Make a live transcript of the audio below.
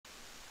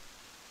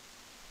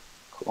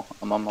Cool.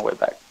 I'm on my way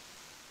back.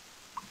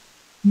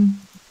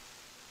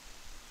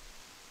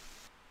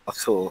 Oh,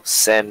 cool.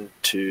 Send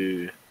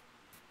to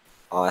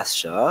ice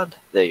shard.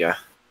 There you go.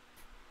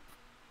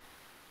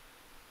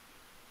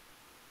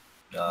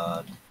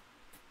 Shard.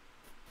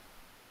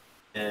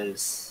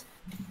 Is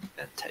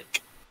and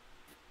take.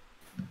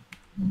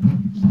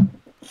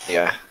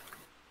 There you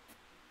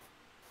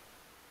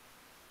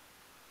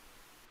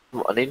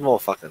go. I need more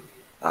fucking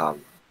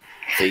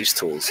thieves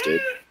tools,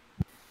 dude.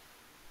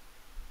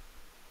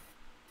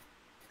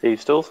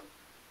 Thieves tools?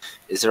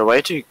 Is there a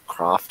way to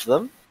craft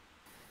them?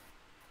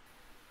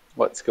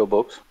 What, skill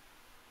books?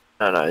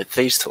 No,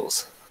 thieves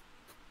tools.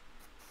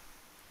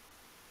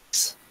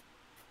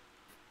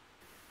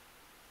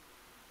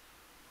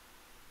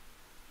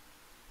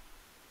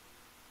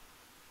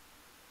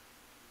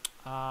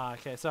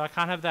 Okay, so I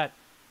can't have that.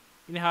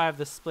 You know how I have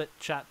the split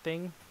chat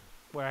thing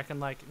where I can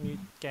like mute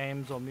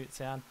games or mute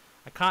sound?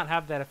 I can't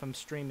have that if I'm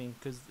streaming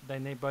because they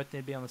both need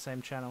to be on the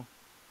same channel.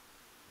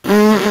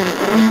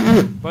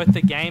 Both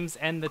the games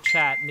and the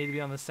chat need to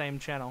be on the same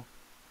channel.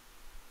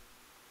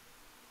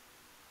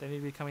 They need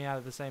to be coming out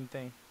of the same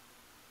thing.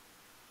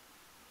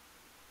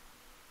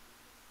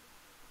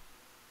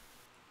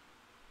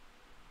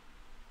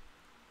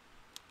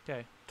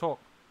 Okay, talk.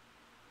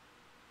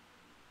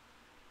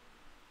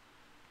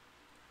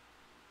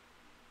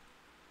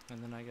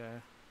 And then I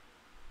go.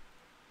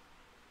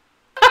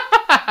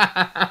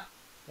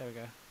 There we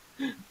go.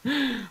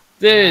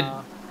 Dude,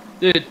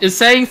 dude, is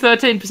saying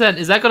 13%,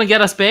 is that gonna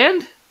get us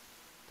banned?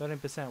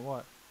 13%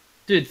 what?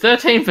 Dude,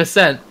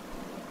 13%.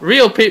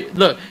 Real people,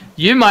 look,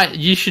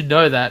 you should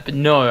know that, but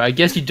no, I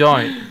guess you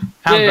don't.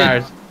 How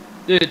embarrassed.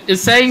 Dude,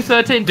 is saying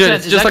 13%,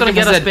 is that gonna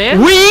get us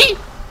banned? We!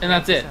 And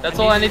that's it. That's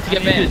all I need to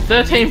get banned.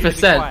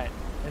 13%.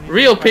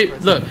 Real people,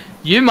 look,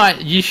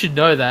 you should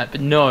know that,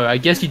 but no, I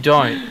guess you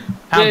don't.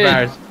 How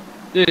embarrassed.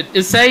 Dude,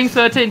 is saying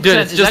 13%,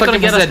 is that gonna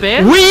get us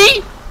banned?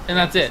 We! And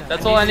that's it.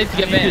 That's all I need to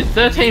get banned.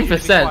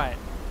 13%.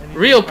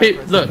 Real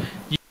people, look.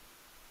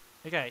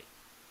 Okay.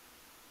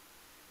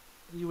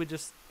 You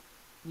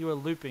were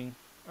looping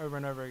over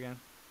and over again.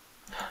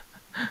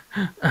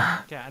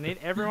 Okay, I need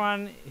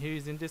everyone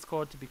who's in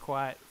Discord to be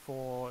quiet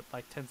for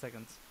like 10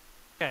 seconds.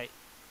 Okay.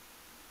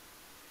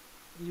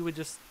 You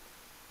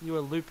were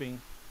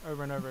looping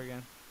over and over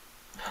again.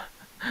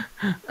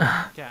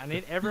 Okay, I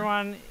need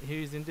everyone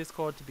who's in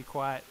Discord to be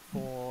quiet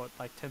for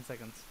like 10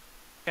 seconds.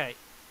 Okay.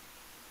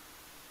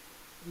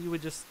 You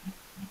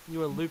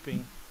were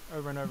looping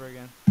over and over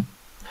again.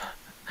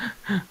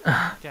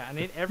 Okay, I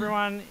need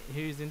everyone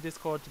who's in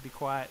Discord to be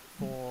quiet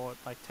for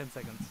like 10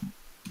 seconds.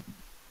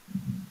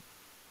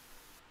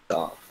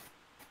 Oh.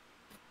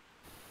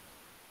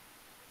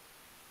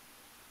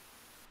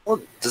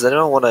 Well, does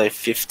anyone want a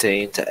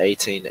 15 to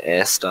 18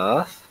 air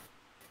staff?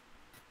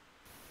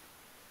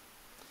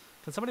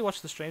 Can somebody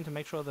watch the stream to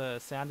make sure the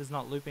sound is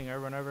not looping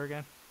over and over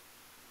again?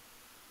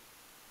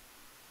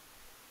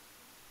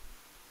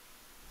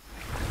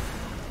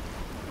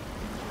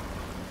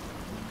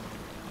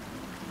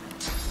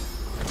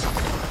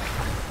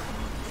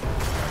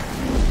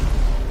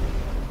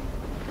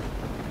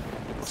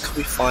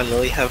 We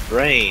finally have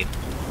rain.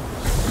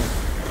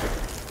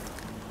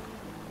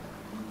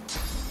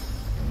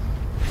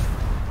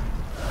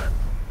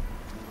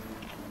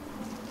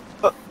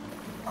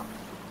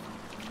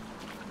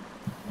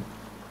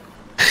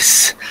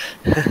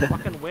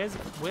 Fucking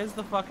where's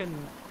the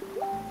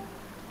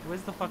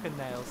fucking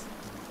nails?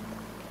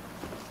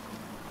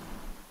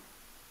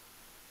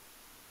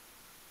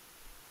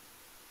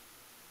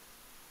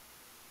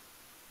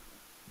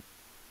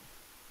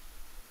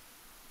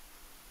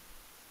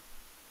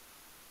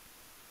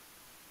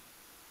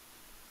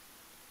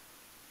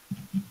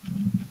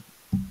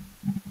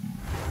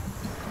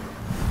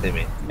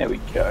 There we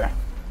go.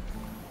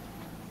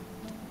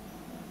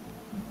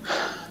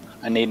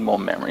 I need more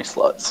memory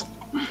slots.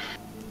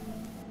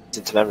 It's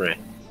into memory.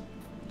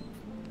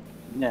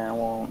 Yeah,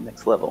 well,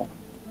 next level.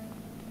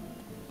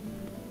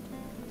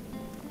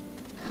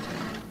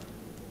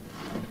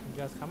 You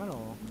guys coming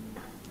or?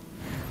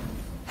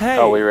 Hey!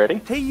 Are we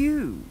ready? Hey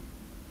you!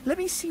 Let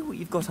me see what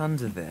you've got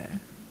under there.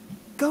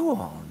 Go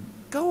on.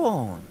 Go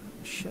on.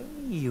 Show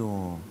me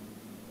your...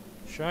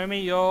 Show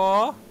me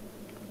your...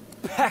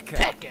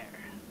 Pecker!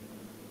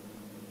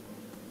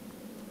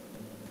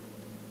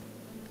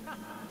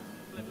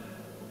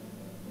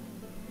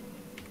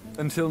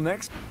 Until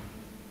next...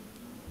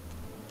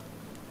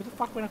 Who the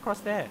fuck went across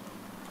there?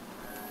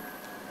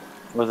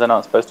 Was I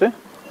not supposed to?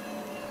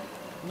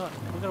 No,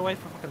 we gotta wait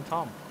for fucking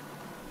Tom.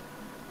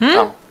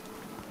 Oh.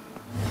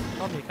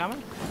 Tom, you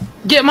coming?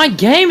 Yeah, my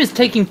game is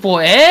taking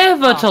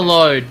forever to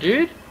load,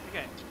 dude.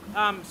 Okay.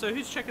 So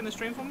who's checking the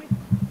stream for me?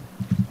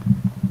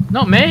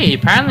 Not me.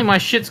 Apparently my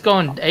shit's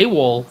going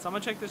AWOL.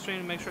 Someone check the stream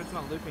and make sure it's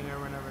not looping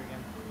over and over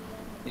again.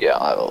 Yeah,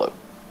 I'll have a look.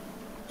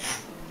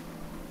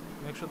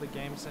 Make sure the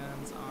game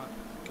sounds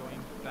aren't going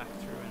back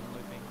through and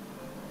looping.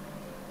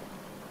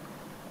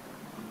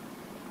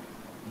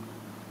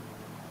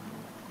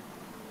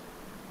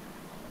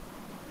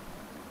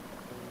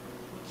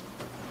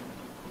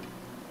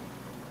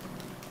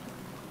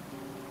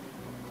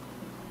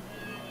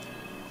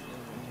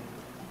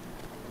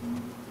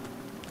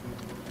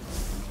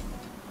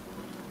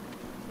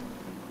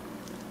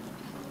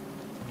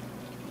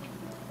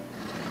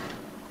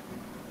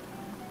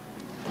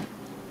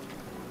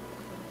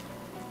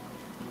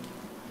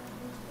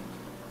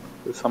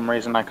 For some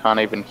reason, I can't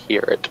even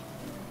hear it.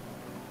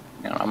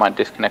 You know, I might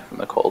disconnect from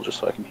the call just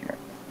so I can hear it.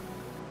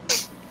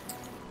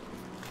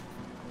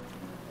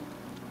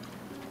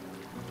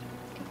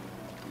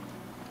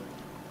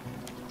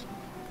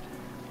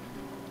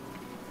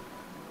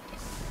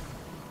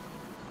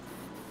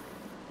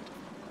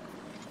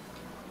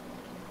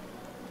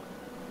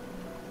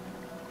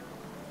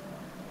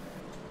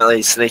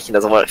 Apparently sneaking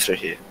doesn't work through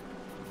here.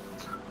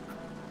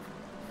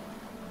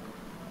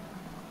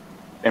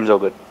 Game's all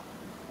good.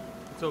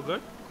 It's all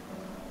good?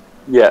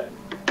 Yeah,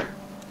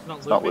 It's not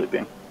it's looping? not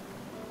looping.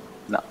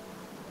 No.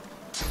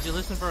 Did you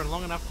listen for a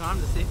long enough time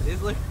to see if it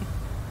is looping?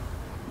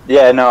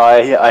 Yeah, no,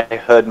 I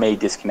heard me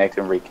disconnect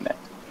and reconnect.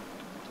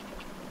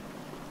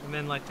 And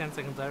then like 10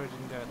 seconds later it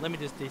didn't go, let me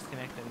just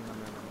disconnect it and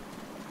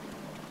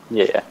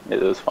then... Yeah, it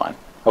was fine.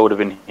 I would have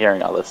been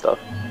hearing other stuff.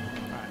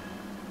 Alright.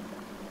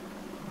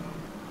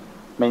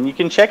 I mean, you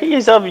can check it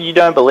yourself if you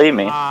don't believe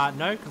me.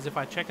 No, because if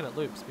I check it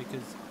loops,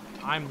 because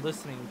I'm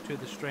listening to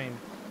the stream,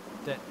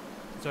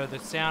 so the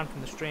sound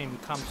from the stream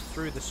comes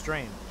through the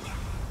stream.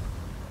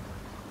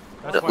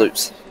 It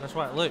loops. That's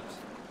why it loops.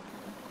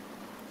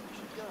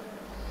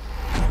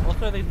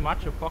 Also, these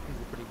matcha pockets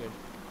are pretty good.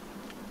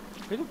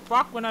 Who the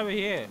fuck went over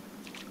here?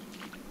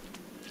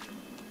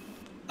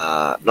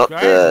 Not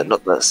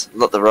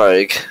the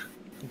rogue.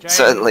 Jay,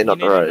 Certainly not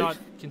the You need rogue. to not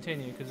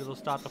continue because it'll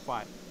start the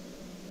fight.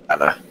 I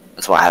know.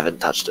 That's why I haven't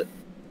touched it.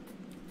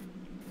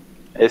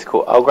 It's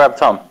cool. I'll grab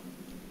Tom.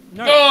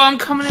 No, Oh, I'm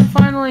coming in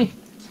finally.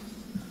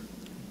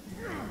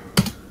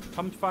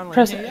 Tom's finally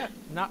Press in here it. yet?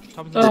 Nah,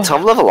 Tom's Did not.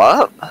 Tom level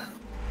up?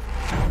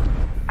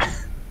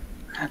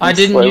 I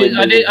didn't. Slowly Use,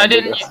 I moving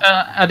did. into this.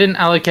 I didn't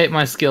allocate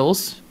my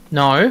skills.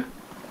 No.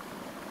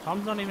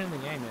 Tom's not even in the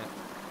game yet.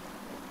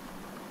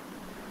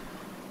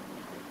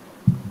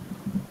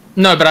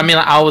 No, but I mean,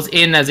 like, I was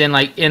in, as in,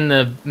 like, in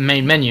the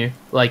main menu.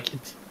 Like,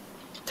 it's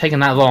taking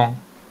that long.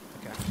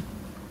 Okay.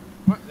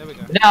 Right, there we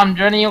go. Now I'm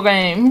joining your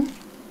game.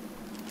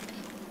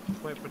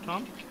 Wait for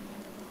Tom.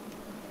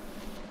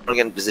 I'm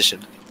getting in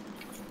position.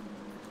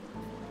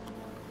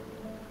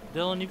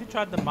 Dylan, have you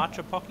tried the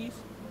matcha pockies?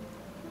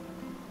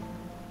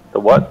 The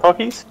what,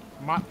 Pockies?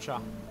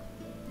 Matcha.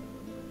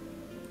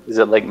 Is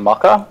it like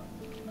Mocha?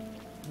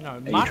 No, Are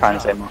matcha. you trying to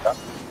say Mocha?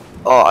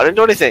 Oh, I didn't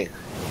do anything.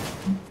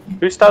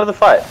 Who started the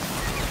fight?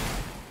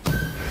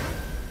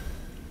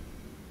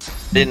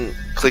 Didn't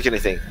click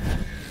anything.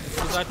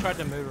 Because I tried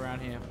to move around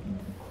here.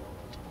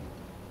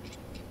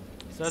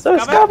 So, So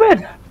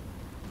stubborn!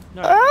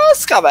 No, Ah,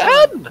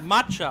 scumbag!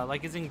 matcha,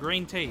 like is in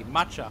green tea.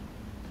 Matcha.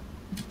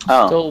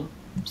 Oh.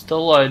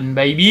 Still loading,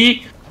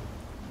 baby.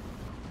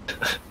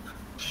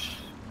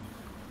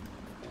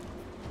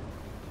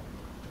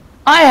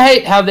 I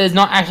hate how there's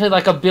not actually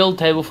like a build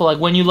table for like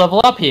when you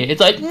level up here.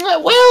 It's like,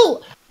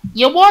 well,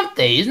 you want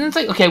these, and it's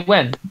like, okay,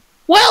 when?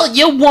 Well,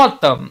 you want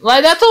them.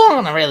 Like that's all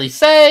I'm gonna really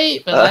say,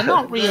 but like,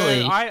 not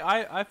really. No,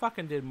 I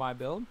fucking did my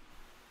build.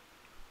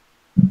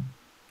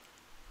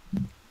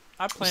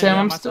 I planned Sam, it out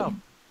I'm myself.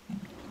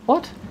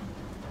 What?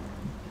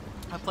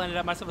 I planned it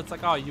out myself. It's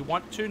like, oh, you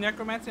want 2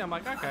 necromancy? I'm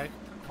like, okay,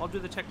 I'll do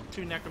the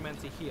 2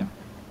 necromancy here.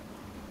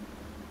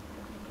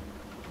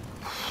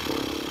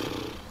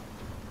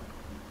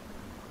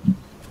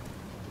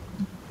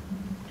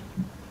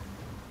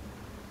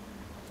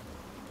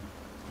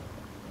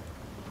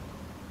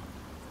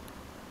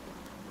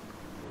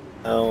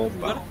 Oh, You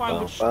gotta find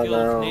which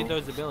skills need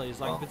those abilities.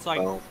 Like, if it's like,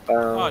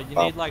 oh, you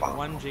need like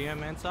 1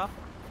 Geomancer,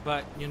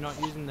 but you're not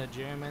using the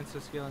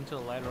Geomancer skill until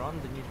later on,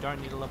 then you don't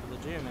need to level the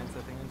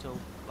Geomancer thing until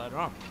later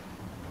on.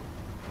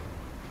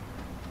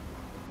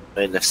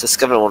 I mean, if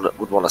Siscoven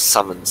would want to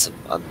summon some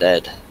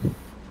undead.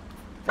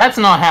 That's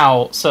not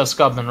how Sir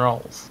Scubman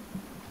rolls.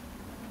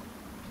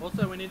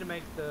 Also, we need to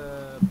make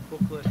the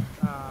booklet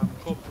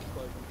corpse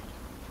explosion.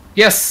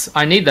 Yes,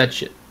 I need that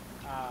shit.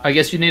 I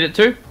guess you need it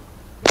too?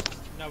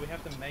 No, we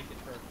have to make it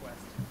for a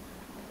quest.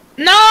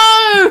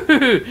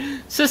 No!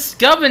 Sir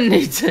Scubman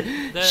needs it.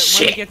 When we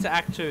Shit. get to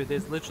Act 2,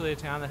 there's literally a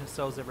town that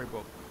sells every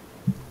book.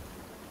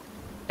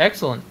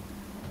 Excellent.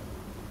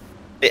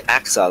 The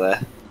axe are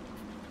there.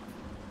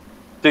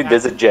 Dude,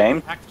 there's a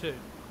James. Act 2.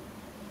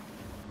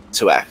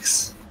 2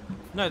 axe.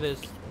 No,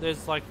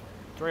 there's like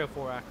 3 or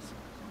 4 acts.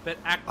 But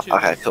Act 2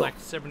 Okay, is cool. like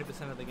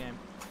 70% of the game.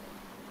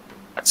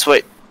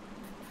 Sweet.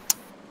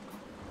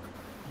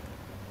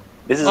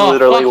 This is Oh,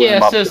 literally fuck yeah,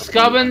 what so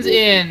Scubban's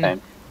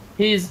in.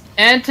 He's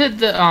entered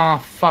the... Oh,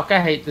 fuck, I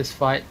hate this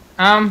fight.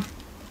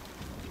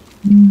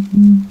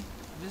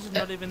 This is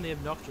not even the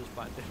obnoxious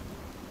fight, dude.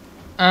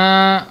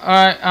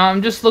 Alright,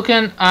 I'm just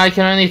looking. I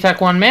can only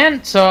attack one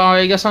man, so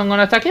I guess I'm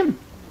gonna attack him.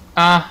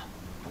 I'll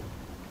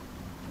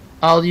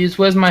use...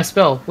 Where's my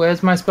spell?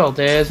 Where's my spell?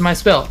 There's my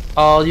spell.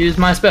 I'll use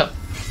my spell.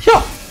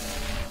 Sure!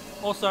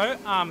 Also,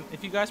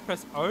 if you guys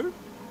press O,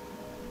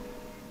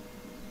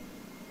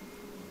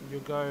 you'll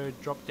go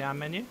drop down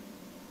menu,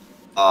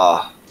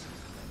 Oh.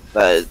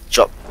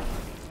 Drop.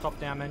 top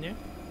down menu.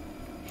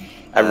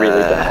 I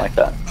really don't like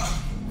that.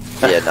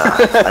 Yeah, no,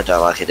 I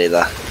don't like it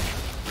either.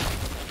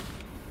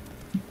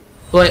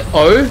 Like,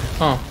 oh?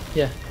 Oh,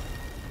 yeah.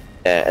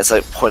 Yeah, it's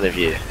like point of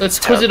view. It's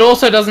because it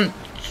also doesn't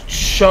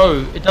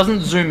show. It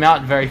doesn't zoom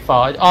out very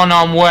far. Oh no,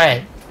 I'm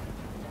way.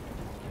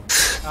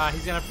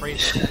 He's gonna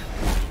freeze it.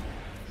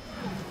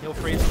 He'll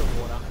freeze the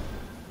water.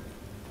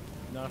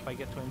 Not if I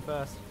get to him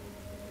first.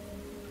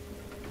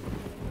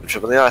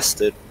 Triple the ice,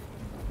 dude.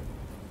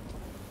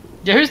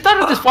 Yeah, who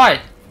started this fight?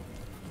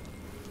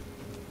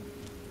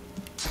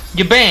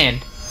 You're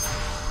banned.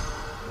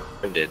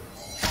 I did.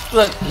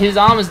 Look, his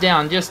arm is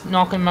down. Just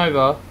knock him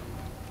over.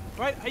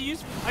 Right, I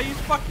use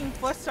fucking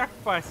flesh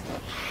sacrifice.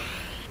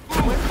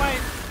 Where's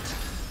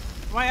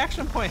my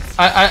action points?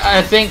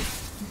 I think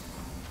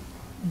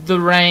the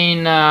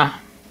rain.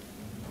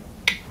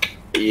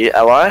 You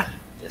ally?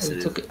 Yes, it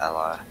it took is it.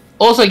 ally.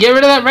 Also, get rid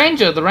of that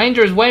ranger. The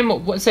ranger is way more.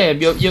 What, Sam?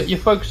 You're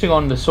focusing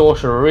on the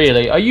sorcerer,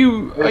 really. Are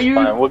you?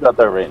 Fine. We got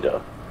that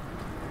ranger.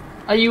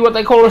 Are you what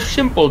they call a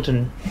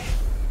simpleton?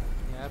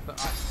 Yeah, but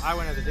I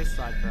went over this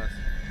side first.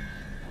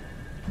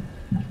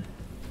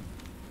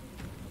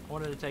 I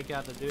wanted to take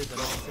out the dude that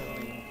was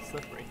suddenly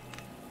slippery.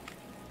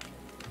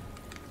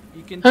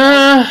 You can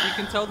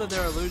tell that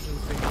they're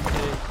illusions because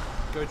they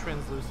go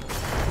translucent.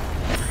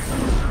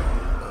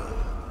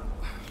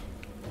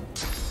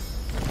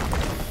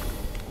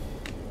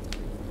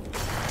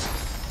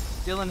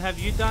 Dylan, have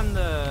you done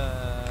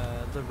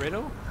the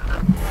riddle?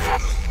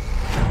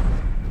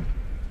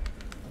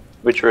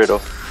 Which riddle?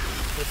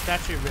 The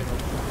statue riddle.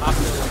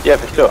 Yeah,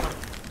 for sure.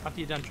 After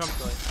you've done Trump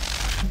Toy.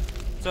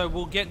 So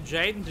we'll get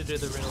Jaden to do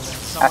the riddle then,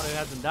 someone who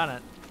hasn't done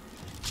it.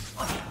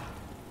 But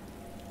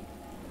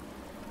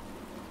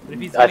if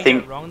he's getting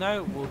it wrong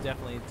though, we'll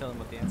definitely tell him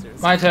what the answer is.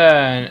 My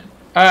turn.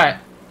 Alright.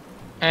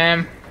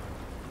 I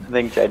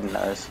think Jaden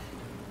knows.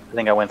 I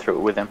think I went through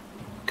it with him.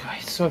 God,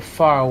 he's so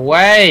far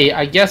away.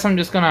 I guess I'm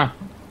just gonna...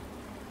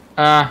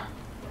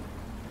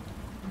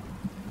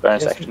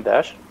 Bonus action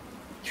dash.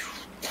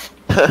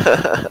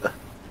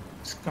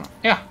 Just gonna,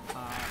 yeah. He's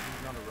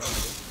not a robot.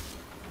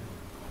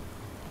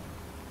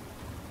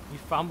 You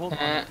fumbled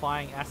on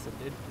applying acid,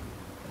 dude.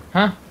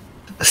 Huh?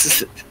 You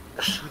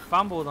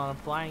fumbled on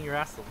applying your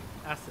acid.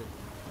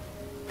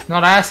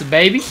 Not acid,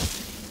 baby.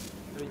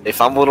 They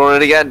fumbled on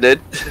it again,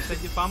 dude. You said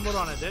you fumbled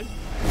on it, dude.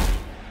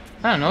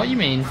 I don't know what you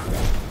mean.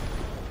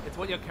 It's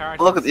what your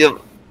character. Look at the.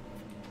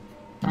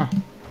 Oh.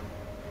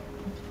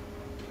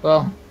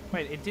 Well.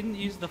 Wait, it didn't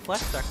use the flesh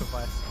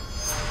sacrifice.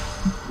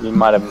 You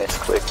might have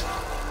misclicked.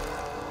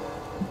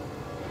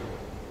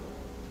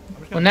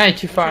 Well, now you're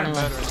too far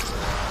away.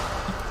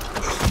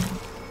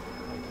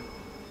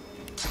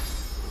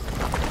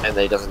 And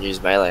they doesn't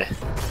use melee.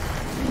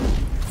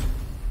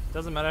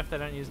 Doesn't matter if they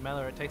don't use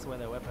melee, it takes away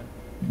their weapon.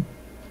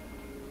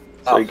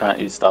 So you can't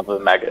use stuff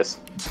with Magus.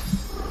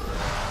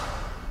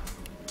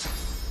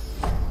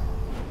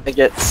 It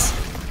gets.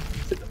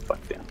 Sit the fuck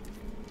down.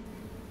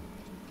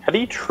 How do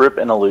you trip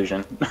an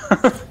illusion?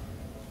 How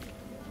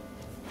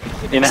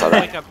do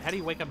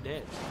you wake up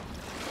dead?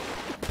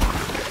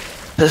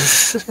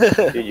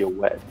 Dude, you're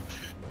wet.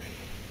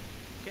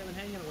 Caitlin,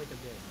 how are you gonna wake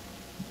up dead?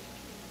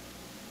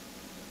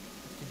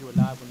 Because you were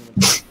alive when you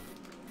went dead.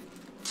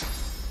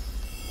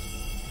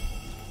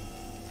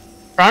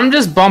 I'm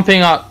just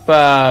bumping up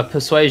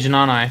persuasion,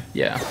 aren't I?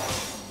 Yeah.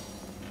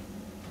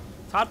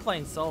 It's hard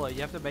playing solo.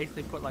 You have to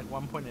basically put like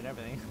 1 point in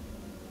everything.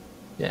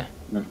 Yeah.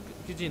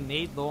 Because you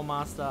need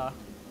Lawmaster,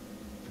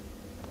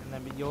 and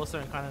then but you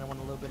also kind of want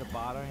a little bit of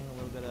bartering, a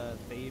little bit of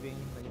thieving,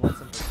 then you want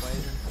some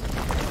persuasion.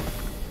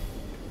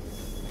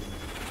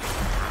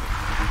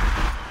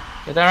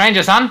 Get that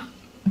ranger, son.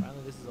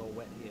 Apparently this is all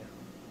wet here.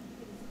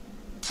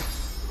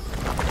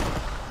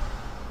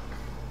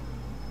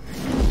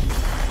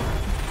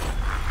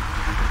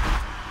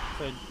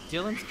 So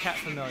Dylan's cat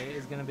familiar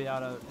is going to be able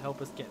to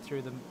help us get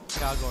through the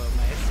gargoyle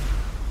maze.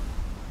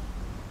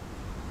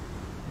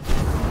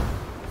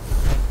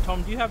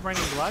 Tom, do you have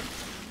raining blood?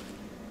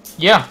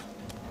 Yeah.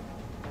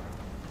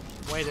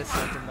 Wait a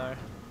second though.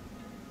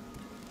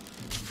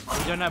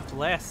 We don't have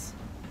bless.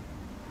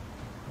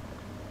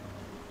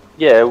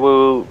 Yeah,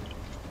 we'll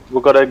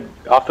gotta,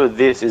 after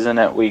this, isn't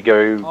it, we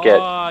go get...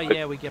 Oh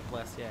yeah, we get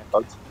bless, yeah.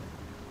 Bugs.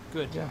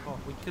 Good. Yeah. Oh,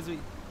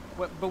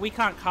 but we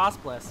can't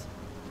cast bless.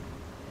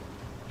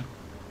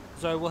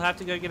 So we'll have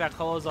to go get our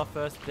collars off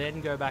first,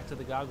 then go back to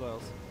the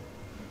gargoyles.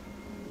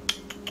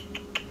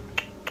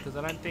 Because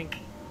I don't think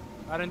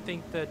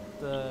that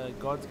the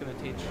god's gonna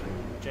teach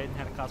Jaden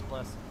how to cast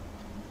bless.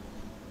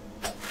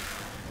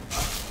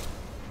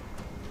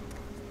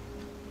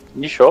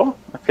 You sure?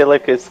 I feel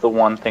like it's the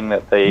one thing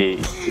that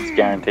it's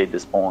guaranteed to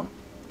spawn.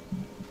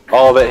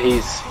 Oh, but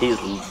he's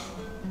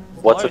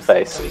what's a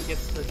face? So he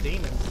gets the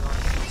demons.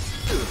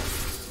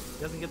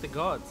 He doesn't get the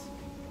gods.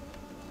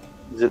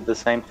 Is it the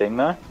same thing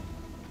though?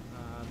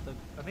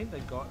 I think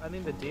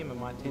the demon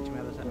might teach him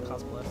how to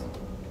cast bless.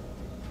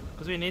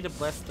 Because we need to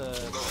bless the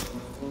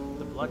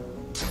blood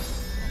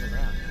on the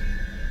ground.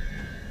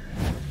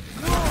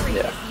 Glory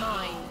Yeah. is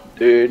mine.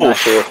 Dude, not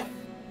sure.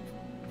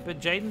 But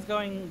Jaden's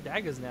going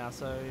daggers now,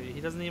 so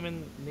he doesn't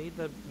even need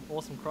the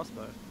awesome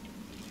crossbow.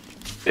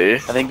 Who? I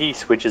think he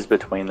switches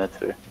between the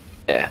two.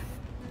 Yeah.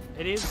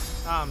 It is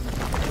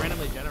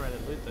randomly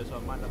generated loot though, so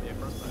it might not be a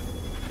crossbow.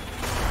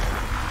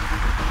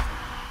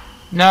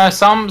 No,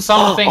 some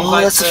things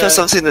like that's the first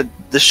time I've seen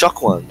the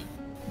shock one.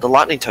 The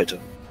lightning totem.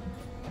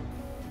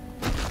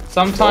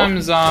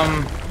 Sometimes,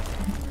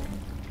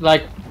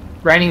 like,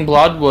 Raining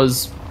Blood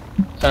was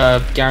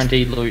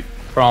guaranteed loot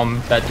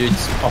from that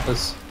dude's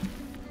office.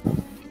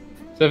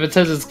 So if it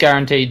says it's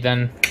guaranteed,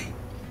 then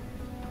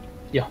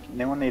yeah.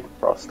 Anyone need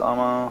frost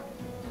armor?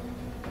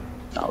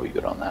 No, we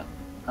good on that.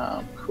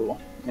 Cool.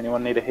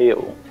 Anyone need a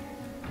heal?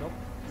 Nope.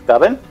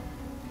 Stubborn?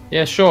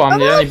 Yeah, sure. I'm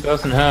the only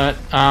person hurt.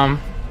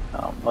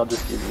 I'll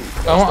just give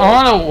you.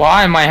 I wonder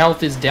why my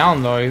health is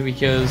down though,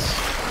 because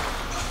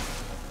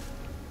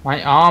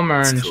my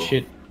armor and cool.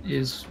 shit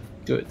is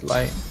good.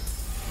 Like,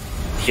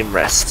 Him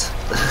rest.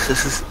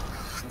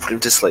 Put him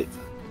to sleep.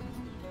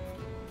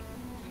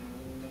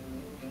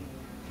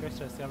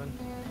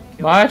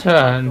 my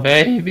turn,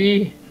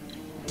 baby.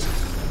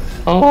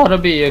 I wanna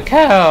be a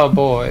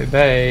cowboy,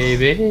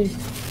 baby.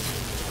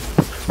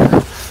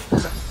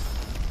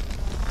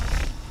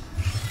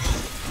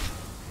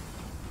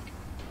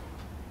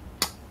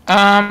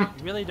 You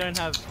really don't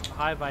have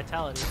high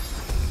vitality.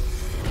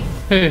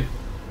 Who?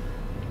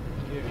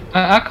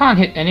 I can't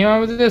hit anyone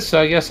with this,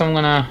 so I guess I'm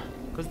gonna...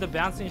 Because the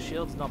bouncing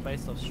shield's not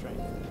based off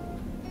strength.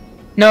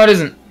 No, it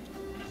isn't.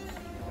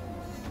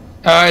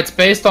 It's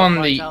based on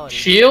the Vitality.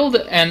 shield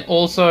and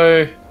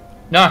also...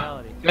 No,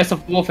 Vitality. based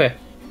off warfare.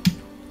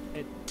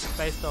 It's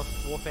based off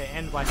warfare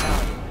and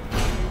vitality.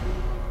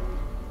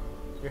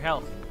 Your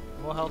health.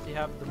 The more health you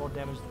have, the more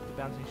damage the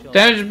bouncing shield.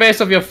 Damage is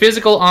based off your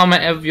physical armor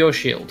of your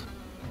shield.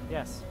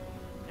 Yes.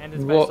 And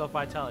it's based off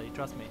vitality,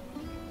 trust me.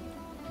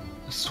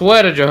 I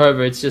swear to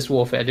Jehovah, it's just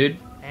warfare, dude.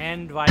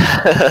 And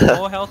vitality. The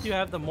more health you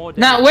have, the more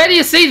damage. Now, where do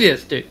you see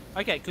this, dude?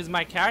 Okay, because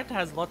my character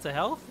has lots of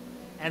health,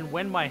 and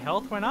when my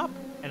health went up,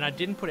 and I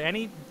didn't put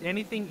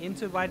anything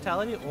into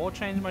vitality or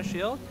change my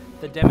shield,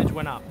 the damage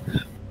went up.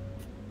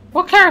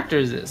 What character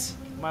is this?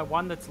 My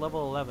one that's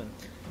level 11.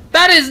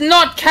 That is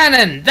not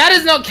canon! That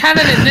is not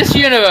canon in this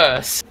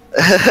universe!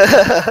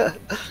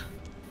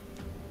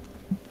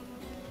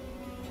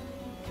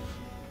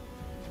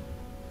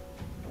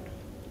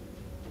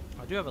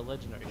 I do have a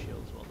legendary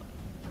shield as well,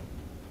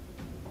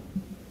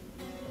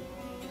 though.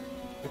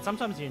 But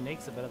sometimes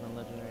uniques are better than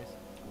legendaries.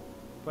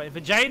 Wait for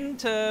Jaden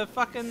to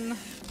fucking...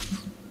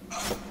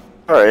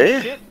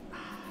 Alright. Shit.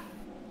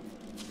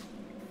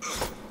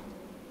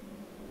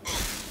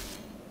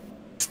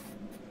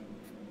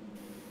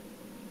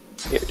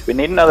 Yeah, do we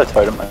need another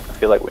totem? I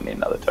feel like we need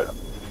another totem.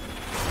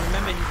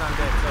 Remember he's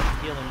undead, so I can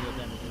heal him your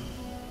damages.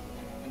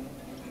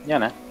 Yeah,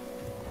 no.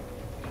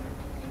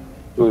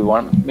 Do we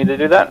want me to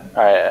do that?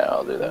 Alright, yeah,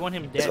 I'll do We that. want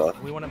him dead. well.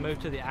 We want to move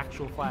to the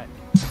actual fight.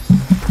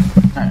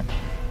 Alright.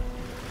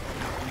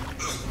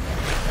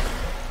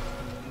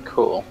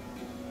 Cool.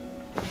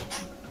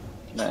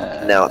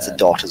 Now it's a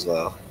dot as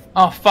well.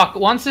 Oh fuck,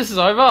 once this is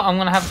over, I'm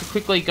gonna have to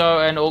quickly go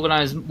and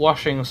organize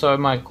washing so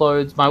my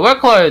clothes, my work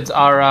clothes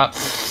are,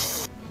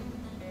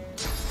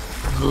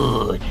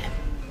 good.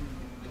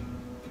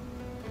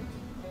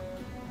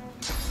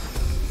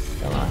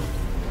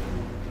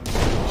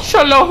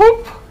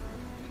 Shalom!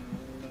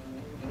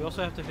 We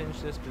also have to finish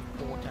this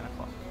before 10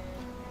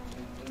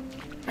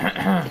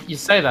 o'clock. You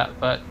say that,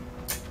 but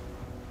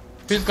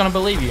who's gonna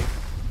believe you?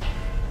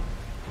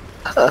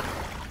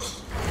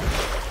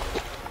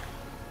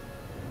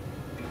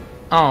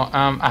 Oh,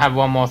 I have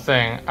one more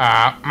thing.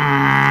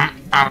 I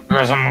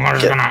guess I'm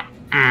just gonna.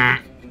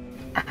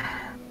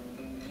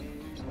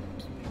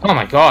 Oh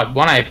my god,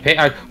 one AP.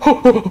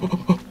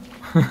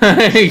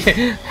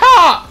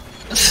 Ha!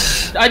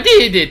 I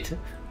did it!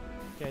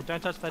 Okay,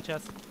 don't touch that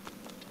chest.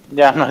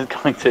 Yeah, I'm not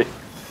going to.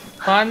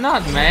 Why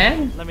not,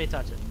 man? Let me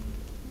touch it.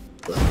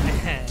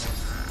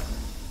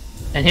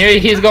 And here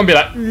he's gonna be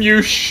like,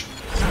 you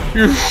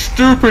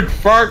stupid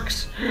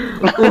fucks!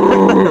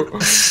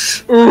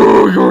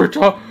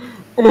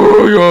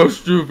 You're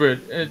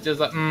stupid. It's just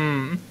like,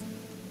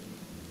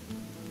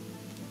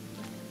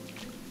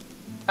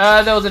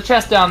 there was a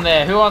chest down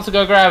there. Who wants to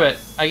go grab it?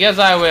 I guess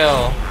I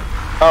will.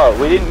 Oh,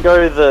 we didn't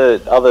go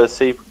the other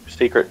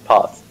secret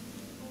path.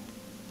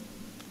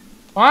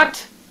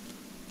 What?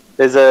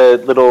 There's a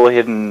little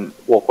hidden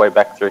walkway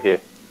back through here.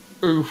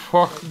 Oh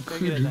fuck. Go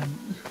get it then.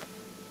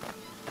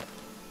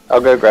 I'll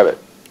go grab it.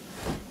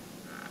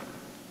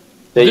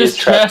 There This is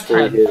traps chest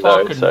through had here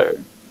though, fucking so...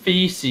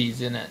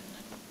 feces in it.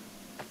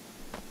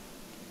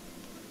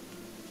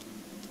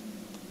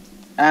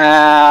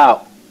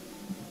 Ow!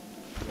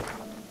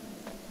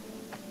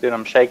 Dude,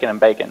 I'm shaking and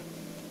baking.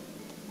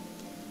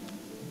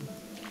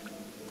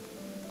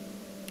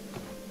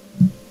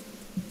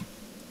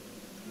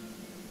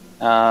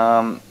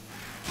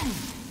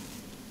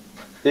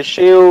 This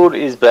shield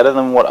is better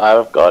than what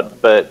I've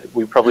got, but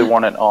we probably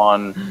want it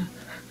on...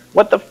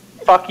 What the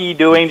fuck are you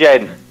doing,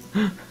 Jaden?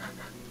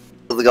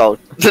 The gold.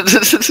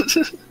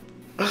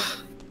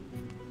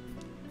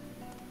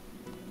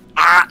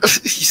 Ah! You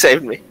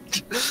saved me.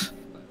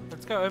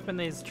 Let's go open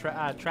these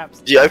traps.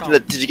 Did you open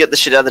it? Did you get the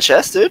shit out of the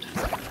chest, dude?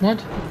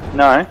 What?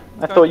 No,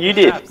 I thought you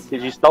did. Traps.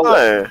 Did you stole it? No.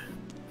 There's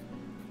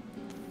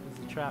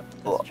a trap.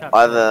 There's Well, a trap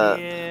either- right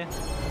here.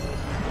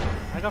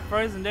 I got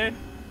frozen, dude.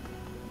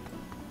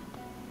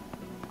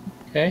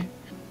 Okay.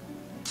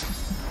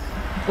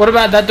 What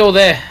about that door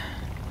there?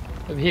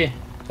 Over here.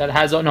 That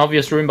has an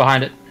obvious room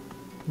behind it.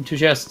 And 2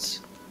 chests.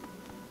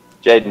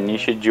 Jaden, you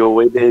should dual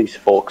wield these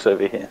forks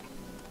over here.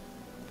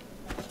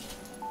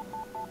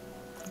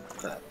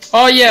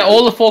 Oh yeah,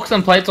 all the forks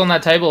and plates on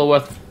that table are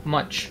worth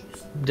much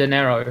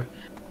dinero.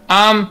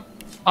 I'll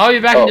be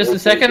back in just a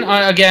second.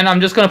 Again, I'm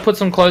just gonna put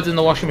some clothes in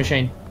the washing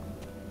machine.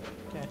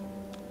 Okay.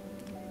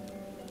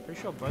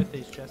 Pretty sure both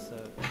these chests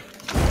are...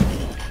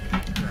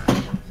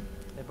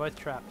 They're both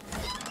trapped.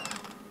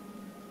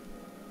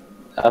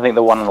 I think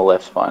the one on the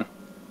left's fine.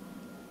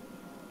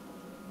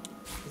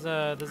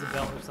 There's a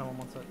belt if someone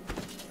wants it.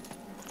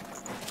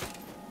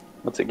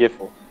 What's it good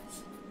for?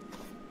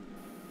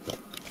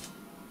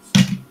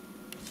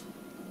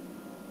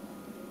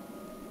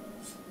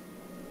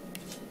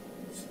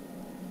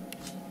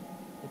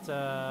 It's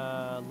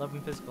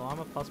 11 physical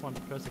armor plus 1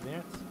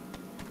 perseverance.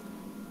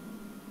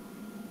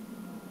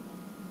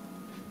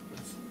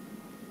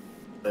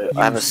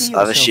 I have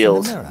a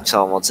shield. If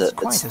someone wants it.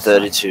 It's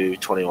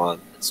 32-21.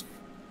 It's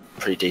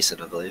pretty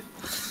decent, I believe.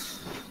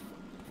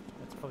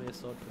 That's probably a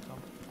sword for Tom.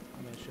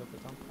 I mean a shield for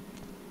Tom.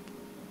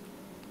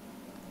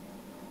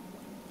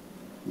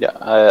 Yeah,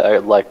 I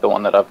like the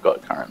one that I've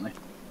got currently.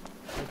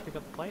 Can you pick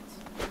up the plates?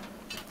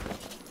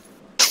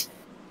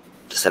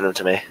 Just send them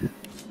to me.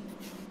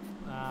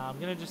 I'm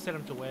gonna just set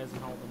them to wares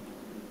and hold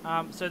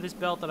them. So this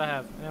belt that I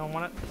have, anyone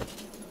want it?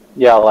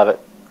 Yeah, I'll have it,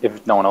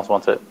 if no one else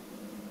wants it.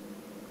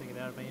 Take it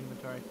out of my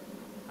inventory.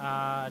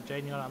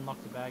 Jaden, you gotta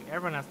unlock the bag.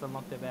 Everyone has to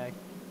unlock their bag.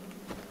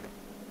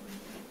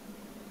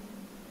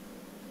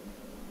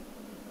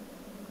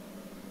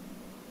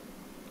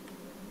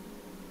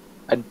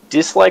 I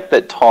dislike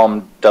that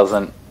Tom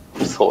doesn't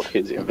sort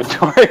his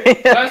inventory.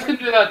 You guys can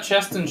do that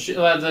chest and shit,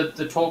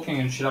 the talking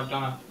and shit. I've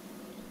done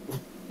it.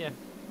 Yeah.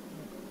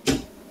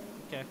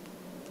 Okay.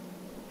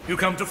 You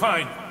come to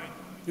find.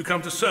 You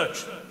come to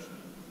search.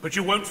 But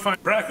you won't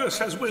find. Brachus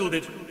has willed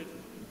it.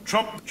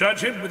 Trump,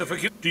 judge him with a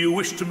forgive. Do you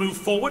wish to move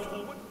forward?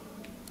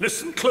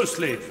 Listen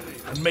closely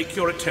and make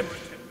your attempt.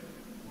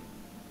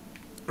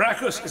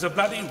 Brachus is a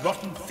bloody,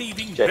 rotten,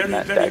 thieving, very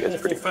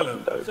awful fellow.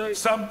 So,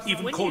 some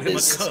even call him a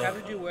cur. How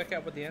did you work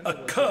out what the answer A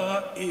was?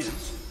 cur is.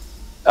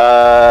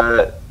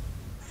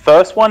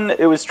 First one,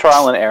 it was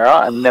trial and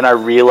error, and then I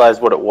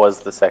realized what it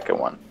was the second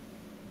one.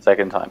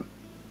 Second time.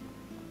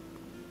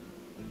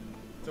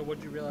 So what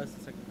did you realize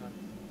the second time?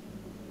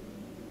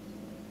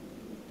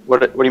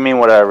 What do you mean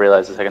what I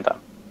realized the second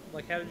time?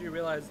 Like, how did you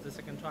realize the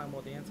second time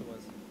what the answer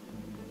was?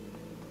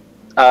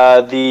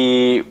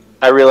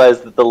 I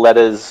realized that the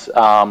letters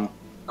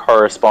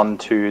correspond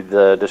to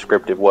the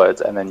descriptive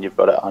words, and then you've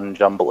got to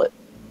unjumble it.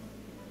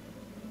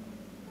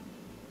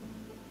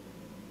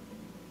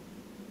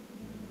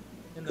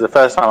 The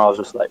first time I was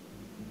just like,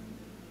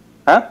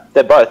 huh?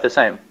 They're both the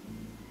same.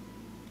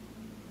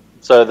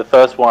 So the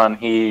first one,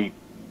 he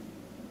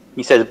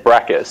says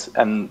Brachus,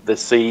 and the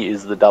C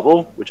is the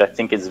double, which I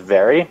think is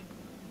very.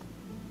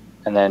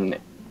 And then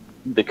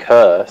the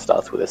cur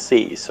starts with a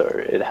C, so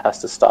it has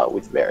to start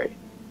with very.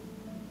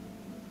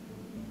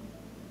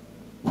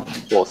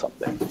 Or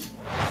something.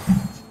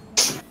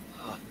 Yeah,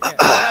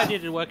 what I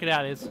did to work it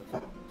out is,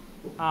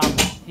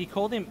 he's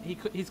called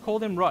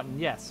him rotten,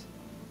 yes,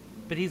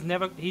 but he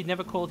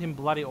never called him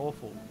bloody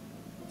awful,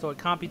 so it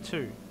can't be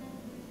 2.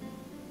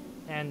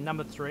 And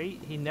number 3,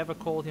 he never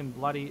called him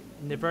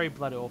very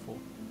bloody awful,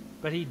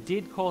 but he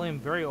did call him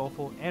very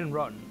awful and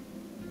rotten.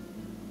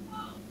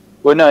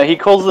 Well, no, he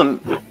calls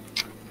them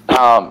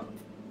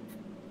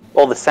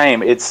all the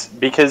same. It's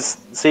because,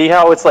 see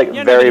how it's like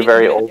very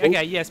awful?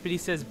 Okay, yes, but he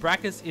says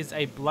Brachus is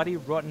a bloody,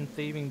 rotten,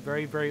 thieving,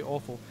 very, very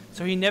awful.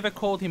 So he never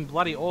called him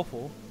bloody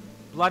awful.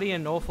 Bloody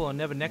and awful are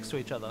never next to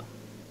each other.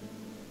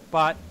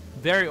 But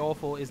very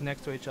awful is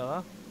next to each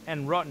other,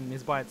 and rotten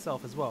is by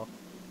itself as well.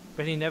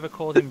 But he never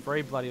called him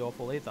very bloody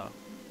awful either.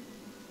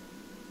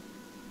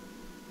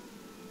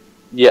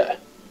 Yeah.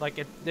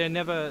 Like, they're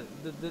never...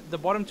 The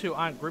bottom 2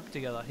 aren't grouped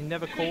together. He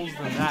never calls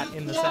them that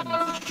in the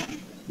sentence.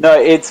 No,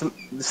 it's...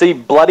 See,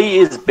 bloody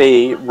is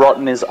B,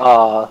 rotten is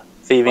R,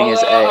 thieving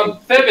is A.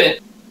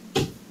 Fibbit.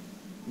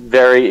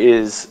 Very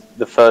is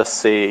the first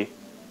C.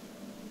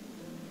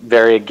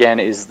 Very again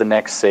is the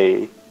next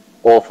C.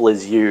 Awful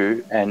is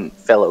U, and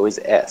fellow is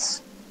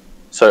S.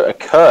 So a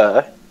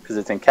cur, because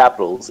it's in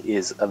capitals,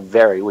 is a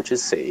very, which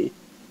is C.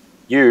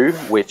 U,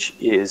 which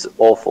is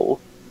awful,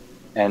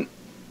 and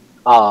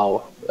R,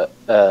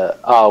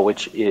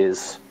 which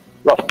is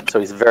rotten. So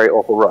he's very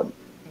awful rotten.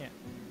 Yeah.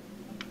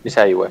 Is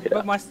how you work it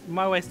out. But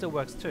my way still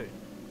works too.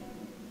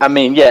 I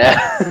mean,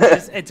 yeah.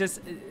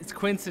 it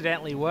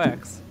coincidentally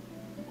works.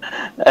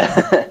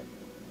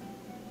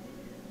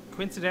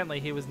 Coincidentally,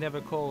 he was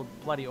never called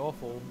bloody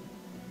awful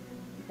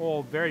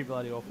or very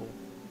bloody awful.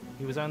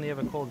 He was only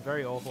ever called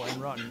very awful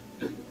and rotten.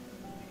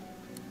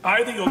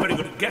 Either you're very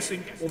good at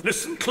guessing, or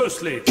listen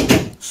closely.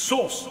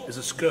 Source is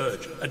a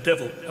scourge, a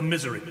devil, a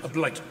misery, a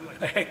blight,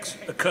 a hex,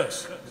 a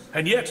curse.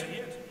 And yet,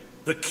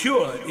 the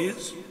cure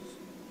is...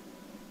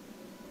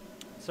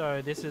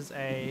 So this is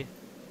a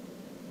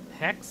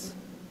hex.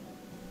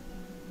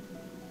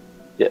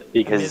 Yeah,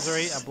 because... A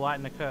misery, a blight,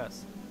 and a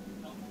curse.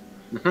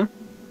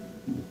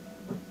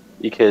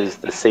 Because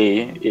the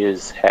C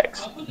is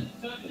hex.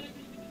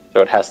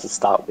 So it has to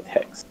start with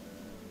hex.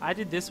 I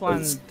did this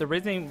one, the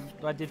reasoning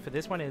I did for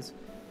this one is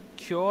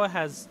Cure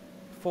has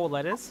 4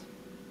 letters.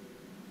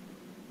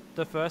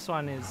 The first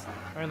one is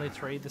only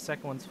 3, the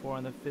second one's 4,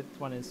 and the 5th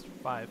one is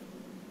 5.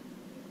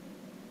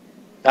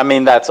 I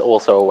mean, that's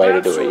also a way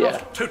to do it, yeah.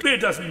 Totally,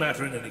 it doesn't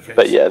matter in any case.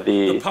 But yeah,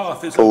 the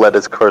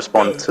letters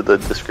correspond to the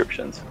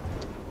descriptions.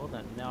 Well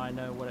then, now I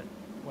know what it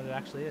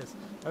actually is.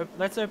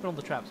 Let's open all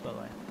the traps, by the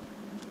way.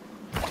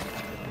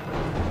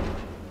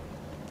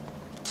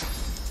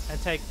 And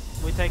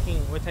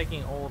we're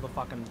taking all the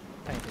fucking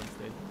paintings,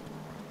 dude.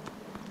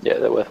 Yeah,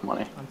 they're worth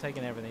money. I'm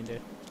taking everything, dude.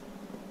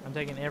 I'm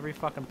taking every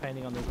fucking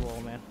painting on this wall,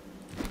 man.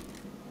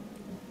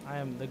 I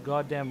am the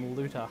goddamn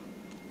looter.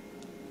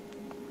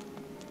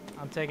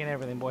 I'm taking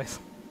everything, boys.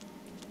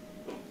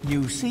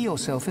 You see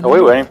yourself in Are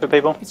we waiting for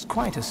people? It's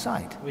quite a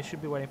sight. We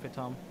should be waiting for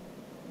Tom.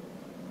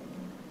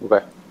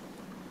 Okay.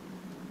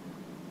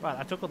 Right,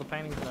 I took all the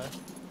paintings though.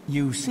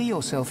 You see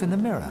yourself in the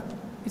mirror.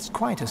 It's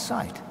quite a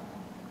sight.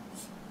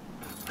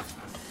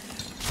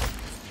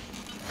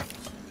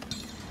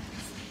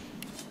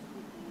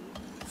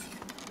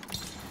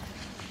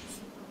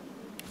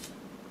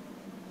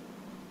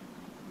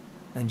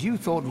 And you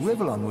thought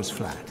Rivellon was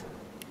flat.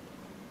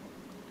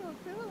 I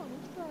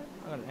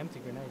got an empty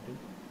grenade, dude.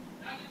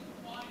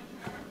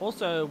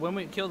 Also, when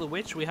we kill the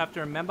witch, we have to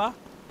remember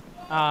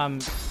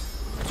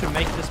to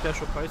make the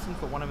special potion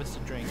for one of us to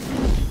drink.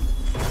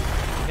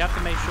 We have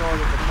to make sure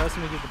that the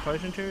person we give the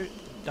potion to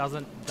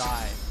doesn't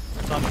die.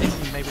 So I'm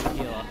thinking maybe the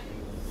healer.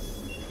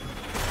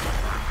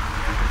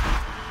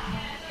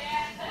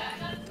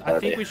 I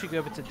think we should go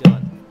over to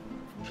Dylan.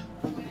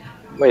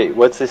 Wait,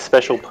 what's this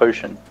special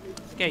potion?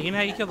 Okay, you know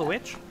how you kill the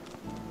witch?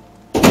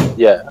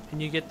 Yeah.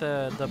 And you get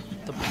the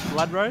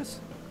blood rose?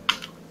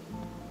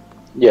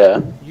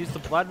 Yeah. Use the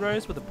blood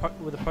rose with a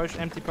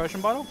empty potion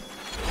bottle,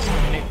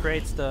 and it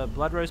creates the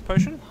blood rose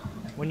potion.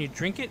 When you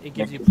drink it, it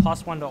gives you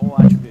 +1 to all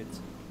attributes.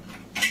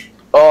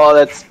 Oh,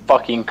 that's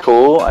fucking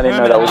cool. I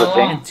didn't know that was a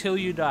thing. Until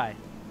you die.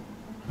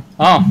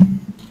 Oh.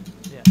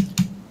 Yeah.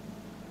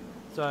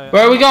 So.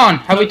 Where are we going?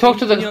 Have we talked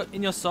to the...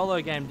 In your solo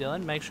game,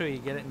 Dylan, make sure you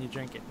get it and you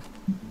drink it.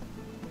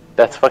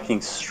 That's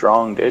fucking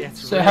strong, dude. Yeah,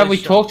 so really have we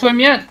talked to him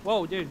yet?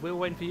 Whoa, dude, we were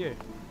waiting for you.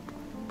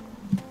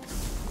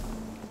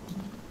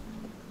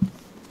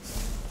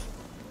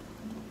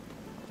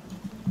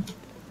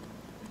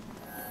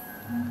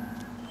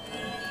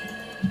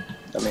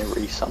 Let me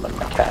resummon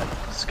my cat,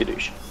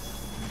 Skadoosh.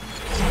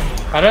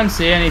 I don't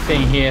see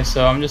anything here,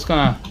 so I'm just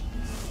gonna...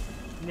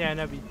 Yeah,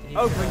 no,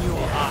 Open your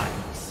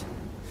eyes.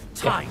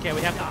 Time. Okay,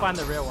 we have to find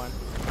the real one.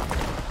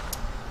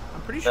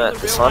 I'm pretty sure the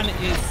real one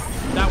is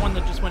that one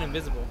that just went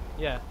invisible.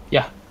 Yeah.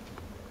 Yeah.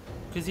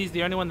 Because he's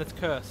the only one that's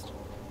cursed.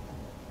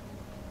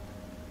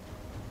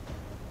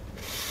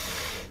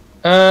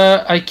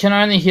 I can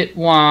only hit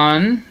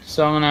one,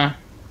 so I'm gonna...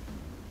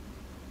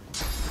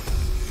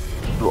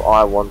 Do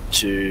I want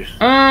to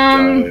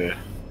go?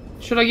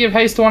 Should I give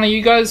haste to one of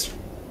you guys? You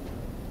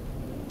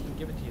can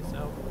give it to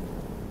yourself.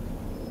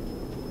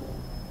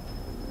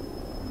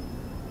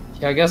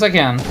 Yeah, I guess I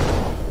can.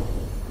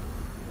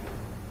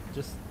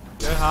 Just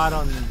go hard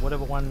on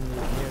whatever one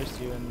is nearest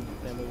you, and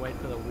then we wait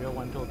for the real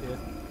one to appear.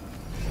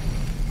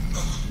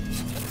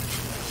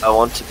 I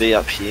want to be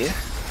up here.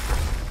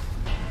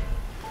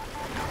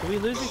 Do we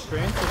lose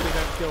experience if we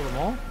don't kill them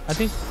all? I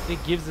think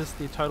it gives us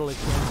the total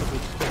experience if we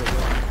just kill the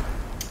real one.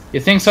 You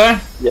think so?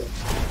 Yeah.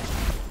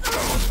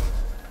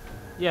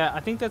 Yeah, I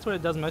think that's what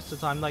it does most of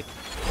the time. Like,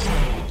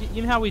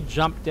 you know how we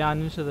jump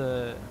down into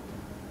the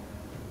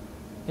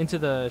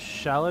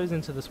shallows,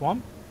 into the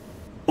swamp?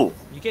 Ooh.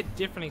 You get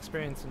different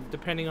experience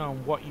depending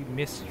on what you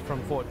missed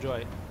from Fort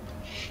Joy.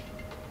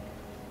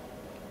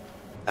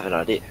 I have an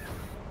idea.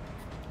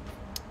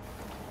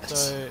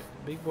 So,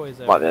 big boys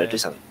over Might be able there. to do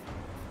something.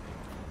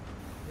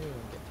 Yeah,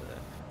 we'll get to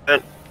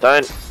that.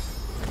 Don't.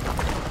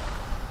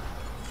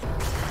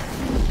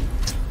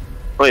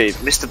 Wait,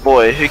 Mr.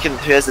 Boy, who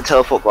has the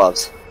teleport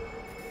gloves?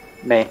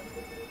 Me.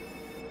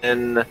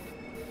 And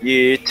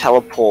you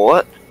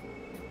teleport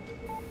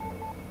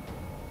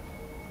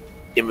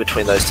in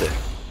between those two.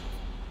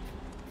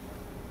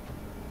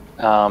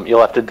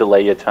 You'll have to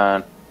delay your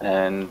turn,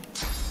 and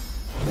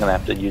I'm gonna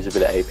have to use a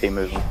bit of AP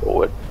moving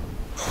forward.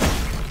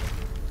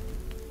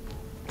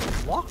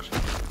 Locked?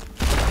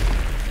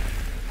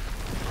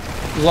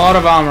 A lot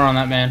of armor on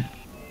that man.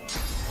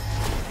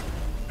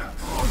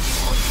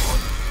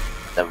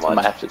 Never I mind.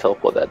 might have to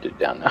teleport that dude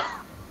down now.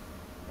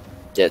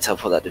 Yeah,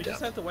 teleport that We dude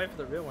just down. have to wait for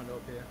the real one to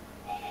appear.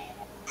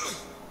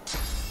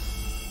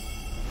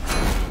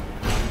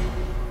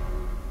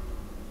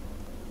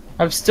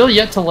 I've still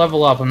yet to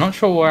level up. I'm not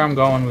sure where I'm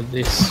going with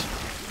this.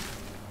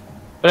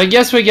 But I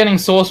guess we're getting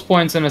source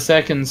points in a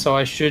second, so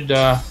I should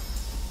Probably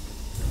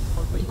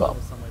put your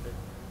levels somewhere, dude.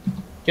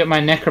 get my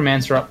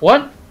necromancer up.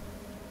 What?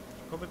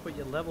 Probably put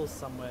your levels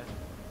somewhere.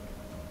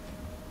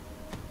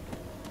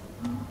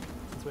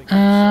 Since we're getting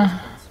source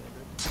points,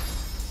 so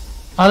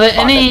good. Are there Fuck,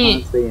 I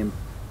any... can't see him.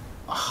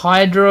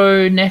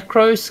 Hydro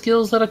Necro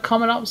skills that are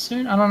coming up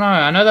soon. I don't know.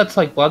 I know that's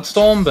like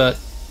Bloodstorm, but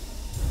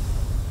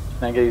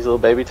Can I get his little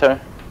baby toe?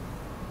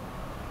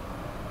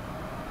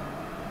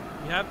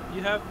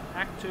 You have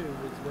Act 2 is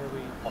where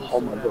we.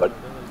 Oh my god.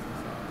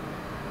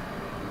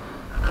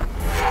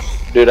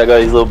 Dude, I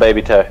got his little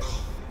baby toe.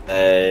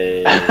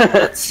 Hey,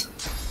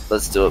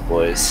 let's do it,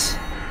 boys.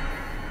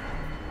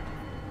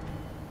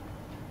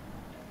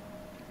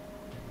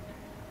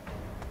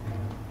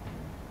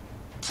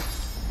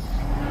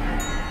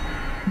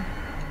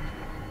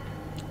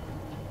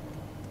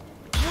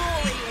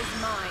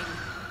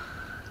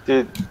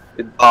 Dude,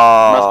 it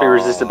must be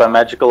resisted by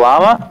magical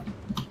armor?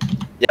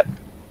 Yep.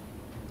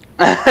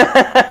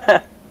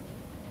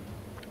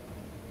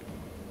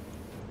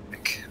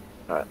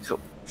 Alright, cool.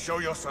 Show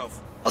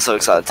yourself. I'm so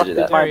excited to do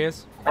that. There he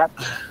is.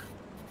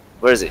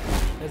 Where is he?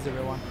 There's the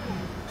real one.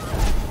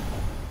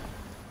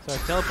 So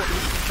teleport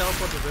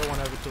the real one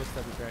over to us,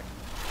 that'd be great.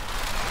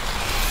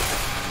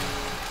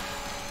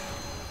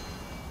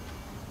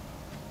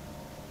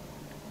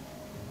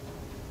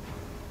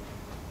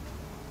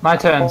 my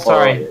turn.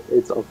 Sorry. Oh,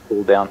 it's a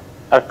cooldown.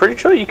 I'm pretty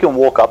sure you can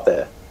walk up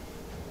there.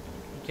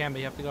 You can, but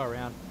you have to go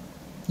around.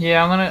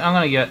 Yeah, I'm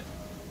gonna get.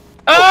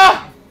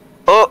 Ah!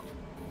 Oh!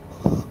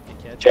 Good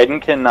catch.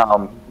 Jaden can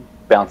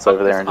bounce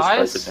over there and just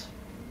place it.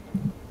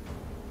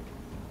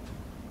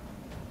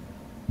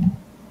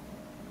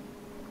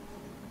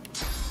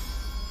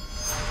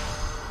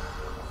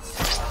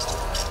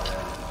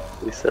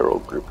 At least they're all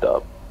grouped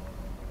up.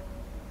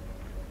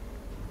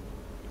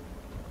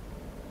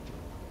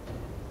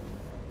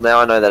 Now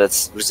I know that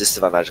it's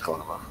resisted by magical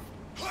armor.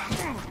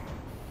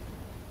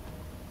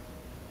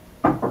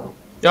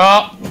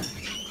 Yeah.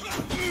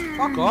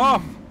 Fuck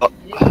off!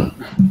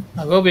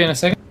 I will be in a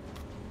second.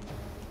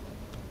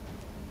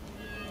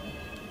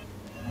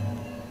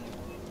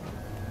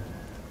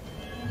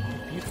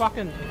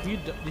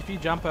 If you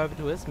jump over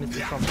to us,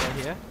 Mr. Tom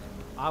right here,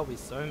 I'll be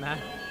so mad.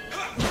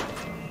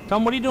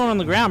 Tom, what are you doing on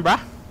the ground,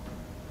 bruh?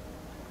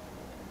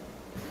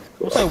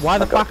 Also, why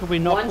the fuck have we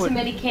not One too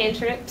many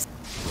cantrips.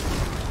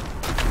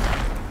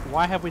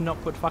 Why have we not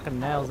put fucking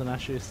nails in our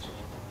shoes?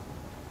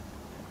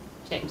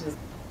 James is...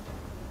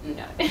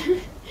 No.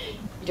 You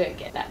don't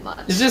get that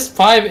much. Is this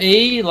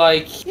 5E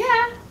like?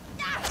 Yeah.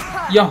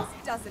 Yeah.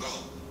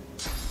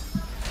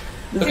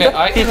 Okay,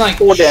 I can like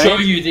show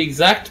you the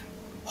exact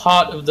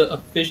part of the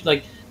official.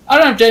 Like, I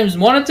don't know if James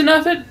wanted to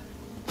nerf it.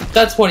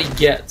 That's what he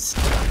gets.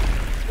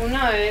 Well,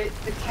 no,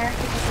 the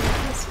character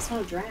doesn't exist. It's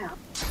not a drow.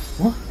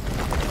 What?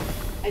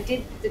 I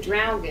did the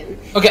Drowgan.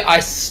 Okay, I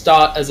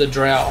start as a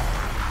drow.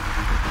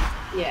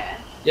 Yeah.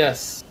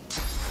 Yes.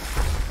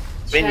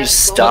 When you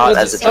start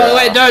as a drow. Oh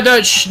wait, no,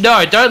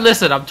 don't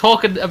listen. I'm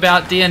talking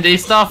about D&D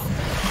stuff.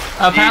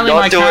 Apparently,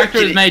 my character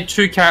is made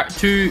he's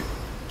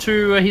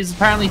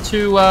apparently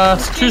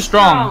too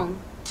strong.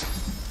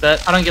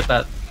 But I don't get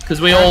that because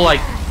we all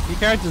like. Your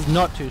character's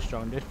not too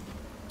strong, dude.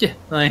 Yeah.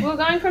 Like, We're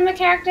going from the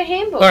character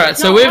handbook. all right,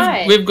 so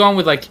we've gone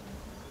with like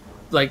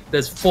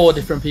there's 4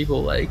 different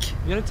people like.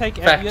 You gotta take.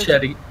 Fact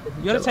checking.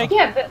 You gotta take.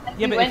 Yeah, but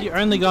if you're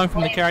only going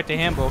from the character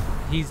handbook,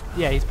 he's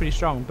pretty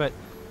strong. But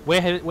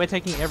we're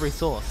taking every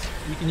source.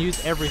 You can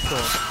use every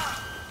source.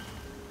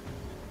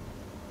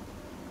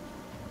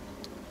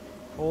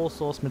 All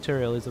source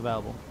material is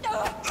available.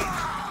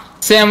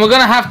 Sam, we're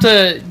gonna have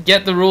to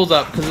get the rules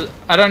up because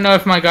I don't know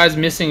if my guy's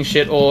missing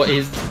shit or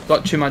he's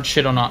got too much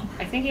shit or not.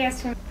 I think he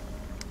has to.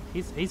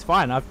 He's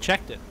fine. I've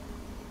checked it.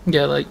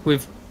 Yeah, like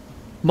with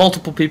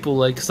multiple people,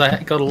 like because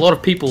I got a lot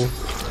of people.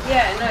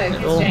 Yeah, no,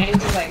 because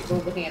James is like, we're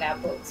looking at our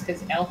books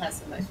because Elle has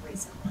the most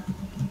recent one,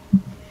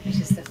 which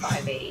is the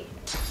 5e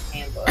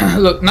handbook.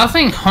 Look,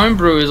 nothing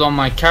homebrew is on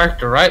my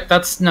character, right?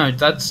 That's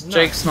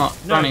Jake's not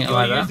running it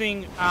like that. No, you're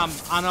using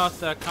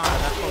Unearthed Arcana.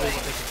 That's probably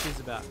what they're confused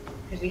about.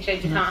 Because we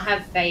said you can't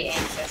have Fey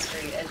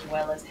ancestry as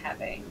well as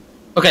having.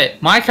 Okay,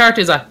 my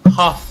character is a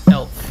half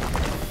elf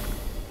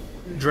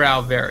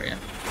drow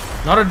variant,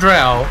 not a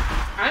drow.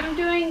 I'm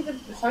doing the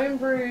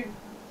homebrewed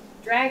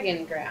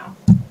dragon drow.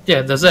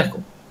 Yeah, the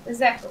Zekel. The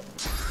Zekel.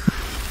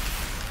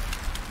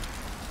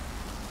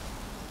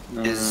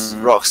 Is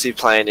Roxy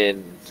playing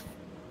in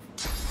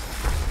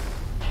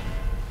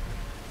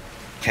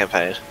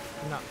campaign?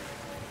 No,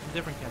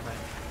 different campaign.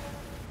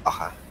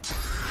 Okay.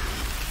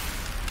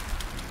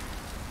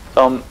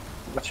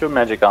 What's your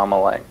magic armor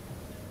like?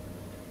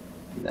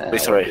 Nah,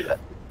 3.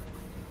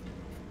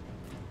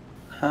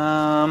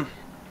 I'm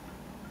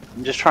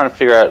just trying to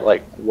figure out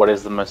like what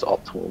is the most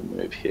optimal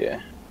move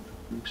here.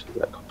 Actually,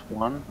 that cost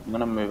 1. I'm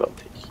gonna move up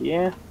to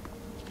here.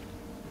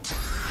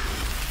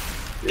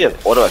 Yeah,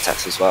 auto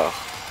attacks as well.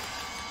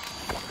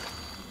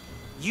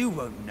 You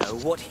won't know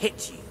what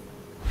hit you.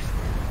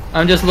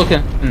 I'm just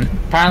looking.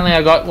 Apparently,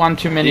 I got one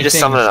too many. You just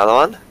things. summon another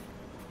one?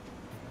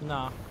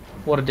 No.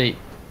 What a deep.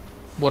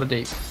 What a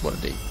deep. What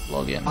a deep.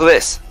 Log in. Look at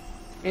this.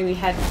 And we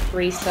had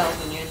 3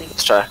 spells and you only.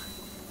 Let's try.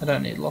 I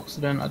don't need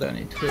Loxodon. I don't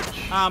need Twitch.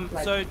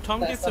 So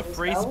Tom gets a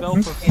free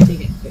spell for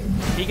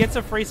he gets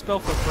a free spell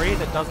for free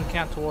that doesn't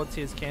count towards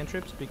his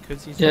cantrips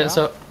because he's Yeah.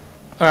 So,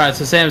 all right.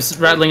 So Sam's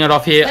rattling it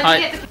off here.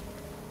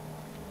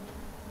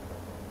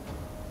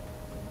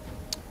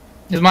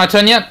 Is my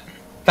turn yet?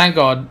 Thank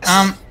God.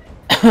 Sorry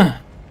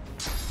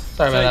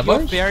about that, your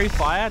boys. fairy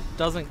fire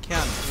doesn't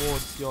count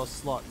towards your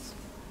slots.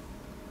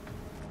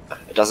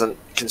 It doesn't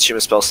consume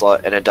a spell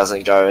slot, and it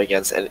doesn't go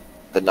against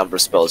the number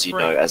of spells you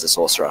know as a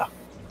sorcerer.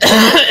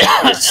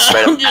 It's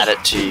straight up add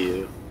it to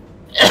you.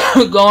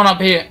 Going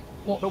up here.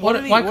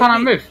 Why can't I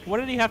move? What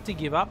did he have to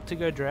give up to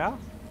go drow?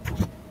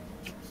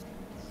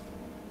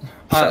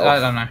 I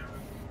don't know.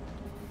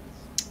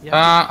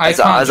 Yeah. I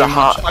can't do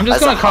much. I'm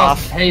just gonna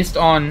cast haste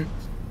on.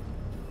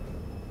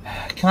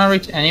 Can I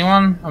reach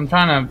anyone? I'm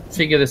trying to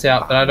figure this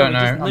out, but I don't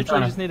know. We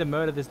literally just need to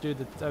murder this dude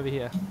that's over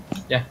here.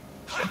 Yeah.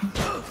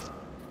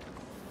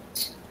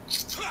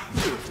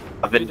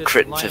 I've been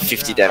critting for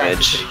 50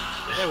 damage.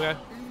 There we go.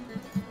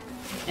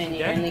 And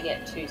you only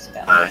get 2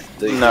 spells. No,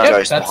 the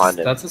ghost behind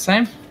it. That's the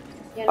same.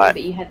 Yeah, no,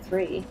 but you had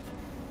 3.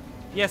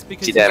 Yes,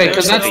 because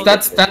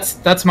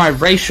that's my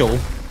racial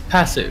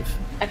passive.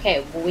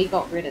 Okay, well we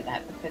got rid of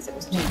that because it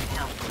was too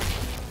count.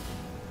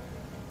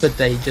 But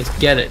they just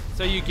get it.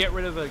 So you get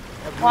rid of a.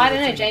 Well, I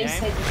don't know. James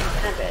said you didn't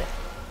have it.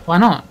 Why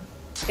not?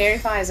 Fairy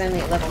fire is only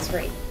at level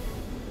 3.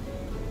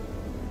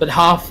 But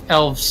half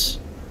elf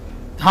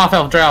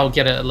drow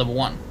get it at level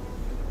 1.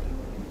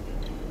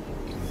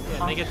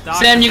 Yeah, they get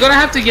Sam, you're gonna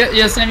have to get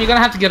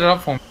it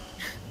up for me.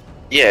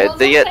 Yeah,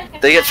 they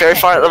get fairy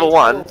fire at level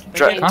 1,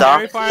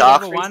 dark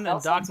level 1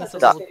 and darkness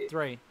at level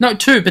 3. No,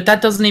 2, but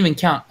that doesn't even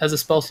count as a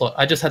spell slot.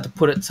 I just had to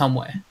put it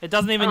somewhere. It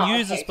doesn't even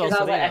use a spell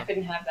slot. I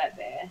couldn't have that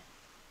there.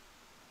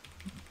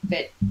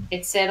 But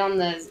it said on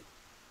the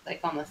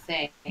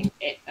thing,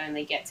 it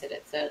only gets it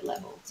at 3rd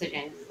level. So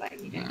James is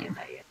like, you don't get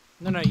that yet.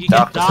 No, you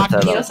get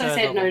darkness. He also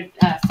said no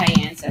Fey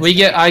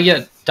ancestry. I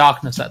get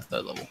darkness at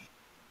 3rd level.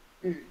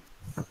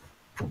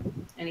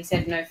 And he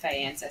said no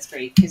Fey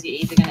ancestry because you're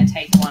either going to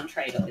take one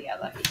trait or the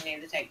other. You can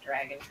either take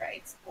dragon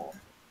traits or.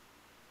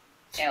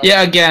 Elf.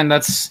 Yeah, again,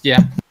 that's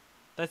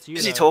That's you. What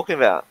is he talking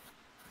about?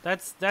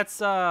 That's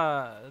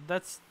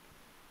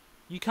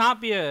you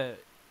can't be a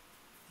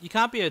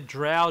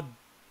drow.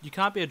 You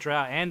can't be a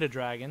drow and a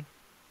dragon.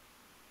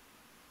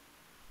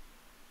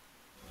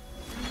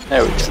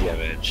 There we go.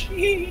 Damage.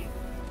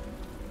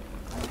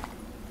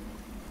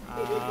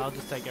 I'll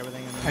just take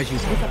everything. As you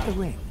pick up the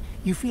ring,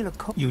 you feel a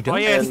you don't. Oh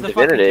yeah, it's the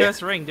fucking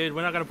cursed ring, dude.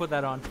 We're not gonna put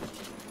that on.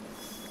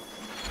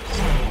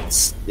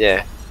 It's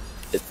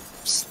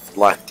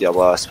like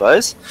Diablo, I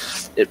suppose.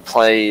 It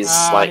plays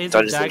like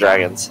Dungeons and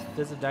Dragons.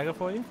 There's a dagger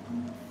for you.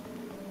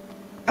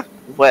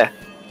 Where?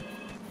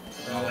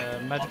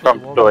 Magical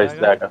From Joy's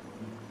dagger.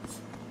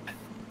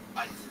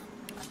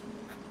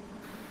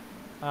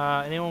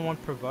 Anyone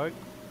want provoke?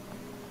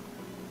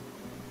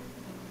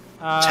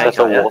 That's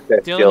a warfare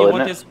Dylan, skill, you isn't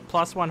want it? this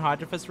 +1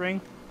 Hydrophus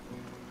ring?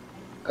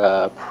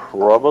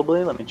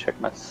 Probably. Let me check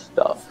my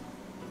stuff.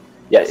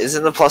 Yes.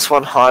 Isn't the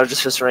 +1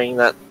 Hydrophus ring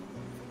that?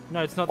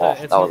 No, it's not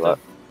Oh,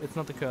 it's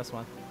not the cursed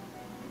one.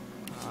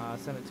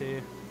 Send it to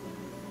you.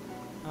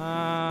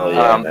 Oh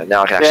yeah, no,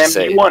 now I can actually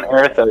see. You want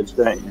Erithos,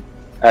 don't you?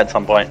 At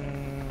some point.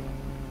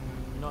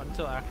 Not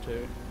until Act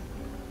 2.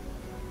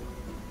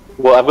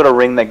 Well, I've got a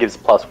ring that gives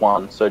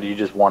 +1, so do you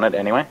just want it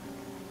anyway?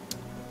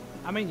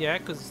 I mean, yeah,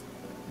 because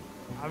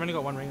I've only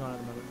got 1 ring on at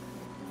the moment.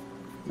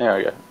 There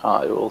we go.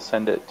 I will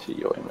send it to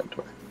your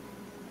inventory.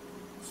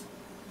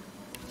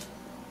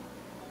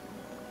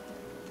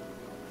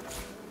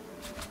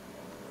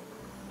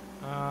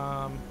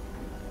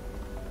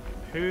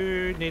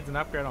 Who needs an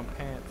upgrade on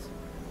pants?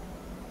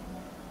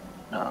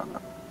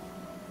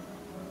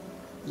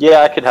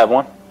 Yeah, I could have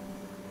one.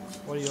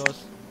 What are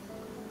yours?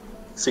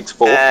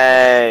 6'4".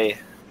 Hey!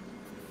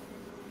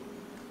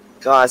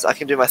 Guys, I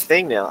can do my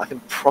thing now. I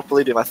can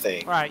properly do my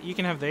thing. Alright, you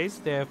can have these.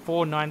 They're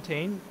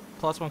 419,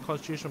 +1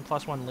 constitution,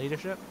 +1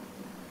 leadership.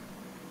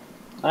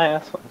 Oh, yeah,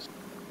 that's nice.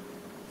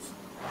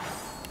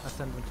 I'll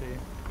send them to you.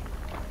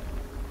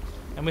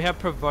 And we have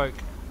provoke.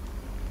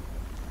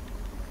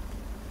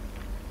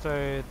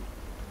 So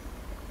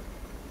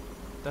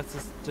that's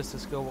just a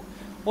skill book.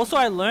 Also,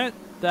 I learnt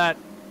that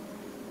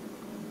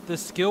the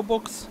skill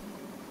books.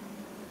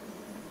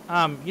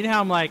 You know how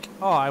I'm like,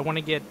 oh, I want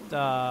to get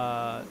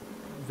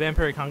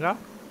Vampiric Hunger.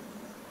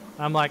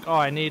 I'm like, oh,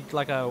 I need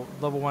like a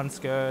level 1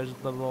 Scourge,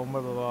 level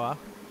blah blah blah.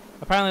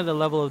 Apparently, the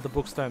level of the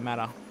books don't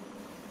matter.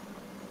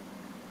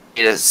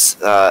 It is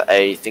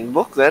a thing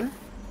book then.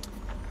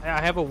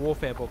 I have a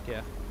warfare book,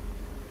 yeah.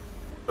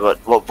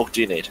 What book do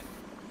you need?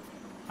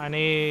 I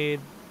need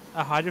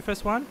a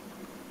Hydrophus one.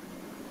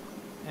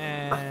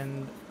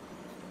 And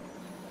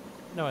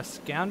no, a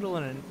Scoundrel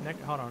and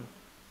a hold on.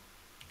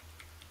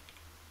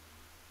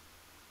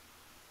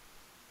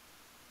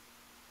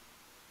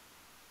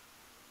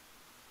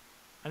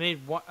 I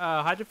need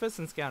Hydrophus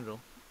and Scoundrel.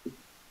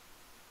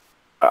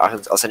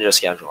 I'll send you a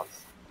Scoundrel one.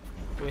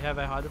 Do we have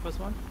a Hydrophus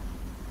one?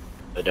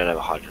 I don't have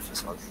a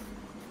Hydrophus one.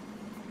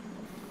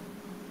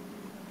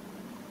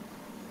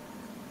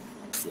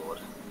 Lord.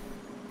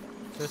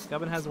 So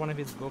Scubbin has one of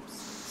his books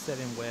set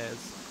in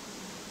wares.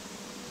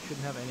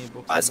 Shouldn't have any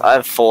books. Guys, I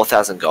have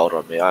 4,000 gold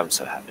on me. I'm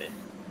so happy.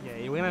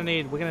 Yeah, we're gonna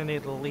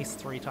need at least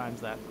 3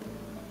 times that.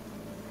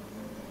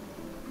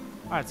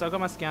 Alright, so I got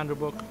my Scoundrel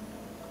book.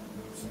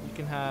 You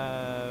can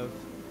have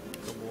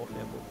the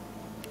warfare book.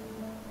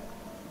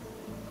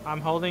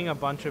 I'm holding a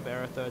bunch of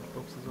Aerothurge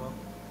books as well.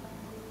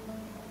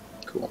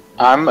 Cool.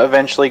 I'm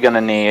eventually going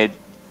to need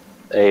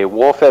a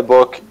warfare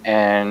book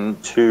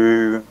and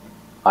 2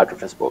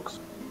 Hydrophist books.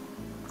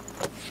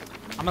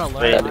 I'm gonna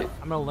learn.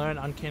 I'm gonna learn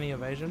Uncanny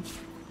Evasion.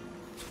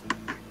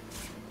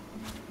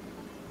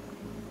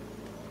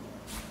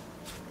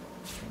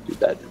 Dude,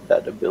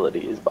 that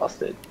ability is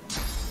busted.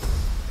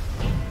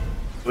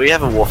 We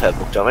have a warfare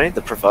book, don't we?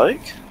 The Provoke?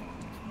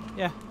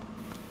 Yeah.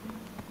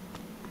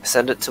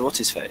 Send it to what's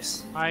his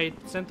face? I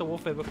sent the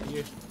warfare book to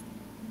you.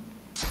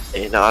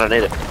 Yeah, no, I don't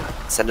need it.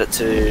 Send it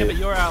to... Yeah, but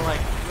you're our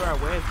wares guy,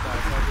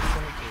 so I just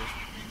sent it to you.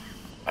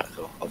 Alright,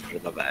 cool. I'll put it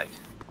in my bag.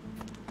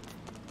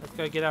 Let's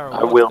go get our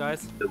I rewards, will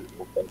guys. need the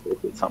warfare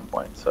book at some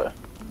point, so...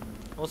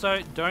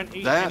 Also, don't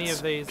eat any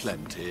of these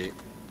plenty.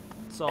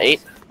 souls.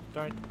 Eat?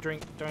 Don't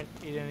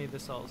eat any of the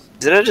souls.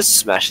 Isn't it just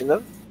smashing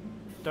them?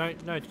 No,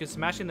 because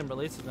smashing them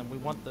releases them. We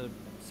want the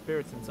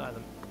spirits inside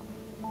them.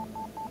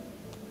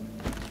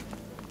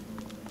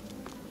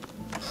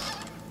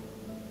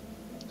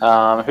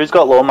 Who's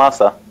got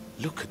Lawmaster?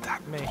 Look at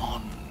that Me.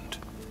 wand.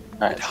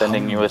 Alright,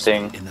 sending you a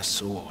thing. In the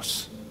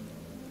source.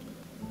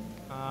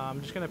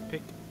 I'm just gonna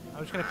pick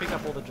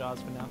up all the jars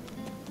for now.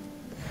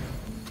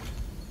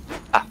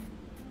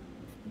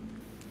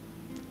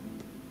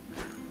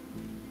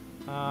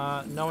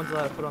 No one's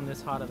allowed to put on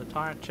this Heart of the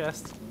Tyrant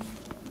chest.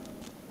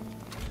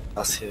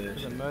 That's huge.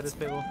 Because it murders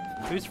people.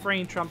 Who's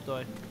freeing Trump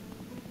Doy?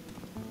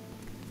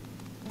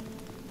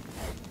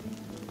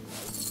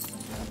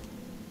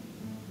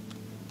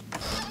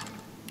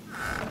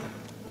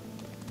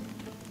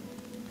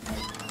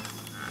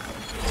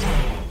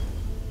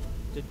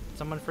 Did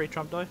someone free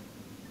Trump Doy?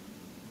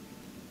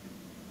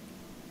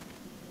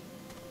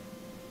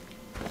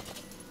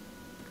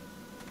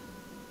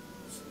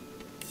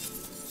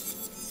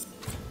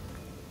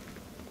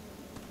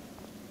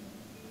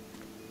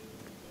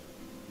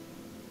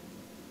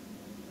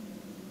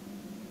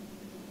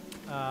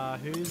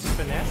 Who's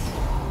Finesse?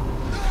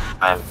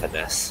 I'm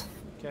Finesse.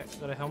 Okay,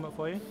 got a helmet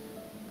for you.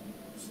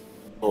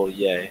 Oh,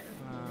 yay.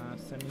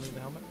 Send me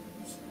the helmet.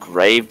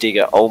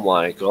 Gravedigger, oh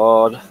my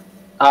god.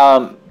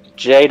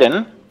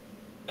 Jaden.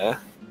 Yeah?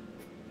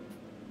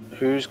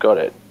 Who's got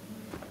it?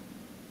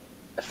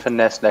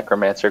 Finesse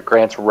Necromancer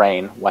grants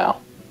rain.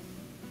 Wow.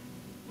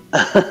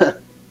 Did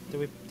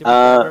we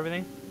grab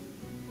everything?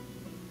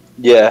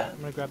 Yeah. I'm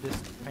gonna grab this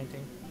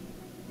painting.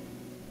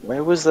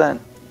 Where was that?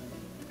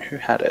 Who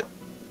had it?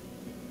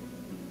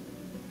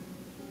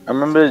 I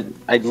remember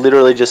I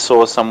literally just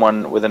saw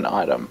someone with an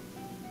item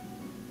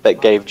that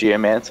gave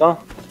Geomancer.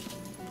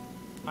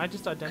 I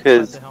just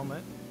identified the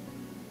helmet.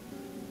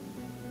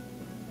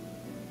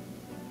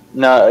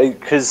 No,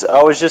 because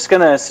I was just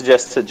going to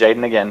suggest to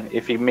Jaden again,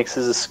 if he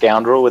mixes a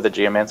Scoundrel with a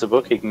Geomancer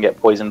book, he can get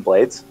Poison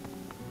Blades.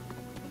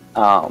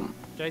 Jaden,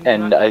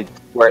 and can I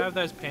have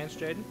those pants,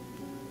 Jaden?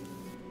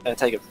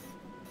 Take it.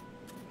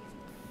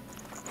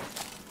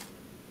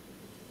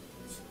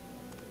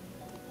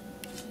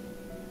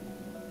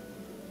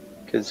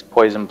 Because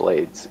Poison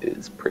Blades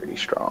is pretty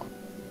strong.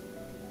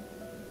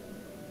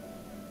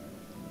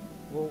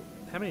 Well,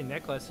 how many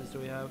necklaces do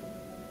we have?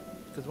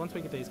 Because once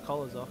we get these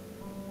collars off...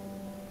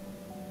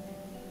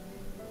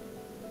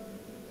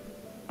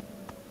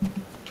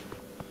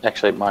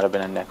 Actually, it might have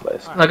been a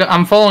necklace. Right. Like,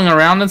 I'm following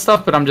around and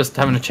stuff, but I'm just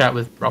having a chat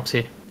with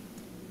Roxy.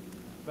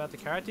 About the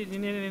character, do you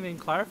need anything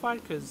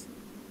clarified? Because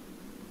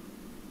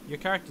your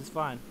character's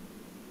fine.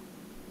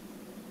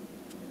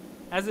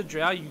 As a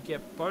drow, you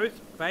get both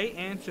Fey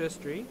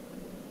Ancestry,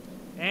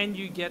 and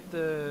you get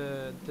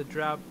the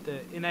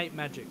innate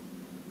magic.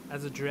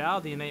 As a drow,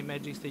 the innate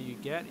magics that you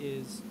get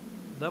is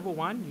level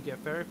 1, you get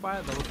Fairy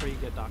Fire, level 3, you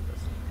get Darkness.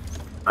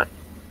 Right.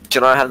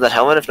 Can I have that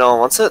helmet if no one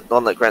wants it? The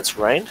one that grants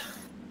rain?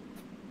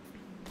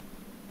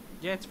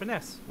 Yeah, it's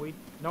Finesse.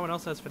 No one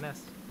else has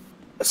Finesse.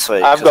 That's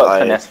sweet. I've got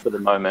Finesse for the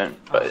moment,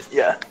 but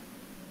yeah.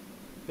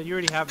 But you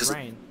already have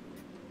Rain.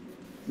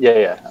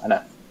 Yeah, I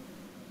know.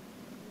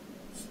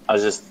 I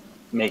was just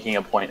making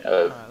a point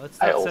of... Alright, let's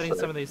start setting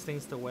some of these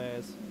things to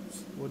wares.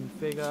 Wooden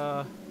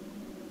figure.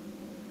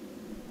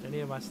 Any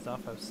of my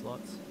stuff have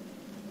slots?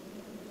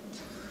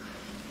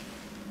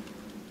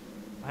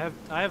 I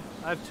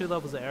have 2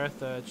 levels of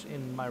Aerothurge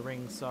in my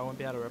rings, so I won't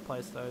be able to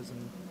replace those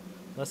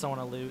unless I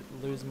want to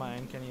lose my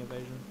Uncanny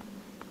Evasion.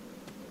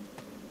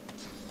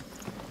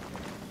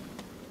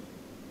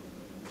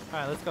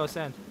 Alright, let's go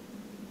ascend.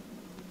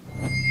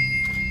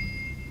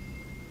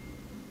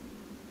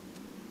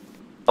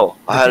 Oh,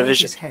 I had a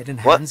vision. His head and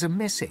What? hands are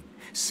missing.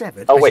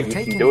 Severed. Oh wait, as you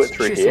take can in do it its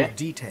through chiseled here?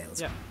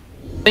 Details. Yeah.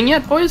 Thing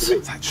yet, boys?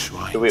 That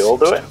shrine. Do we all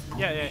do it?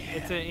 Yeah,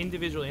 it's an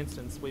individual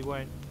instance. We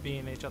won't be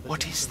in each other's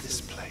What is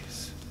instances. this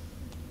place?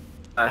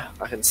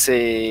 I can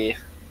see... You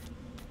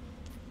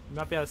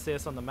might be able to see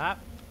us on the map.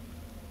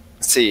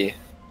 See you.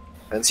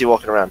 I can see you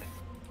walking around.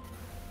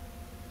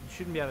 You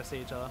shouldn't be able to see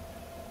each other.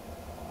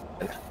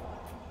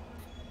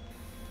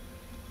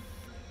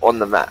 On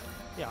the map.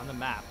 Yeah, on the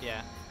map,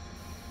 yeah.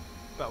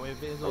 But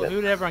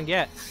who did everyone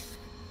get?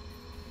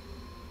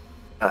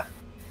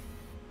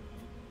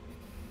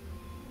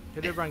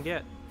 Who did everyone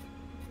get?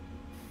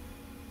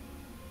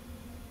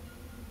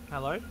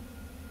 Hello?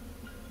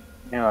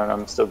 Hang on,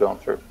 I'm still going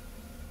through.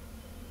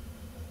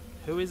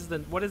 Who is the?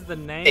 What is the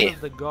name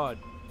of the god?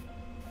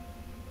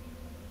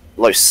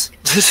 Los.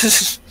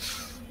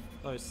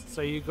 Oh,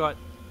 so you got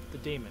the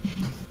demon.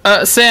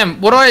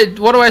 Sam, what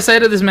do I say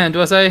to this man?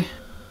 Do I say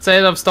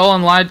that I've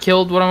stolen, lied,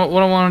 killed? What I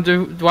want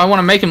to do? Do I want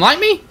to make him like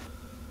me?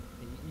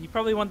 You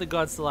probably want the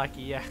gods to like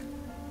you, yeah.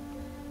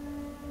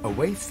 A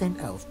wave-thin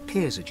elf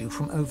peers at you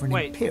from over an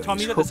imperious Wait, Tom,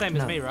 you got the same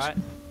as me, right?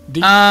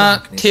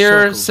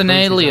 Tyr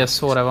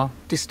Senalius, or whatever.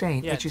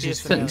 Disdain etches his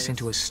face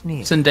into a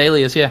sneer.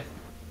 Sendalius, yeah.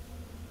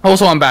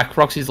 Also, I'm back.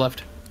 Roxy's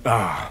left.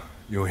 Ah,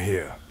 you're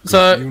here.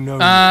 So, You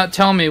know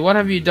tell me, what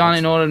have you done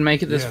in order to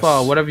make it this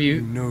far? What have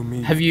you? know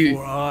me,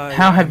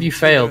 How have you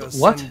failed?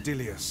 What?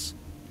 Sandilius.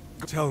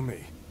 Tell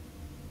me,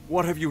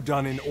 what have you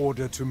done in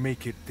order to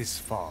make it this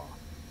far?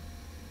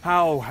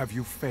 How have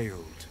you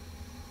failed?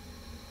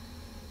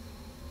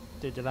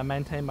 Dude, did I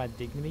maintain my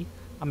dignity?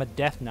 I'm a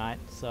death knight,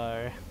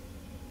 so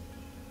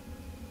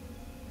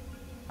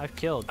I've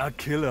killed. A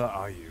killer,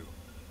 are you?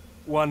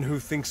 One who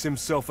thinks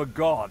himself a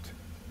god?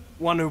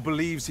 One who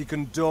believes he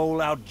can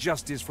dole out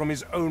justice from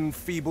his own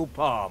feeble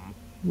palm?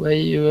 Where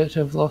you would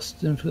have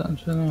lost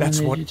influence. That's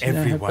what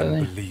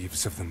everyone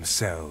believes of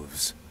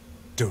themselves.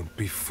 Don't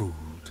be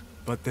fooled.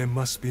 But there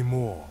must be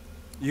more.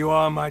 You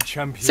are my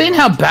champion. Seeing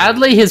how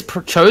badly he's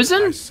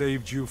chosen? I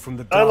saved you from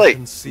the I like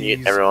darkened seas,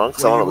 mute everyone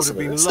because I where want you to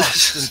would listen have to been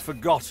lost and this.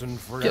 forgotten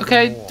forevermore.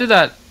 Okay, do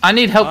that. I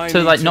need help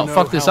to like not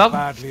fuck this up.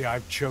 Badly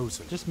I've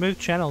chosen Just move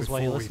channels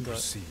while you before we listen to it.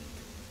 proceed.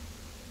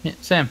 Yeah,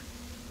 Sam.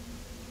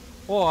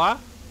 Or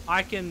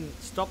I can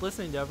stop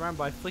listening to everyone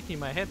by flicking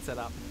my headset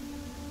up.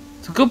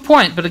 It's a good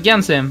point, but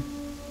again, Sam.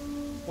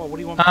 What do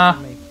you want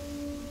from me?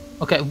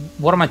 Okay,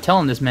 what am I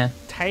telling this man?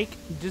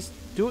 Just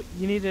do it.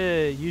 You need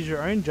to use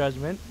your own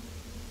judgment.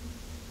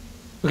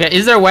 Okay,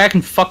 is there a way I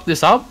can fuck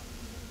this up?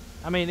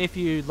 I mean, if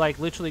you like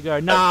literally go,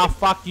 nah,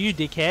 fuck you,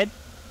 dickhead.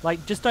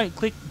 Like, just don't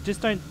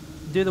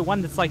do the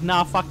one that's like,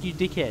 nah, fuck you,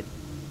 dickhead.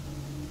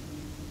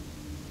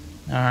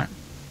 Alright.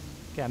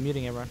 Okay, I'm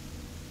muting everyone.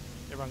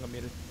 Everyone got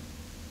muted.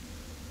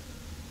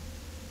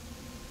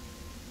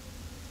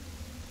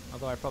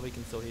 Although I probably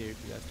can still hear you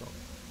if you guys talk.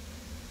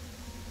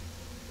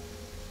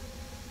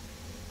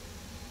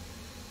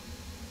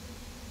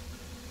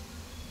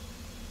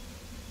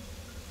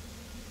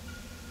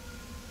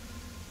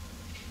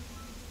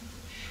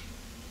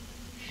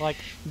 Like,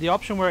 the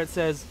option where it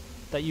says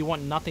that you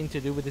want nothing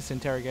to do with this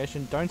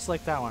interrogation, don't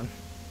select that one.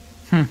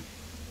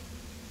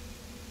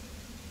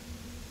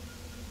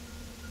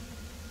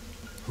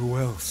 Who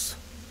else?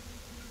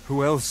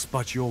 Who else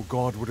but your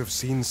god would have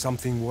seen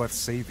something worth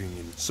saving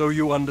in? So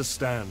you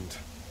understand.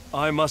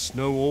 I must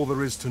know all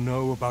there is to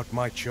know about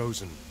my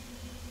chosen.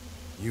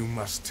 You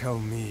must tell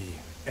me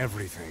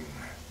everything.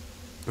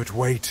 But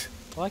wait.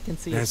 All I can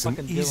see There's is an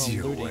fucking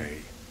easier Dylan looting.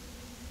 way.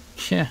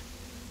 Yeah.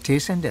 Tyr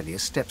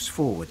Sendelius steps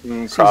forward,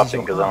 seizes crafting,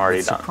 your 'cause I'm arm already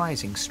with done.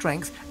 surprising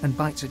strength, and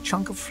bites a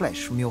chunk of flesh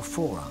from your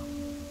forearm.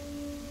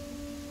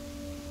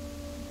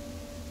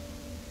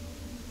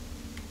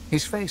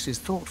 His face is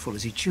thoughtful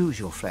as he chews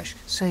your flesh,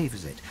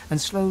 savors it, and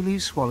slowly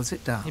swallows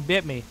it down. He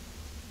bit me.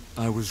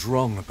 I was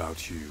wrong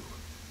about you.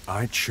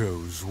 I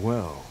chose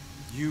well.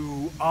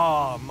 You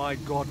are my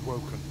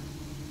God-woken.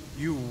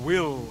 You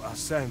will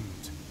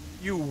ascend.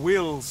 You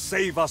will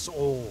save us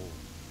all.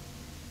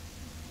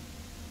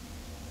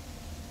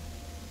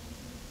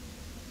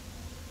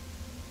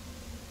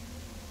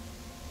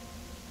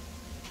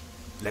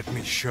 Let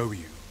me show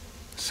you.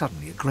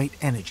 Suddenly, a great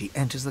energy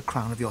enters the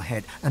crown of your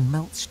head and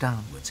melts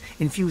downwards,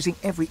 infusing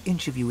every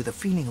inch of you with a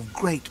feeling of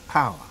great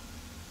power.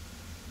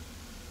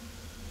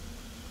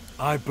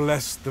 I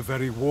bless the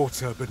very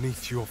water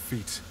beneath your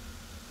feet.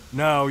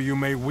 Now you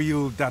may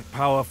wield that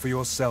power for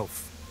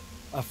yourself.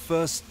 A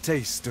first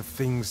taste of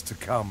things to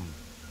come.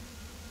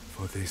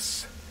 For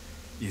this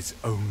is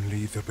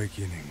only the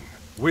beginning.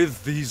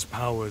 With these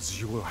powers,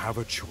 you will have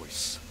a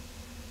choice.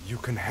 You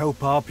can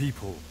help our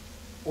people,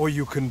 or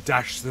you can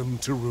dash them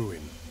to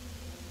ruin.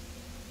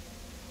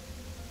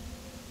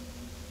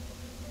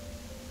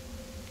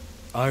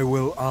 I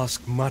will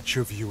ask much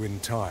of you in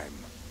time,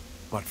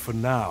 but for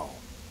now,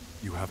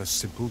 you have a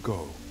simple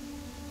goal.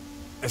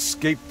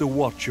 Escape the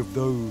watch of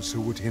those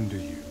who would hinder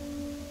you.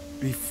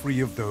 Be free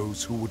of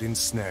those who would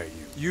ensnare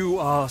you. You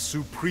are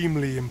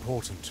supremely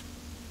important,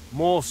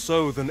 more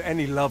so than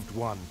any loved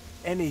one,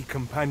 any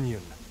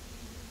companion.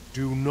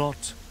 Do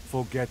not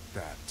forget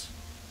that.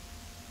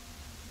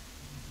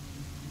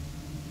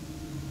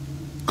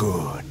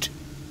 Good.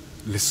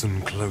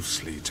 Listen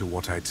closely to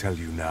what I tell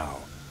you now.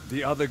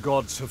 The other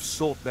gods have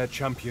sought their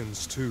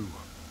champions too.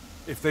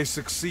 If they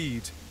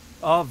succeed,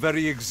 our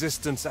very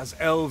existence as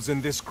elves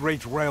in this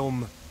great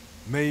realm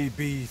may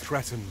be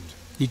threatened.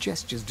 He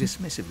gestures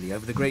dismissively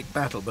over the great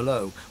battle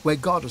below, where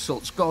god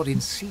assaults god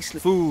in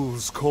ceaseless...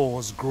 Fools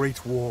cause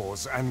great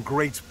wars, and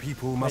great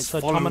people must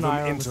so follow Tom and I them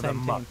are on into the the same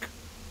muck.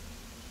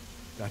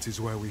 That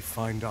is where we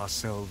find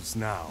ourselves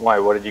now. Why?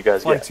 What did you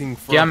guys get? Fighting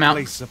for a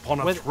place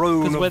upon a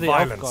throne we're of the elf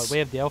violence. god. We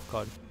have the elf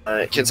god.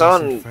 Can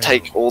someone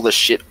take all the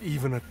shit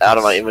Even at out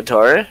of my this,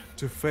 inventory?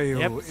 To fail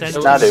Yep, is send to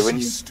it. No, dude, when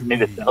you cease to need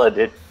to be. sell it,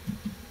 dude.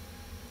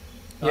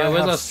 Yeah, I where's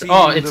have our... seen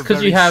Oh, it's the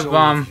because you very have, soul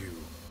of you.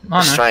 Oh,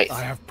 no. Strength.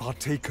 I have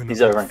partaken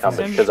He's of over your encumbered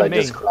flesh. because I Me.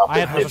 just crafted I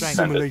have I no have strength.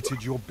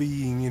 assimilated your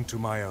being into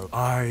my own.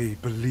 I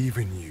believe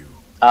in you.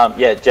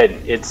 Yeah,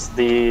 Jaden, it's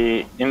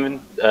the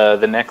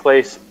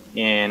necklace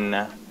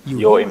in You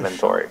your hear a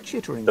inventory. sharp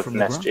chittering The from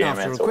the finesse ground.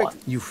 After a geomancer quick, one.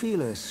 you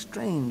feel a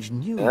strange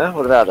new. Yeah,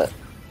 what about it?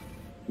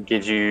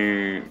 Gives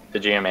you the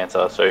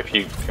geomancer. So if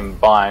you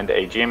combined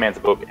a geomancer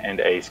book and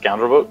a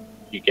scoundrel book,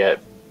 you get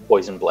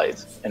poison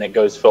blades, and it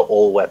goes for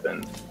all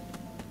weapons.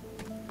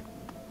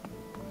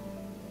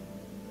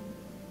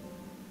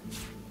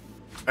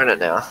 Earn it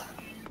now.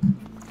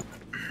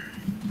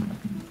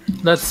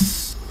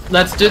 Let's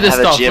do this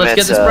Have a stuff. Let's get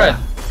this geomancer. bread.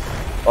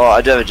 Oh,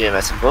 I do have a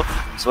geomancer book.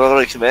 So what do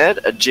I command?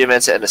 A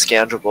geomancer and a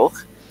scoundrel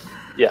book.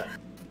 Yeah.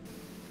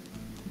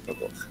 A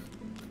book.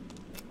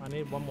 I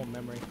need one more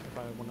memory if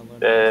I want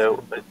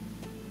to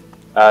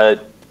learn.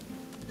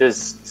 Does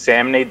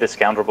Sam need the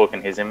scoundrel book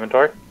in his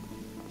inventory?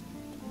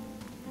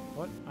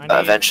 What? I need,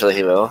 Eventually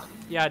he will.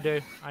 yeah, I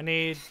do. I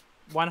need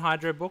one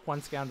Hydro book,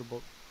 one Scoundrel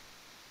book.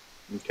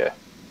 Okay.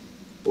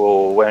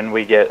 Well, when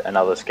we get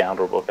another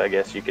scoundrel book, I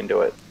guess you can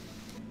do it.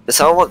 Does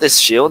someone want this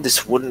shield,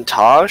 this wooden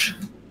Taj?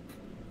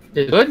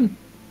 Is it good?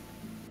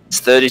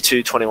 It's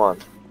 32.21.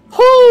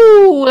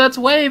 Whoo! That's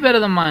way better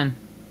than mine.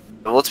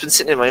 Well, it's been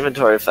sitting in my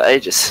inventory for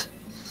ages.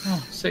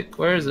 Oh, sick.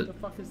 Where is it? What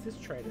the fuck is this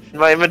traitor shit? In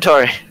my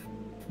inventory.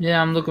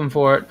 Yeah, I'm looking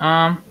for it.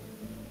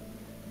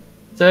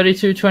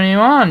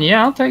 32.21.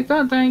 Yeah, I'll take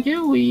that. Thank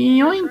you.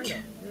 Yoink.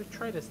 You're a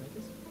traitor,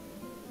 Snickers.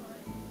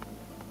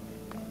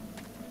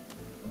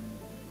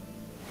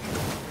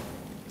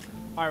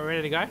 Alright,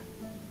 ready to go?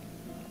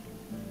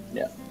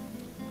 Yeah.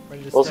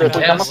 Ready to Also, if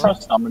start we out? come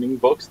across summoning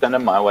books, send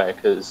them my way,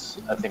 because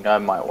I think I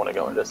might want to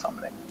go into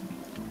summoning.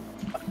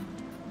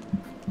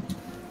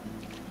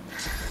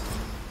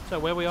 So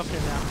where are we off to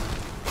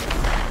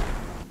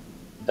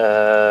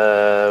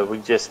now? We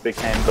just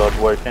became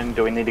Godwoken.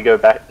 Do we need to go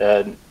back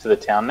to the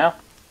town now?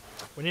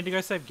 We need to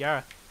go save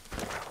Gareth.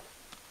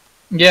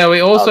 Yeah,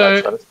 we Oh,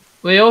 also that's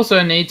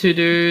need to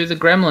do the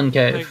Gremlin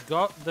cave.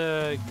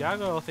 The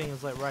gargoyle thing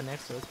is like right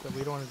next to us, but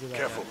we don't want to do that.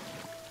 Careful.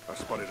 I've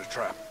spotted a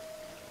trap.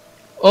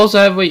 Also,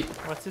 have we... Yet.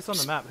 What's this on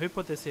the map? Who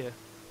put this here?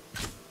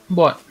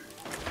 What?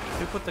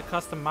 Who put the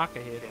custom marker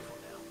here?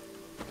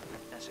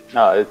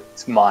 No,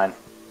 it's mine.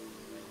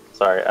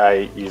 Sorry, I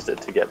used it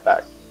to get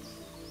back.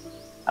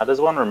 How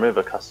does one remove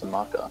a custom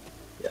marker?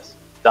 Yes.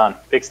 Done.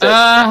 Fixed it.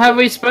 Have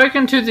we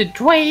spoken to the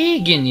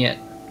dragon yet?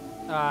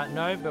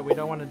 No, but we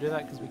don't want to do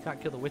that because we can't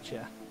kill the witch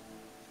yet.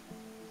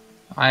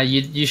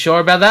 You sure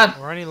about that?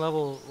 We're gonna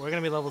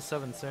be level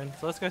 7 soon.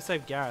 So let's go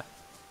save Gareth.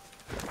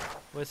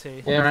 Where's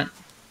he? Yeah, right.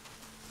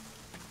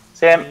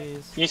 Sam,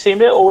 He's you seem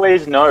to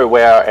always know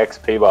where our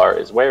XP bar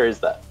is. Where is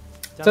that?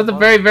 It's at the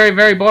very, very,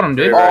 very bottom,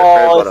 dude. Very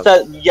Oh, bottom. it's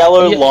that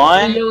yellow Yeah,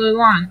 line? the yellow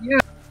line. Yeah.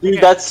 Dude,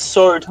 Okay. that's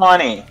so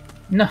tiny.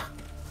 No.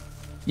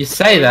 You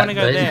say we that, want to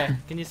go but... there.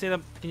 Can you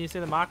see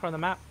the marker on the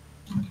map?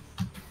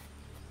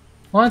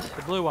 What?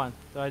 The blue one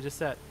that I just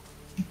set.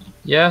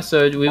 Yeah,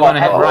 so we want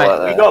to head Oh,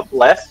 right. We got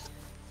blessed.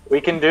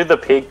 We can do the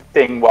pig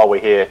thing while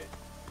we're here.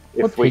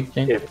 What pig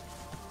thing? If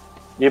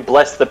you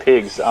bless the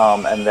pigs,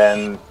 and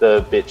then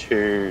the bitch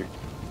who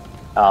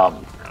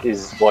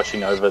is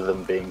watching over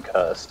them being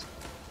cursed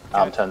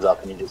turns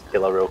up and you just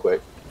kill her real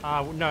quick.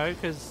 No,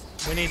 because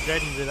we need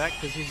Jaden to do that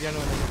because he's the only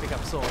one that can pick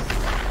up swords.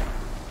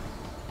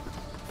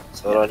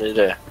 So what do I need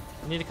to do?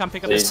 You need to come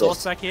pick up Jesus. the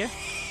source back here.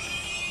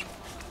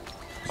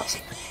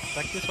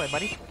 Back this way,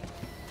 buddy.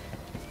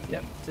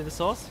 Yep, see the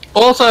source?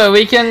 Also,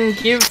 we can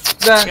give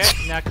that...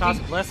 Okay, now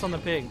cast Bless on the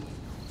pig.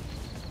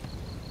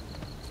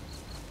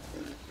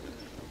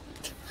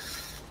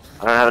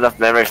 I don't have enough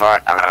memory for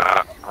it.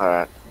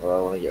 Alright, well,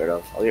 I want to get rid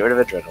of. I'll get rid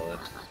of Adrenaline.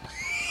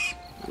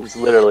 It's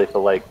literally for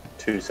like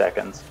 2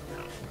 seconds.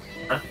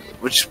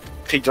 Which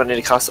pig do I need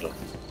to cast it on?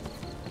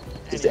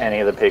 Just any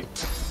of the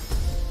pigs.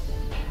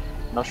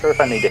 Not sure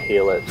if I need to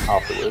heal it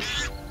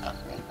afterwards.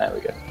 There we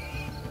go.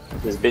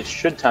 This bitch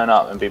should turn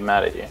up and be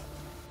mad at you.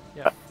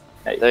 Yeah.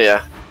 Hey. There you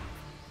are.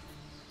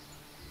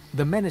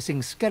 The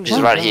menacing skeleton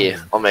She's right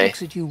here, on me.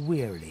 looks at you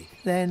wearily,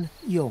 then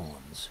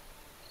yawns.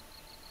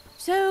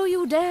 So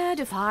you dare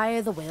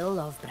defy the will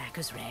of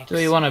Brackus Rex. Do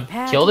you want to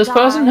Prepare kill this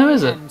person? Who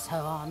is it? And so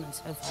on and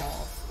so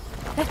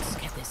forth. Let's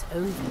get this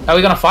over. Are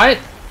we gonna fight?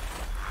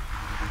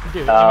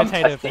 Dude, I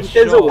imitator for think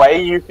there's sure. a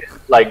way you can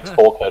like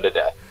talk her to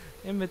death.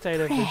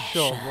 Imitator for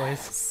sure,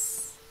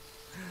 boys.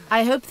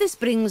 I hope this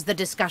brings the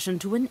discussion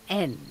to an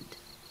end.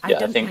 Yeah, I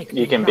don't think like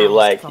you can being be roused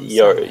like, from you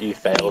somewhere,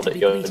 failed only to at be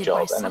your greeted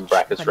job, by and then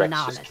such Brackus Rex just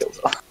banality. kills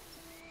her.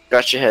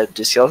 Scratch your head.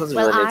 Do skeletons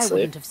Well, really need I sleep?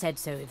 wouldn't have said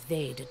so if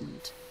they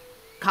didn't.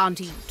 Can't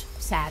eat,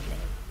 sadly.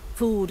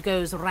 Food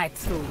goes right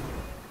through.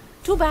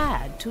 Too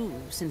bad, too,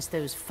 since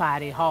those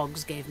fiery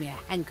hogs gave me a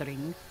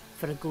hankering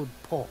for a good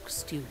pork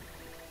stew.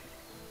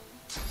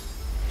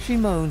 She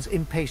moans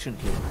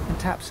impatiently and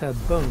taps her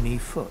bony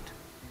foot.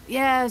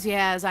 Yes,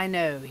 yes, I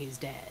know he's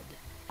dead.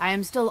 I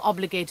am still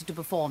obligated to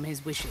perform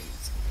his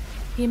wishes.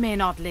 He may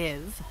not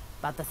live,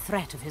 but the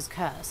threat of his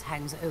curse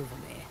hangs over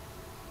me.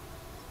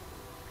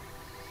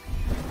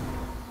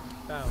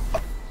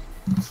 Oh.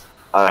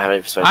 I don't have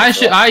any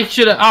perspective. I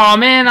should have. Oh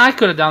man, I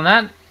could have done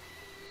that.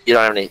 You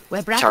don't have any.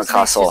 Where Can't Brackus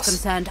cast is Source.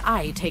 concerned,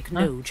 I take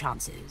no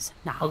chances.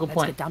 Now, Oh, good let's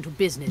point. get down to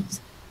business.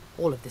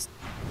 All of this.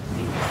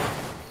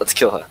 Let's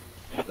kill her.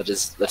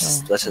 Let's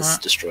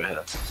just destroy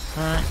her.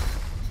 Alright.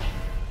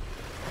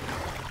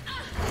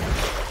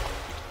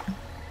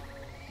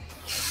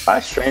 Kind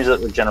of strange that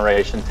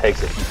regeneration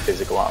takes it from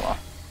physical armor.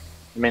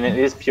 I mean, it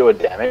is pure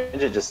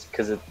damage. It just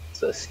because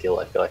it's a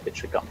skill, I feel like it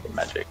should come from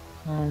magic.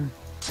 Why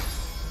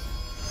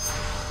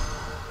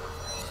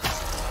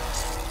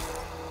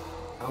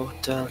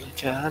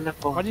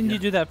didn't you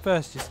do that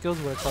first? Your skills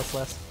would have cost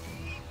less.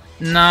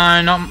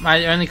 No, not.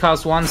 I only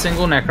cast one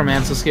single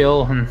necromancer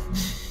skill, and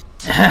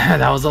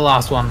that was the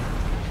last one.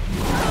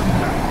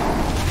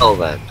 Oh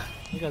man.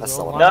 You guys That's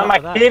are all not- lined No, up my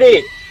for that.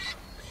 kitty!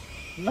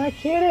 My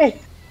kitty!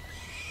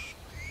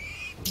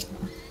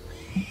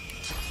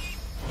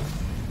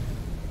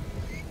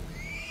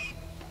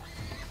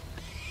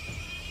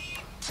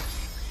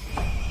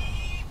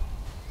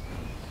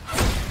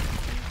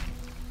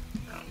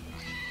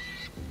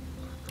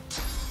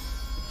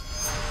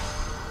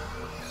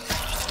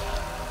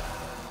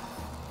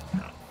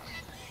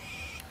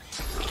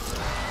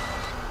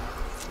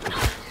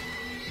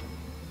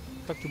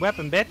 Fuck your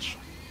weapon, bitch.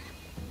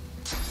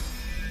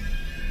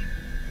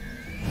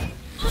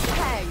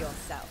 Prepare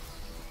yourself.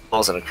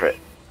 Wasn't a crit.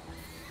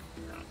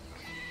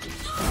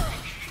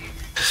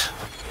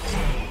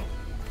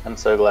 I'm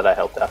so glad I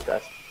helped out,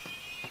 guys.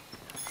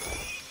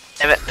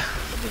 Damn it.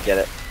 Let me get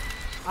it.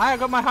 I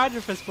got my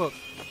Hydra Fist book.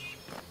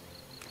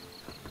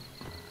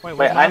 Wait,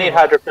 Wait, I need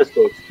Hydra Fist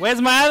books.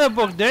 Where's my other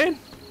book, dude?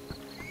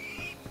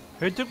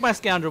 Who took my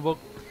scoundrel book?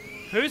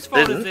 Whose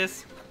fault is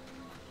this?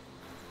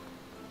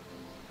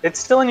 It's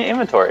still in your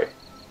inventory.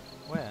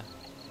 Where?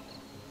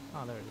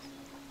 Oh, there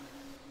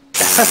it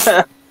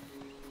is.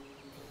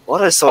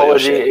 What I saw your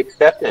Apology shit.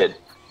 accepted.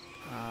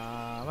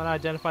 I'm gonna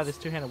identify this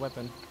two-handed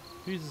weapon.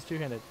 Who uses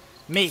two-handed?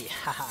 Me!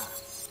 Haha.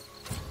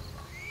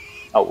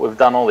 Oh, we've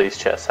done all these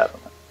chests, haven't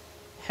we?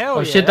 Hell Oh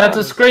yeah! shit, that's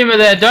a screamer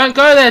there. Don't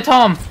go there,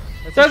 Tom.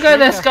 That's Don't a go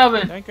there, shrieker.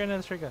 Scubbin. Don't go near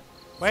the trigger.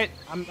 Wait,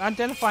 I'm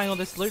identifying all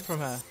this loot from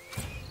her.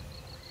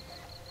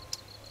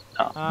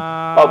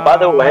 Oh, by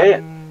the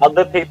way,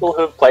 other people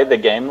who've played the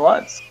game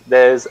lots,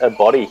 there's a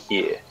body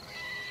here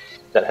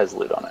that has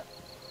loot on it.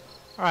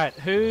 Alright,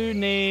 who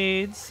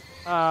needs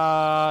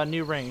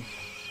new ring?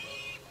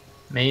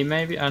 Me,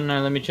 maybe? I don't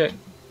know, let me check.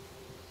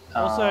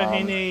 Also,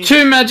 he needs...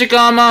 2 magic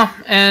armor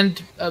and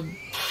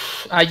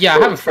yeah,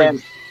 I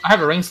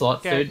have a ring slot,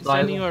 Okay, dude.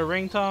 sending you a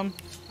ring, Tom.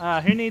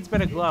 Who needs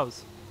better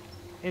gloves?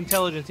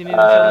 Intelligence. You need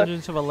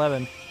intelligence of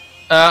 11.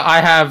 I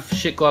have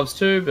shit gloves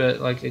too, but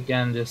like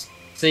again, just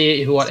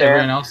see what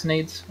everyone else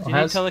needs. Do Or you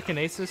need has.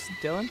 telekinesis,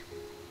 Dylan?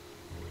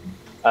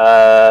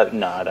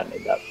 No, I don't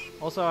need that.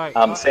 Also,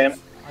 Sam.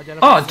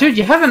 Oh, dude,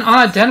 you have an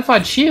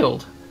unidentified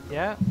shield.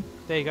 Yeah,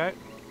 there you go.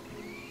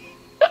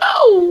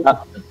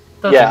 No.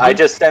 Yeah, I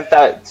just sent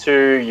that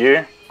to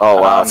you.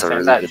 Oh wow, that's a sent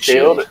really that good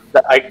shield.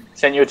 shield. I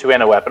sent you a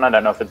two-handed weapon. I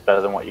don't know if it's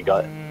better than what you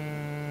got.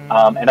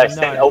 And I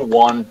sent a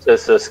wand to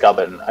Sir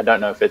Scubbin. I don't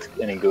know if it's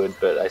any good,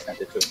 but I sent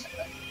it to him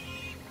anyway.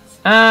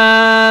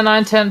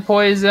 9-10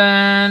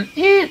 poison.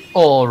 It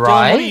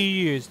alright. What do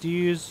you use? Do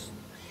you use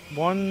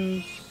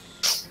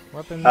wands,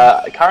 weapons?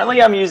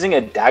 Currently, I'm using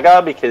a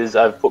dagger because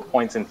I've put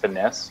points in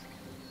finesse.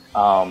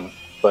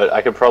 But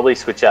I could probably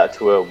switch out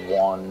to a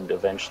wand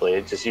eventually.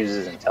 It just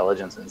uses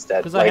intelligence instead.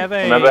 Because I have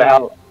a. Remember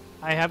how?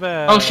 I have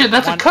a. Oh shit,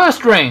 that's a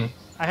cursed ring.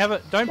 I have a.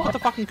 Don't put the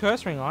fucking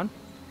curse ring on.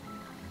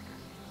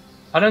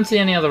 I don't see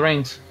any other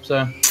rings,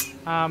 so.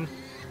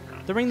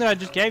 The ring that I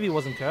just gave you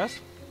wasn't cursed.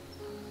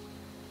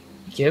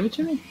 You gave it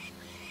to me?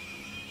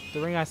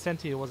 The ring I sent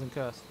to you wasn't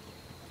cursed.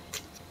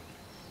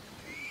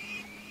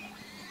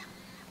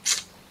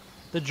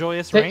 The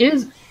joyous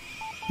ring.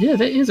 Yeah,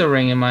 there is a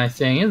ring in my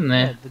thing, isn't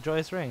there? Yeah, the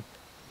joyous ring.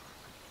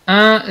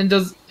 And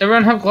does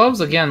everyone have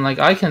gloves again? Like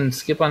I can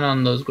skip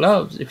on those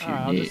gloves if you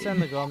Alright, I'll need. just send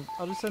the gloves.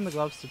 I'll just send the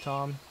gloves to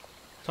Tom.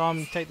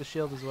 Tom, take the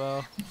shield as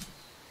well.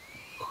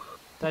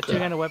 That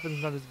two-handed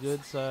weapon's not as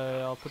good, so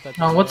I'll put that.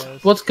 Oh, to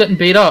what's getting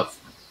beat up?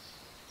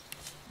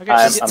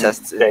 Okay, So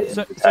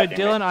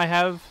Dylan, I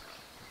have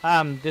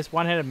this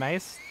one-handed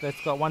mace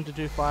that's got 1 to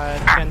 2 fire,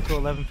 10 to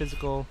 11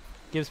 physical,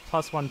 gives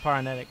 +1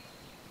 pyronetic.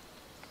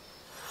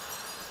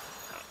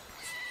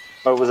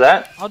 What was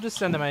that? I'll just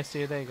send the mace to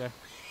you. There you go.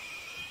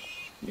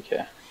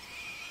 Okay.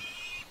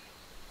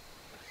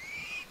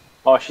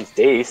 Oh, she's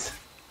decent.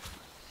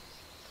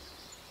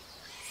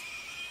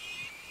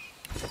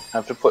 I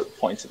have to put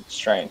points in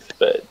strength,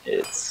 but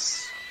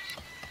it's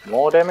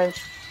more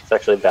damage. It's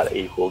actually about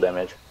equal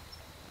damage.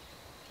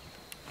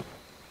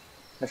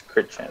 That's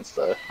crit chance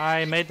though.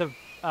 I made the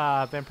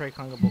Vampire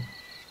Conga book.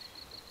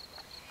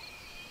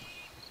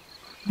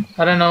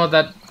 I don't know what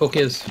that book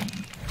is.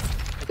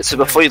 So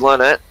before you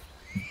learn it,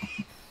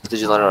 Did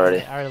you learn it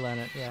already? I already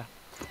learned it, yeah.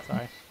 Sorry.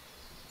 I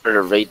wanted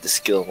to read the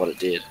skill and what it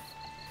did.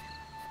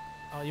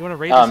 Oh, you want to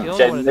read the skill?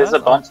 Jaden, there's a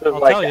bunch of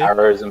like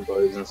arrows and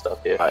bows and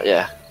stuff here.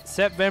 Yeah.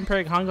 Set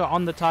vampiric hunger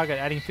on the target,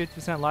 adding 50%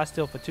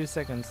 lifesteal for 2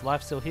 seconds.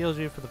 Lifesteal heals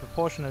you for the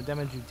proportion of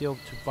damage you deal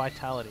to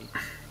vitality.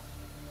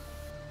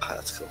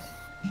 That's cool.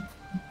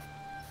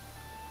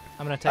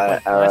 I'm gonna take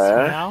off less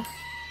for now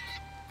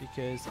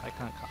because I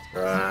can't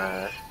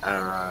cast.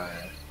 Alright.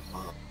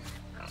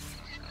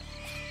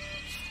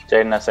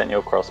 Jaden, I sent you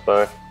a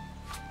crossbow.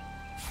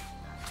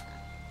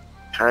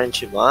 Carrying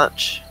too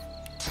much.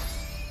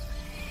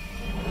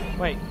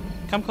 Wait,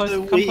 come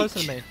closer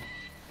to me.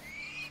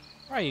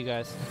 Where are you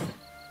guys?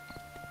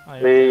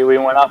 Oh, we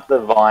went up the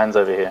vines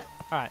over here.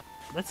 Alright,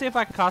 let's see if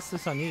I can cast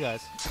this on you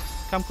guys.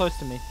 Come close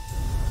to me.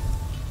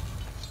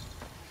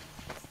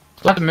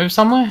 Do I have to move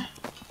somewhere?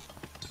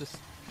 Just...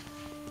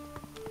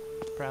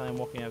 Apparently I'm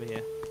walking over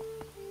here.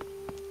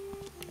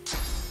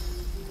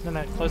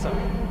 No, close up.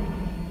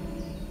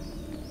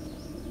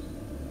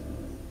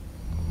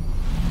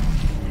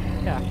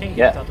 Yeah, I can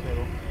get to other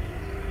people.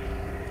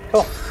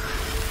 Cool.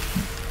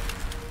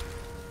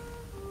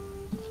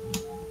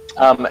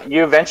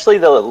 You eventually,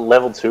 the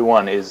level 2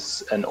 one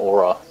is an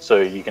aura,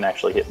 so you can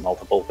actually hit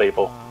multiple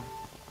people.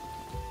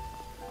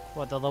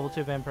 What, the level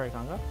 2 vampiric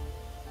hunger?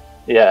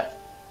 Yeah.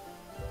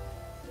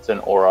 It's an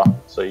aura,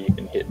 so you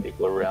can hit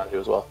people around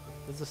you as well.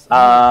 There's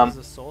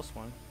a source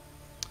one.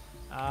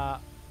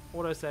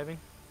 Auto saving.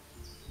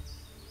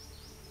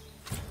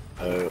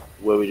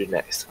 Where we do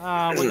next?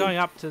 We're going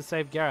up to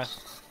save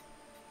Gareth.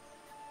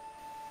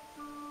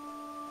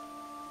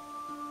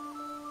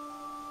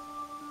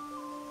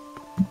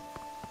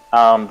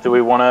 Do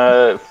we want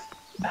to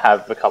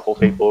have a couple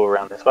people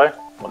around this way?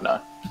 Or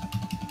no?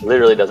 It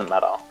literally doesn't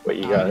matter where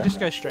you go. You just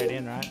go straight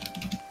in, right?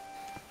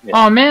 Yeah.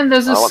 Oh man,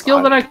 there's a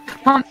skill that I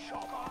can't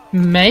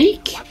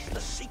make?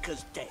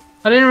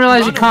 I didn't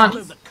realize you can't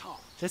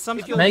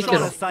make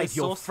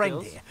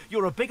it.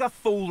 You're a bigger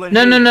fool than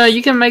No,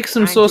 you can make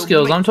some source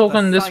skills. I'm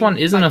talking this one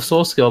isn't a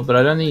source skill, but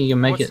I don't think you can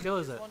make it. What skill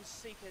is it?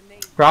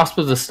 Grasp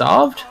of the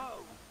Starved?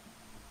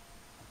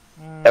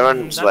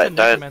 Everyone's wait,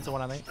 don't.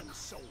 One, I think.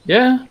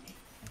 Yeah.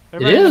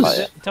 Everybody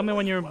it is. Tell me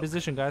when you're in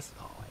position, guys.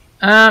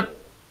 Yeah,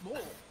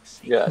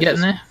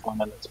 getting there.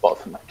 Finding the spot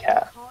for my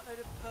cat.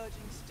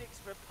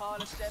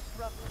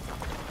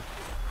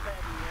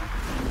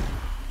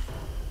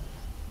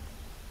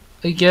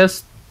 I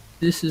guess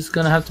this is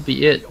gonna have to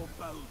be it.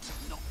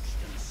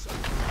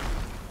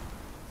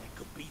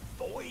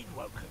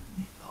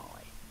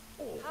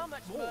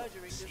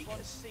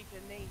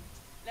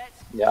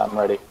 Yeah, I'm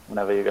ready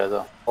whenever you guys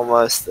are.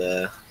 Almost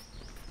there.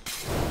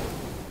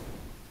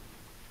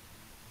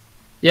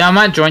 Yeah, I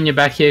might join you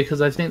back here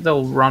because I think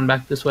they'll run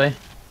back this way.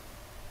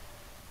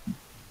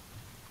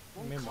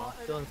 Meanwhile,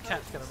 Dylan's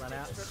cat's gonna run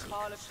out.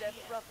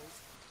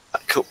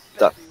 Cool,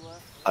 done.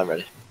 I'm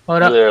ready.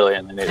 Hold up. Literally,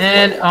 and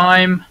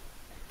I'm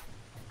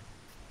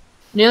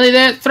nearly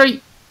there.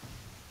 3.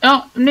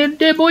 Oh, I'm nearly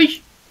there, boys.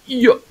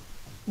 Yeah.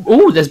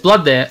 Ooh, there's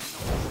blood there.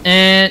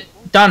 And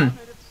done.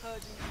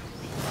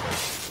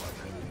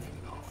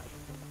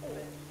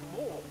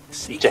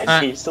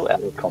 Jaden, you still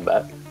out of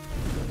combat?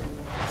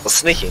 I was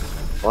sneaking.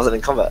 I wasn't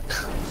in combat.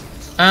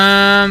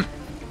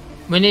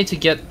 We need to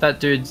get that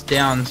dude's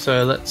down,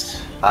 so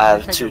let's... I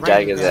have 2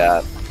 daggers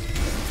out.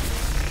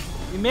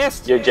 You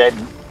missed! Yo,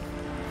 Jaden.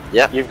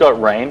 Yep. You've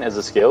got rain as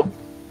a skill?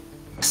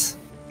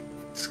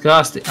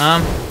 Disgusting.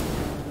 What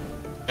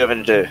do you want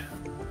me to do?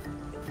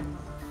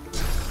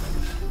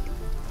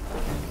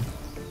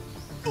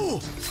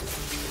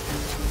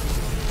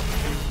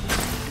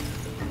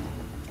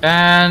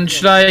 And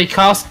should I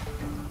cast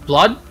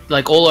blood?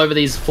 Like all over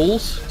these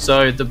fools?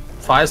 So the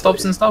fire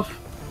stops and stuff?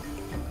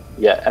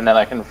 Yeah, and then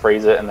I can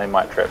freeze it and they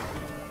might trip.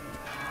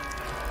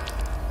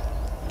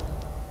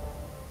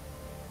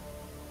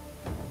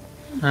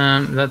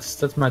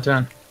 That's my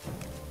turn.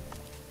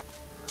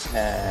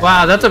 And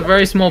Wow, that's a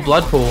very small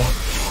blood pool.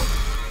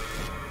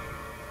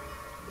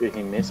 Dude,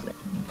 he missed me.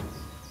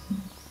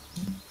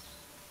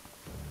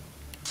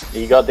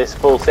 You got this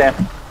full, Sam?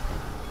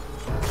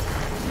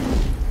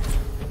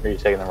 Or are you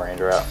taking the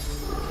ranger out?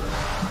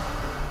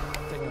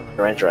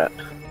 The ranger out.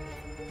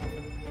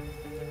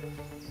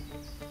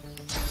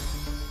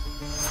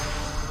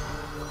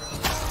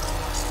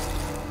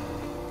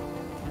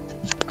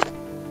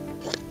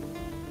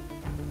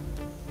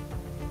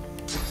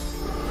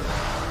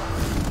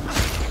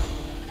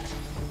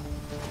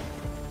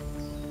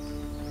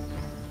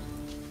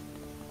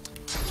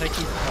 Take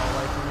these far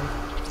away from me.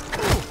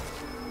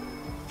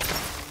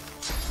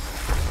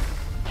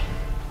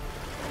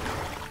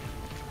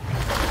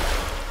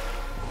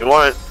 You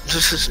want it?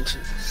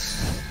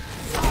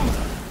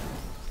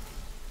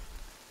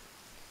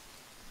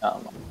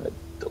 I'm gonna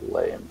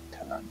delay him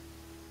turn.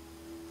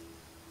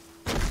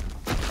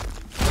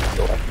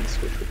 So I can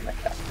switch with my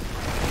cat.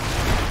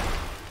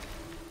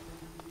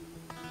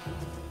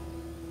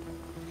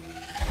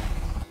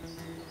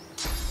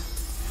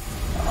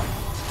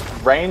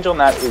 Range on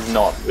that is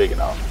not big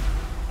enough,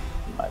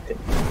 in my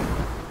opinion.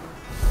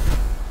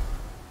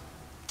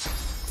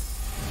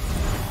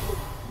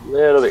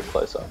 little bit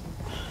closer.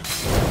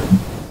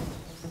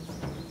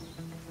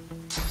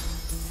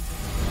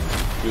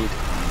 Yeet.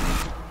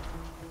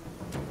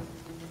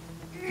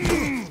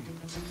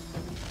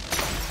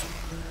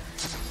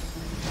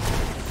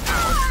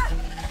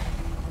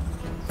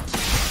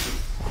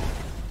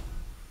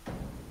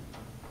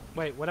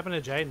 Wait, what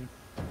happened to Jaden?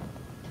 I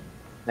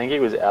think he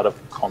was out of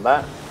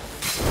combat,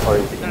 or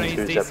is he No, in he's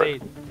two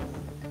separate? DC'd.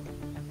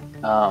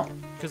 Oh.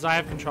 Because I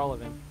have control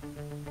of him.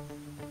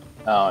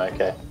 Oh,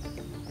 okay.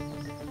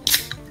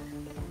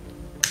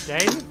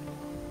 Jaden?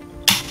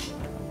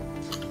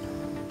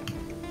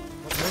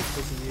 What move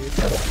does he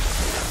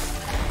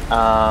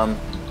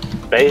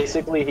use?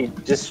 Basically, he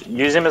just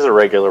use him as a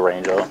regular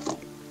ranger.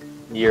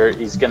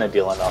 He's gonna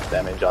deal enough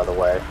damage either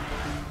way.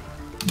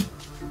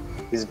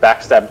 His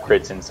backstab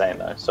crit's insane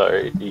though, so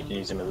you can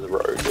use him as a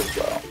rogue as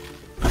well.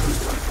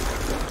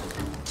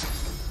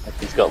 Like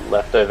he's got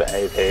leftover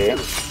AP.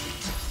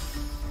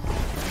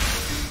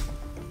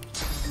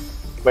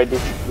 Wait,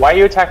 why are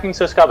you attacking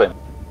so stubborn?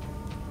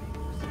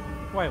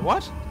 Wait,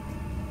 what?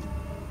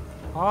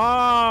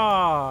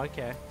 Oh,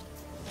 okay.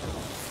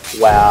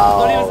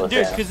 Wow.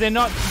 Dude, because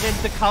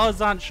the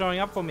colors aren't showing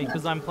up for me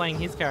because I'm playing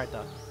his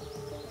character.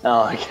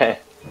 Oh, okay.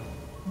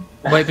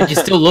 Wait, but you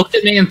still looked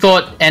at me and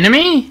thought,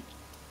 enemy?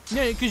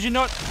 No, because you're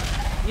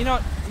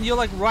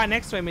like right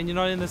next to him and you're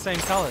not in the same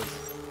colors.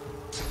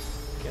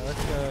 Okay,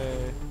 let's go.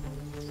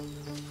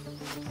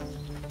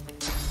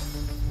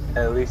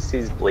 At least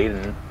he's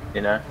bleeding,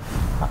 you know?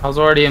 I was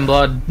already in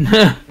blood.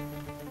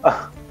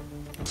 Oh.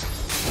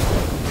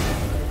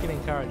 You can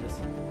encourage us.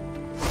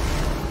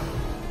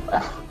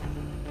 Wow.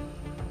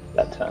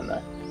 That turn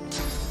though.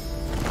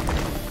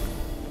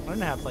 I don't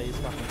know how to play his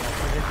fucking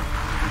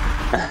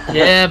character.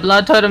 Yeah,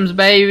 blood totems,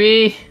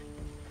 baby.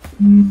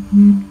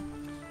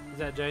 Is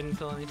that Jaden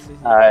still on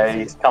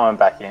He's coming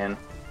back in.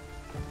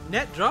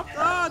 Net drop?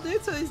 Oh,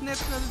 dude, so his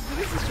net's not as good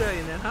as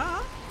Australian net,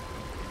 huh?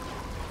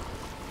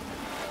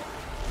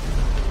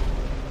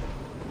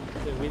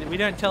 Dude, we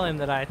don't tell him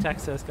that I attack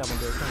Sir Scummer,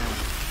 come on.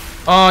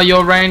 Oh,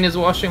 your rain is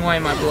washing away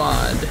my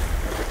blood.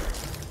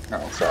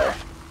 Oh, sorry.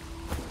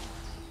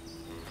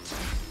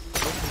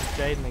 This is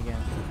Jaden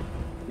again.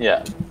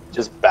 Yeah,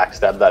 just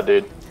backstab that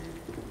dude.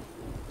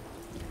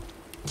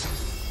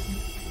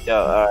 Yo,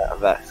 alright, I'm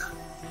back.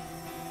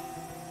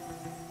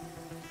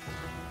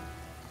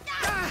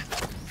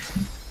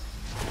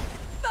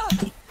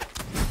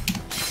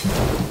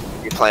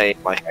 You playing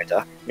my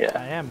character? Yeah.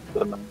 I am.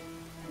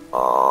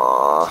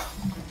 Aww.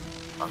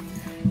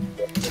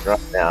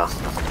 Right now.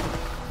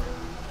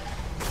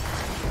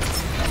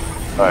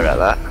 Sorry about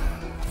that.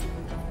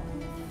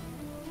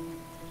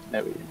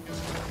 There we go.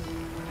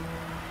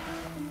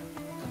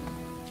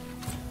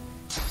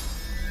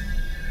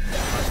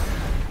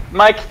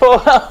 Mike, go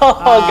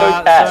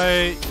cat.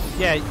 So,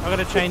 yeah, I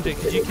gotta change it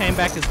because you came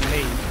back as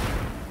me.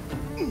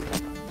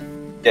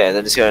 Yeah, and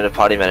then just go into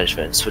party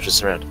management and switch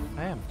us around.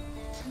 I am.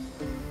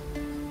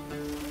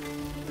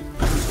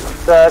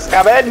 Just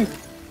come in.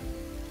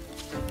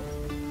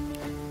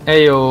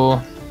 Heyo.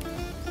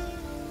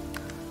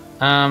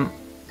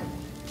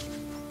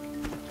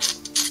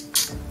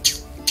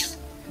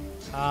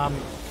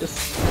 It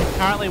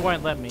currently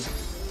won't let me.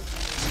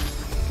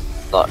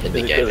 Not in the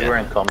Is it game because we're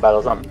yet. in combat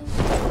or something?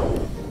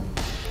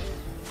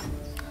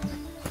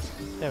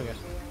 There we go.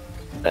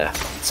 Yeah,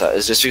 so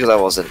it's just because I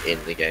wasn't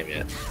in the game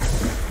yet.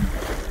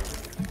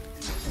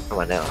 How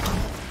am I now?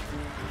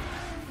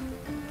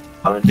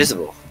 I'm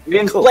invisible. You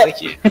didn't Cool, split.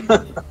 thank you.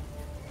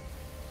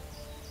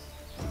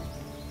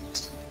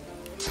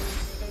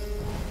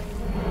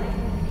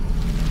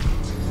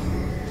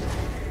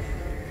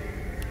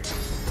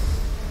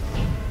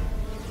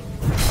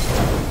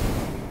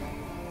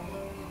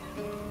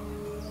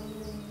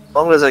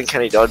 How long does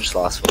Uncanny Dodge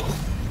last for?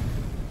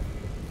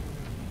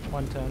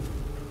 1 turn.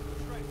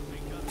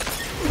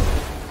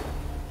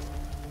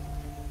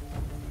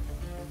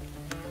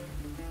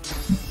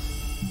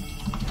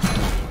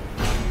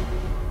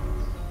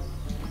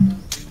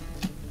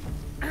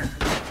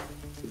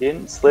 You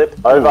didn't slip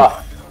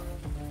over.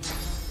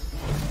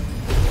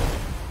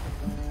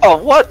 Oh,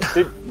 what?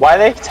 Dude, why are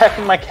they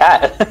attacking my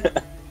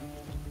cat?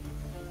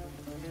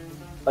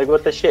 Like,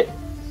 what the shit?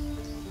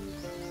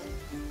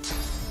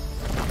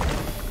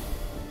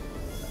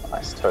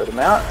 Nice totem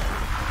out.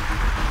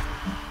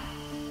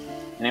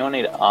 Anyone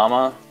need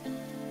armor?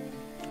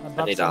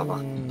 I need armor.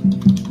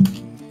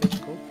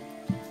 Physical.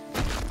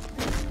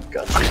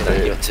 Got Actually,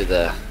 you. give it to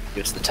the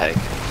tank.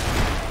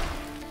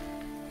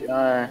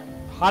 Go.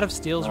 Heart of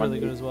Steel's really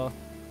good as well.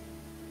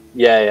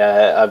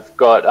 Yeah, I've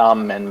got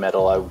and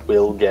metal. I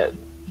will get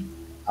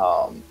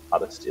Heart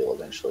of Steel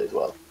eventually as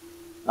well.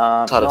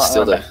 Heart of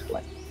Steel though.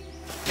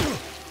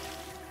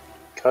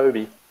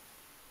 Kobe.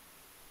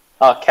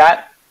 Oh,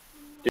 cat?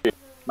 Dude,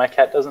 my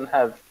cat doesn't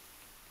have...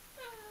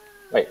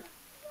 Wait.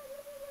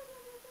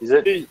 Is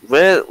it... Dude,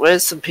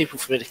 where's some people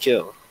for me to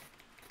kill?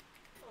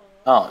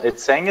 Oh,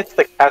 it's saying it's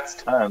the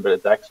cat's turn, but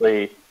it's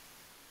actually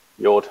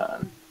your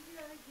turn.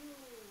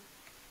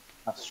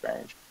 That's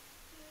strange.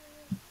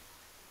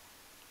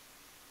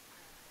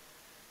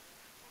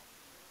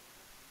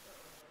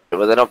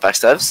 Were they not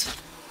backstabs?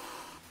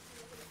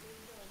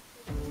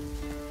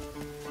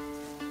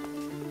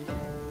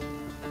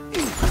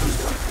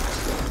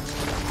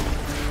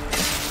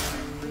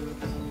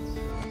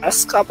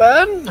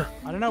 Azkaban?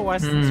 I don't know why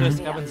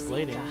Azkaban's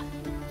bleeding.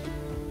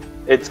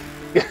 It's.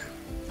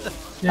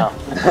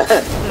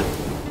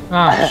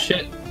 Oh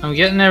shit! I'm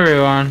getting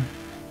everyone.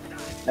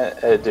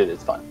 Dude,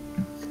 it's fine.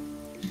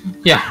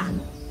 Yeah.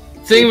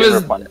 Think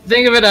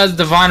of it as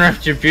divine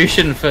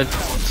retribution for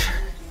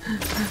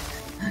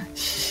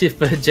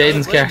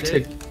Jaden's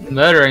character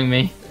murdering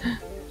me.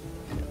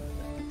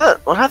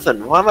 What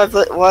happened? Why am I?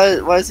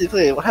 Why is he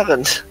bleeding? What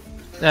happened?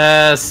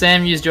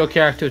 Sam used your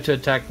character to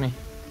attack me.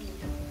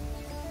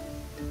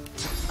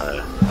 Oh,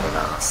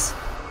 nice.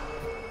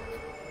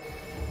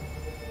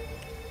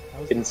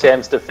 In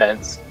Sam's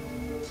defense,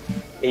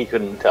 he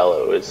couldn't tell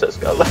it was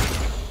Cisco. Is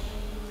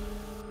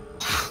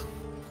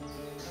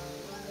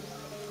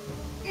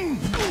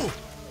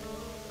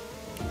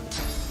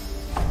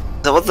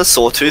that what the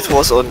sawtooth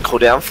was on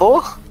cooldown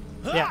for?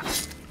 Yeah.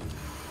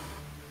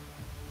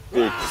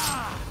 Dude,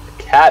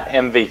 cat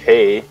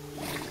MVP.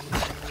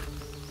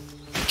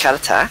 Cat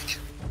attack?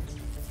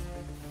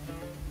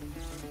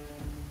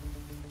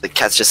 The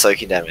cat's just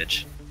soaking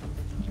damage.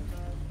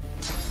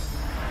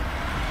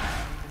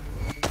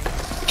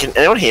 Can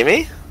anyone hear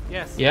me?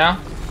 Yes. Yeah.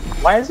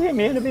 Why is he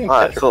immune to being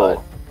Alright, petrified?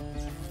 cool.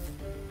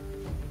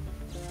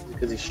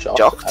 Because he's shocked.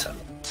 Jocked?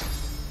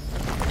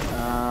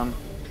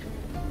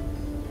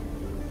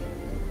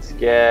 Let's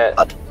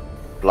get...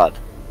 Blood.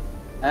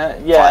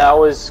 yeah, Fire. I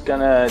was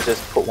gonna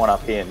just put one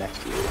up here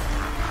next to you to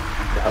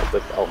help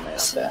with old man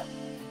up there.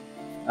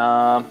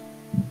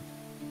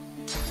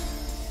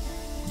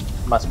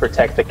 Must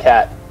protect the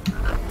cat.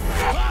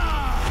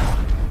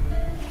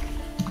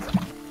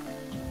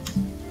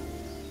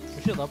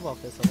 We should level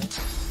up this, I think.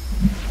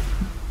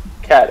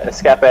 Cat,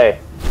 escape.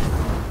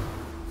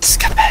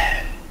 Escape.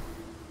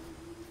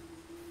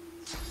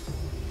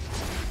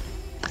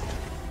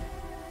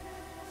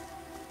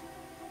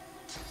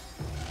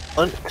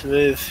 Want to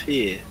move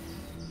here.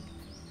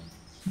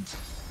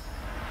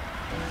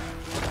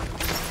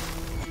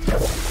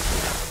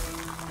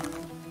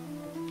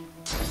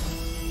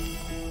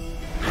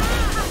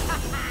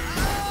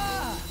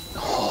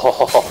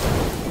 Oh,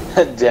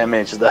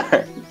 damage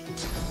there.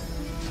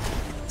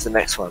 It's the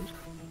next one.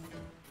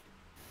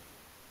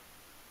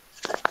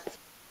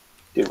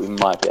 Dude, we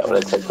might be able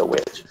to take the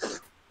witch.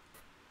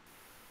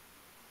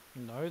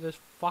 No, those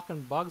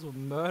fucking bugs will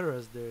murder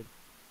us, dude.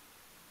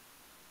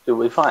 Dude,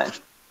 we'll be fine.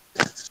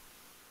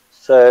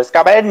 So,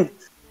 Scabin!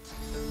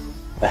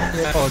 I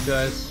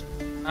apologize.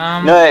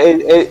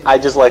 No, I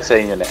just like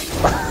saying your name.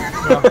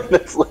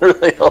 That's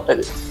literally all it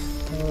is.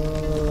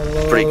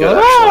 Pretty good,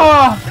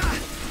 actually.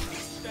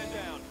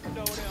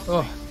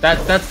 Oh,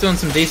 that's doing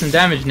some decent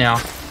damage now.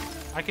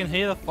 I can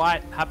hear the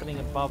fight happening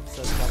above,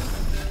 so it's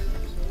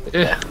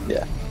coming.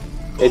 Yeah.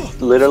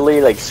 It's literally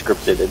like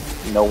scripted.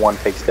 No one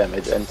takes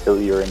damage until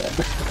you're in it.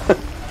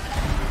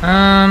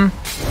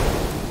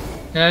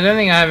 Yeah, I don't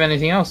think I have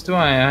anything else, do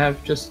I? I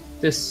have just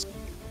this.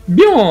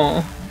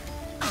 Yeah.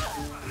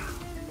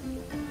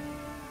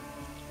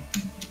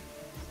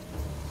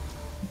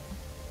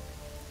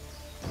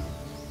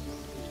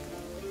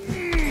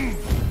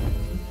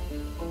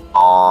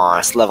 Oh,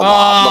 it's level up.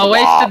 Oh, Level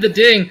wasted up. the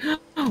ding.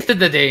 Wasted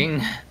the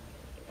ding.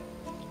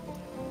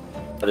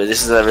 But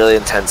this is a really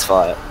intense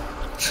fight.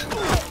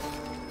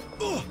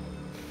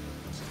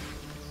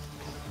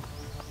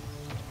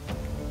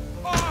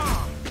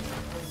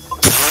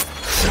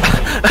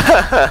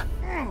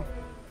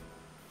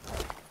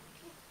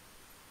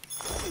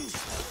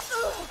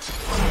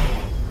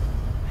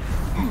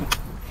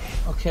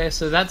 Okay,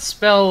 so that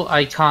spell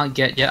I can't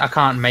get yet. I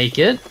can't make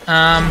it.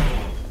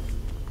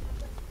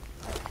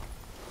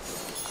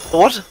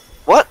 What?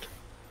 What?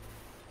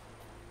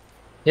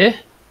 Yeah.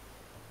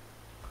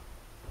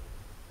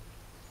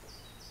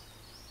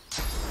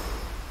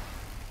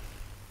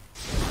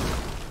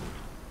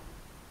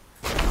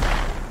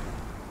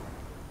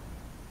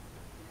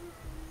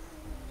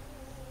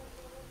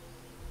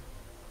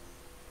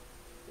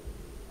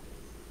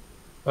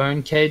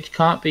 Bone cage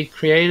can't be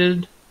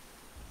created.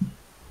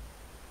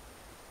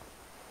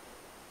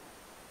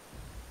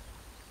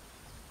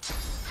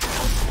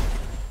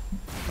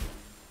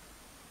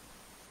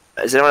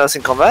 Is anyone else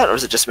in combat, or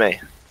is it just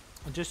me?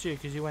 Just you,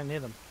 because you went near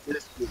them.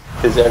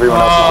 Because everyone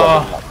else is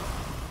leveling up.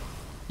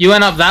 You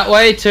went up that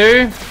way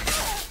too?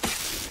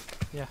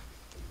 Yeah.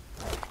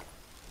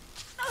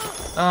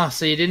 Oh,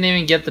 so you didn't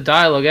even get the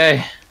dialogue,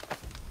 eh?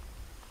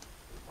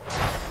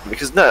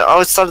 Because no,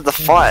 I started the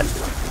fight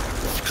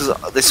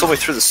because they saw me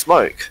through the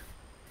smoke.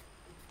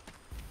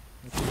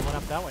 You went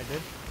up that way,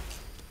 dude.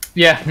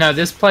 Yeah, no,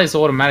 this place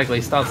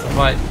automatically starts the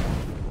fight.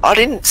 I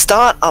didn't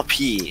start up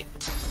here.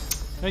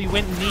 No, you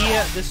went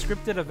near the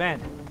scripted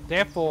event.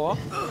 Therefore,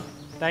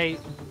 they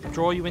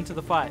draw you into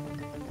the fight.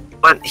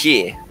 I went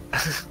here.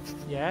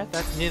 Yeah,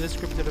 that's near the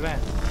scripted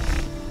event.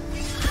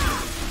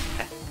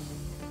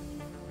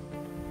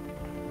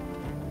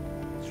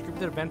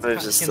 Scripted events Where's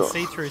can this stuff?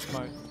 see through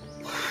smoke.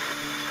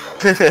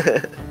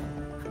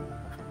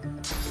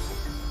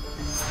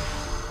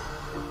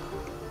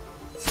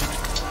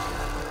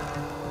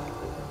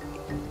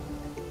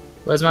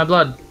 Where's my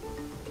blood?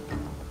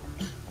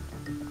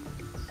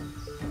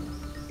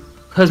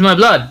 Where's my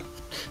blood?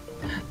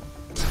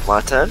 My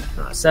turn?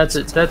 That's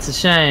it. That's a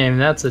shame.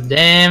 That's a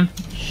damn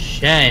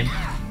shame.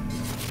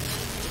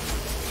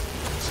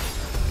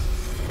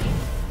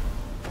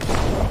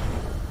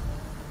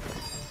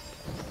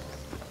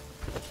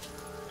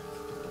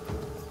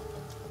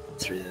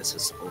 Through this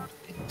is all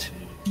into.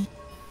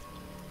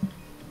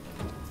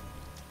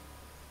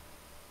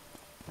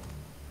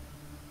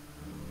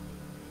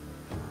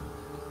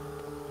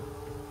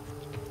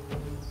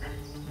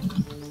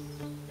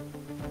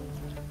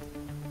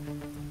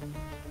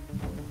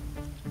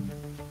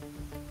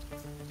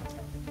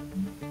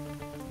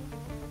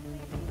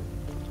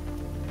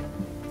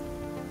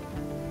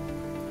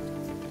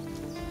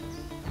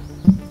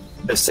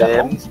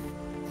 Sam.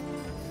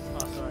 Oh,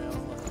 sorry, I was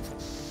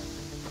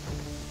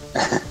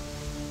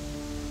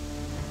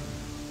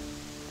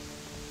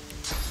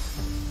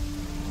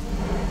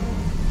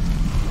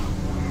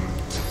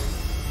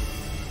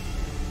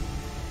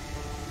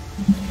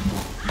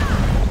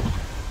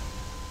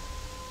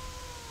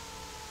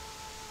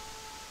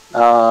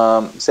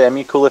looking. Sam,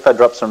 you cool if I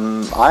drop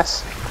some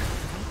ice?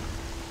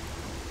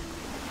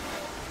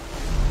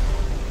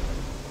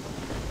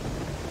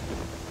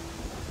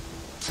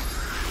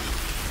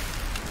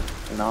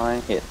 And I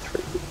hit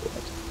 3.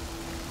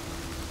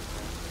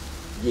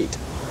 Yeet.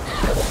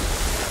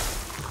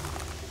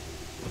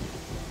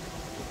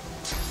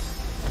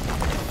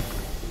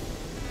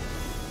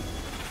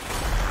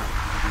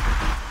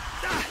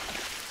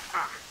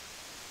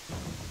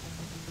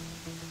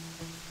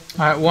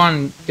 Alright,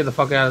 1, get the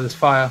fuck out of this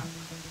fire.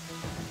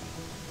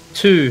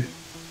 2,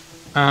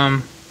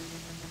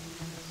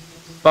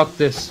 fuck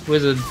this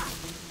wizard.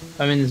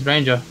 I mean this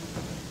ranger.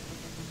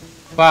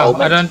 Wow,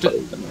 I don't do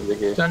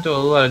a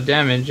lot of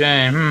damage,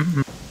 eh?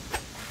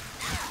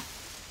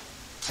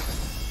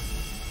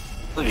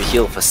 Look, you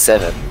heal for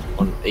 7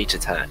 on each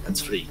attack.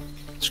 That's pretty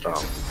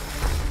strong.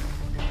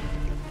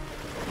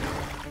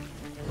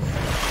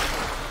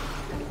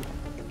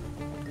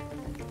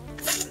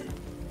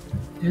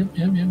 Yep.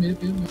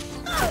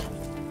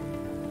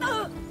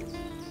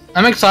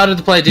 I'm excited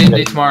to play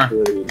D&D tomorrow.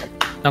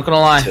 Not gonna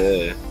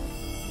lie.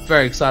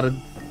 Very excited.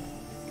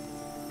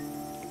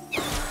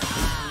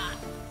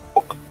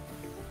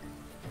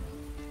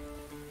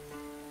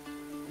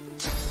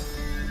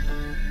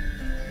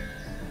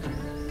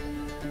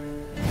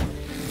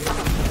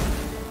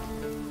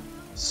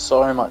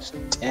 So much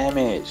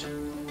damage.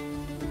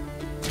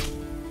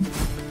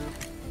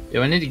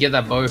 Yeah, we need to get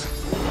that bow.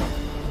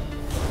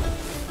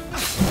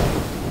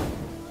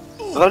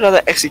 I got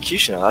another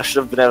executioner. I should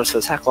have been able to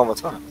attack one more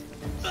time.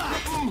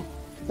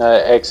 No,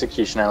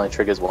 execution only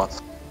triggers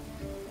once.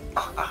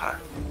 Oh, okay.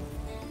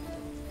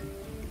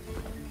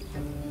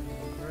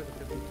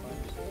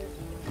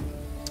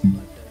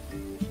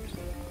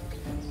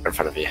 In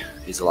front of you.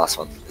 He's the last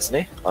one, isn't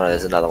he? Oh no,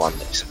 there's another one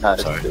next. No,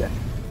 sorry. Yeah.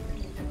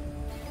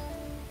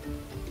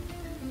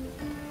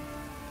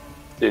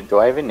 Dude, do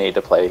I even need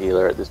to play a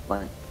healer at this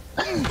point?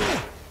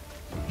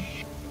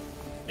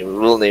 We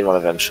will need one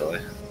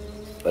eventually.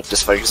 But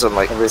just focus on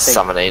like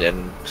summoning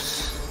and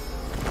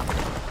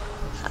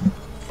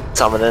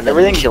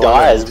everything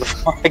dies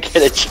before I get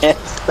a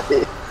chance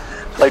to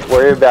like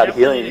worry about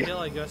healing. Until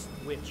I go to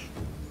the witch.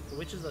 The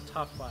witch is a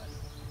tough fight.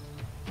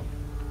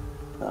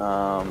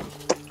 Oh,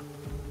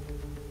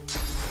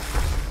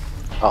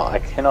 I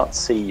cannot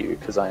see you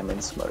because I am in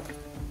smoke.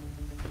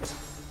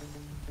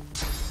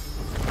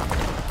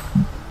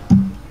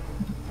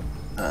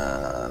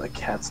 The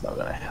cat's not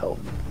gonna help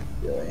me,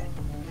 really. I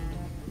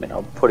mean,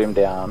 I'll put him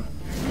down,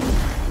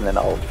 and then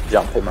I'll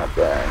jump him up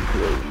there and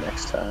heal him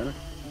next turn.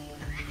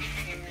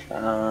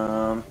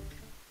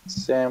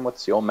 Sam,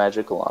 what's your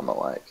magical armor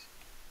like?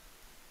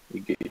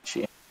 You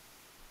Gucci.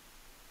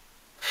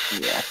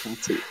 Yeah, I can't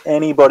see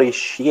anybody's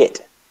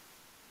shit.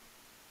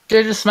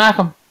 Yeah, just smack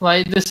him.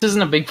 Like, this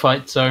isn't a big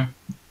fight, so...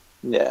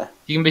 Yeah.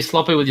 You can be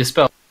sloppy with your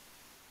spell.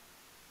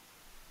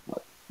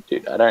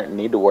 Dude, I don't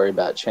need to worry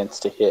about chance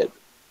to hit.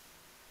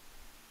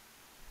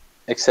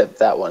 Except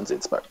that one's in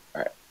smoke.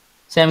 Alright.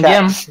 Sam,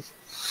 get him.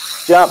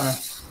 Jump!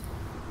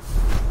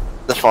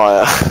 The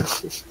fire.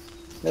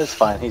 It's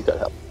fine, he's got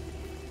help.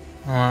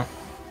 Alright.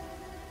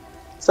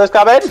 So it's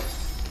coming!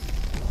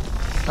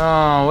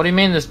 Oh, what do you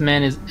mean this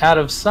man is out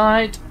of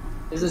sight?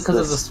 Is it because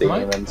of the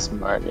smoke? And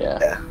smoke,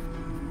 yeah.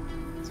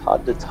 It's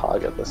hard to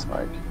target the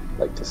smoke,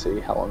 like to see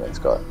how long it's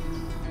got.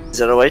 Is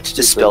there a way to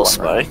dispel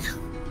smoke?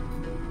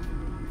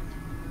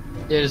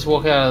 Yeah, just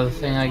walk out of the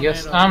thing, I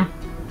guess.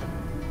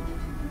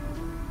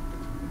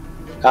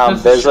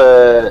 There's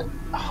a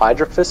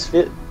Hydrophus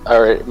fit,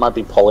 or it might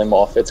be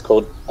polymorph. It's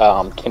called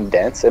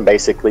condense, and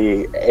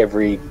basically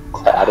every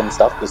cloud and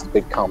stuff just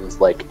becomes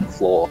like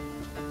floor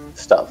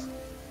stuff.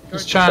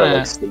 Just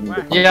trying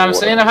to. Yeah, I'm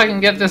seeing if I can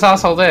get this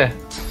asshole there.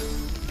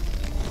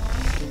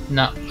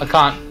 No, I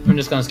can't. I'm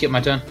just gonna skip my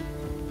turn.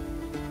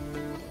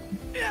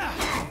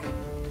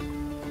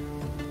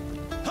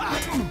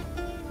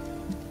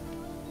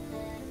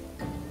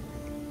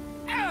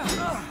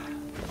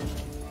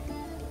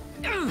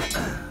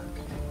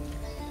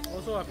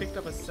 Also, Also, I picked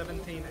up a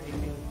 17-18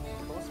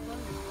 crossbow.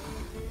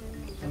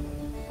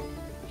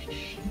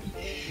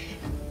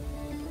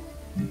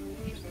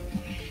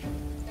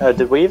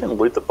 Did we even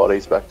loot the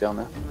bodies back down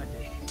there? I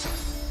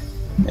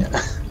did.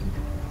 Yeah.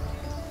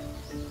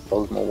 I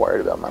was more worried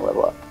about my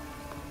level up.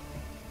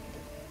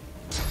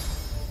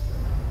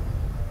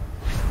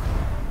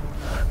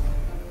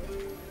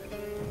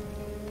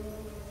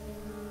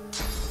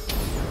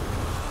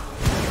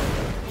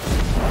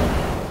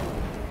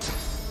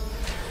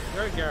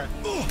 Go, Gareth.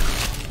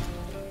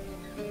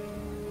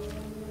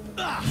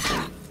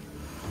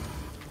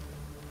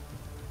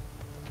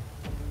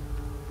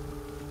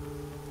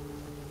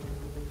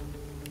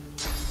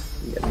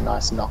 Get a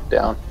nice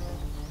knockdown.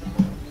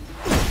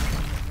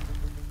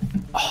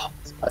 Oh,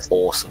 Spicy.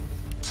 awesome.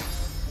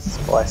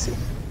 Spicy.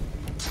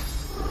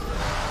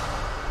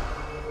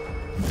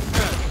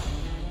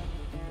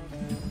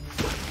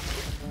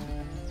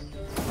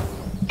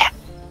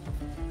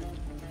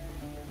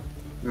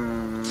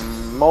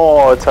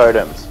 More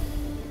totems.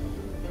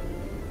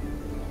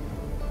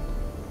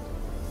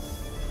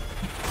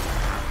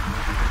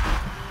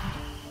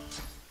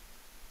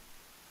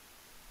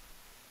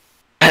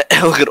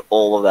 Look at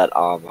all of that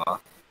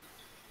armor.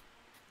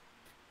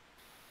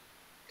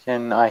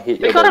 Can I hit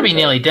you? We gotta be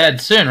nearly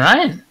dead soon,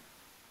 right?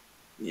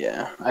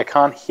 Yeah, I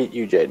can't hit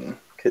you, Jaden,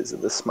 because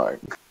of the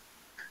smoke.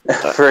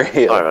 Don't For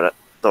heal. worry about it.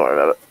 Don't worry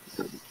about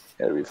it.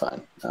 It'll be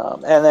fine.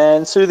 And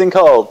then Soothing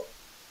Cold.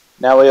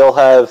 Now we all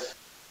have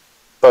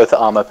both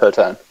armor per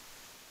turn.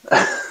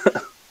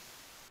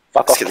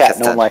 Fuck off, cat.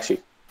 No one likes you.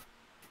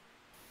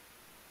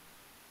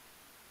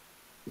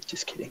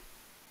 Just kidding.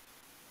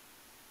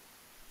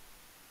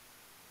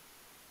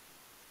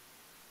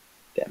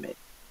 Damn it.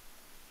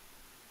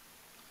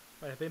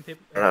 Wait, have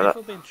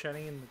people been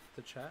chatting in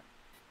the chat?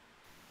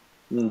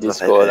 In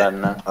Discord, I don't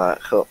know. Alright,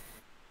 cool.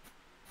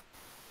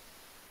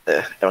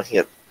 Yeah, everyone can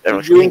get.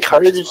 Everyone You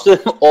encouraged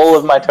all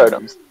of my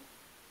totems.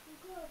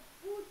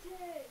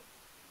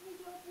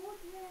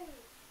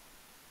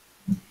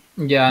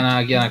 Yeah, no,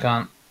 again, I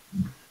can't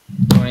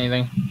do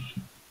anything.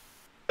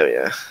 Oh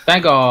yeah.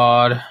 Thank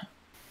God.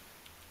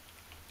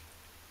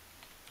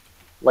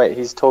 Wait,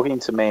 he's talking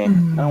to me. I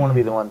don't want to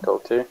be the one to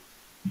talk to.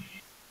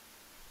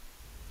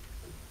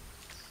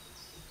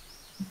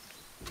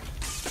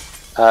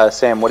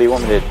 Sam, what do you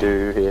want me to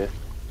do here?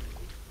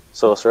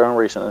 Sorcerer and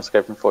recently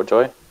escaped from Fort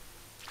Joy.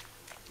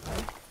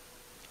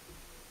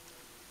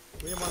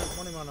 We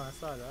want him on our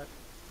side,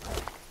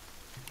 right?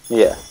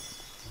 Yeah.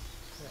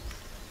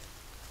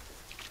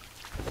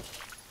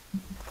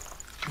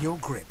 Your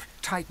grip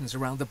tightens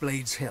around the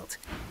blade's hilt.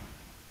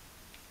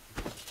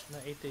 No,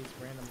 eat these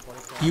random body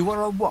parts. You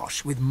are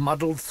awash with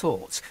muddled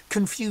thoughts,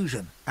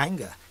 confusion,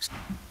 anger.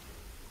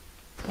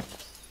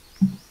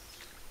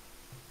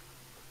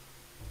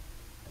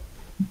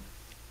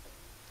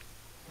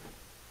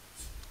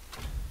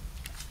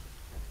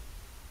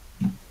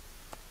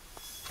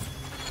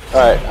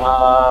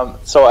 Alright,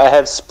 so I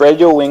have Spread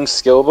Your Wings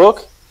skill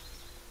book,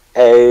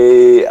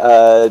 a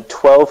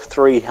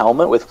 12-3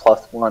 helmet with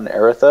 +1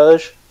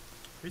 Aerithurge,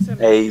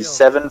 a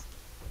 7...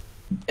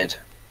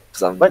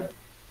 Because I'm What?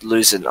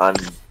 losing. I'm.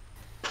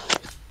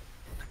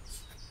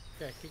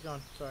 Okay, keep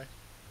going, sorry.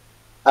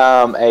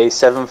 A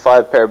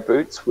 7-5 pair of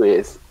boots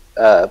with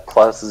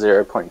plus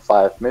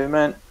 0.5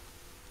 movement,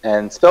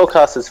 and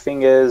Spellcaster's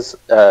Fingers,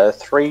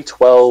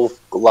 3-12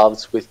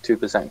 gloves with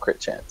 2% crit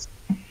chance.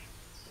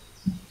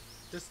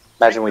 Just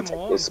Imagine we them take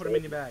all this. and put them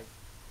in your bag.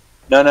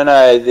 No,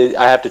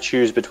 I have to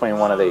choose between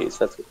one of these.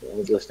 That's what I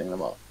was listing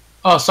them off.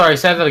 Oh, sorry,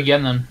 say that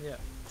again then. Yeah.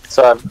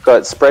 So I've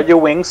got Spread Your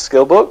Wings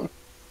skill book,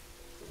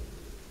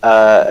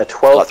 a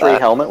 12-3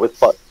 helmet with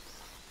plus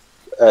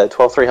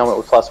 12-3 helmet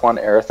with +1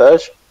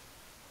 Aerithurge.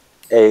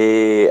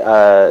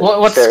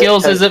 What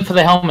skills is it for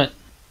the helmet?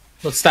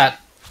 What's that?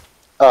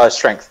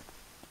 Strength.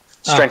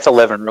 Strength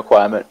 11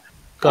 requirement.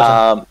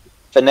 Gotcha.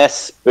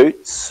 Finesse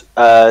boots,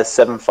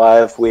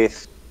 7-5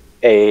 with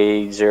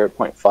a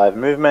 0.5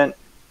 movement,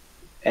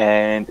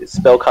 and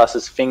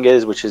Spellcaster's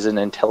Fingers, which is an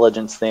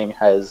intelligence thing,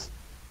 has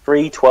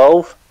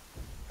 3-12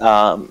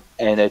 and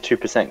a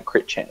 2%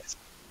 crit chance.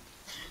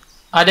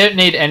 I don't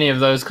need any of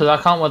those because I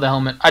can't wear the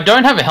helmet. I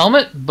don't have a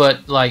helmet,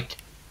 but like,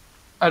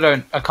 I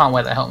can't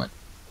wear the helmet.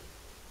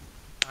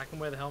 I can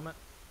wear the helmet.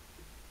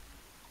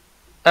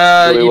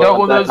 You don't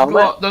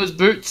want those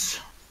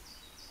boots,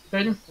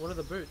 Aiden? What are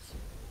the boots?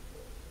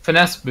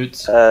 Finesse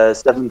boots.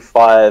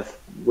 7-5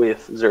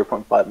 with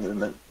 0.5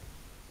 movement.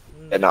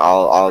 And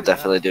I'll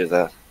definitely do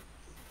that.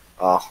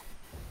 Oh.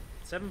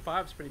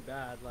 7-5 is pretty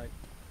bad. Like.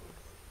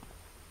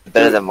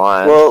 Better than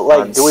mine. Well,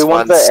 like, do we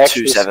want the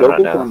extra skill book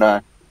or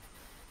no?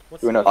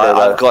 What's Do we not care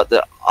about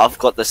it? I've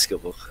got the skill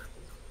book.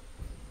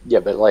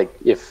 Yeah, but like,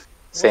 if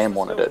Sam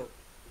wanted it.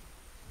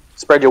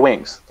 Spread Your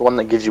Wings, the one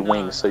that gives you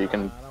wings, so you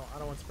can. I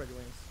don't want Spread Your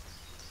Wings.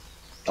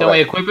 Can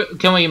we equip it?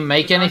 Can we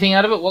make anything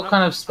out of it? What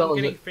kind of spell I'm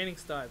is getting it?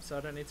 Phoenix dive, so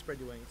I don't need Spread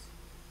Your Wings.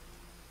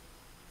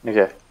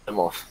 Okay. I'm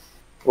off.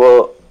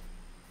 Well,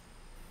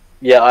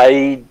 yeah,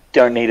 I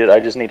don't need it. I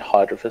just need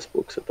Hydrophus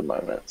books at the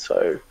moment.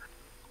 So,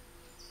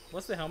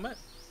 What's the helmet?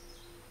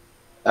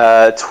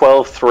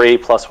 12, 3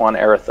 plus 1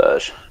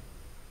 Aerothurge.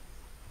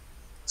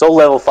 It's all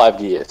level 5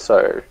 gear,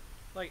 so...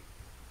 Like,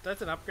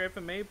 that's an upgrade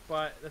for me,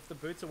 but if the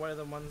boots are one of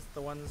the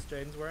ones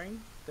Jaden's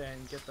wearing, then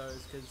get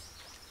those, because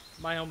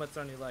my helmet's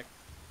only like...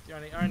 I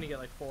only get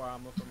like 4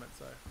 armor from it,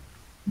 so...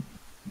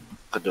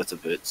 Could do with the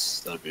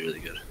boots, that would be really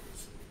good.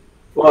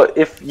 Well,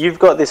 if you've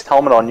got this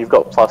helmet on, you've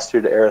got +2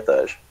 to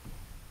Aerothurge.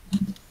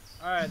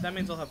 Alright, that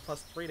means I'll have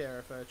 +3 to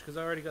Aerothurge, because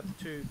I already got the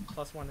 2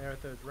 +1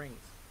 Aerothurge rings.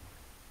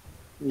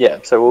 Yeah,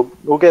 so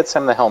we'll get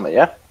Sam the helmet,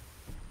 yeah?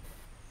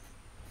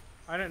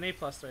 I don't need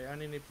 +3, I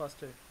only need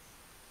 +2.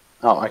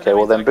 Oh, okay,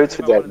 well then boots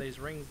for one of Jaden. these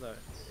rings, though.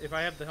 If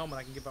I have the helmet,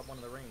 I can give up one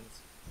of the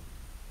rings.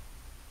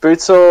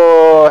 Boots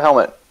or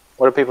helmet?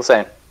 What are people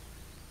saying?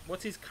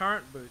 What's his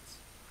current boots?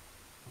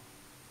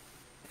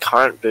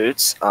 Current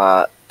boots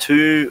are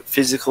 2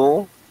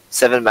 physical,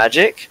 7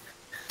 magic,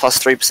 plus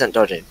 3%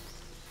 dodging.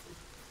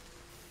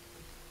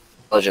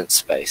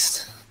 Intelligence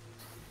based.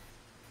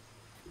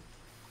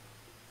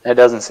 It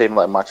doesn't seem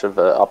like much of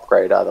an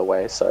upgrade either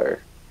way, so...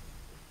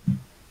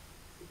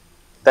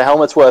 The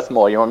helmet's worth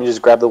more. You want me to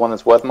just grab the one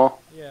that's worth more?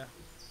 Yeah.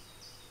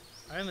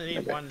 I only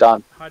need one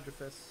done. Hydra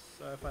Fist,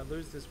 so if I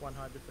lose this one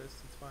Hydra Fist,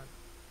 it's fine.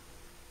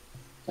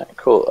 Alright,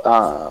 cool.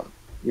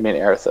 You mean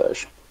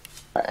Aerothurge.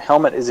 Alright,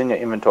 helmet is in your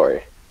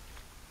inventory.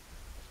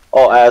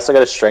 Oh, I also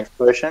got a strength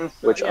potion,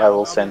 which yeah, I will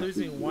I'll send. be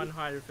losing one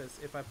Hydra Fist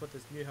if I put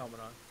this new helmet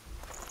on.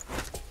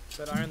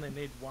 But I only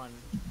need one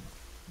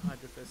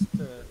Hydra Fist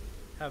to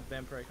have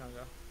Vampiric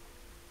Hunger.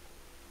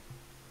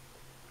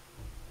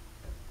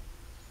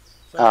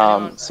 So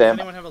does Sam.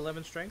 anyone have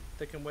 11 strength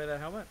that can wear that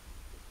helmet?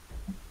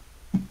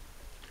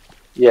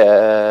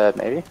 Yeah,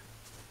 maybe.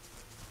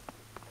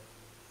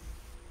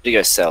 You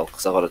go sell,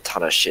 because I've got a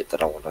ton of shit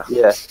that I want to...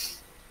 Yeah.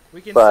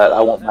 We can But sell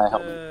I want my at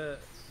helmet.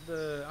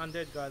 the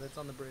undead guy that's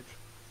on the bridge.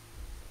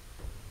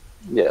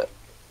 Yeah.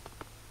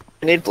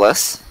 You need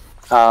bless.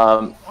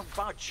 Sam,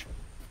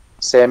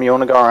 you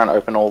want to go around and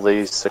open all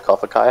these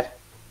sarcophagi?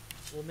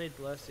 We'll need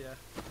bless, yeah.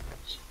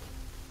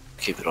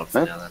 Keep it on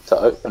for now then. To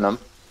open them.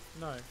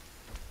 No.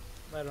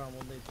 Later on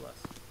we'll need bless.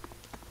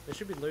 There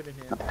should be loot in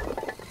here.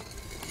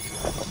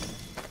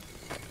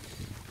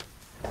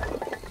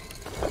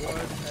 There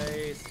was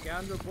a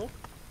scoundrel book.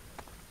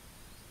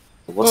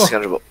 What's the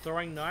scoundrel book?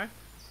 Throwing knife.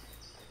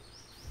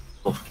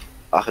 Oh,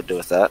 I could do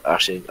with that.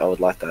 Actually, I would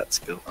like that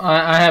skill.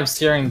 I have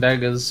searing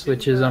daggers,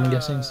 which is, I'm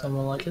guessing,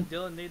 someone like it. Did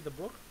Dylan need the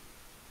book?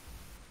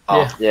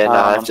 Oh, yeah, no,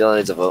 I Dylan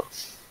needs a book.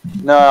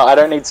 No, I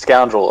don't need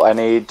Scoundrel. I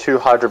need 2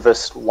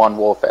 Hydravist, 1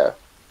 Warfare.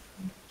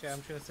 Okay, I'm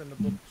just gonna send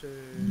the book to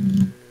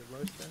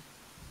Rose then.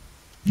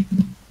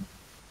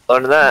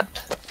 Learn that.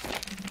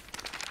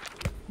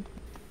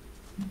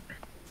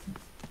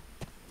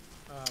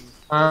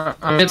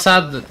 I'm a bit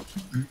sad that...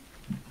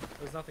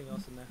 There's nothing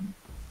else in there.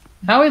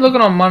 How are we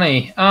looking on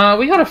money?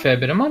 We got a fair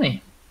bit of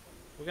money.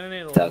 We're gonna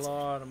need a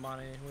lot of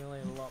money. We'll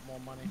need a lot more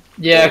money.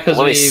 Yeah, because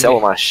let me sell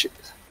my shit.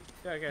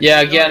 Okay,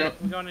 yeah, so again...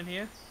 We're going in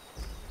here?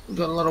 We've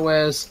got a lot of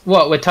wares.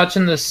 What, we're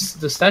touching the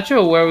statue,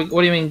 or where?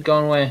 What do you mean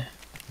going where?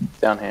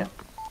 Down here.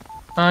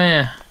 Oh,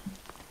 yeah.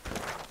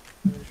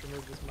 Let me just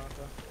remove this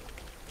marker.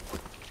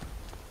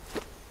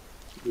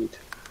 Sweet.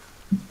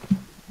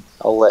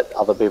 I'll let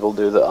other people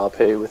do the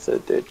RP with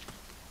it, dude.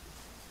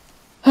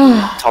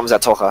 Tom's our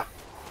talker.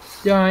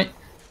 Yeah, right.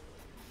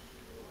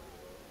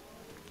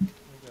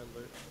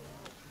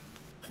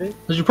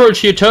 As you approach,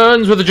 he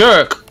turns with a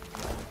jerk.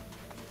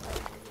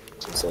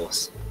 Some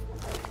sauce.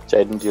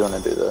 Jaden, do you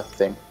want to do the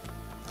thing?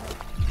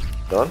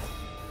 Done?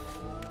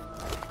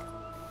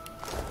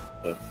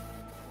 Yeah.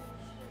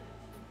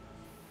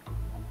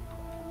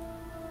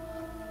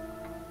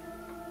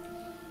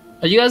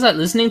 Are you guys like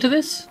listening to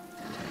this?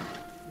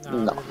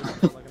 No.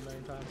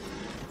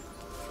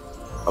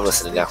 I'm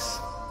listening now.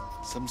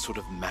 Some sort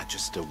of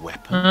magister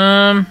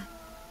weapon.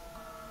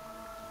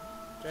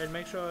 Jade,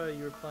 make sure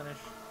you replenish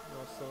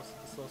your sauce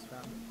at the sauce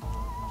fountain.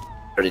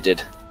 Already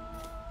did.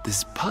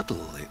 This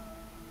puddle, it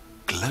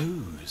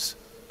glows.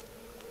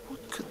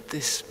 What could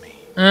this mean?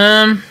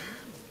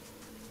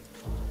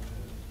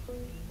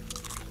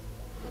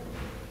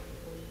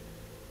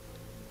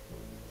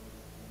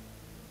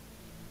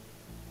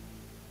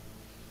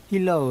 He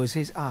lowers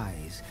his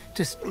eyes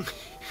to...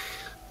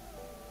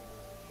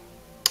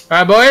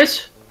 Alright,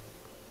 boys.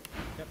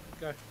 Yep,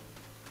 go.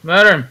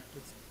 Murder him.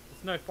 It's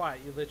no fight,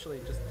 you literally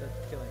just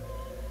kill him.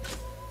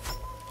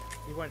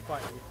 He won't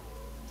fight you.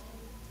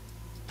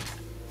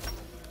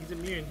 He's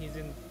immune, he's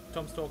in...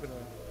 Tom's talking to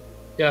him.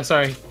 Yeah,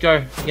 sorry.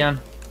 Go again.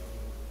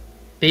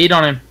 Beat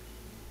on him.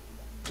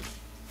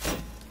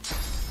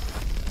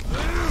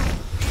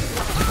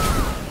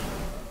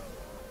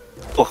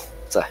 Oh,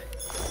 sorry.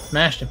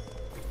 Smashed him.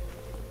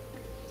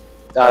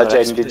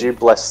 Jaden, did you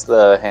bless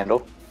the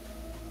handle?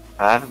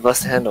 I haven't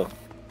blessed the handle.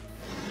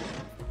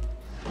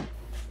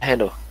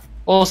 Handle.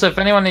 Also, if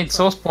anyone needs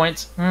sauce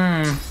points,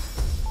 let's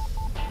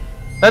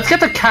get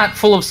the cat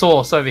full of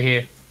sauce over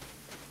here.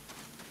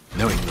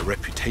 Knowing the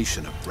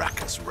reputation of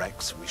Brachus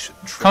Rex, we should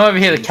Come over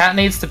here, the cat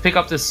needs to pick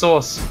up this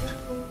sauce.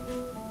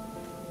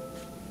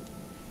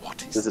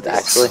 What is Does it this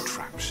actually?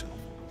 contraption?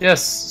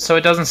 Yes, so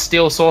it doesn't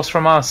steal source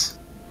from us.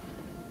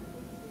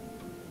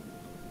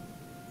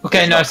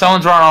 Okay, no,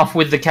 someone's run off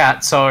with the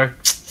cat, so...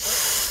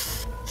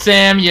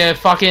 Sam, you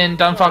fucking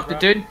done fucked the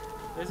dude?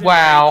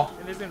 Wow.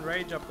 It is in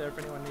rage up there if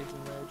anyone needs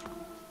enrage.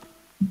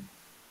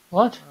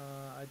 What?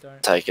 I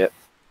don't. Take it.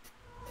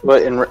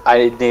 Well,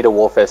 I need a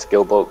warfare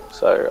skill book,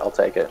 so I'll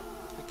take it.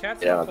 The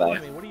cat's not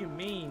following me. What do you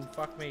mean?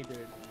 Fuck me, dude.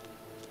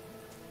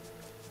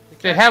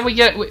 Dude, how do we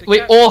get...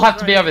 We all have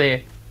to be over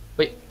here.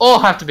 We all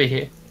have to be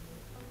here.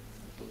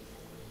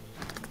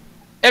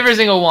 Every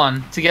single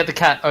one to get the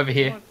cat over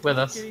here with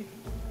us. Kitty.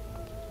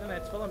 No,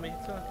 it's following me.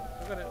 It's fine.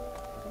 I got it.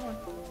 Come on.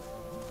 Come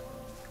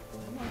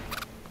on.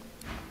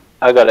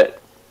 I got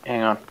it.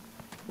 Hang on.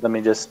 Let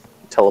me just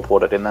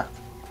teleport it in there.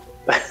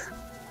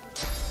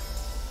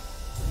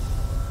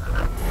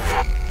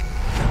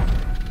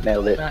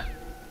 Nailed it.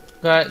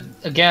 But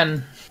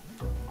again,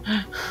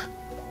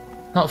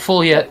 not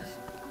full yet.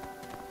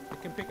 You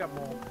can pick up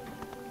more.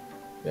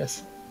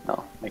 Yes.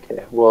 Oh,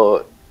 okay.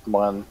 Well,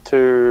 1,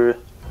 2...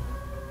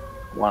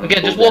 One.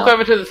 Okay, just walk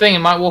over to the thing. It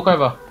might walk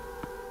over.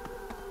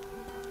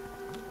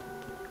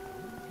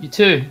 You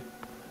too.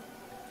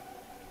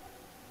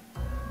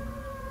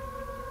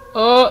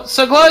 Oh,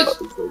 so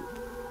close!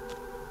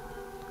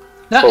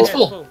 No, it's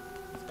full.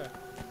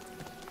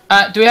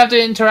 Do we have to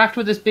interact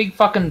with this big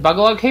fucking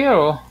buglug here,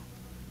 or?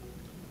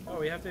 Oh,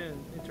 we have to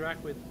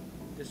interact with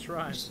this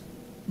shrine.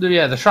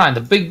 Yeah, the shrine,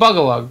 the big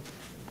buglug.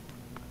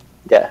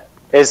 Yeah,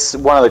 it's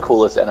one of the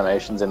coolest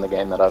animations in the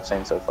game that I've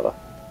seen so far.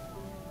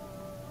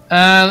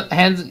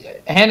 Hand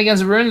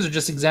against the runes, or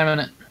just examine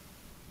it?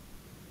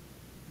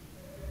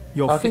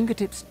 Your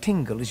fingertips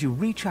tingle as you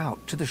reach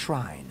out to the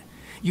shrine.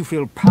 You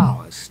feel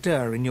power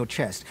stir in your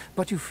chest,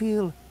 but you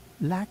feel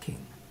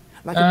lacking,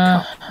 like a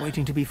cup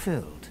waiting to be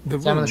filled. The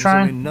runes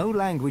are in no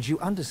language you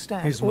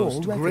understand. His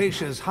most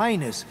gracious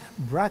highness,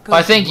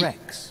 Brackus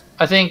Rex.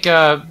 I think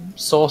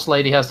Source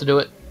Lady has to do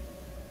it.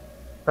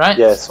 Right?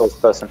 Yeah, Source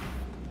person.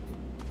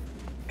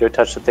 Go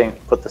touch the thing,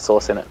 put the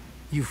source in it.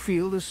 You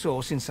feel the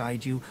source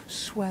inside you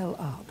swell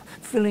up,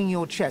 filling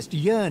your chest,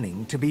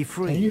 yearning to be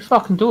free. Can you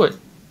fucking do it,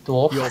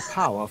 dwarf? Your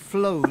power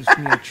flows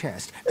from your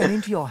chest and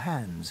into your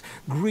hands,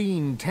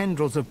 green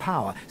tendrils of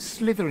power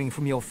slithering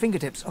from your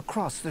fingertips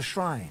across the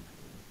shrine.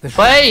 The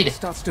shrine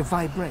starts to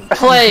vibrate.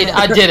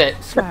 I did it.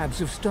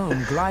 Slabs of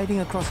stone gliding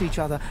across each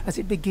other as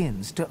it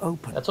begins to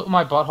open. That's what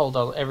my butthole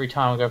does every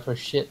time I go for a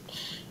shit.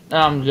 No,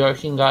 I'm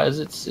joking, guys.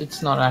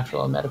 It's not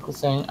actual a medical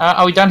thing.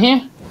 Are we done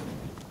here?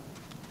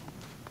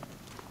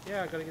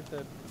 Yeah, I gotta get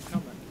the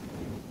helmet.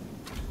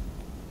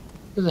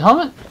 Is the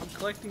helmet? I'm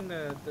collecting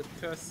the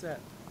cursed set.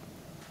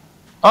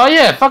 Oh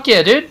yeah, fuck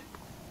yeah, dude.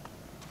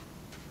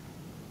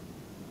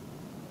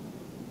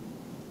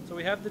 So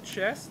we have the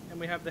chest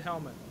and we have the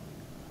helmet.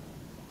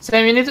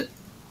 Sam, you need to...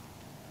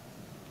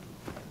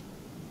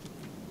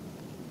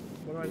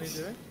 What do I need to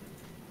do?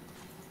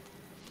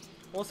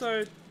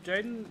 Also,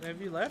 Jaden,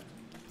 have you left?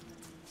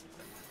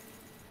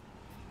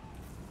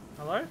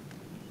 Hello?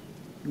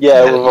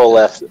 Yeah, we've all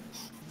left.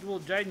 Well,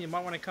 Jaden, you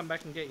might want to come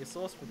back and get your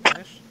sauce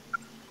replenished.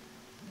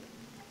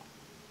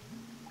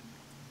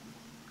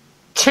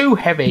 Too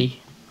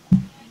heavy.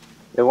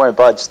 It won't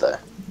budge though.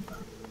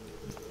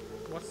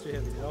 What's too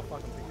heavy, dude? I'll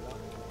fucking pick it up.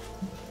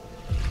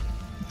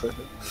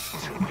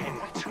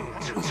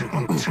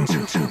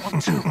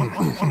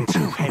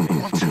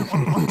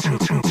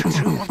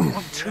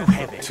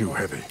 Too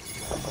heavy.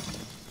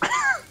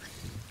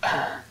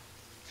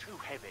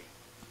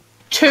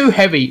 Too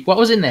heavy. What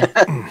was in there?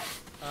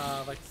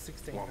 Like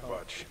 16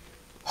 budge.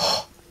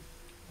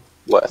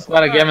 Worth.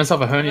 Glad I gave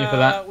myself a hernia for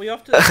that. We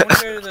off to, wanna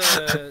go to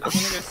the, wanna go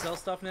sell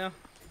stuff now?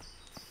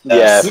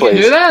 Yeah, we please.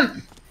 can do that?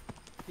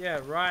 Yeah,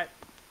 right.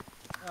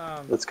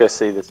 Let's go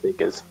see the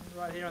speakers.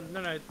 Right here on,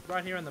 no,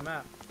 right here on the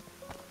map.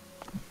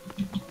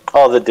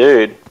 Oh, the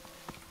dude.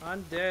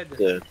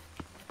 Undead.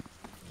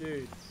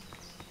 Dude.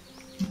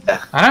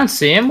 I don't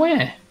see him.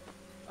 Where?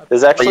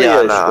 There's actually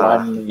a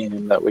shrine in the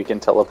game that we can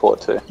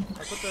teleport to. I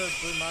put the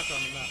blue marker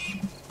on the map.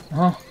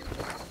 Oh.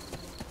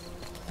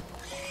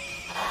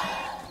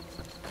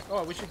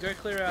 Oh, we should go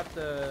clear out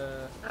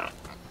the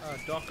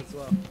dock as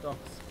well.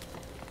 Docks.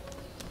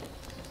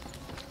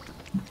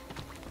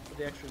 For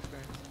the extra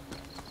experience.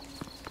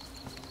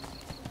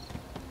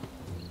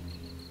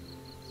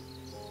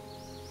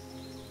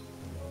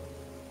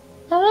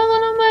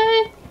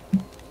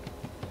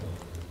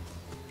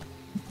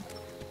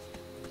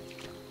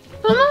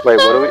 Wait,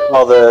 what are we?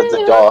 Oh,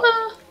 the dock.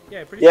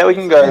 Yeah, we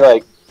can go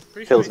like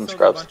kill some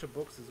scrubs. A bunch of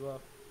books as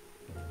well.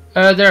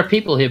 There are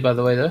people here, by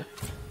the way, though.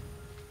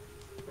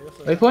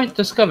 Waypoint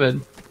discovered.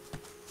 You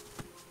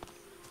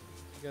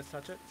guys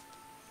touch it?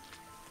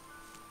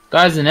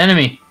 Guys, an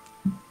enemy.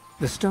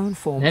 The stone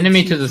form. An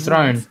enemy to the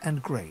throne.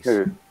 And grace.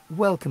 Who?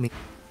 Welcoming.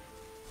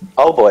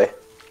 Oh boy.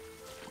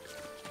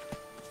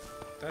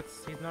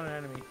 He's not an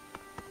enemy.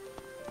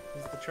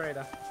 He's the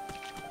traitor.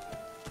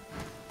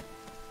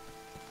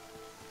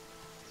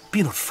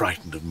 Be not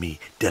frightened of me,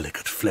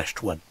 delicate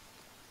fleshed one.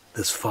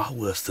 There's far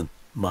worse than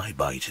my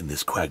bite in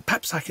this quag.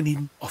 Perhaps I can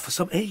even offer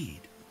some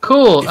aid.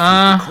 Cool.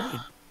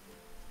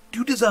 Do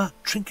you desire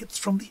trinkets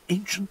from the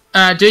ancient?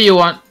 Do you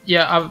want?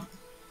 Yeah, I'll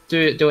do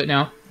it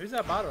now. Who's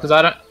that bottle? Because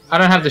I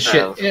don't have the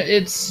shit.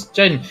 It's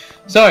Jaden.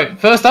 So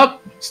first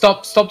up,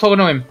 stop talking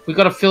to him. We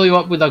gotta fill you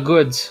up with our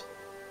goods.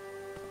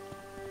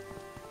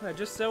 No,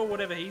 just sell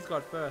whatever he's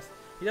got first.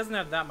 He doesn't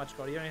have that much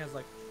gold. He only has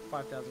like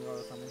 5,000 gold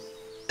or something.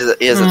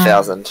 He has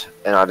 1,000,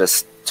 and I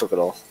just took it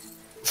all.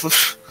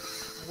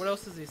 What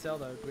else does he sell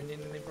though? Do we need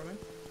anything from him?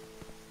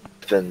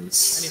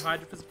 Weapons. Any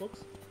Hydrophus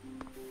books?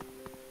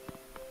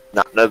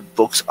 No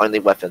books, only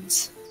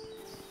weapons.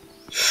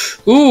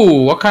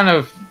 Ooh, what kind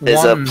of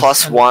There's wands?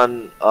 a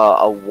 +1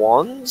 a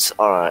wands.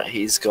 Alright,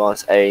 he's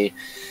got a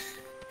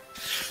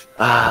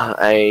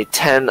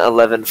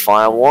 10-11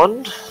 fire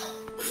wand.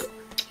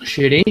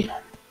 Shitty.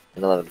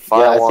 11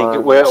 fire I wand.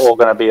 think we're all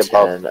going to be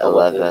above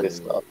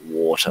 11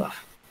 water.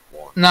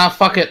 Nah,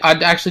 fuck it. I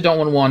actually don't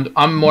want a wand.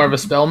 I'm more of a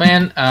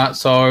spellman,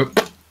 so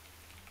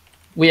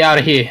we out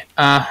of here.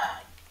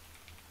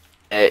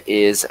 There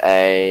is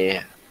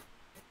a...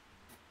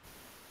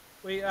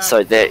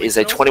 So there is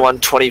a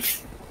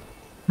 21-20...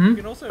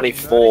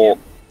 24...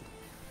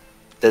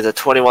 There's a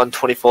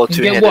 21-24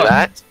 two-handed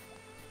axe.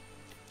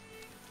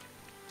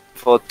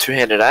 For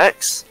two-handed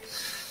axe.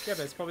 Yeah,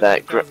 but it's probably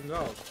that 1,000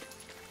 gold.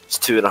 It's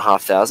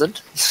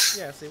 2,500.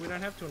 Yeah, see, we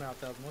don't have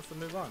 2,500. What's the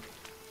move on?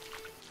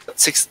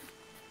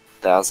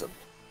 6,000.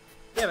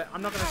 Yeah, but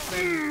I'm not going to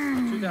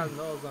spend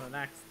 $2,000 on an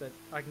axe that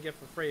I can get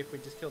for free if we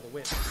just kill the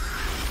witch.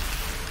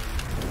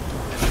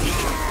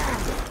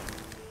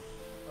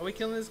 Are we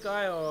killing this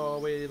guy or are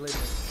we leaving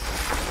him?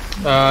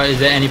 Is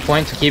there any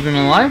point to keep him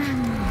alive?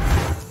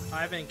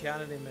 I haven't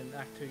encountered him in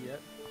Act 2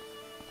 yet.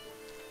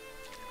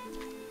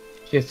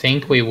 Do you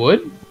think we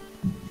would?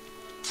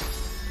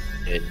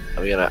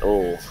 Are we gonna...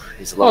 Oh,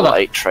 he's a level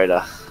 8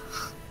 trader.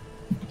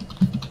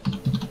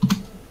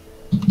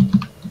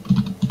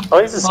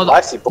 Oh, he's a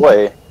spicy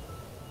boy.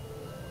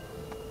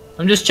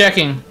 I'm just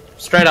checking.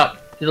 Straight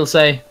up. It'll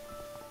say...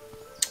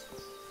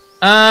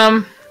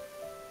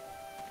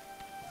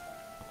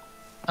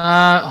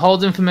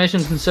 holds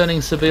information concerning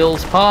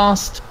Sabil's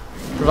past.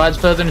 Provides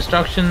further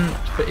instruction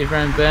for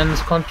Ivan Ben's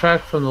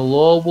contract from the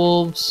Law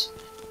Wolves.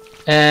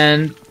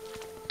 And...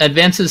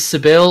 advances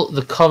Sabil,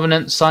 the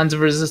Covenant, Signs of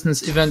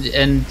Resistance event,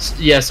 and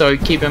yeah, so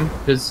keep him,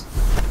 because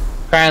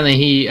apparently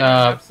he,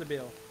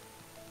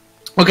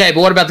 Okay,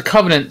 but what about the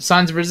Covenant,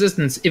 Signs of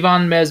Resistance,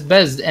 Ivan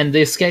Mezbez, and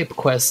the Escape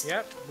quest?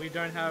 Yep, we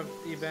don't have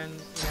Ivan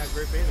in our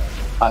group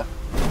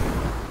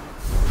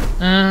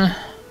either.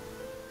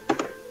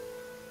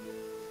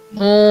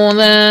 Well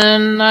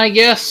then, I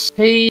guess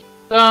he's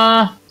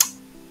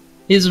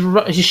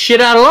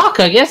shit out of luck,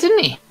 I guess, isn't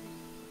he?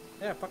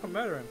 Yeah, fucking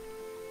murder him.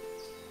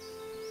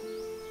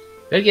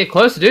 Better get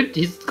closer, dude.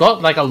 He's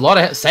got like a lot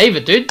of... Save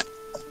it, dude.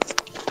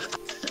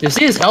 You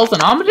see his health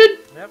and armor, dude?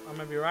 Yep, I'm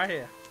gonna be right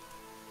here.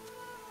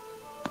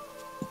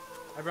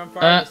 Everyone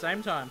fire at the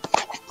same time.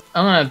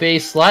 I'm gonna be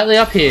slightly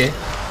up here.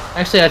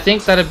 Actually, I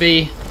think that'd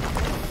be...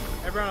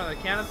 Everyone on the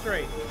count of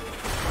 3.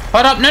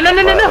 Hold up! No!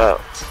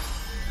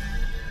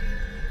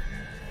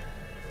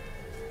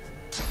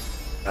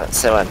 Alright,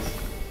 say when.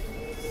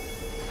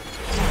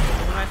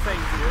 When I say 0,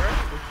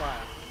 we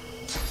fire.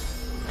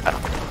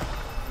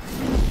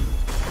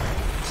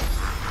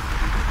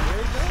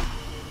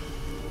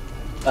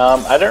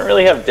 I don't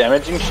really have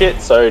damaging shit,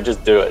 so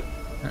just do it.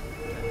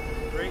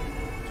 3,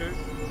 2,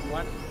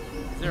 1,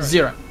 0.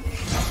 0.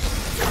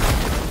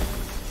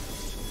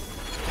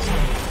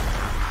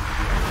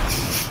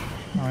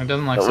 Oh, it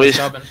doesn't like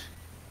stubborn.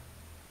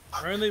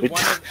 Only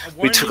one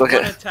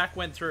attack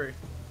went through.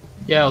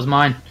 Yeah, it was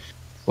mine.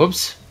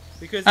 Whoops.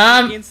 Because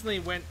he instantly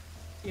went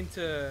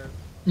into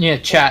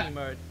chat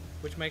mode,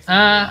 which makes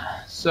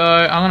so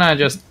I'm gonna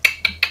just...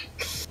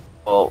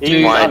 Well,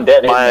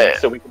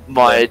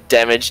 my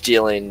damage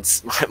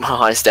dealings, my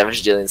highest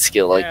damage dealing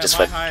skill, like just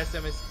my highest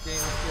damage dealing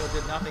skill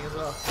did nothing as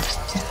well.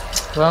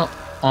 Well,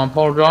 I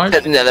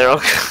apologize. No, they're all...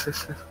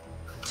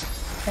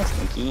 That's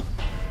sneaky.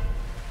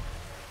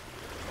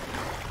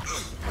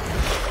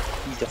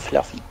 He's a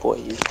fluffy boy.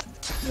 You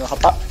know,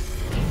 hop up.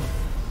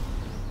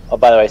 Oh,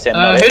 by the way, Sam.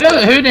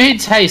 Who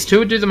needs haste? Who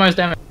would do the most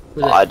damage?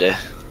 I do.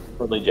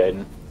 Probably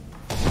Jaden.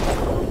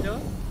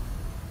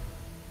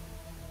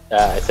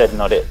 I said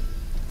not it.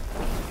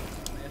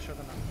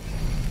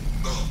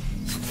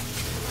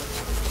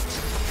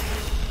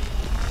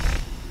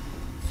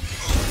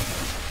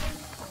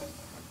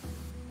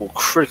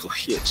 Critical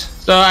hit.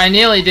 So I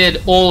nearly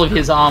did all of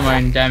his armor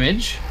and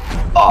damage.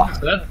 Oh,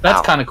 so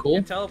that's kind of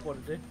cool.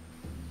 Teleported, dude.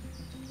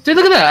 Dude,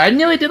 look at that! I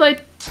nearly did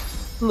like,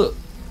 look,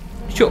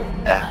 sure.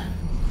 Yeah.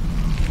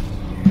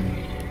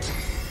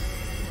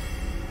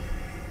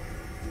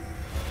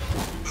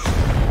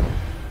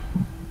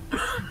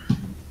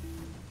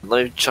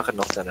 Let me chuck a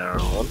knockdown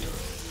arrow on.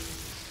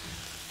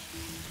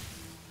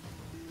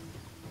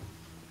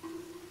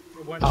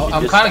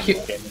 I'm kind of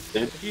curious.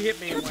 If you hit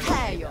me,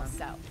 prepare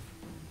yourself.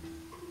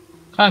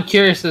 Kind of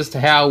curious as to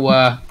how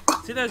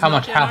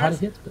much hard it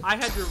hits. I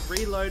had to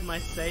reload my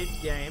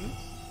saved game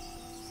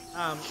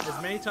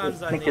as many times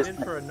as I needed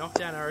for a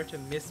knockdown arrow to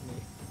miss me.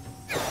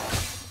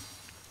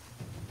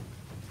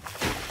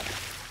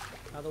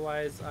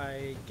 Otherwise,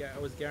 I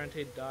was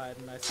guaranteed died,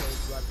 and I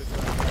saved right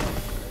before I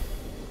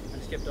died. I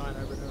just kept dying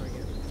over and over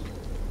again.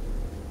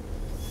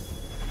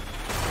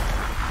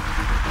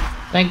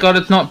 Thank God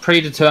it's not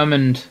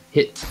predetermined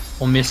hit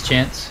or miss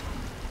chance.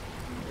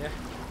 Yeah.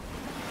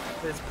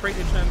 There's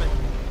predetermined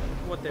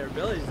what their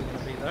abilities are going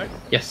to be, though.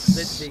 Yes.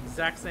 It's the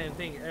exact same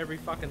thing every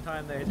fucking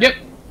time they attack. Yep.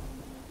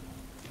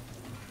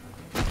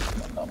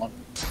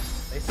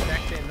 They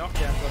stack their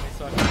knockdowns on me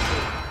so I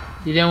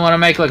can You didn't want to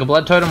make like a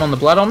blood totem on the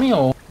blood on me,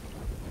 or?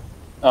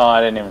 Oh,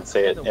 I didn't even see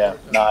it. Yeah,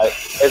 no,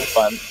 it's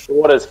fine. The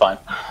water's fine.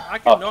 I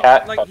can knock,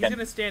 cat, like, fucking. he's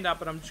gonna stand up,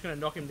 but I'm just gonna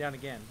knock him down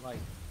again. Like,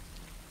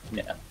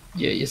 yeah.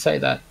 Yeah, you say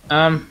that.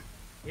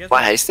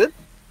 Why hasted?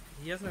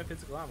 He has no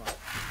physical armor.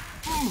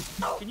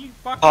 Can you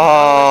fucking?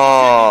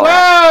 Oh.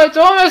 Well, it's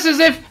almost as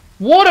if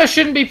water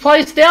shouldn't be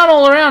placed down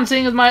all around,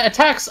 seeing as my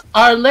attacks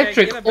are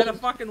electric. Yeah, get a better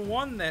fucking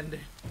wand then, dude.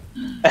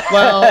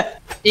 Well,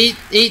 eat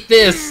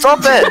this. Stop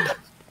it!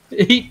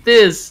 Eat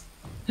this.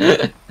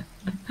 Looks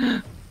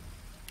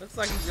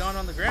like he's going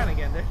on the ground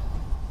again, dude.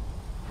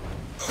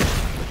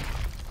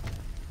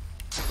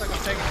 Looks like I'm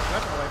taking his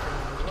weapon away from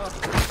him as well.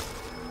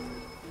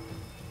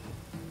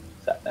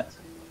 Sadness.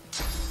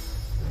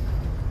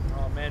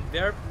 Oh man,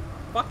 their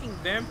fucking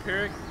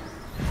vampiric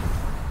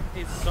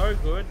is so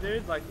good,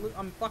 dude. Like, look,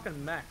 I'm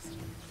fucking maxed.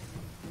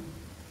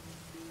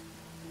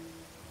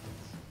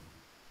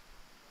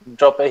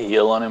 Drop a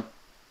heal on him.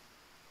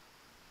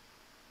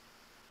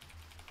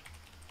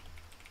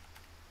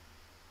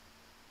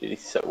 Dude,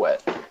 he's so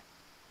wet.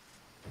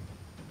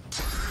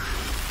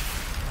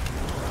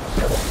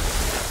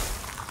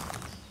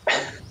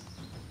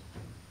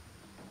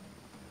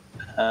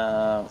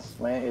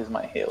 Where is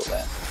my heal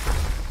there?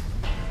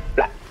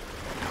 Blah.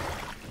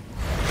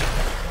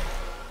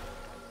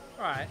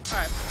 Alright.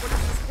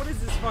 What is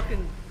this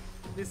fucking,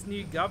 this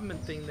new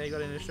government thing they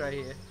got in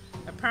Australia here?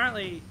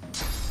 Apparently,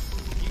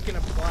 you can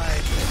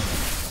apply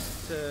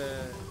to,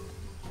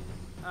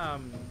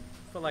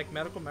 for like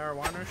medical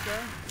marijuana in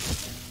Australia.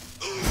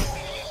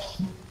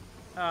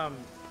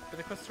 But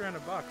it costs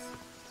 $300.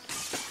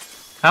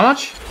 How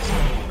much?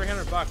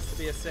 $300 to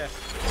be assessed.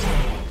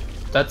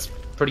 That's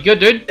pretty good,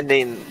 dude. And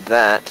then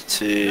that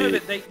to... No,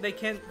 but they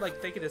can,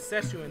 like, they could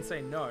assess you and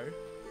say no.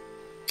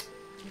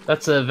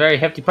 That's a very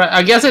hefty price.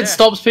 I guess it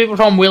stops people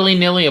from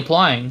willy-nilly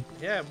applying.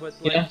 Yeah, but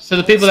like, yeah, so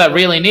the people that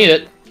really need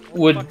it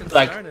would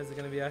like. Stoners are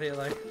gonna be out here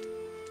like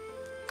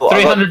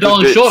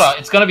 $300 shorter.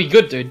 It's gonna be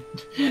good, dude.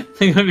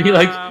 They're gonna be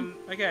like.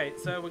 Okay,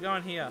 so we're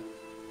going here.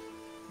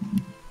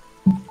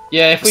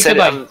 Yeah, if we could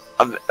like.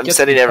 I'm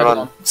sending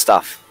everyone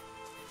stuff.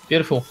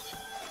 Beautiful.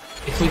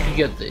 If we could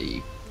get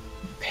the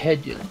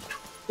pedulant.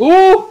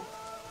 Ooh!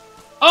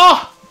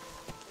 Oh!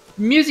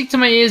 Music to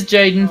my ears,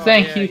 Jaden.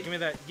 Thank you.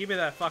 Give me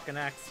that fucking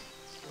axe.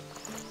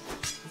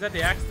 Is that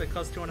the axe that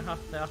costs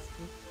 $2,500?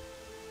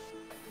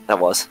 That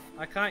was.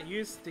 I can't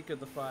use Stick of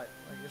the Fight.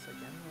 I guess I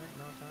can. Wait,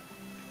 no, I can't.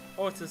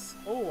 Oh, it's a.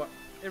 Oh,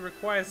 it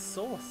requires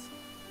Source.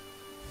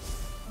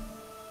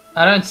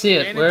 I don't see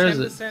it. Where is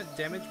it? 10%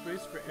 damage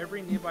boost for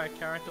every nearby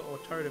character or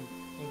totem,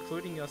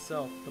 including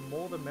yourself. The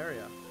more, the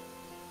merrier.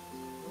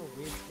 Oh,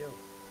 weird skill.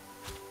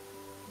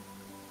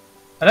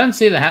 I don't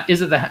see the.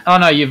 Is it the? Oh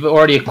no, you've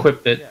already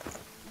equipped it. Yeah.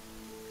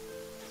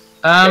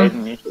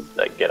 Jaden, you should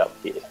like, get up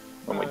here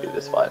when we do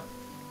this fight.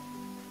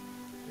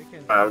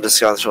 I'm just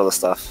going through all the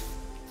stuff.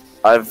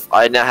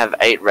 I now have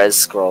 8 res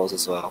scrolls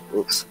as well.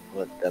 Oops,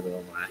 went down the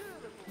wrong way.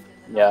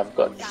 Yeah, I've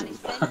got.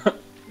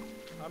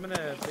 I'm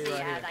gonna be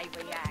right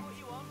here.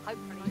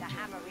 Hopefully the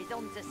hammer is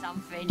onto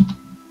something.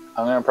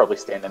 I'm gonna probably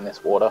stand in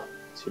this water,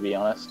 to be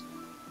honest,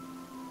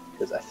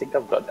 because I think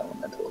I've got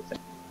elemental. I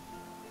think.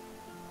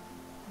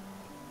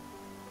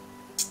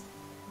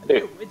 I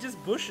do. It's just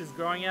bushes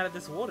growing out of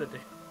this water, dude.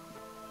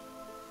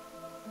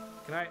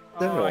 Can I?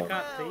 Oh, I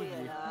can't feed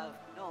you.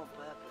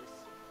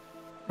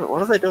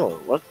 What are they doing?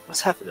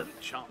 What's happening?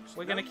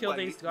 We're gonna kill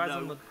these guys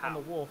on the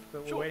wharf,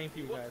 but we're waiting for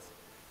you guys.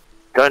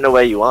 Don't know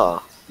where you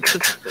are.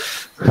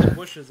 The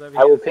bushes over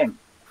here. I will ping.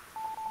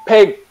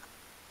 Pig.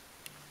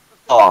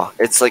 Oh,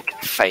 it's like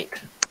faint.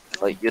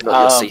 Like you're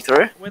not. You're see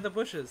through. Where the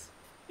bushes?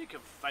 You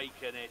can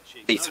fake an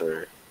etching. See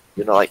through.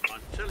 You're not like.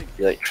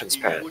 You're like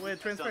transparent. We're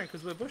transparent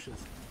because we're bushes.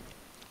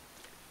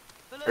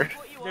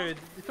 Dude,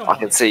 come I on.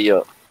 can see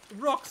your.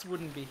 Rocks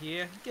wouldn't be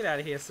here. Get out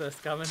of here, Sir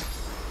Scummin.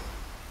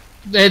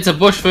 It's a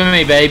bush for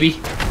me, baby.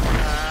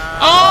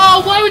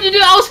 Oh, why would you do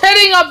that? I was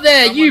heading up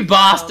there, you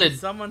bastard.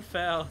 Someone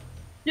fell.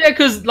 Yeah,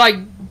 because, like...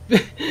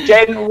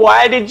 Jaden,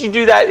 why did you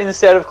do that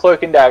instead of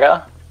Cloak and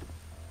Dagger?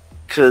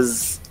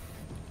 Because...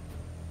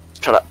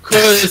 Shut up.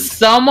 Because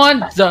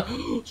someone...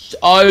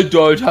 I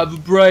don't have a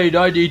brain.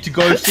 I need to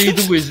go see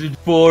the wizard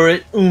for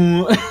it.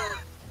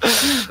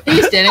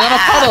 He's standing on a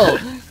puddle.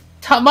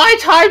 My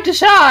time to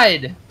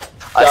shine.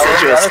 I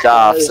sent you a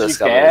staff, so you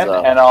can,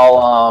 and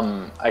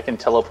I can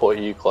teleport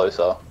you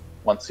closer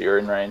once you're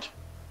in range.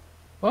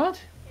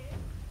 What?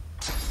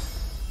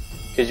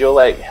 Because you're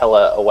like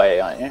hella away,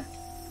 aren't you?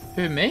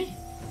 Who, me?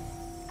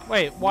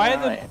 Wait, why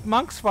are the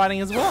monks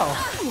fighting as well?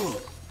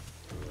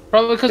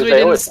 Probably because we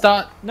didn't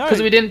start. No,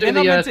 because we didn't do they're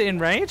the. not meant to in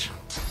range.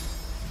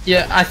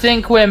 Yeah, I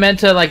think we're meant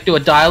to like do a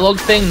dialogue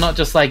thing, not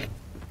just like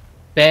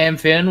bam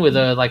Finn with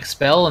a like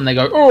spell and they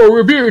go, "Oh,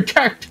 we're being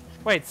attacked."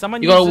 Wait,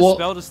 someone You used gotta a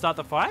spell to start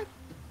the fight?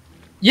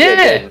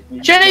 Yeah,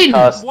 Jane.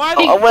 Why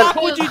the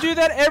fuck would you do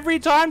that every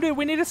time, dude?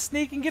 We need to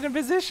sneak and get in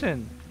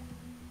position.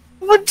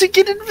 Want to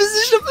get in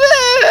position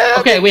there?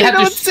 Okay, we have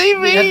to see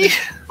me.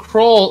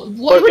 Crawl.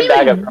 Cloak and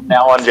dagger from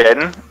now on,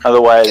 Jaden.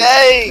 Otherwise,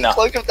 Yay! no.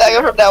 Cloak of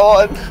dagger from now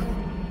on.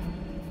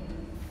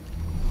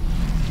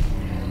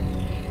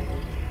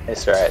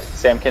 It's alright.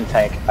 Sam can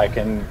tank. I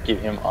can give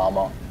him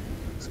armor,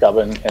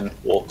 stubborn, and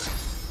walk.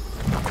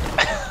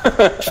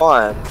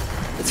 Fine.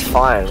 It's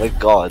fine. We're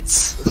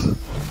gods.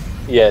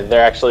 Yeah,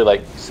 they're actually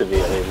like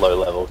severely low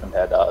level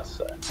compared to us.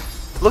 So.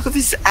 Look at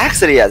this axe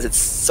that he has. It's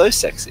so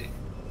sexy.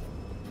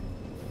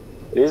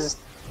 It is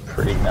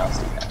pretty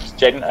nasty axe.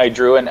 Jaden, I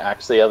drew an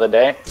axe the other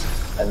day,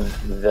 and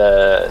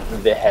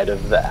the head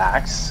of the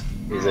axe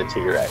is a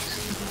T-Rex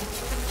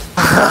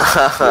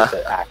with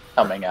the axe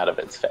coming out of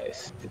its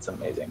face. It's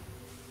amazing.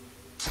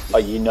 Oh,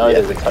 you know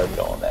there's a code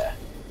going there.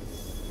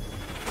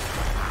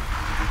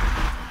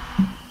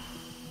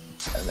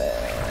 And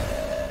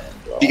then...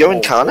 You go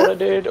incarnate?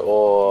 Dude,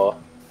 or...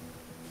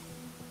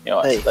 You know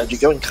what, hey, did you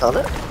go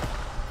incarnate?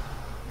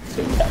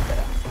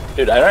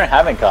 Dude, I don't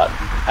have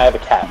incarnate. I have a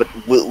cat. But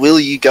will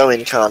you go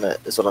incarnate,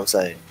 is what I'm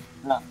saying.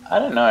 I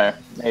don't know.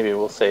 Maybe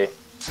we'll see.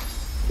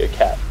 Your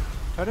cat.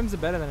 Totems are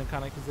better than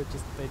incarnate because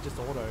they just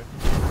auto.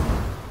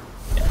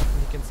 Yeah.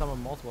 You can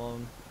summon multiple of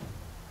them.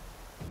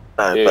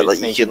 No, Dude, but like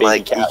you can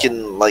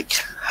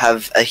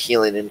have a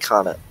healing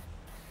incarnate.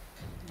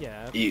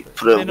 Yeah. You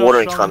put a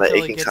water incarnate,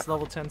 it can gets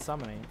level 10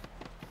 summoning.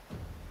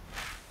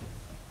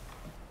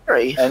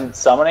 And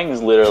summoning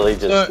is literally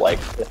just So, like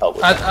to help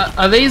with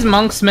are these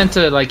monks meant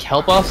to like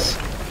help us?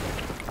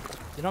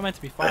 You're not meant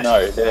to be fighting.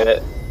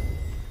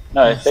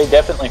 No, they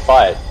definitely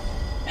fight.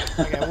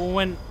 Okay,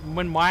 well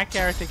when my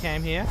character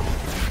came here,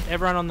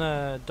 everyone on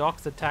the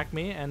docks attacked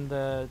me, and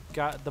the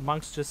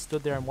monks just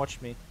stood there and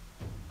watched me.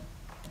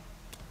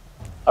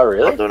 Oh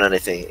really? Not doing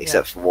anything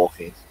except for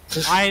walking.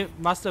 I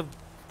must have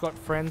got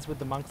friends with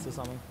the monks or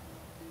something.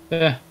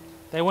 Yeah.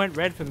 They weren't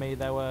red for me,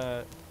 they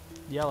were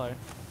yellow.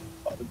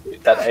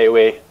 That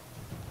AoE.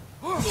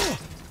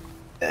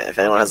 Yeah, if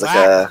anyone has like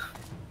a...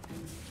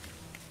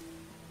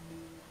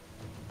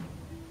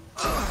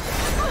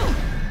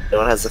 If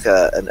anyone has like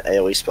an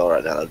AoE spell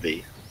right now, that'd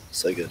be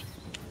so good.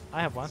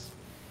 I have one.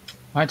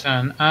 My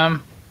turn.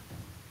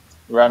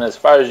 Run as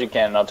far as you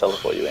can and I'll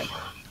teleport you in.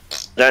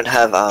 I don't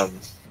have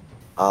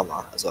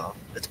armor as well.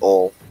 It's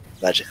all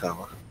magic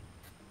armor.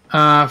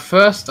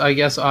 First I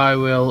guess I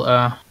will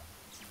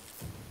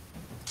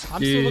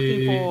I'm still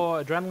looking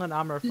for Adrenaline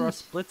Armor,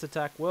 Frost, Blitz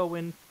Attack,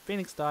 Whirlwind,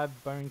 Phoenix Dive,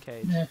 Bone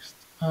Cage. Next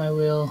I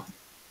will...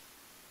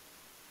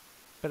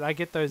 But I can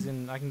get those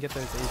easily in Act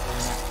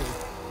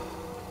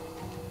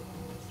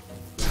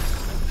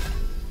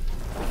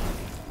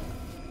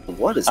 2.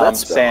 What is that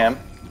spell? Sam,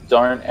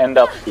 don't end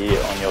up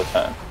here on your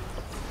turn.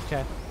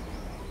 Okay.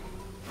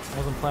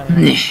 Wasn't planning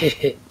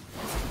on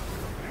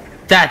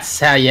That's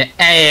how you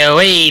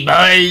AoE,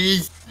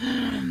 boys!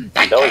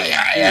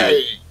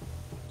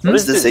 What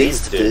does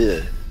disease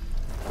do?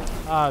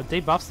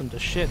 Debuffs them to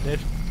shit, dude.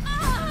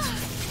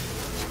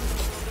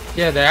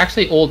 Yeah, they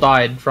actually all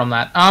died from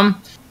that.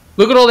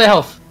 Look at all their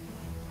health.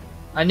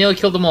 I nearly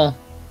killed them all.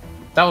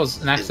 That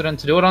was an accident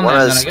to do it on one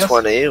them, has then, I guess.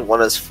 20, one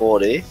has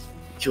 40.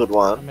 Killed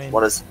one. I mean,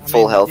 one is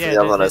full health, yeah, the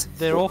other one is...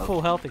 They're all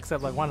full health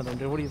except like one of them,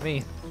 dude. What do you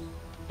mean?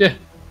 Yeah.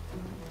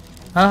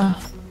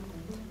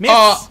 Miss!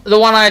 Oh, the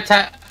one I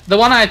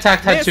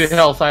attacked had 2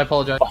 health, I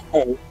apologize.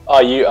 Oh,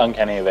 you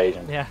uncanny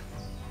evasion. Yeah.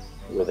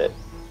 With it.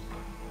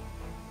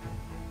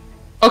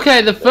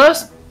 Okay, the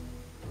first...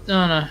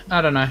 Oh no,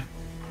 I don't know. I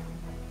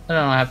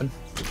don't know what happened.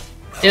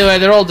 Either way,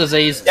 they're all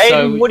diseased, Jaden,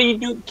 so... what do you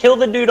do? Kill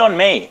the dude on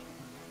me!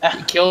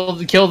 Kill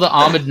the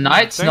armored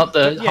knights, not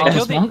the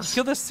harmless monks?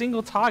 Kill the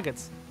single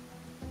targets.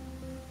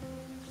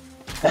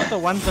 Not the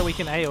ones that we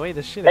can AoE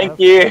the shit Thank out of.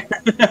 you!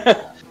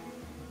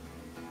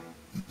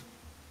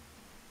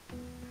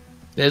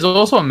 There's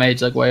also a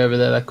mage like way over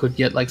there that could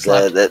get like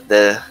slapped.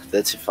 They're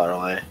too far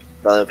away.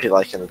 The only people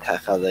I can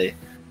attack are they.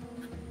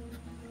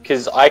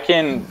 Because I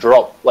can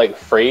drop like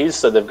freeze,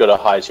 so they've got a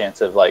high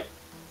chance of like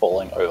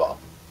falling over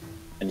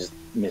and just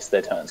miss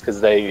their turns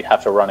because they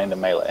have to run into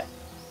melee.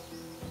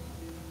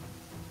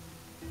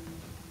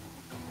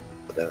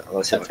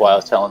 That's why I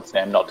was telling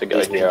Sam not to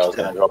go here. I was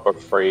going to drop a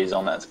freeze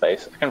on that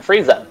space. I can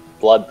freeze that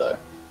blood though,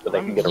 but they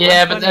can get around.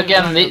 Yeah, but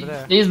again,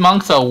 these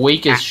monks are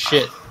weak as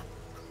shit.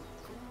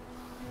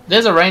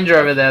 There's a ranger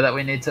over there that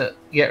we need to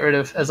get rid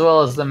of, as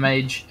well as the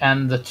mage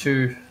and the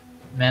 2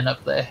 men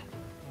up there.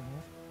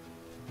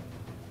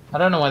 I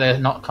don't know why they're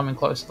not coming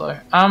close though.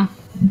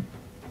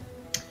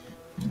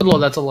 Good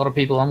lord, that's a lot of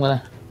people. I'm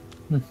gonna.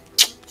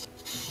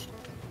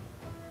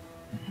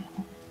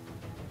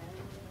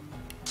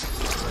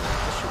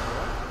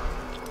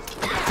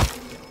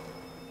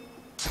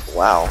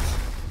 Wow.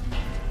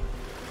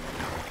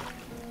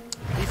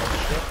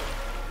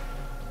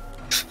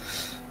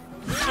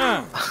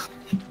 Uh.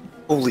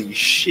 Holy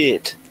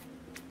shit.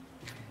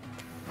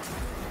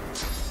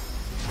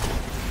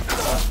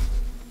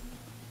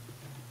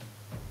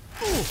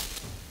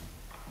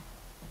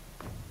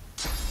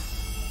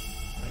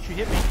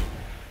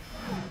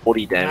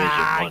 40 damage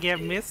Ah, in I one get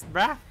hit. missed,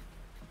 bruh.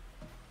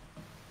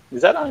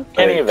 Is that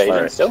uncanny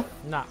evasion still?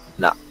 Nah.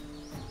 Nah.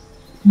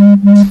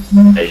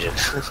 Evasion.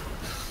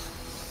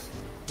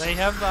 They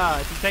have,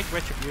 if you take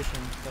retribution,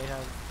 they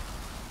have.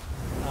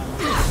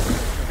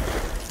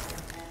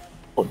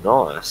 Oh,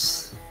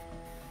 nice.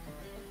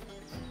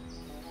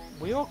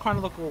 We all kind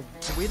of look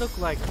we look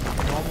like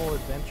normal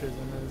adventurers,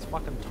 and there's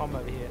fucking Tom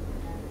over here.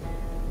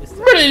 Ancient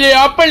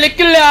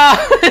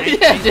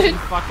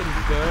fucking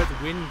bird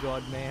wind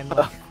god, man.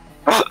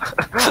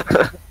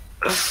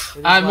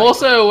 I'm like,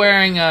 also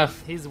wearing a.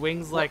 His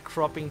wings like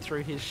cropping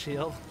through his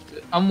shield.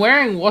 I'm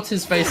wearing what's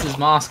his face's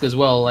mask as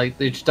well, like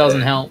which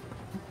doesn't help.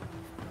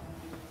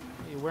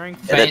 You're wearing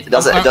It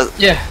doesn't.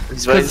 Yeah.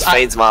 He's wearing his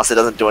Fane's mask. It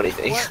doesn't do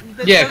anything.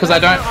 Yeah, because I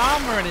don't. No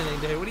armor or anything,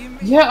 dude. What do you mean?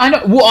 Yeah, I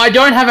know. Well, I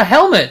don't have a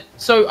helmet,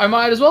 so I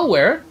might as well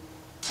wear it.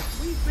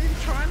 We've been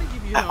trying to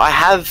give you. I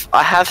have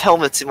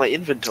helmets in my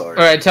inventory.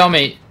 All right, tell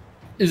me,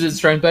 is it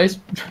strength based?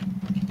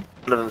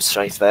 One of them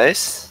strength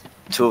base.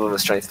 2 of them are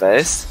strength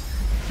base.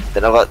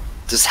 Then I've got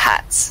just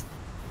hats.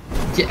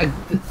 Yeah,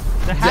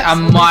 The hats I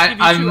might.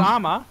 give you 2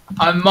 armor.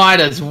 I might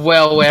as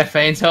well wear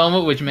Fane's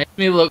helmet, which makes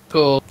me look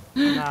cool.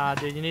 Nah,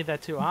 dude, you need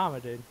that 2 armor,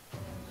 dude.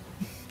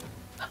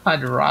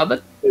 I'd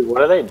rather. Dude,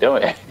 what are they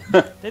doing?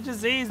 They're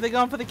diseased. They're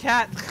going for the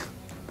cat.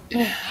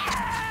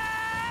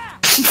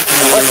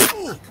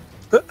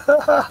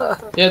 Yeah,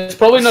 it's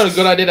probably not a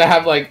good idea to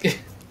have like.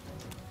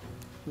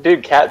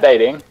 Dude, cat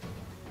baiting.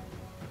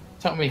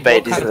 Tell me.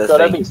 Bait isn't It's a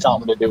gotta thing. be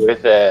something to do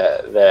with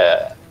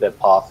their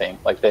pathing.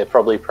 Like they're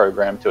probably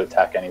programmed to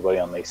attack anybody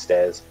on these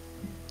stairs.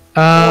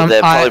 Or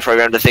they're probably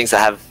programmed to things that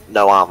have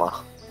no armor.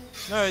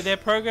 No, they're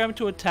programmed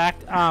to attack,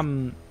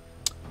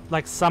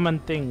 like summon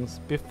things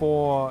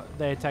before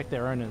they attack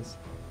their owners.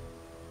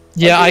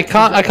 Yeah, I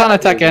can't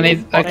attack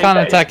any. I can't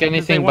attack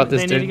anything but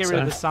this They need to dude. get rid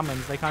of the So.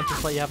 summons. They can't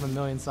just let you have a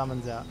million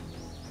summons out.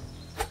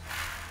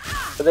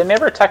 But they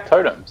never attack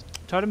totems.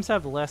 Totems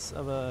have less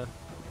of a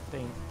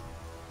thing.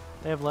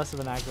 They have less of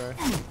an aggro.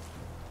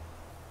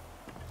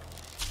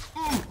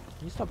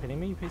 Can you stop hitting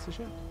me, you piece of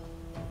shit?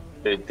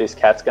 Dude, this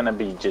cat's gonna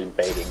be just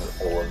baiting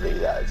all of these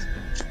guys.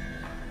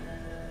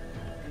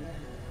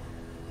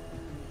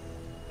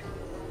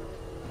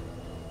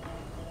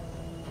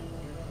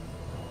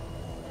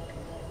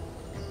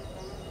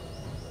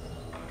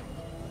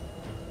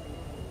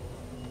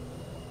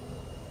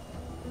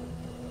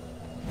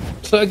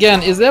 So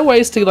again, is there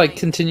ways to like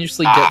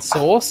continuously get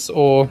source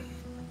or?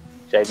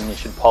 Jaden, you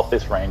should pop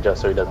this ranger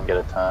so he doesn't get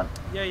a turn.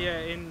 Yeah,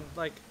 in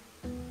like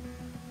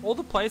all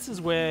the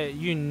places where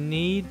you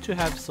need to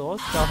have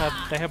source,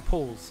 they have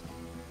pools.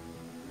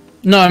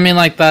 No, I mean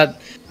like that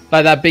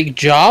big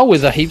jar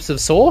with a heaps of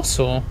sauce,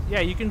 or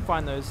Yeah, you can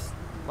find those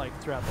like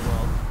throughout the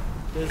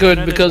world. Good,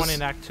 I know because- there's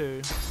one in Act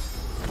 2.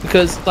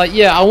 because like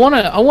yeah, I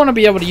wanna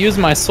be able to use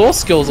my sauce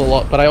skills a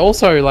lot, but I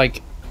also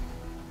like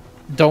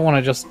don't want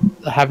to just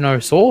have no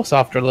sauce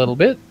after a little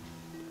bit.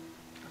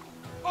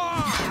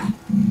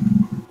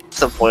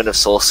 The point of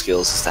source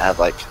skills is to have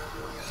like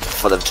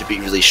for them to be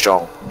really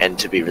strong and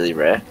to be really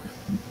rare.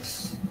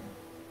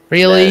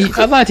 Really, Yeah.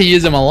 I'd like to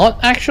use them a lot,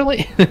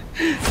 actually.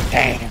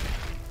 Damn.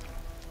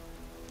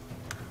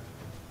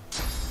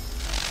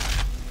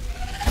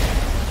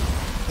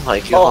 Oh my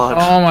god.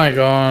 Oh my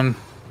god.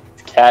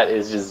 This cat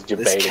is just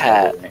debating.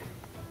 cat. everything.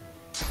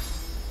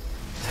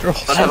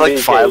 I have like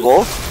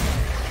fireball.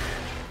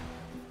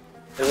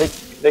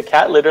 The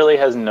cat literally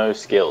has no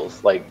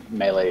skills, like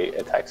melee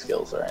attack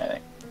skills or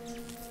anything.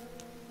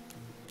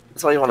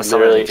 That's why you want to It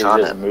summon literally it, is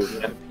can't just it?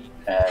 movement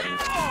and.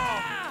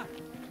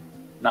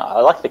 No,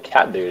 I like the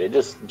cat, dude. It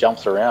just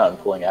jumps around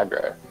pulling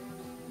aggro.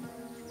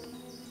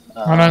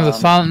 Oh no, the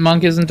silent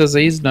monk isn't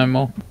diseased no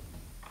more.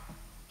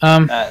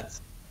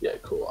 That's yeah,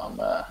 cool. I'm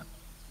gonna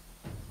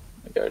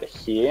go to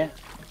here.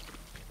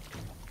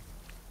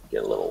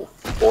 Get a little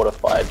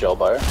fortified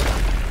jobbo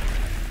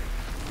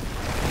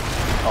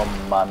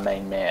on my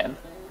main man,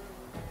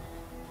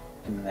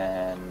 and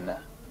then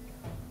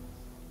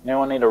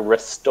anyone need a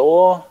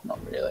restore? Not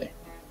really.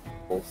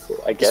 Cool.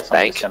 I guess I'm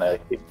bank. just gonna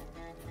keep.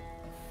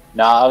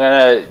 Nah, I'm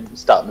gonna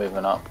start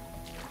moving up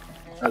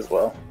as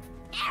well.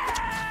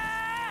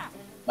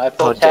 My Oh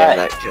poor damn cat.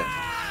 that cat.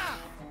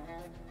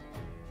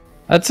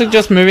 I'd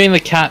suggest moving the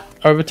cat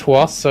over to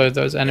us so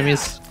those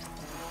enemies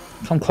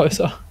come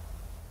closer.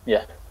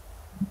 Yeah.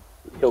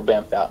 He'll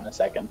bamf out in a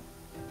second.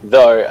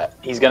 Though,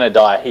 he's gonna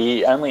die.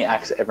 He only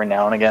acts every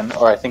now and again,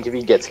 or I think if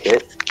he gets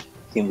hit,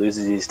 he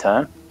loses his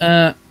turn.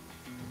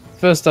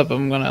 First up,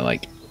 I'm gonna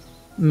like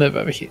move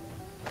over here.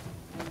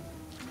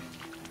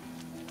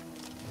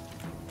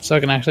 So I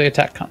can actually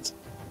attack cunts.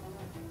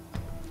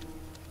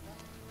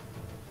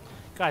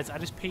 Guys, I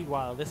just peed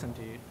while I listened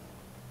to you.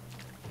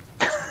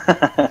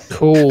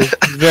 Cool.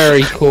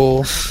 Very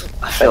cool.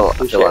 I feel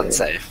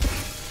unsafe.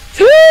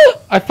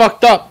 I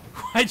fucked up.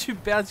 Why'd you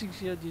bouncing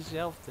shield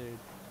yourself, dude?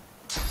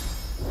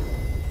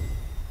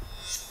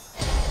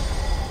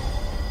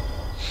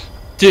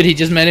 Dude, he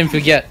just made him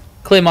forget.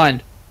 Clear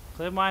mind.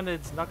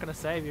 Clear-minded's not gonna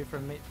save you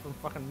from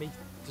fucking me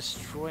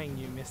destroying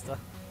you, mister.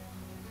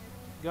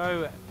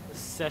 Go,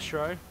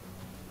 Seshro.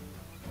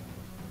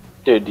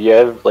 Dude, do you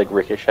have like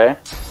ricochet?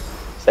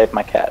 Save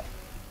my cat.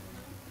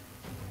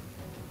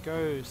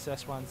 Go,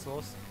 Szechuan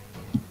sauce.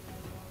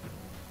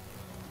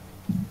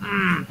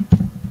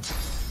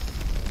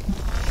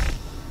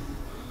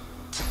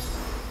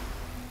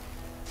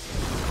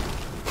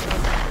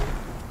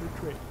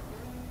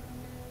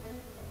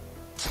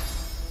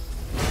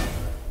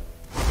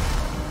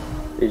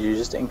 Did you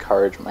just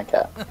encourage my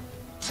cat?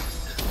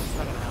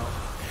 Fucking hell.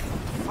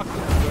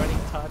 Fucking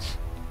burning touch.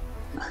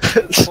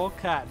 Poor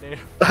cat, dude.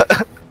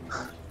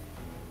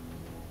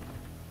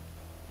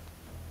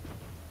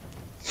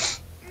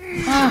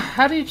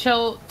 How do you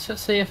tell to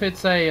see if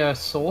it's a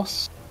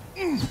source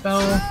spell?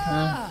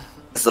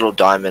 There's a little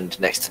diamond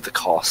next to the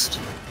cost.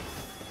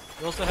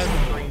 It also has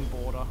a green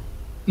border.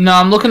 No,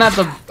 I'm looking at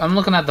the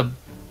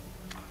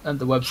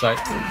website.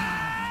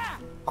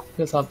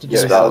 Guess I'll have to do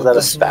That was at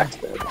a that.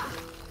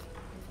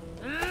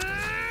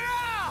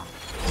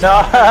 No!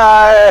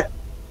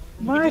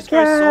 You My can just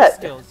go source cat!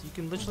 skills. You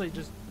can literally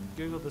just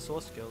Google the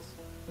source skills.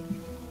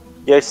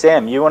 Yo,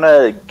 Sam, you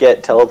wanna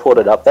get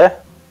teleported up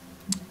there?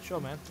 Sure,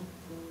 man.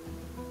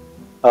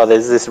 Oh,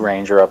 there's this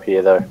ranger up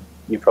here, though.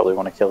 You probably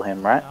want to kill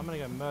him, right? Yeah, I'm gonna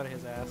go murder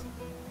his ass.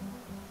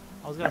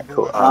 I was gonna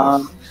Cool.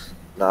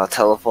 No,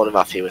 teleport him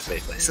up here with me,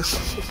 please.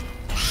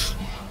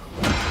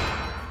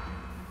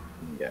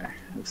 Yeah,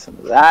 have some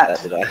of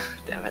that. Did I?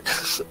 Damn it.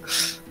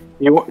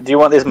 Do you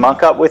want this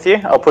monk up with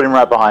you? I'll put him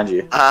right behind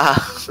you.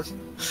 Also,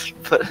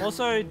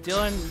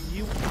 Dylan,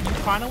 you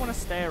kind of want to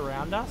stay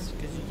around us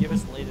because you give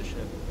us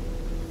leadership.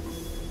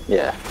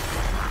 Yeah.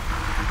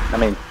 I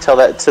mean, tell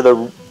that to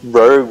the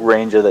rogue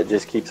ranger that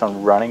just keeps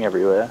on running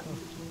everywhere.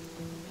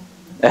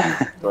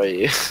 Where are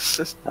you?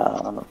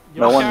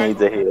 No one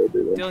needs a hero,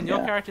 do they? Dylan, your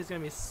character is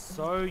going to be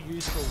so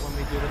useful when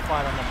we do the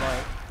fight on the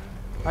boat.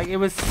 Like, it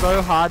was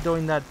so hard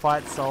doing that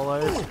fight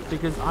solo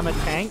because I'm a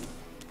tank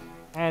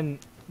and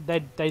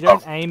they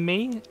don't aim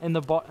me in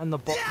the boat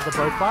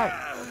fight.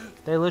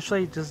 They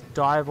literally just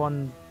dive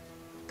on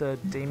the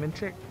demon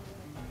chick.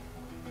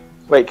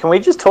 Wait, can we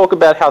just talk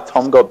about how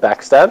Tom got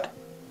backstabbed?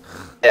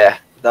 Yeah,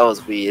 that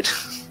was weird.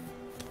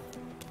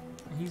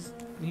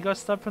 He got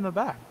stabbed from the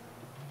back.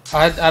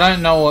 I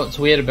don't know what's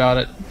weird about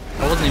it.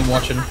 I wasn't even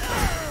watching.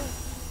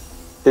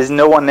 There's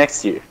no one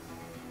next to you.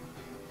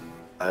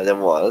 There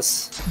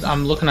was.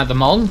 I'm looking at the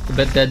monk,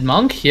 the dead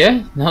monk.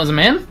 Yeah, that was a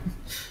man.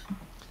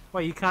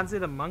 Wait, you can't see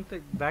the monk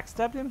that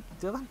backstabbed him,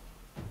 Dylan?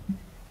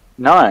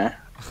 No.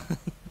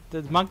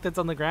 The monk that's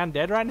on the ground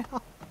dead right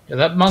now? Yeah,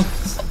 that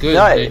monk's good,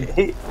 No,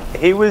 dude.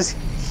 he was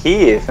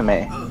here for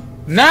me.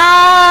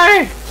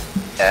 No!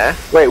 Yeah?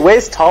 Wait,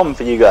 where's Tom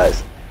for you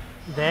guys?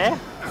 There?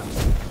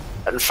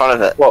 In front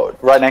of it.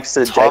 What, right next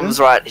to Tom's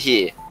Jaden? right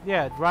here.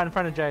 Yeah, right in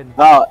front of Jaden.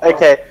 Oh,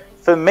 okay.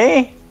 For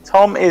me,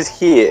 Tom is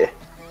here.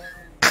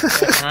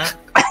 That's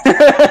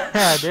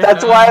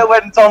why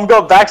when Tom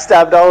got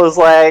backstabbed, I was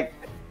like,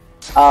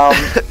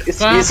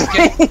 excuse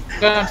me.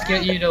 Gonna have to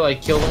get you to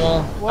like kill them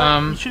all.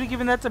 What? You should have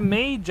given that to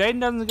me.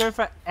 Jaden doesn't go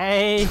for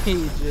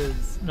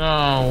ages.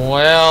 Oh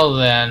well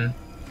then.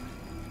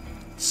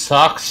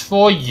 Sucks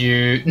for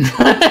you.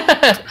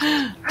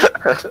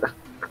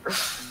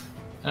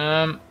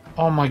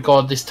 Oh my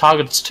god, this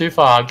target's too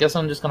far. I guess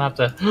I'm just gonna have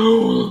to.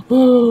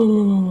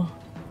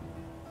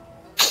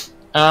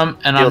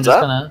 And I'm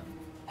just gonna.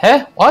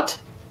 Hey, what?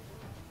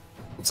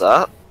 What's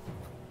that?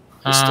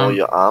 Restore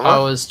your armor? I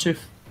was too.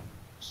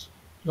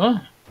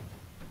 What?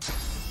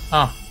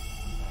 Oh.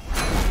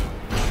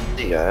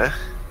 There you go.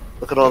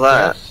 Look at all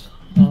that.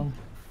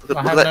 Look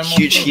at that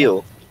huge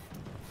heal.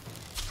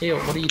 Heal?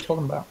 What are you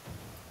talking about?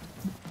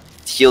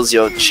 It heals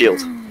your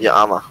shield, your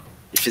armor,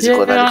 your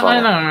physical and magical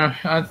armor. I know.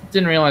 I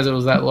didn't realize it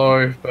was that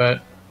low,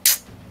 but.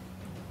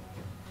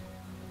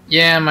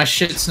 Yeah, my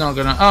shit's not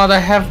gonna. Oh,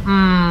 they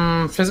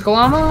have physical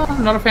armor?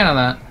 I'm not a fan of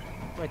that.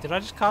 Wait, did I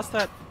just cast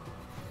that?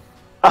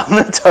 On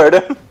the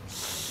totem?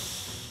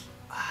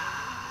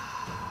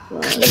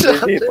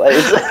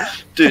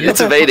 Dude, it's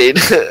evading.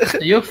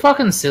 Are you a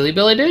fucking silly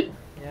Billy, dude?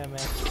 Yeah, man.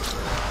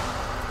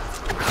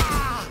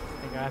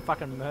 There you go, I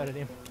fucking murdered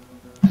him.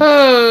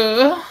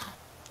 I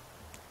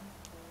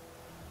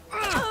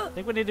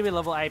think we need to be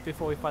level 8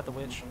 before we fight the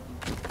witch.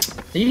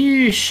 Are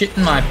you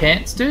shitting my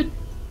pants, dude?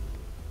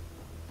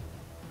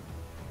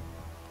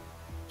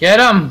 Get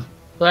him!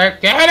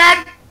 Like, get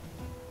it!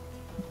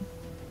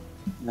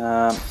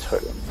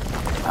 Totem.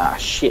 Ah,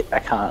 shit, I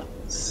can't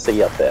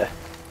see up there.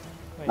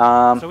 Wait,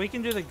 so we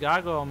can do the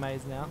gargoyle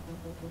maze now.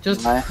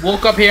 Just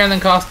walk up here and then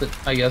cast it,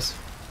 I guess.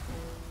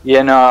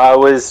 Yeah, no, I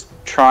was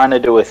trying to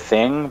do a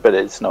thing, but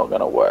it's not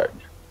gonna work.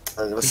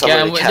 Yeah,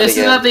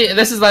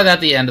 this is like at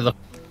the end of the.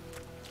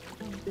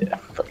 Yeah,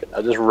 fuck it.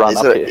 I'll just run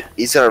up here.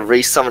 He's gonna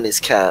re-summon his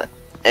cat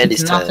and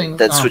his turn,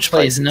 then switch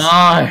places.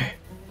 No.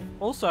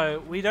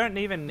 Also, we don't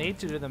even need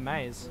to do the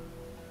maze.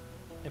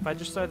 If I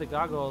just throw the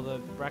gargoyle, the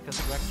Brachus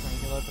Rex ring,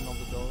 he'll open all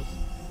the doors.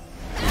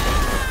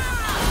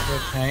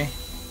 Okay.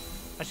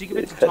 Actually, give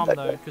it to Tom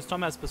though, because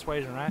Tom has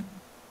persuasion, right?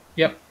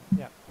 Yep.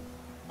 Yeah.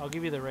 I'll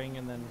give you the ring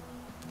and then.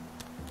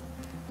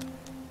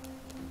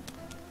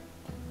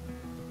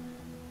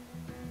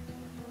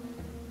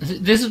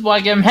 This is why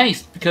I gave him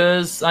haste,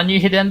 because I knew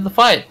he'd end the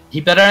fight.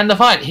 He better end the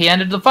fight. He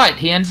ended the fight.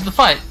 He ended the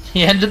fight.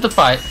 He ended the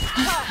fight.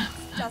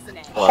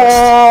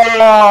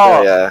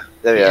 Oh!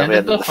 There we go.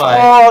 Ended the fight.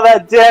 Oh,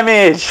 that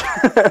damage!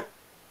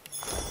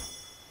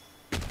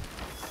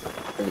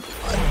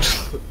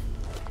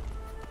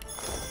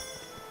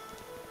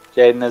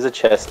 Jaden, there's a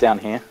chest down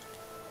here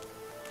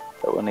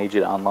that we'll need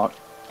you to unlock.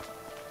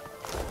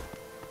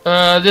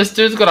 This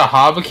dude's got a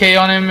harbor key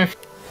on him. If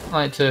you'd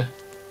like to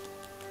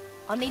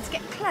I'll need to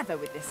get clever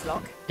with this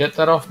lock. get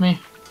that off me.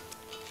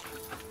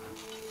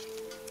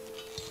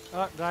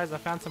 Oh, guys, I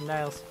found some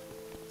nails.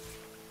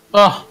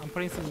 Oh, I'm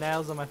putting some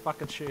nails on my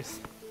fucking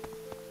shoes.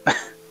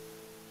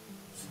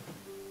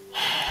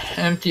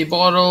 empty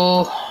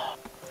bottle.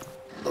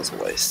 That was a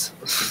waste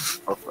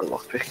of a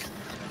lockpick.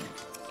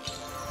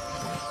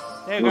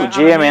 There you Ooh, go.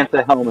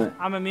 Geomancer helmet.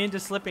 I'm immune to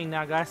slipping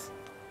now, guys.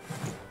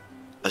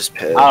 I just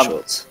pair of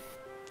shorts.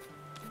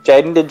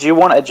 Jaden, did you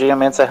want a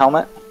Geomancer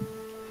helmet?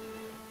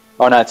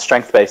 Oh no, it's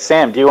strength based.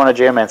 Sam, do you want a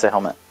Geomancer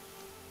helmet?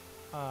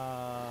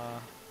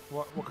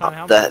 What kind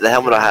of helmet? The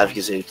helmet I have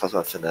gives me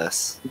 +1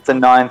 finesse. It's a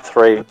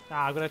 9-3.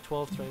 Nah, I've got a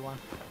 12-3 one.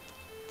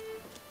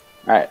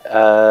 Alright,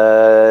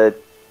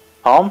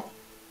 Tom?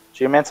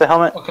 Geomancer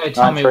helmet? Okay,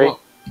 tell me 9-3.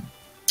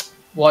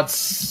 what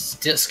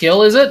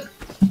skill is it?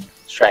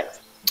 Strength.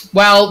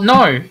 Well,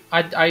 no,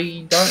 I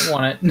don't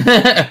want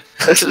it.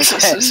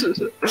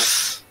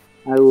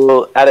 I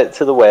will add it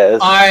to the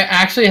wares. I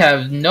actually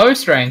have no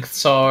strength,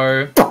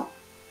 so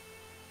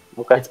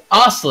Okay. it's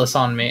arseless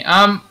on me.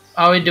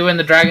 Are we doing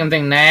the dragon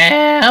thing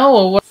now,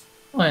 or what?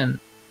 When?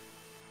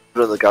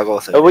 Doing the gargoyle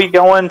thing. Are we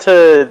going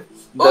to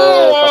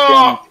the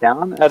fucking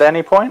town at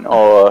any point,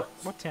 or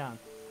What town?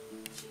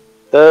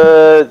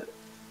 the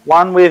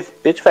one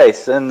with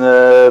Bitchface and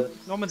the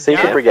One with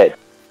Secret Gareth? Brigade?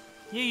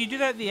 Yeah, you do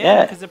that at the Yeah.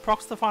 end because it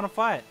procs the final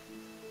fight.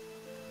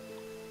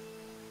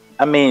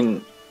 I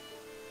mean,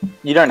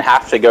 you don't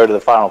have to go to the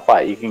final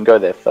fight. You can go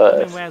there Then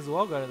first. may as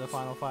well go to the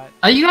final fight.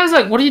 Are you guys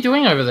like? What are you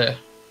doing over there?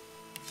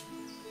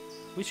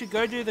 We should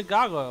go do the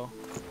gargoyle.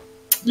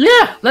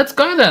 Yeah, let's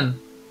go then.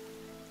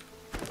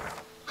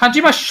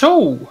 Hajima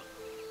show.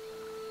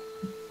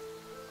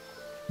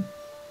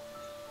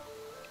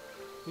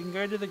 We can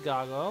go to the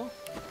gargoyle,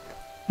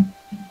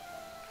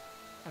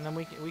 and then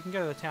we can go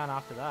to the town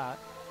after that.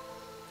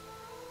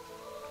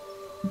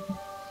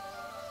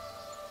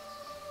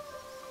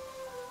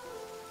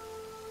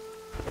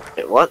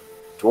 Wait, what?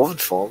 Dwarven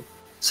form?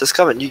 So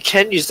Scummon, you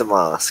can use the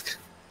mask.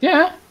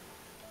 Yeah.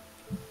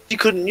 You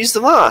couldn't use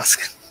the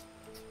mask.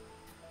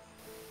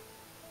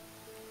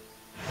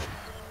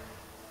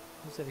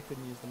 Who said he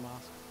couldn't use the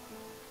mask?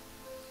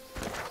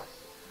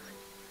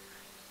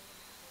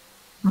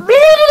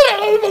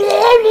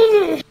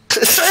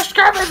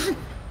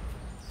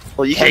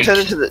 Well, you can turn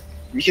into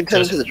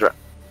the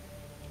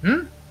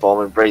bomb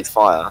and breathe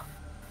fire.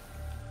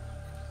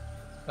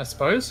 I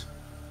suppose.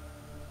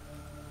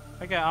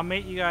 Okay, I'll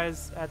meet you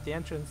guys at the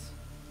entrance.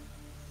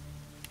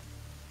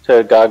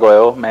 To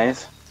Gargoyle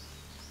Maze.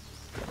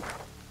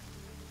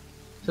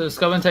 So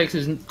Scummon takes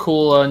his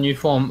cool new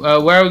form.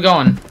 Where are we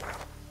going?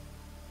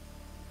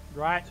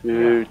 Right.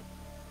 To...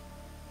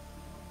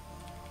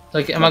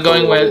 Like, am I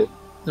going where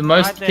the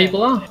most Right there.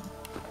 people are?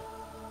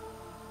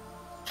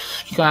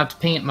 You're gonna have to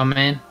ping it, my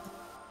man.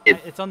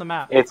 It's on the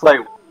map. It's like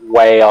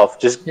way off.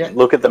 Just Yeah.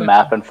 look at the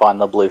map and find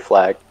the blue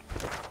flag.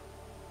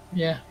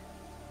 Yeah.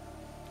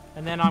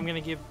 And then I'm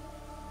gonna give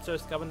Sir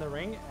Scubbin the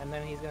ring, and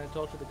then he's gonna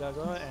talk to the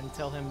gargoyle and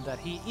tell him that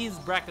he is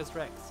Brachus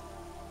Rex.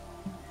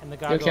 And the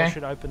gargoyle Okay.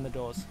 should open the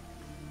doors.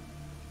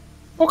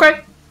 Okay.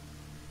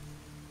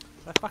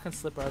 Did I fucking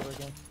slip over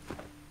again?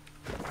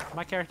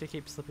 My character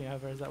keeps slipping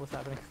over, is that what's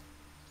happening?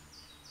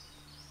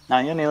 No,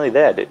 you're nearly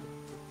there, dude.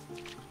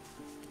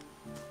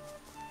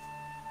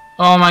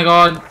 Oh my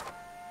god.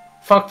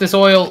 Fuck this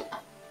oil.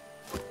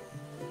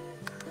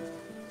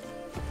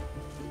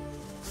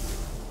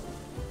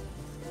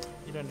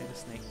 You don't need a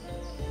snake.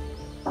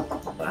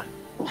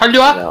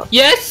 Halua? No.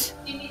 Yes?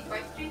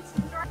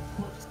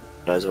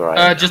 Knows where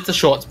I am. Just the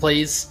shorts,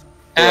 please.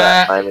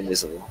 I'm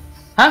invisible.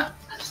 Huh?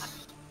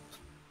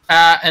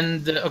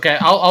 Okay,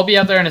 I'll be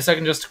out there in a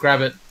second just to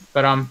grab it.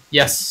 But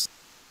yes.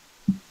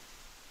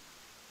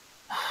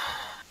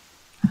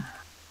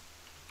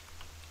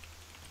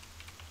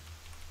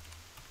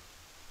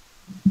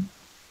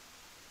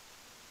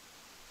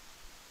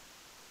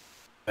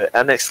 At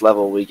our next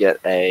level, we get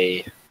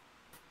a.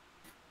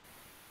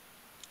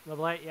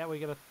 Level 8, yeah, we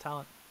get a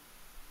talent.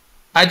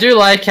 I do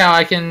like how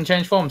I can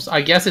change forms.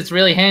 I guess it's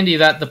really handy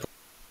that the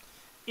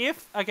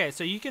Okay,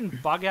 so you can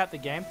bug out the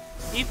game.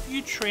 If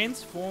you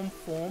transform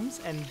forms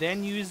and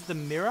then use the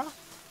mirror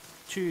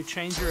to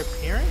change your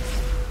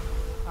appearance,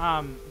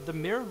 the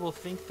mirror will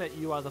think that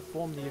you are the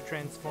form that you've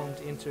transformed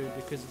into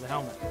because of the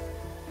helmet.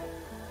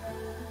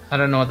 I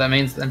don't know what that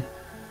means then.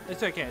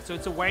 It's okay, so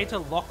it's a way to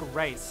lock a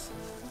race.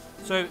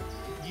 So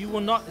you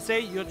will not,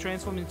 say you're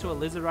transformed into a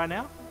lizard right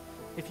now,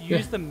 if you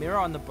use the mirror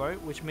on the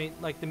boat, which means,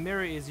 like, the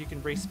mirror is you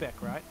can respec,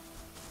 right?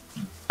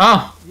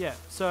 Oh. Yeah,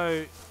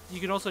 so you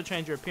can also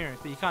change your appearance,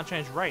 but you can't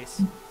change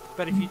race.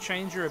 But if you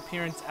change your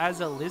appearance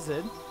as a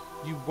lizard,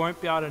 you won't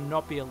be able to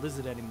not be a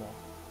lizard anymore.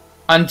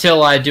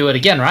 Until I do it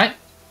again, right?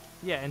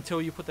 Yeah,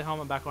 until you put the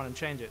helmet back on and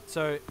change it.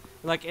 So,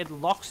 like, it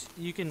locks...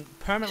 You can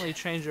permanently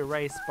change your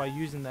race by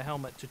using the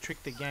helmet to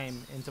trick the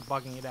game into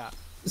bugging it out.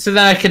 So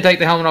then I can take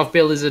the helmet off, be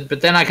a lizard,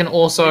 but then I can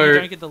also... You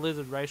don't get the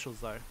lizard racials,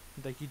 though.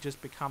 Like, you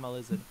just become a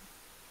lizard.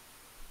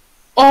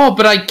 Oh,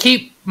 but I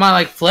keep my,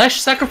 like, flesh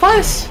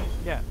sacrifice?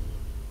 Yeah.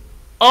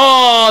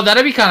 Oh,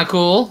 that'd be kind of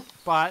cool.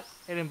 But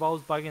it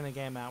involves bugging the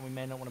game out. We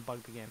may not want to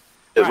bug the game.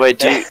 Wait,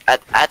 do you,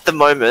 at the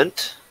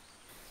moment,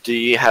 do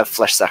you have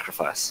flesh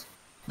sacrifice?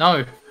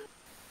 No.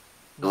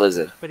 The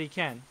lizard. But he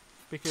can,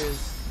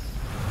 because...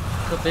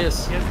 Got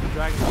this. He has the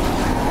dragon.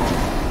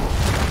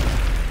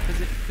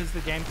 Because the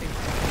game thinks...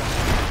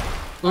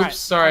 Oops, Right,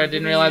 sorry, I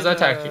didn't realize I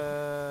attacked you.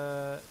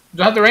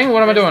 Do I have the ring?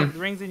 What am I The doing?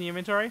 ring's in your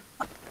inventory.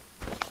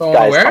 So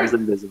Guys, wear Tom's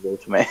it? invisible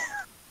to me.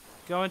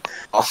 Go and...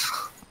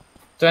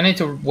 Do I need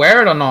to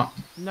wear it or not?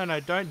 No,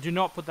 do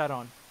not put that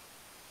on.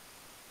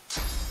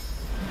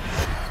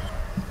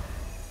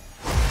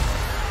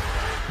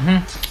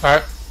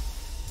 Alright.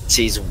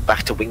 She's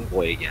back to Wing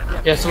Boy again.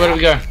 Yeah, so where do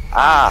we go?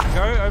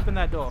 Go open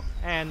that door,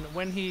 and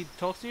when he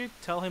talks to you,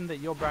 tell him that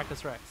you're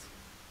Brachus Rex.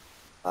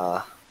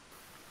 I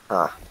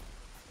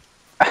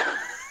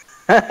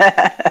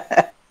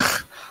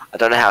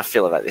don't know how I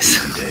feel about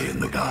this. Day in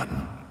the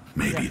garden.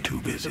 Maybe too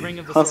busy. The ring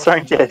of the I'm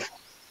sorry, kid.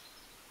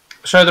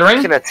 Show the ring?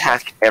 You can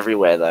attack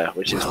everywhere though,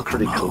 which is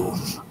pretty cool.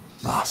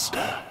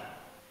 Master.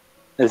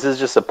 This is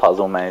just a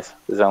puzzle maze.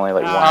 There's only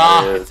like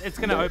one area. It's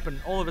gonna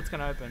open. All of it's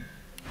gonna open.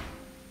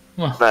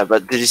 No,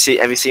 but did you see?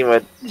 Have you seen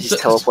where he's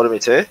teleported me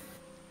to?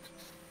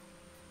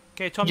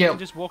 Okay, Tom, you can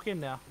just walk in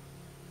now.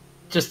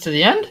 Just to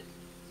the end?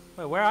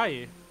 Wait, where are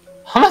you?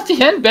 I'm at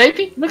the end,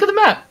 baby. Look at the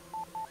map.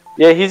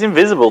 Yeah, he's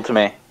invisible to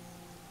me.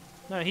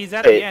 No, he's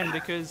at the end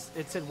because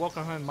it said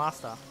 "Welcome home,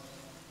 Master."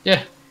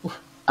 Yeah.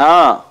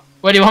 Ah.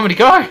 Where do you want me to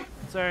go?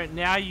 So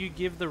now you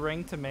give the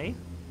ring to me.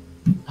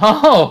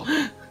 Oh,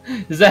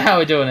 is that how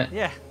we're doing it?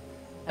 Yeah.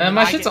 And then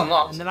my I shit's get-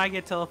 unlocked. And then I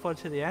get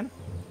teleported to the end.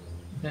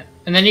 Yeah.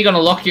 And then you're gonna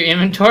lock your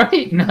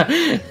inventory? No.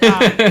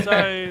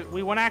 So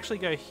we want to actually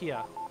go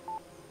here.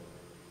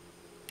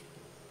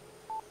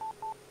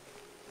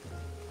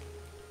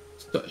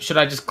 So should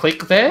I just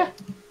click there?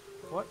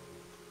 What?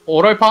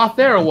 Auto path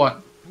there or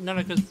what? No,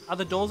 because are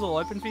the doors all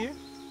open for you?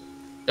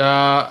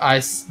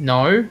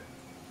 No.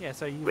 Yeah,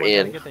 so you won't We're be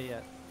able to in. get there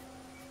yet.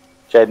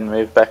 Jaden,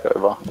 move back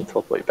over. I'll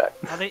teleport you back.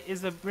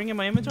 Is the ring in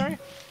my inventory?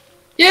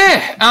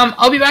 Yeah.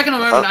 I'll be back in a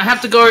moment. I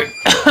have to go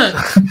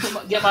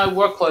get my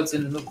work clothes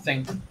in the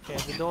thing. Okay,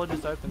 the door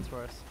just opens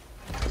for us.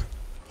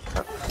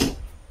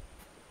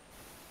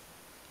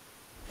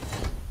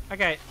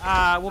 Okay,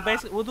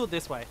 we'll do it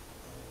this way.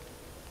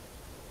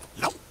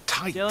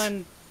 Tight.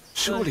 Dylan,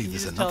 Surely you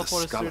there's just another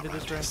teleport us skull through to around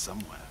this here room.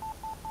 somewhere.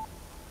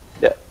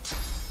 Yeah.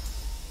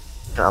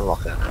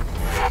 Unlock it.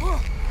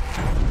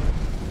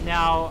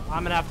 Now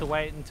I'm gonna have to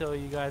wait until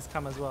you guys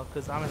come as well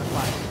because I'm in a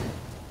fight.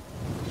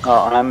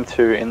 Oh, I'm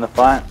 2 in the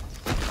fight.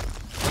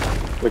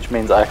 Which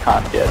means I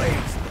can't get.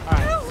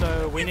 Alright,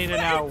 so we need to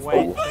now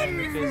wait then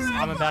because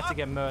I'm about to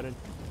get murdered.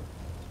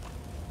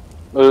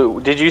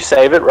 Ooh, did you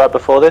save it right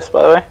before this,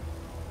 by the way?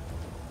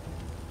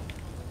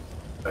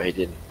 Oh, he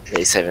didn't. Yeah,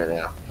 he's saving it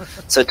now.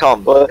 So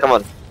Tom, come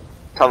on.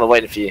 Tom, I'm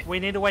waiting for you. We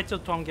need to wait till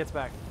Tom gets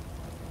back.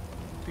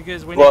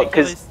 Because we Well, need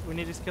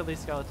to kill these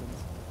skeletons.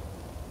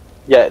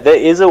 Yeah, there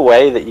is a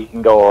way that you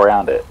can go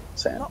around it,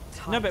 Sam.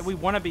 No, but we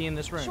want to be in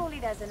this room. Surely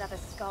there's another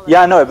skull.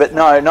 Yeah, I know, but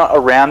no, not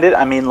around it.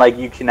 I mean, like,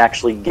 you can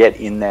actually get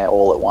in there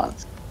all at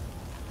once.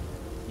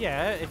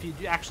 Yeah, if you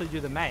actually do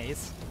the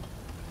maze.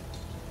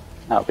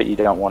 No, but you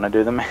don't want to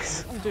do the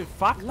maze. Dude,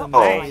 fuck the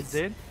maze,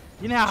 dude.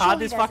 You know how hard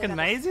this fucking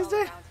maze is,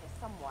 dude?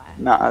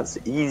 Nah, it's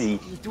easy.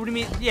 What do you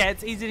mean? Yeah,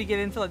 it's easy to get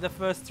into like the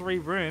first 3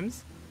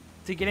 rooms.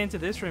 To get into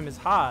this room is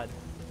hard.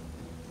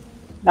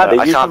 No, but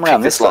I you can't come around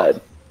pick this this lock.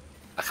 side.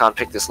 I can't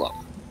pick this lock.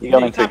 You're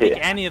going you can't through pick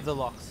here. any of the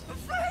locks.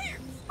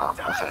 Oh,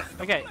 okay.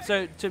 Okay,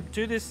 so to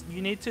do this,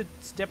 you need to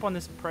step on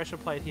this pressure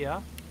plate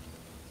here.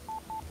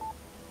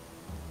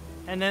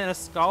 And then a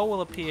skull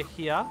will appear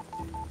here.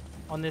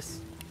 On this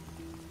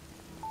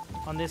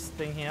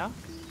thing here.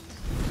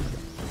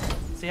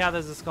 See how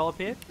there's a skull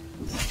appear?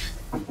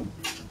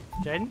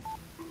 Jaden?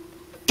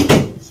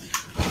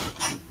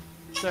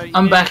 So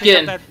I'm back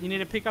in. You need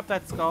to pick up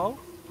that skull.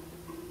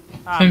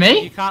 Who,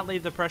 me? You can't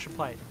leave the pressure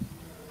plate.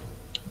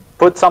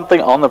 Put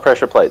something on the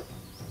pressure plate.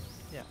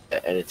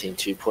 Anything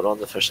to put on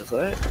the pressure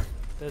plate?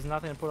 There's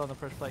nothing to put on the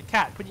pressure plate.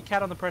 Cat, put your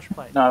cat on the pressure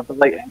plate. No, but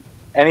like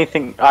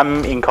anything.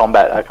 I'm in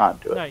combat. I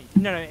can't do it.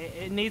 No,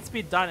 it needs to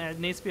be done. It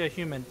needs to be a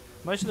human.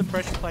 Most of the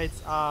pressure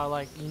plates are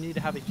like you need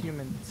to have a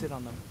human sit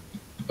on them.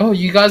 Oh,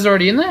 you guys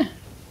already in there?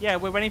 Yeah,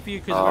 we're waiting for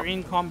you because we're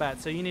in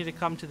combat, so you need to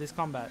come to this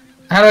combat.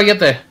 How do I get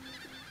there?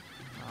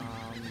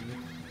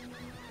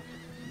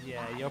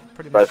 Yeah, you're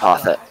pretty Go much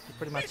past stuck. it. You're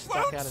pretty much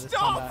stuck out of this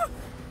combat.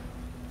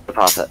 Go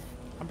past it.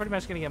 I'm pretty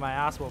much gonna get my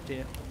ass whooped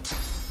here.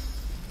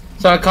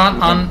 So I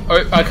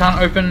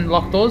can't open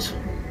locked doors?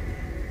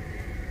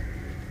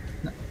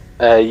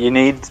 You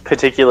need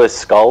particular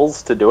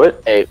skulls to do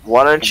it. Hey,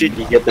 why don't you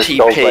get the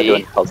skulls by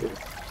doing TP? puzzles?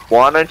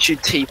 Why don't you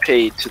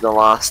TP to the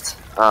last,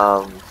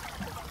 the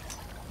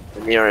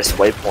nearest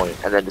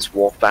waypoint, and then just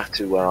walk back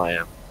to where I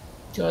am?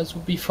 You guys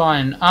will be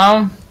fine.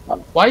 Why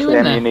are you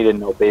in there? You need to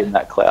not be in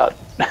that cloud.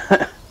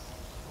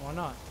 Why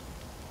not?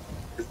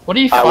 What are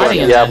you I won't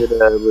fighting in be there? able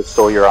to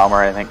restore your armor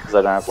or anything because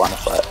I don't have line of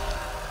sight.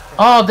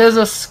 Oh, there's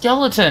a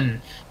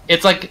skeleton.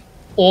 It's like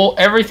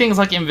everything's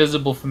like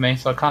invisible for me,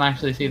 so I can't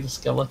actually see the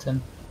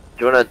skeleton.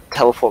 Do you want to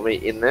teleport me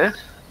in there?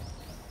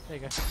 There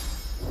you go.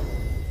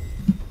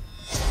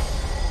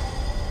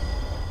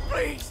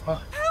 Please,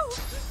 help!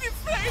 The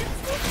flames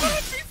will burn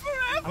me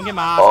forever! I'm getting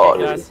my ass kicked,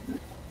 guys.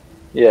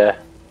 Yeah.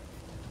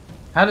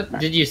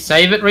 Did you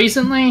save it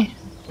recently?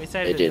 We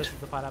saved it. This is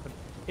the part happened.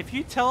 If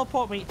you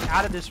teleport me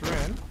out of this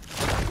room,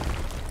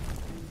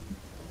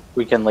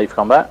 we can leave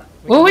combat.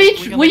 Were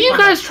you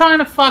guys trying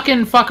to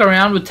fucking fuck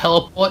around with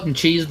teleport and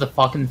cheese the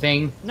fucking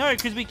thing? No,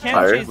 because we can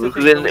No, cheese the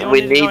thing, but we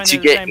need need to at the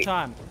get. same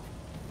time.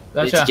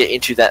 We need to get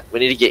into that. We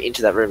need to get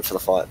into that room for the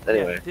fight.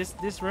 Anyway. Yeah,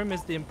 this room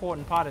is the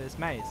important part of this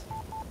maze.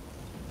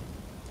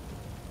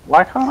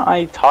 Why can't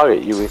I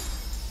target you with?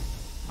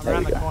 I'm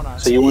around the corner.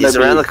 So you want to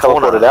around the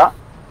corner. Teleported out?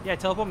 Yeah,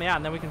 teleport me out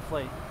and then we can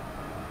flee.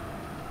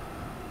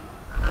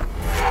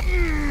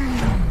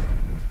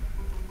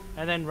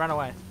 And then run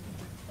away.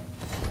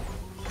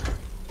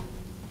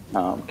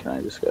 Can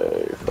I just go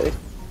flee?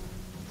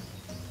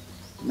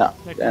 No,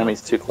 the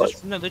enemy's too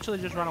close. No, literally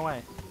just run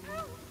away.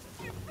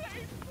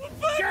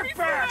 Get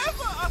back!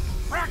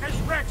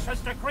 Brackus Rex has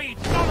decreed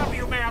none of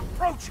you may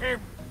approach him!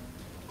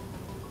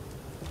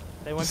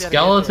 They won't be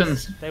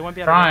Skeletons they won't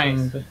be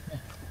trying. But...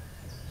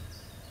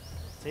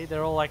 See,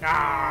 they're all like,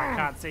 I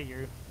can't see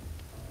you.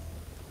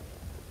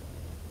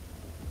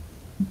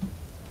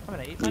 I'm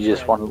gonna eat my You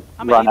just bread. want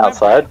to run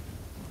outside?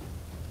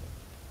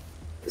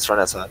 Let's run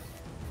outside.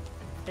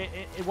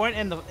 It won't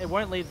end it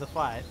won't leave the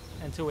fight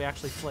until we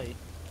actually flee.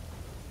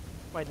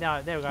 Wait,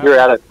 now there we go. You're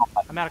out of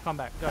combat. I'm out of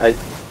combat. Go.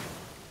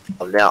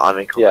 Now I'm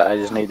in combat. Yeah, I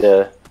just need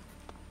to.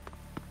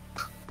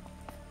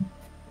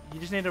 You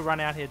just need to run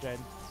out here, Jaden.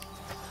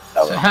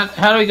 So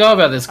how do we go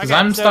about this? Because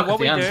I'm stuck at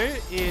the end.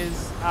 What we do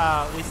is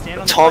we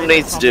stand on the Tom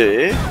needs to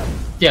do.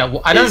 Yeah,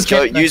 well, I don't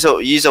use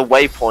a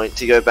waypoint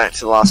to go back to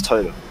the last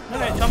totem. No,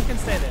 Tom can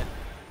stay there.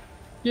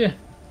 Yeah.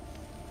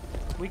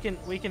 We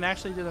can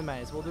actually do the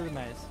maze. We'll do the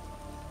maze.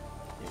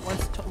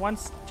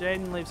 Once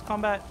Jaden leaves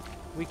combat,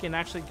 we can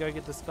actually go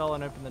get the skull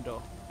and open the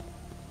door.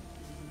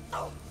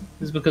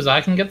 Is it because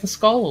I can get the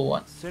skull or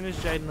what? As soon as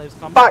Jaden leaves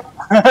combat.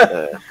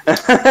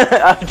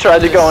 I tried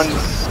to go and.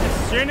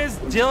 As soon as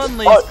Dylan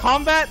leaves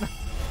combat.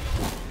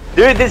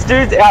 Dude, this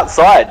dude's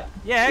outside.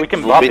 Yeah, we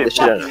can bluff him.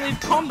 Leave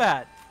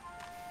combat.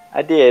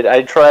 I did.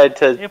 I tried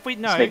to. If we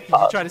you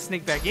try to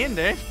sneak back in,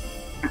 dude.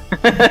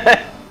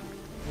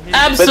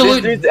 Absolute but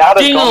this dude's out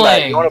of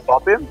combat. You want to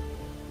pop him?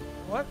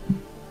 What?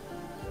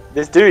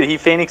 This dude, he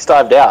Phoenix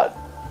dived out.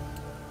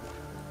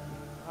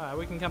 Alright,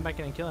 we can come back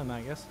in and kill him,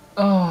 I guess.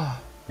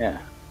 Oh. Yeah.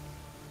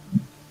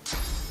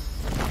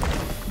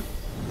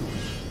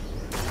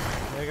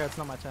 There you go, it's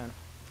not my turn.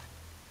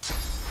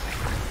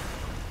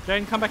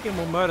 Jaden, come back in,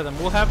 we'll murder them.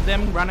 We'll have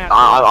them run out.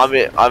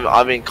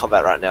 I'm in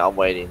combat right now. I'm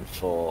waiting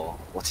for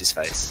what's his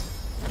face.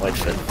 Wait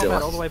for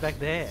Dylan. All the way back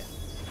there.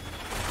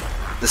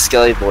 The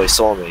skelly boy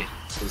saw me.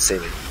 Didn't see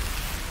me.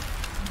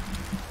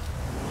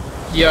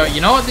 Yo, you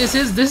know what this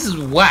is? This is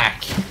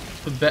whack.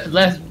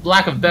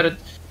 Lack of better.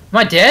 Am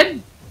I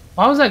dead?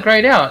 Why was that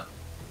grayed out?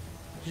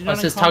 Oh, it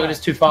says target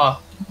is too far.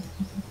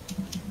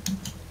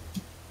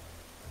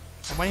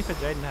 I'm waiting for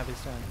Jaden to have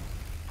his turn.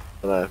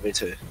 No, me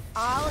too.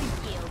 I'll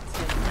yield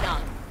to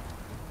none.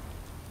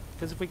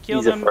 Because if we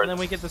kill them, then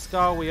we get the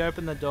skull, we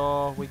open the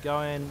door, we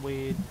go in,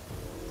 we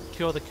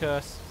cure the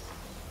curse.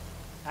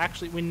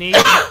 Actually, we need...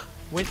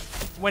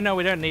 no,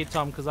 we don't need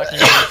Tom, because I can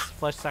use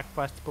flesh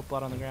sacrifice to put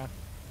blood on the ground.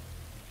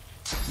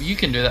 You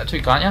can do that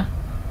too, can't you?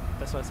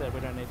 That's what I said, we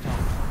don't need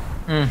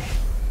Tom.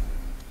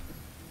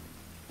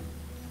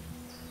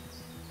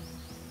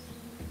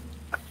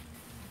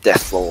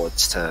 Death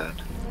Lord's turn.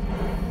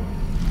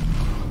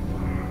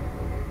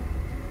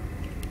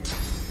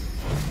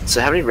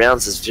 So how many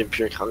rounds does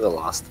Vampiric Hunger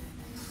last?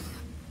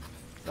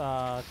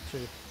 2.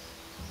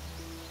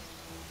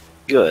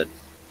 Good.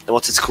 And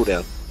what's its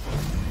cooldown?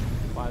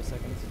 5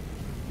 seconds.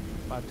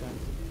 5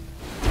 turns.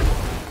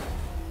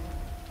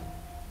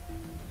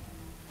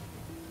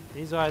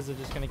 These guys are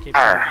just gonna keep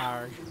going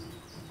hard.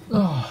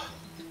 Oh.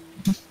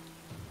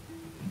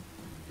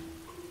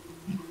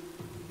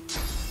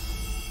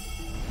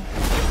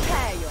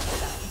 Prepare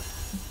yourself.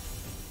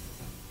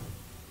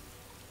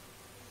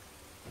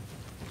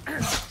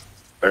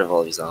 Rid of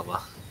all his armor.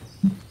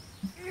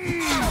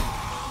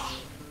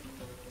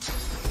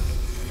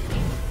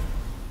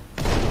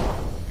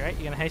 Great,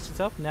 you're gonna haste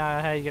yourself?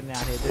 Now how are you getting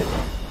out here, dude?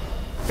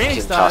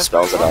 Phoenix can cast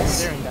spells at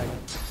us.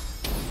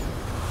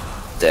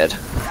 Dead.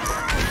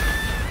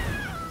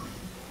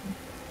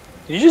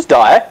 Did you just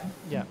die?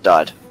 Yeah.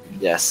 Died.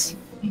 Yes.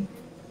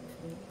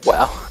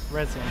 Wow.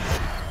 Red skin.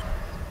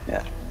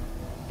 Yeah.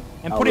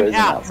 And put him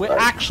out. We're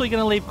actually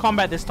going to leave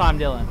combat this time,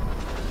 Dylan.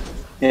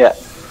 Yeah.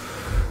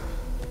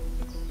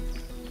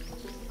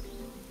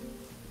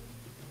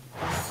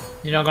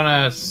 You're not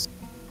gonna...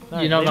 No,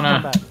 you're not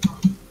gonna combat.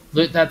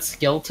 loot that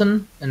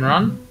skeleton and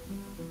run?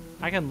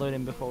 I can loot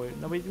him before we...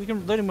 No, we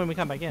can loot him when we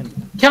come back in.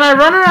 Can I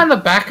run around the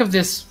back of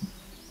this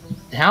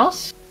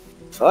house?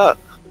 Fuck.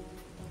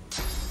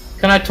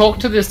 Can I talk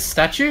to this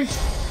statue?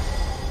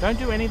 Don't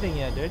do anything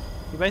yet, dude.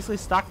 You're basically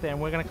stuck there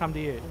and we're going to come to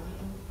you.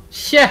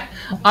 Yeah,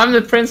 I'm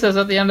the princess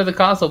at the end of the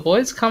castle,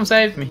 boys. Come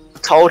save me. I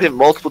told him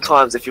multiple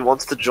times if he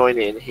wants to join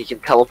in, he can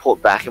teleport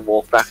back and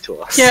walk back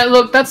to us. Yeah,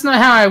 look, that's not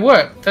how I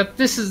work.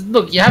 This is...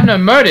 Look, you have no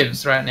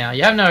motives right now.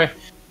 You have no...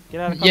 Get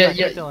out of combat,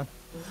 Dylan.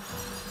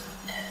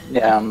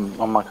 Yeah,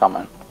 I'm on my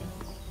comment.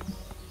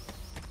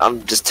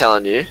 I'm just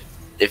telling you,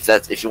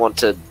 if you want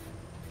to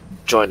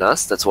join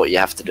us, that's what you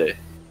have to do. You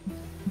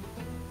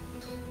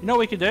know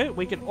what we could do?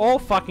 We could all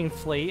fucking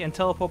flee and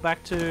teleport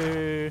back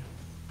to...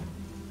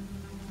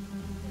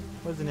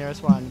 Where's the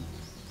nearest one?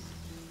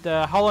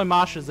 The Hollow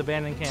Marshes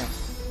abandoned camp.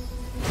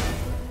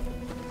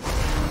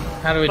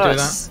 How do we do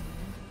that?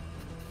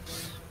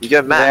 You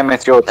go map,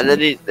 and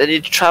then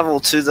you travel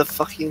to the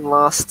fucking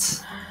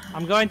last...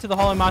 I'm going to the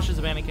Hollow Marshes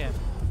abandoned camp.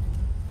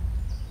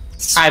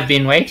 I've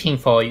been waiting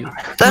for you.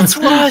 That's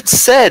what I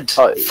said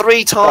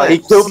 3 times. He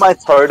killed my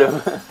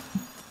totem.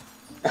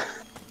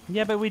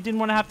 Yeah, but we didn't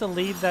want to have to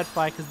leave that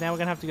fight because now we're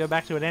going to have to go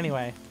back to it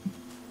anyway.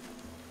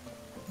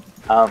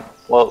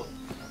 Well,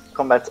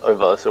 combat's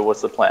over, so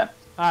what's the plan?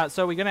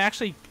 So we're going to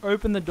actually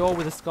open the door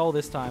with a skull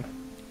this time.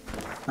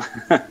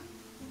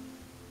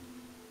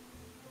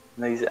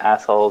 These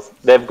assholes.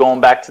 They've gone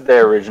back to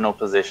their original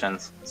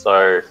positions,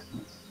 so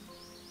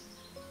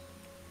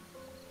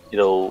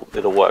it'll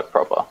work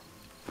proper.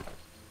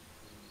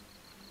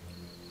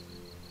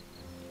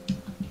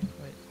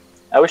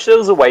 I wish there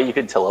was a way you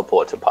could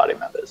teleport to party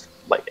members,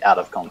 like out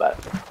of combat.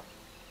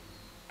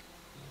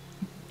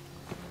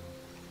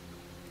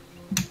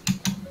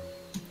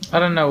 I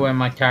don't know where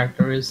my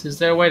character is. Is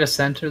there a way to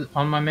center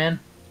on my man?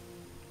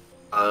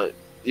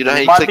 You know how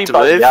you click to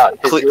move?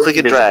 Click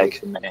and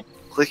drag.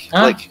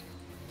 Click.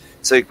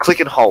 So click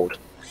and hold.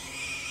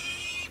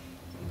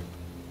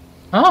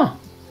 Oh.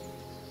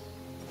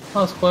 That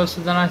was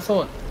closer than I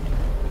thought.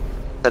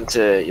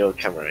 Center your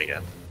camera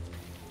again.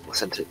 Or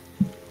center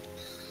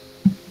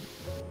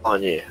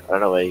on you. I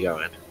don't know where you're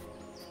going.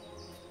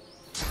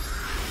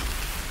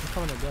 I'm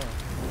coming to go.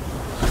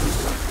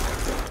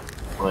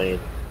 Fine.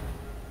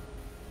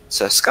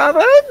 So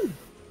Scarman!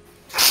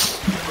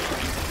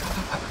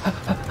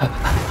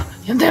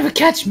 You'll never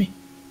catch me.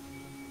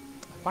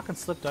 I fucking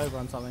slipped over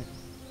on something.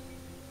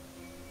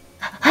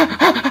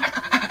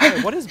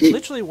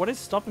 Wait, what is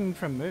stopping me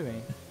from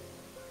moving?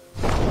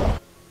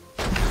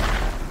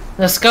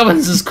 The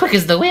Scubbins as quick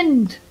as the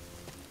wind.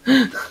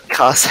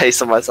 Can't say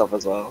so myself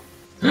as well.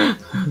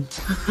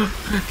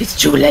 It's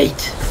too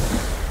late.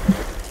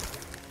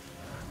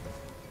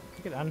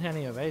 You get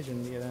uncanny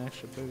evasion, you get an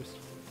extra boost.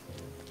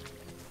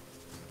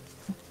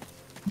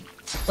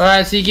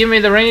 Alright, so you give me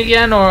the ring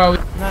again, or are we...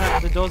 No,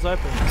 the door's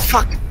open.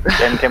 Fuck!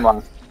 Then came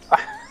on.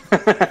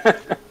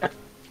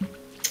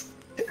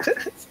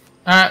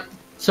 Alright,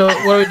 so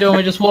what are we doing?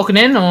 We're just walking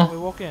in, or...? We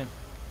walk in.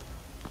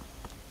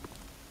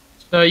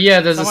 So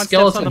yeah, there's a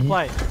skeleton. Steps on the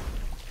plate.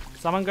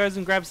 Someone goes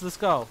and grabs the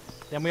skull.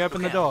 Then we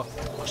open the door.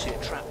 I see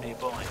a trap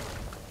nearby.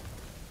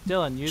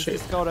 Dylan, use the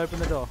skull to open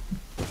the door.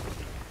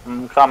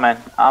 I'm coming.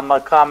 I'm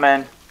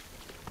a-coming.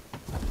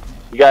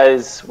 You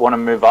guys want to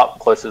move up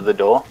closer to the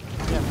door?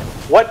 Yeah.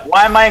 What?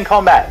 Why am I in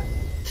combat?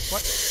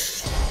 What?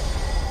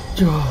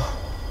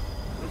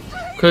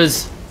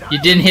 Because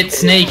you didn't hit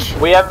sneak.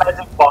 We have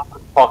magic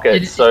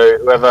pockets, so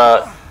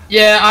whoever...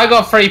 Yeah, I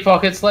got free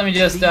pockets. Let me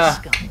just, We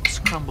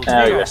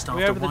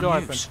open the door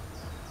open.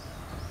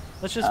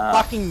 Let's just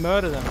fucking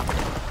murder them.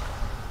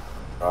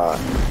 Alright.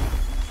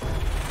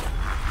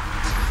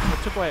 I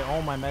took away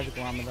all my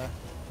magical armor though.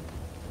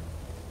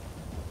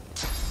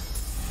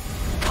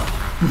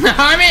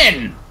 I'm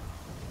in!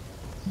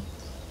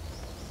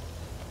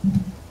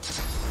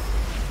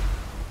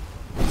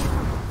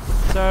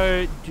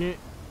 So, do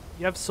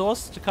you have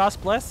source to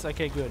cast Bless?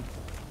 Okay, good.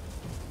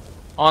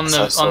 On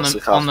the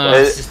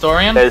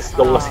historian? There's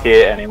source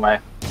here anyway.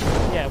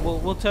 Yeah,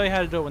 we'll tell you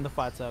how to do it when the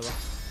fight's over.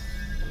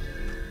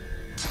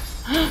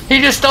 He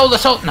just stole the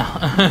salt now.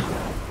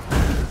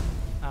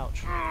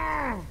 Ouch.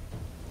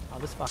 Oh,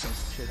 this fucking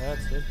shit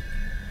hurts, dude.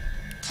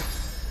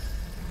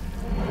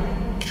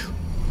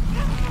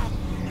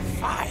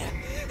 Fire!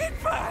 It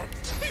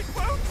burns! It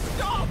won't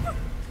stop!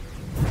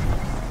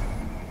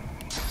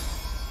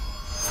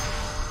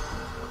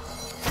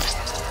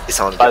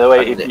 By the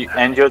way, if you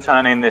end your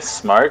turn in this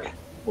smoke,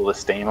 or the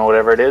steam or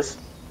whatever it is,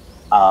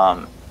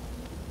 the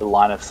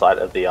line of sight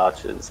of the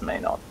archers may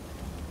not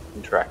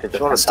interact. If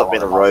you want to stop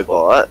being a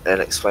robot and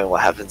explain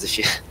what happens if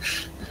you...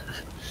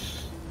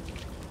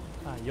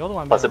 You're the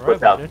one Plus it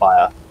puts out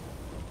fire.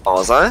 Oh,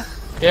 was I?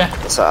 Yeah.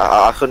 So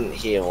I couldn't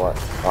hear what...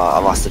 I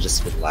must have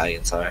just been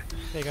lagging, sorry.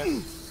 There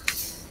you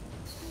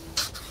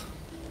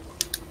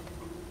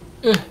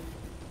go.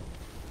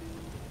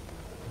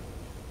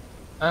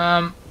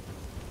 Yeah,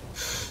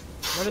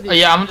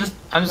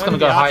 I'm just gonna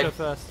go hide.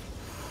 First.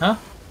 Huh?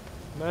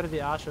 Murder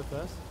the archer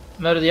first.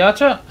 Murder the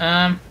archer?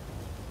 Because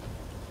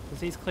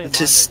he's clear.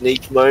 Into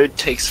sneak mode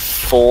takes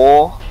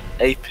 4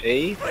 AP.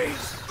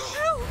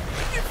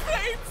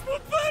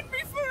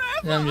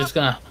 Yeah, I'm just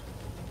gonna.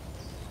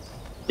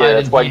 Yeah,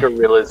 that's why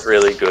Gorilla's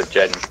really good,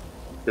 Jaden.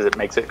 Because it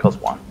makes it cost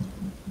 1.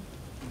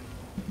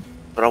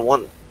 But I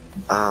want.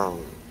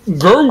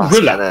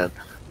 Gorilla!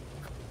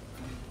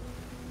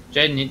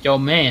 Jaden, your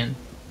man.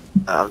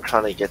 I'm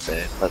trying to get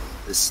there, but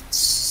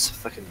this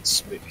fucking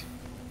smook.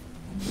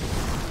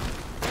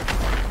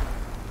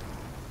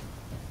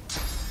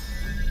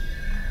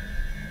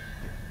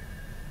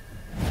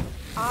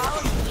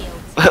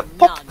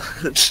 Pop!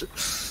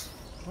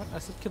 What? I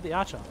said kill the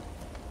archer.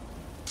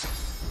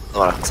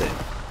 Oh, I can see.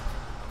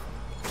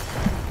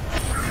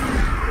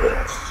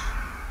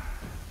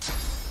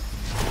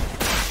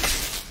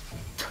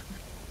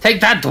 Take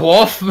that,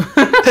 dwarf!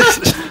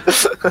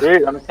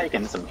 Dude, I'm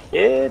taking some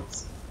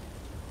hits.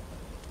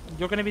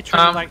 You're gonna be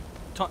treated like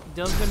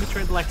Dylan's gonna be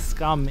treated like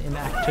scum in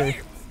Act 2.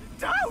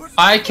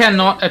 I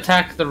cannot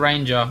attack the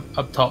ranger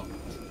up top.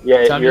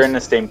 Yeah, so you're in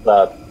the steam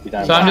cloud. You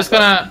don't so I'm just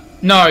gonna.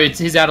 No,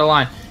 he's out of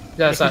line.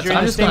 Because you're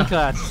in the steam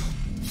cloud.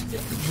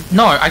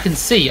 No, I can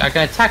see. I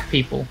can attack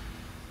people.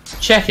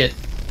 Check it.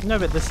 No,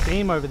 but the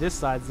steam over this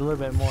side is a little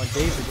bit more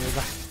deeper,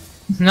 dude.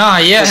 No,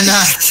 yeah,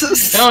 no.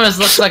 It almost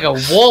looks like a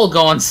wall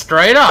going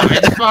straight up.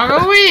 It's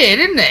fucking weird,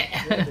 isn't it?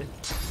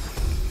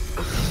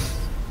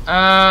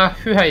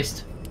 Who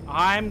haste?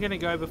 I'm gonna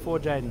go before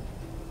Jaden.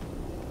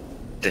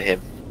 To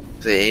him.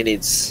 So he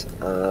needs.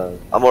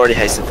 I'm already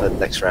hasting for the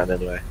next round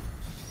anyway.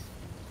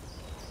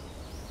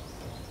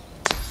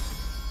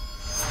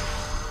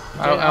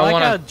 I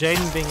like how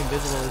Jaden being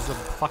invisible is a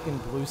fucking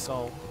blue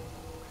soul.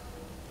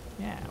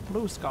 Yeah,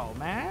 blue skull,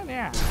 man.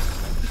 Yeah.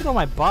 Look at all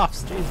my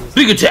buffs, Jesus.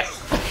 Big attack.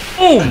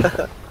 Boom.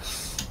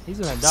 He's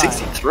gonna die.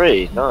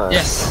 63. Nice.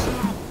 Yes.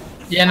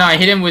 Yeah, no, I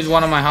hit him with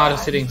one of my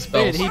hardest hitting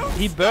spells. Dude,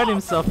 he burned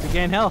himself to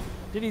gain health.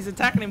 Dude, he's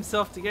attacking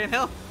himself to gain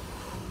health.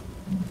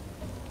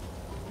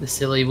 The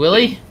silly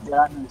Willy.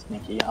 Yeah, I'm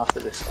sneaky after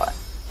this fight.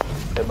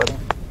 Okay, buddy.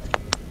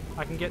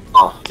 I can get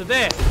to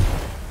there.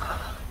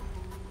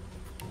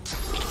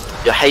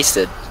 You're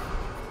hasted.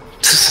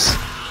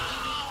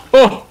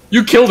 Oh,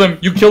 you killed him.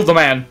 You killed the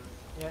man.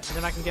 Yeah, and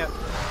then I can get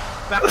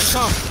back to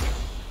Tom.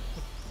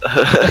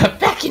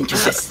 Back into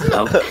the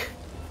smoke.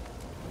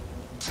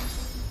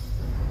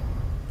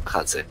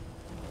 Can't see.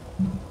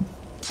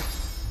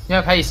 You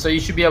have haste, so you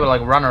should be able to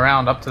like run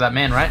around up to that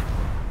man, right?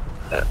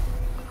 Yeah.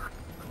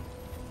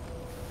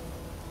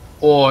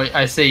 Or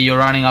I see you're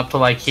running up to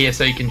like here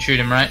so you can shoot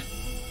him, right?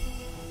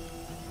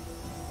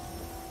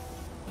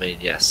 I mean,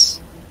 yes.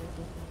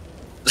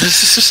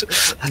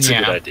 That's a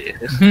good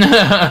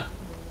idea.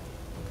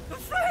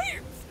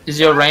 Is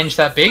your range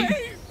that big?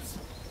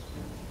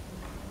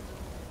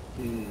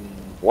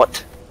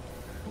 What?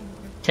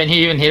 Can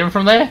you even hit him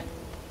from there?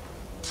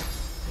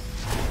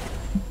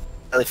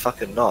 Really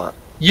fucking not.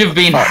 You've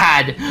been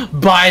had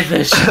by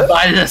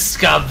the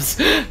scubs.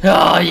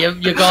 Oh, you're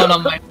going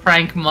on my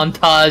prank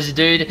montage,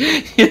 dude.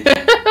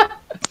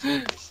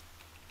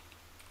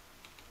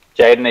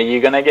 Jaden, are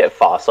you gonna get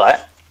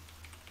Farsight?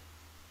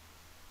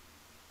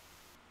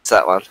 What's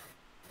that one?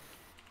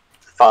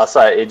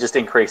 Farsight, it just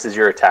increases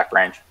your attack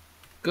range.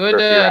 Good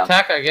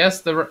attack, I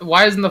guess.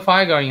 Why isn't the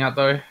fire going out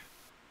though?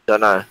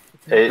 Don't know.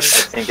 I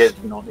think it's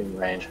not in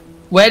range.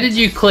 Where did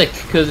you click?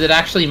 Because it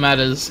actually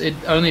matters. It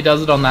only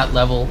does it on that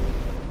level.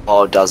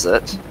 Oh, does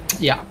it?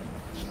 Yeah.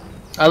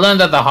 I learned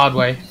that the hard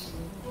way.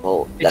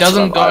 Well, it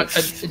doesn't go.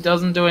 It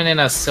doesn't do it in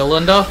a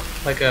cylinder,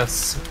 like a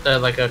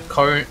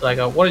cone, like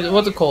a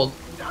what's it called?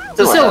 It's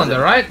a cylinder,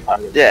 right?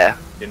 Yeah.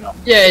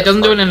 Yeah, it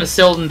doesn't do it in a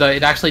cylinder.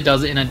 It actually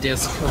does it in a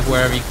disc of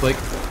wherever you click.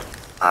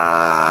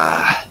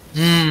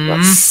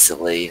 That's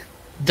silly.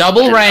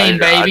 Double rain,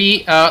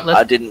 baby.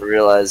 I didn't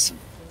realize.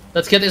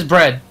 Let's get this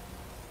bread.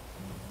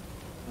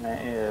 It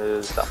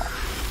is that one.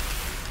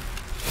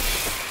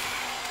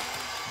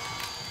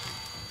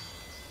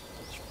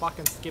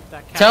 Fucking skip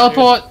that cat.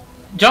 Teleport. Dude.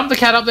 Jump the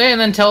cat up there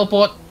and then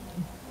teleport.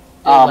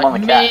 Oh, I'm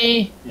on the cat.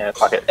 Yeah,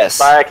 fuck it. Yes.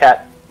 Bye,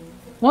 cat.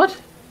 What?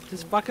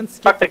 Just fucking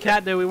skip the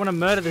cat, dude. We want to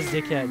murder this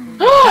dickhead.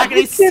 How can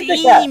he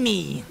see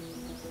me?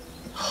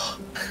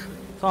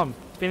 Tom,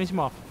 finish him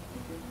off.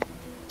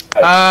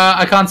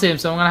 I can't see him,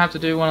 so I'm gonna have to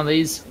do one of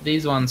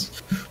these ones.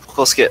 Of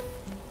course, skip.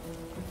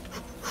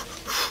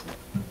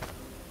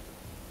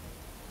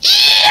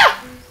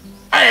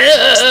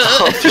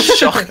 Stop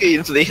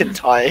shocking the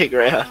entire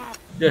ground.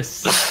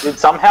 Yes. Dude,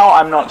 somehow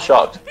I'm not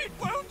shocked.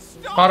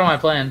 Part of my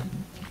plan.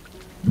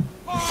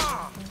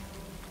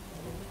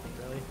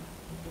 Really?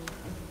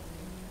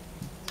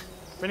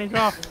 Finish him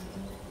off.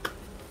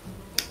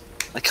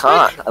 I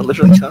can't. I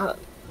literally can't.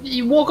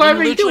 You walk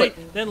over and do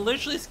it. Then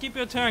literally skip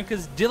your turn,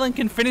 because Dylan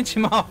can finish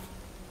him off.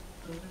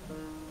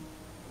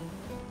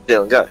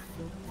 Dylan, go.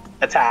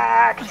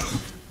 Attack!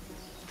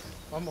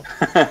 One more.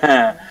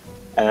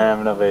 And I'm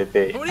another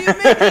VP. What do you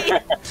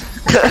mean?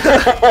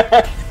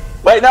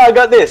 Wait, no, I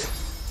got this.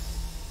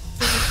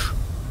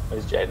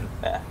 Where's Jaden?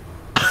 Nah.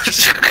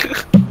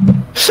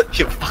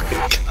 You fucking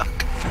cuck.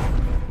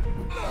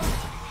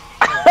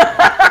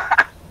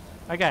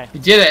 Okay. You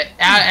did it.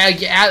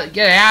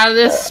 Get out of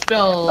this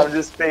spell. I'm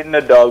just feeding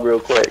a dog real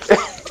quick.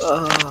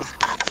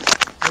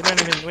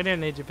 We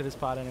didn't need you for this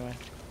part anyway.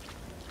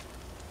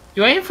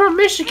 You ain't from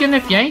Michigan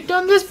if you ain't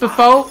done this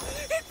before.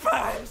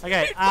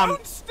 Okay,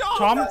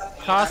 Tom,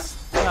 cast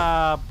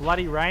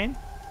Bloody Rain.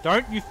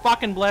 Don't you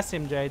fucking bless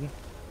him, Jaden.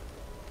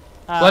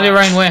 Bloody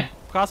Rain where?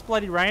 Cast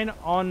Bloody Rain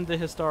on the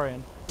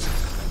Historian.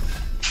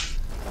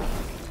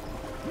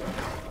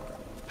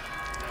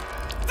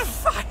 The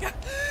fire!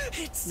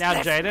 It's now,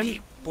 Jaden,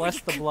 bless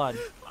the blood.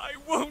 I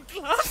won't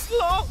last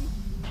long!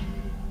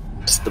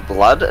 It's the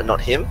blood and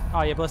not him?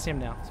 Oh, yeah, bless him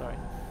now, sorry.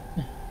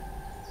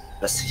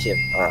 That's him,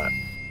 alright.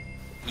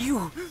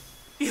 You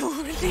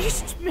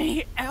released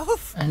me,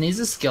 elf? And he's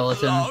a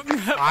skeleton. Long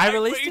have I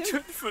released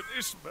waited for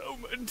this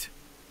moment.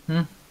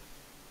 Hmm?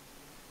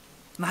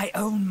 My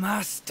own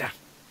master.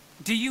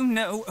 Do you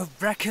know of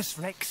Brachus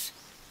Rex?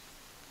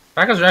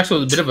 Brachus Rex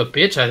was a bit of a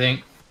bitch, I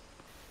think.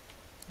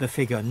 The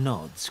figure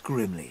nods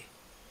grimly.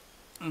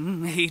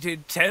 He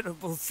did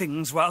terrible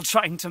things while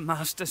trying to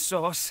master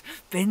Source,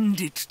 bend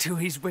it to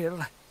his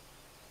will.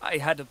 I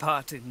had a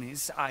part in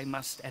this, I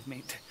must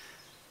admit.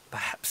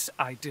 Perhaps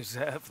I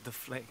deserve the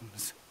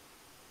flames.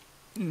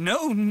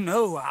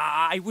 No,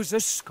 I was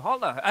a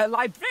scholar, a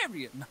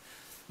librarian.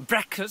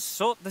 Brachus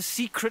sought the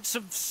secrets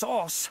of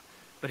Source,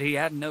 but he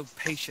had no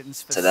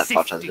patience for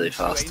sifting really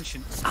through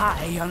ancients.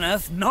 I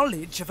unearthed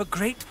knowledge of a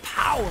great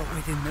power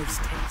within those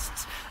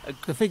texts.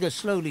 The figure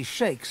slowly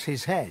shakes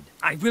his head.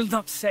 I will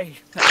not say.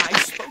 I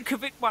spoke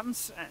of it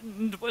once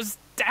and was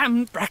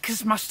damned.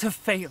 Brachus must have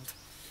failed.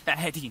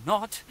 Had he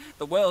not,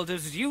 the world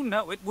as you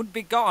know it would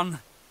be gone.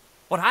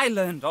 What I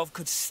learned of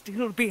could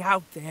still be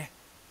out there.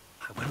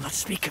 I will not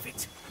speak of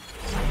it.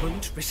 I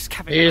won't risk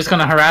having... You're just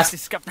gonna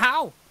harass...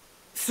 How?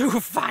 Through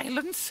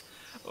violence?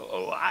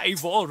 Oh,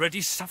 I've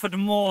already suffered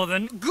more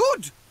than...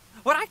 Good!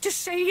 Were I to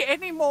say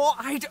any more,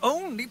 I'd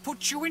only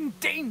put you in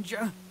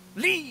danger.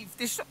 Leave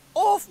this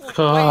awful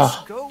place,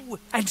 go,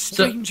 and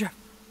stranger.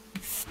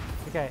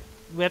 Okay,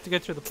 we have to go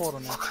through the portal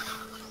now.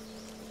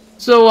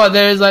 So what,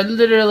 there's like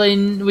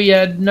literally, we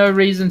had no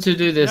reason to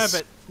do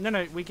this.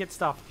 No, we get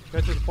stuff.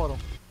 Go through the portal.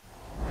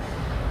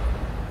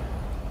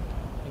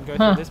 And go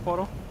through this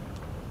portal.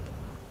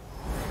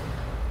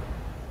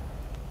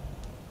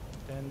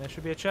 Then there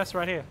should be a chest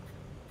right here.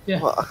 Yeah.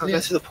 What? I can't go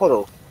through the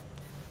portal.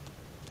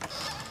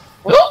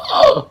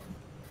 Oh!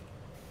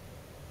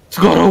 It's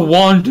got a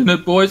wand in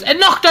it, boys, and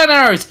knockdown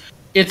arrows.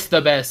 It's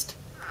the best.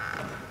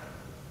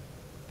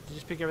 Did you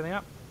just pick everything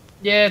up?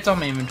 Yeah, it's on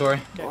my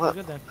inventory. Okay, we're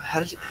good then.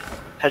 How did you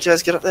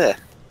guys get up there?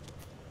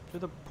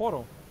 Through the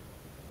portal.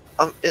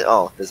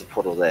 Oh, there's a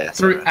portal there.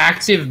 Through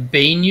active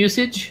bean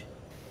usage.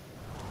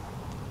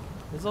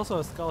 There's also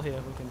a skull here.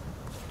 We can.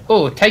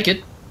 Oh, take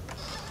it.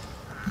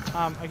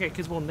 Okay,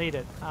 because we'll need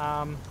it.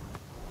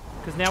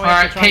 Because now we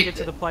have to try and get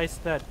to the place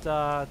that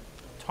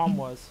Tom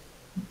was.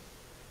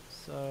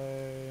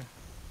 So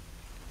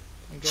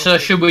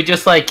should we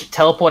just like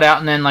teleport out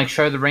and then like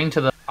show the ring to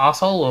the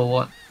asshole or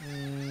what?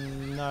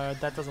 No,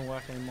 that doesn't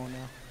work anymore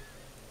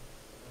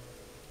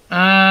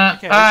now.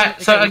 Okay, alright,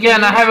 so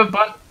again, I have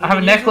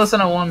a necklace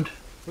and a wand.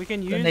 We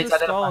can use the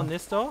skull on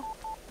this door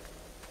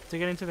to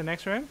get into the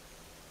next room.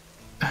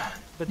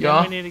 But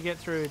then we need to get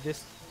through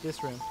this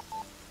room.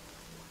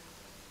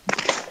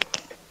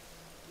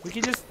 We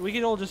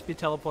could all just be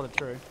teleported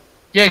through.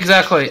 Yeah,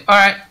 exactly.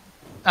 Alright.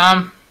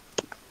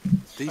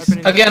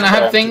 Again, I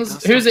have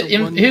things. Who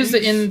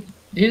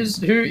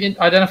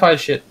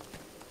identifies shit?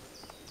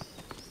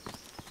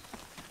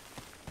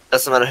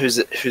 Doesn't matter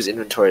whose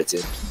inventory it's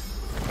in.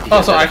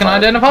 Oh, so I can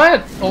identify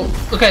it? Oh,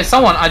 okay,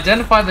 someone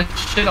identify the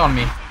shit on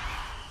me.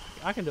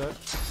 I can do it.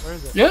 Where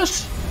is it?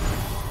 Yes.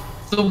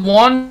 The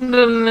wand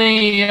and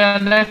the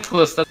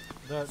necklace. The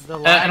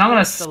lag. And I'm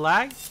gonna the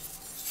lag.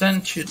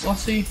 Send you,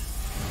 Lossy.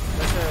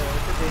 That's a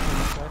decent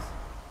necklace.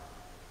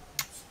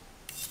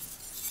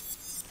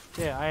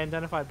 Yeah, I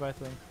identified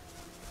both of them.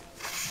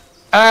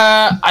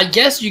 I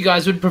guess you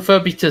guys would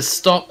prefer me to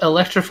stop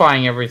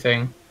electrifying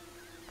everything.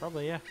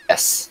 Probably, yeah.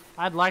 Yes.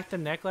 I'd like the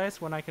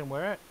necklace when I can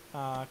wear it,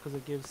 because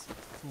it gives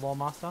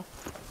Lawmaster.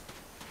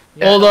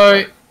 Yeah, although...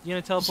 You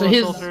gonna teleport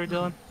us all through,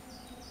 Dylan?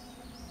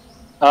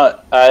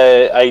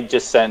 I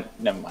just sent...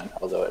 Never mind,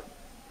 I'll do it.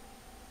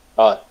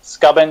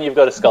 Scubbin, you've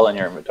got a skull in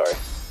your inventory.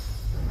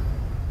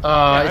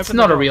 It's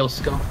not a real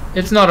skull.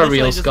 It's not a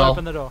real skull.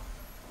 Open the door.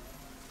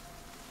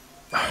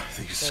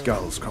 These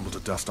skulls crumble to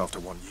dust after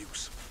one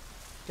use.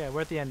 Okay,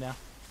 we're at the end now.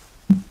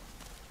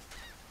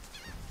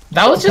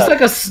 That was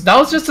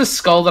just a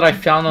skull that I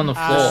found on the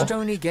floor. The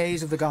stony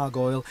gaze of the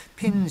gargoyle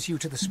pins you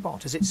to the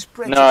spot as it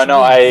spreads.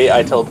 No,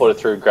 I teleported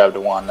through, grabbed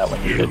a wand that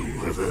when you did.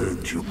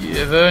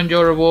 You've earned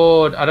your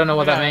reward. I don't know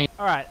what that means.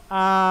 Alright,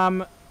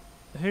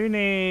 who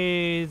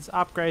needs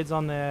upgrades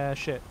on their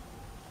shit?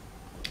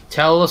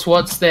 Tell us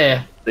what's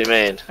there. What do you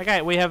mean?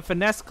 Okay, we have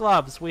finesse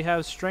gloves, we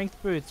have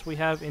strength boots, we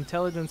have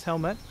intelligence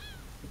helmet,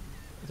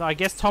 So I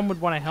guess Tom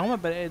would want a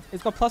helmet, but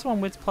it's got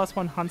 +1 wits,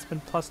 +1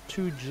 huntsman,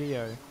 +2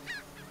 geo.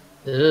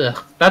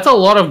 Ugh, that's a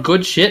lot of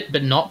good shit,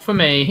 but not for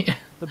me.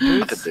 The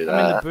boots. I mean,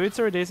 the boots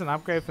are a decent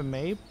upgrade for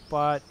me,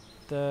 but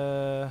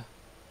the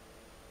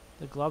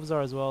gloves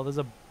are as well. There's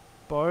a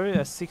bow,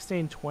 a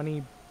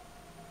 1620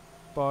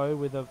 bow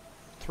with a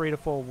 3 to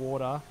 4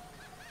 water.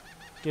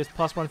 Gives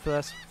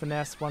 +1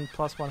 finesse, 1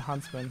 +1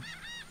 huntsman.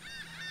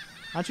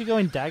 Aren't you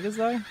going daggers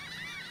though?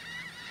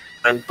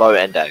 And bow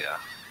and dagger.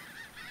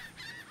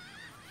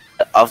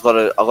 I've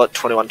got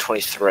 21,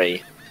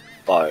 23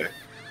 bow.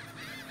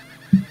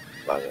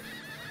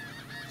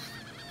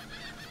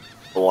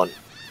 One.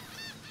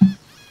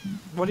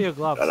 What are your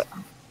gloves?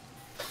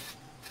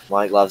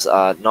 My gloves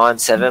are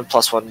 9/7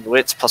 +1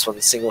 wits,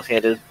 +1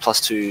 single-handed,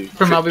 +2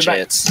 From I'll be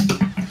chance.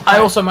 Back. I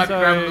also might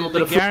grab a little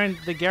bit of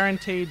the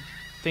guaranteed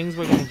things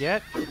we're gonna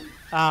get.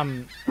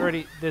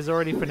 There's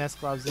already finesse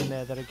gloves in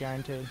there that are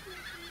guaranteed.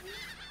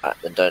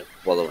 Then don't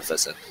bother with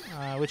those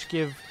then. Which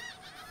give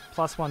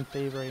 +1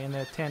 thievery, and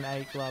they're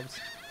 10/8 gloves.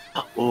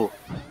 Oh,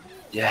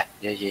 yeah.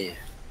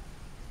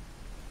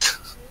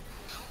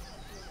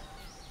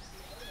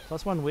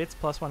 +1 wits,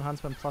 +1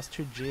 huntsman,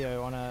 +2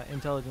 geo on a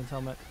intelligence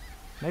helmet.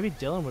 Maybe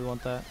Dylan would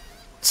want that.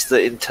 What's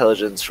the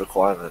intelligence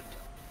requirement?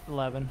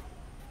 11.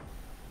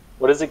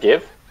 What does it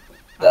give?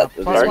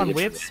 +1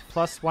 wits,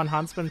 +1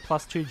 huntsman,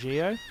 +2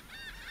 geo.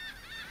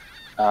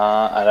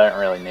 I don't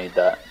really need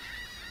that.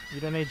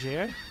 You don't need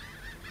geo?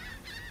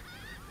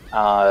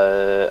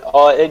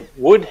 It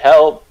would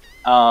help.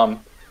 Yeah,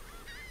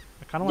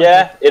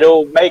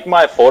 it'll make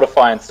my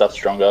fortify and stuff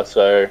stronger,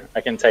 so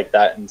I can take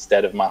that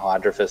instead of my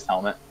Hydra Fist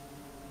helmet.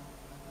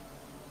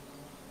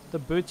 The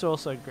boots are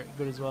also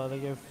good as well. They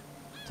give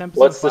 10%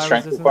 What's the fire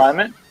strength resistance.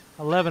 requirement?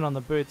 11 on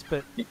the boots,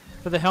 but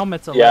for the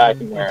helmets, 11 Yeah, I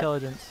can wear it.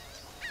 intelligence.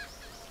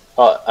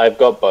 Oh, I've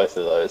got both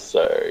of those,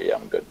 so yeah,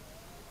 I'm good.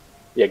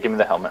 Yeah, give me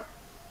the helmet.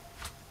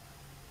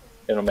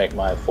 It'll make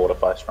my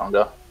fortify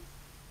stronger.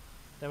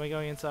 Then we're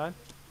going inside.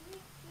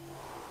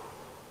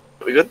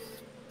 Are we good?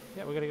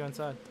 Yeah, we're gonna go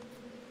inside.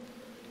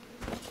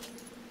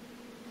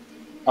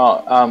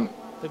 Oh,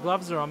 the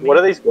gloves are on me. What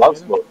are these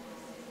gloves for?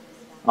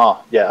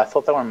 Oh, yeah, I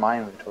thought they were in my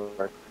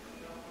inventory.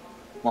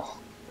 Oh.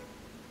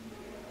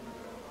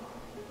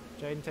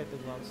 Jaden, take the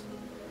gloves.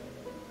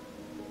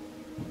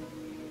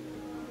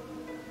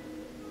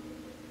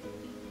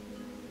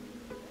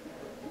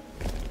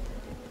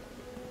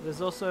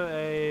 There's also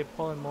a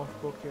polymorph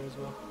book here as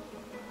well.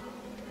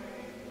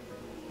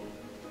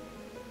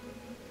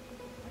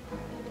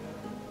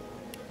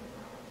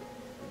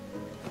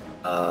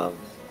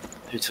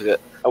 Who took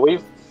it? Are we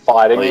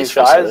fighting these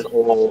guys,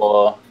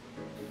 or...?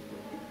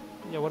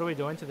 Yeah, what are we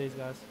doing to these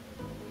guys?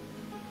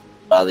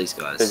 These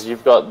guys? Because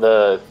you've got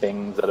the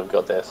things that have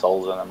got their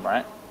souls in them,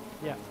 right?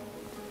 Yeah.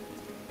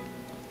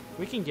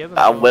 We can give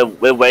them...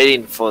 we're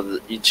waiting for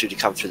you two to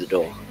come through the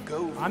door.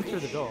 I'm through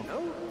the door.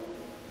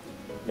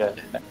 Yeah.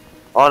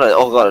 Oh no,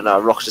 oh god, no,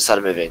 Rock just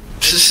started moving.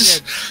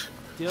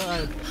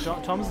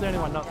 Tom's the only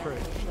one not through.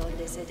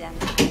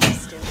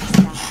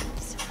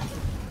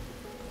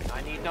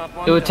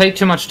 It would take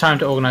too much time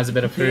to organize a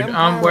bit of food.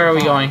 Where are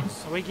we going?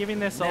 Are we giving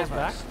their souls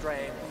back?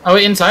 Are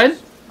we inside?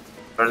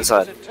 We're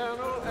inside.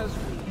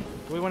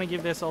 Do we want to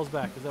give their souls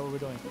back? Is that what we're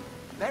doing?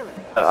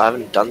 I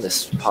haven't done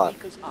this part.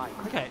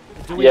 Okay.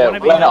 Yeah,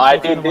 when I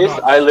did this,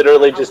 I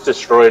literally just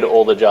destroyed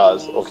all the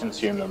jars, or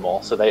consumed them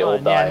all, so they all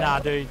die. Yeah, nah,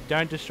 dude,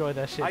 don't destroy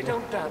that shit. I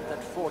don't doubt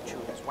that fortune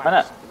is why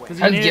not?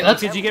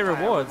 Because you get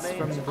rewards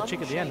from the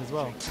chick at the end as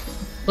well.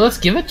 Well, let's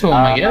give it to him,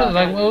 I guess.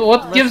 Like,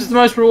 what gives the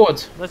most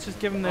rewards? Let's just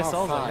give them their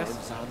souls, I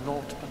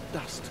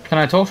guess. Can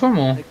I talk to him,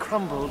 or? They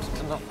crumbled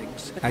to nothing.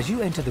 As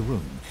you enter the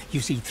room,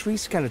 you see 3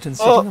 skeletons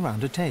sitting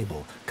around a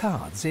table,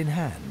 cards in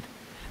hand.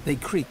 They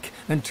creak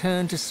and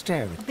turn to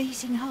stare at... A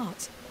beating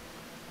heart.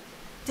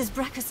 Does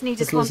Brachus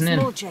need us once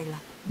more, jailer?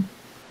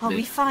 Are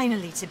we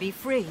finally to be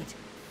freed?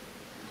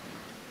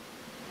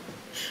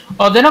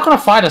 Oh, they're not going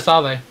to fight us,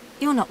 are they?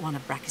 You're not one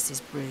of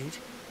Brachus's brood.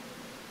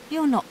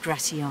 You're not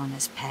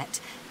Gratiana's pet.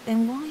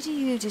 Then why do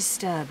you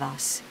disturb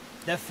us?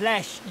 The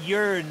flesh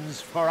yearns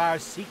for our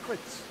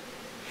secrets.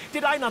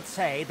 Did I not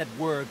say that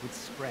word would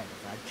spread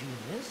of our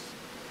genius?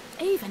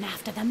 Even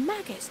after the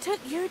maggots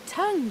took your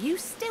tongue, you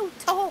still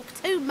talk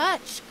too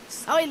much.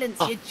 Silence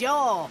your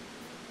jaw.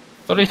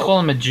 Thought he'd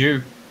call him a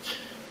Jew.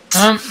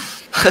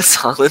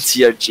 Silence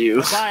your Jew.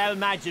 The vile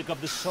magic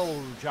of the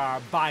soul jar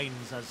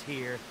binds us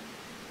here.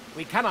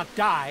 We cannot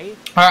die.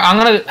 Alright, I'm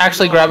gonna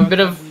actually grab a bit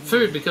of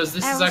food because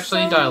this is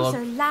actually dialogue.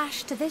 Our souls are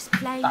lashed to this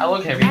plane,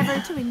 Dialogue heavy. never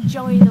to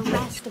enjoy the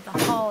rest of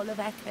the Hall of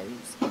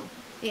Echoes.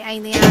 It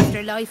ain't the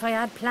afterlife I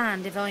had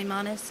planned, if I'm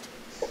honest.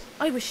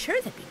 I was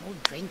sure there'd be more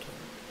drinking.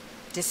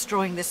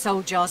 Destroying the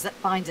soul jars that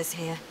bind us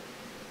here.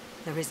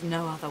 There is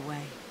no other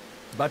way.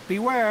 But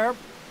beware.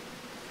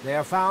 They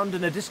are found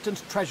in a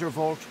distant treasure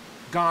vault,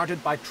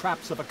 guarded by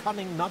traps of a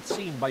cunning not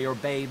seen by your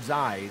babe's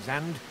eyes,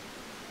 and...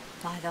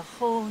 By the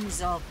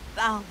horns of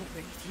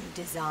Balberith, you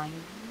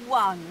design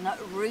one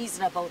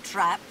reasonable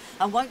trap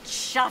and won't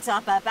shut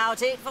up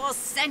about it for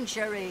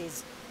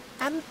centuries.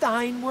 And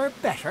thine were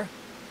better.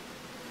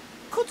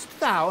 couldst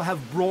thou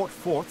have brought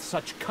forth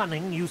such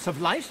cunning use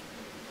of light?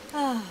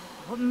 Oh,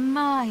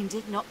 mine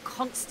did not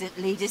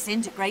constantly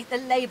disintegrate the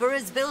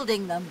labourers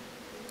building them.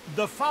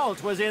 The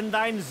fault was in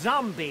thine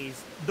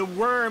zombies. The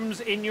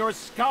worms in your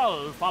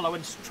skull follow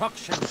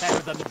instruction better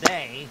than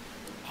they.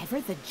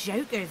 Ever the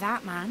joker,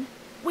 that man.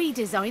 We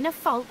design a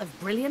fault of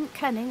brilliant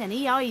cunning and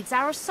he hides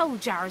our soul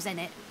jars in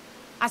it.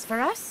 As for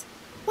us,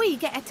 we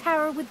get a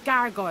tower with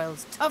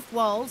gargoyles, tough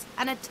walls,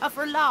 and a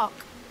tougher lock.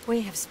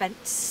 We have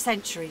spent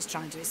centuries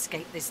trying to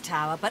escape this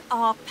tower, but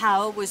our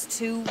power was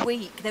too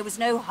weak. There was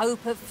no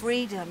hope of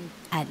freedom.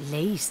 At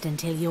least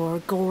until your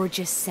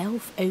gorgeous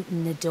self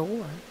opened the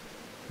door.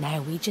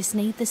 Now we just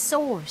need the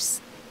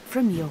source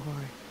from your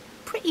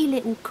pretty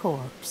little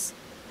corpse,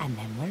 and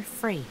then we're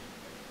free.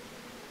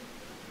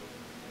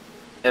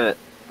 Damn it.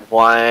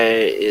 Why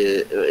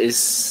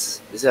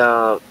is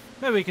our...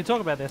 Maybe we can talk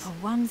about this. For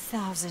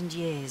 1,000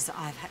 years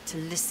I've had to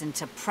listen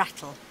to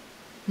prattle.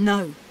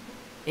 No,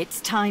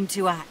 it's time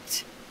to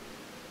act.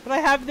 But I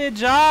have their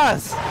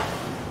jars!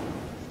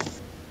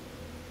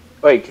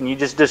 Wait, can you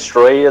just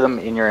destroy them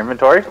in your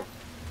inventory?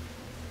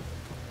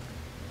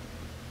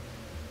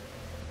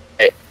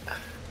 Hey.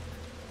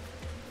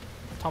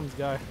 Tom's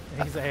go.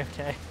 He's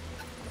AFK.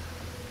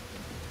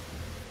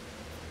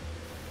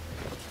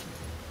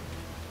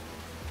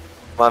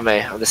 Mind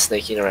me, I'm just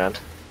sneaking around.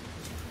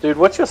 Dude,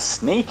 what's your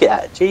sneak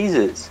at?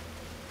 Jesus.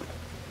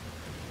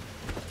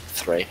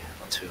 3 or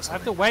 2 or something. I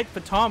have to wait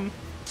for Tom.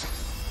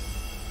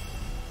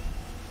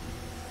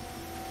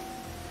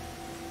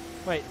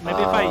 Wait, maybe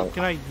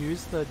can I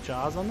use the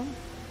jars on them?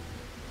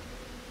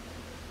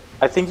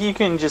 I think you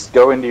can just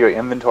go into your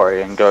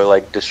inventory and go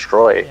like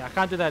destroy. Yeah, I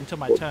can't do that until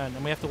my turn,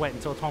 and we have to wait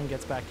until Tom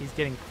gets back. He's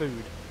getting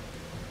food.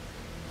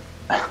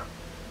 Alright,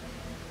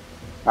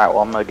 well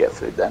I'm gonna get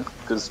food then,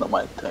 because it's not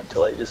my turn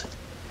till ages.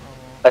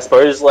 I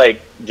suppose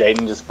like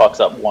Jaden just fucks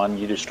up one,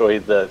 you destroy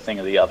the thing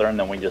of the other, and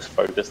then we just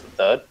focus the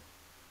third.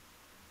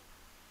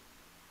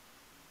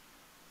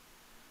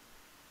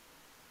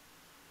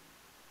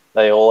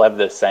 They all have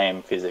the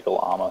same physical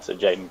armor, so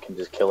Jaden can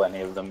just kill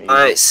any of them.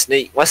 My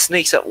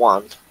sneak's at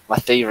 1, my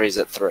thievery's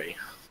at 3.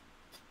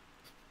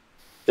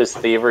 Does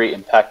thievery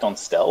impact on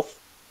stealth?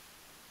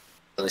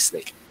 Only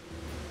sneak.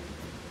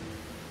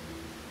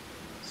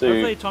 So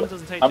hopefully Tom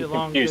doesn't take too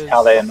long. I'm confused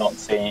how they are not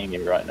seeing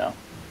you right now.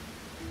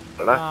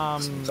 Yeah,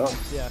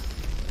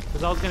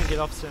 because I was going to get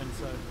off soon,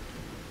 so...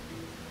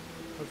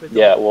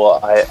 Yeah, well,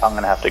 I'm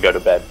going to have to go to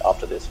bed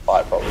after this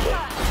fight, probably.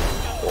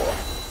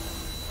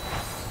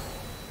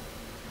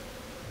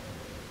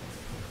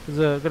 Because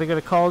I'm going to go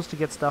to Coles to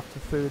get stuff for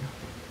food.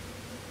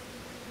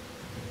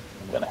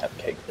 I'm going to have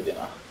cake for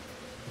dinner.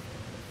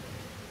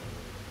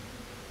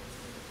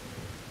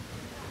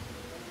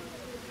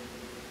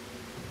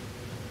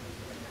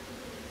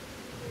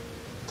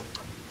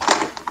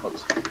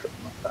 Oops.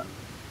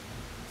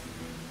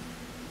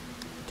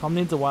 Tom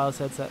needs a wireless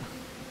headset.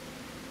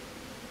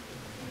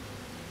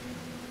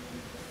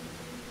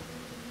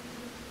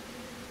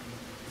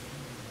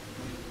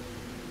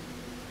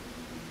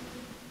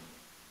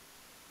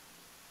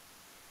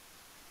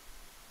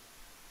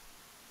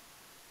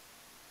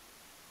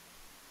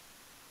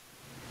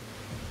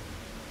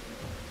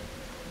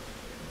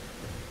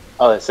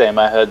 Oh, Sam,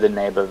 I heard the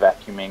neighbor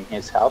vacuuming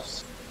his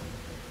house.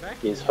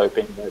 He's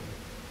hoping that,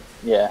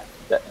 yeah,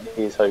 that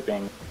he's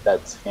hoping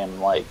that's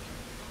him, like,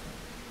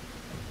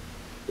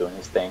 doing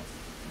his thing.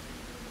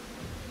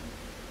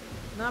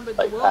 No, but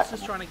like the world's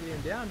just trying to get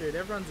him down, dude.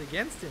 Everyone's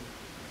against him.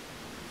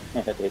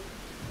 Yeah, dude.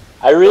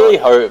 I really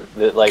hope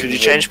that, like... Could you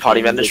change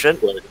party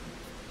management?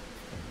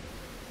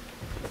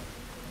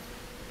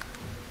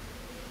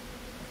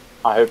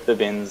 I hope the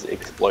bin's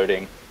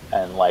exploding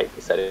and, like,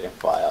 setting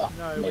fire.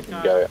 No, make we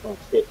him can't. go, oh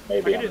shit,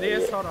 maybe I can do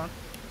this, hold on.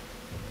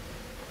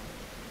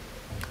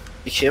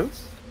 Him?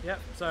 Yep,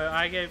 so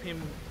I gave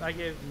him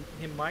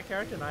my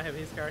character and I have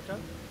his character.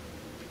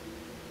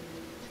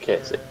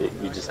 Okay, so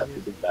you just have to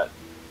do that.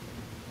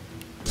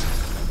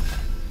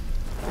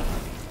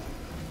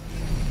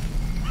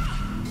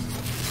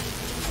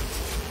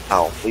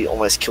 Oh, we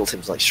almost killed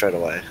him like straight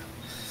away.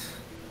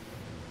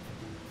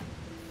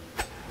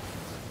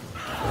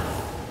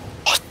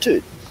 Oh,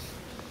 dude.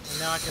 And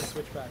now I can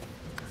switch back.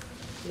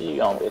 Where you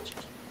going, bitch?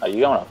 Are you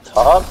going up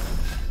top?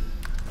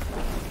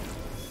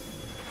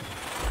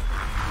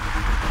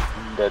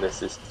 Dead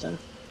assistant.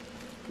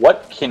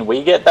 What? Can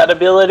we get that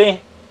ability?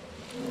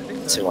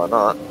 See, why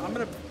not? I'm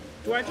gonna.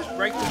 Do I just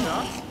break the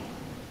jars?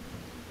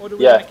 Or do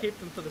we Yeah. want to keep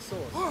them for the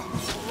source?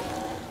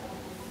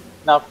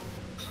 Now,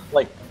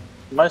 like,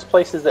 most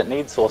places that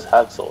need source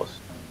have source.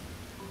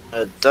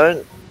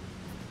 Don't.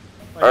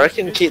 Wait, I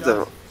reckon whose keep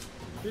jars? them.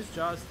 Whose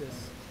jar is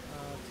this?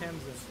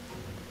 Tamsin.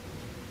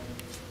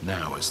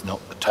 Now is not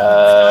the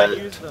I time.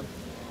 use them.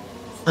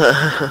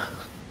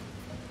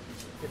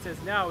 It says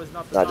now is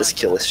not the Nah, time. just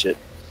kill this shit.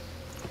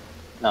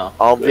 No.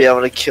 I'll be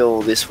able to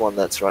kill this one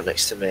that's right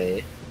next to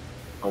me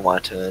on my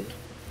turn.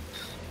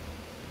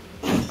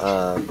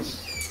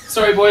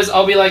 Sorry, boys.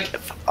 I'll be like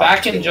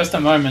back in just a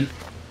moment.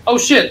 Oh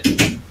shit!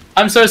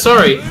 I'm so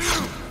sorry.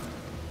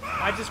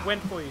 I just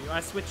went for you. I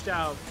switched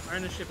our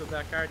ownership of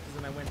our characters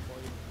and I went for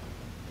you.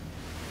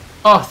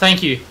 Oh,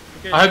 thank you.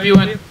 Because I hope you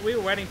went. We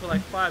were waiting for like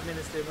 5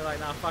 minutes, dude. We're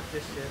like, nah, fuck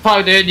this shit.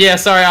 Fuck, dude. Yeah,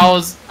 sorry.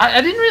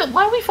 I didn't realize.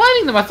 Why are we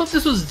fighting them? I thought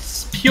this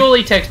was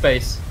purely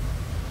text-based.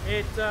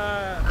 It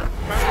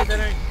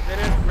apparently they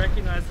don't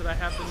recognize that I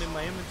have them in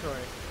my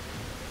inventory.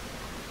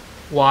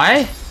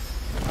 Why?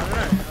 I don't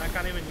know. I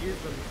can't even use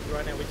them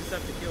right now. We just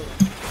have to kill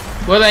them.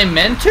 Were they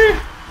meant to?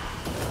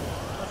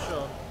 Not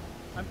sure.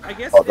 I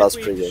guess that's if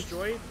we pretty good.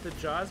 destroyed the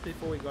jars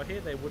before we got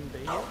here, they wouldn't be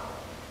here.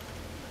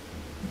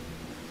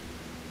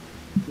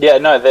 Yeah,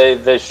 no,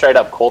 they're straight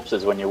up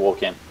corpses when you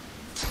walk in.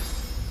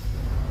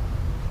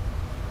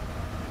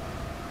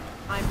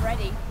 I'm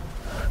ready.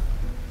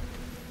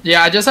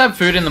 Yeah, I just have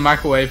food in the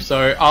microwave,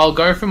 so I'll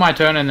go for my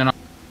turn and then I'll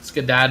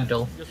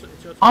skedaddle.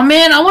 Oh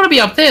man, I want to be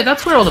up there.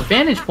 That's where all the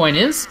vantage point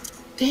is.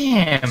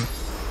 Damn.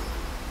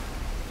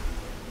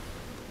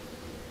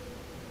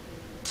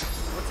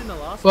 What's in the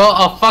last Well,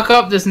 room? I'll fuck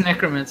up this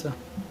necromancer.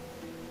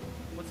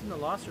 What's in the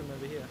last room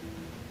over here?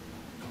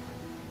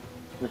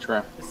 Which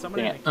room? Is someone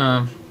in it?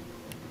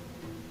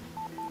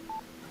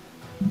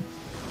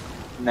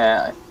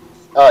 Nah.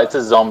 Oh, it's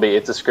a zombie.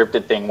 It's a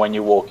scripted thing. When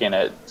you walk in,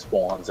 it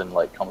spawns and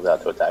like comes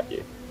out to attack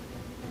you.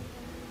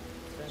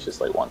 It's just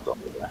like one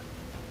zombie there.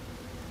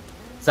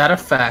 Is that a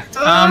fact?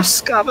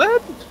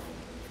 Scabbard.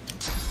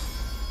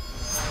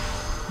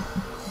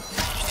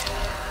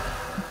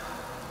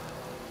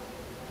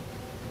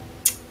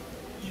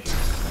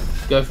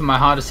 Go for my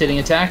hardest hitting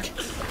attack.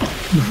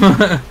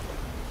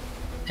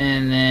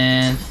 And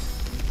then...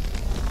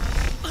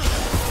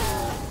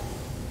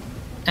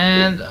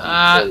 And,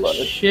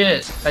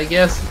 shit. I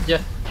guess,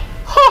 yeah.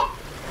 Ho!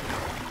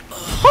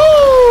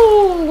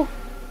 Ho!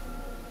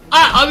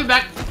 Alright, I'll be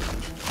back.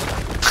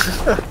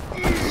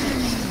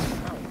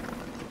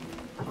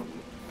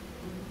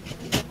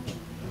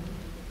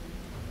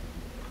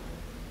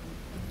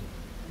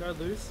 Go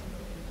loose.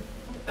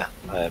 Yeah,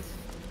 I am.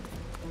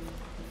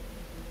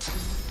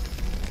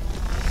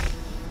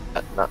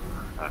 No.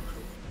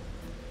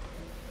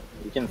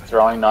 You can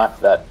throwing knife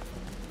that.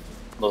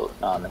 Look,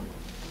 no.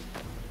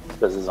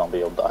 Because the zombie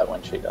will die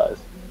when she dies.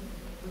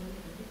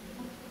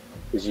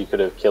 Because you could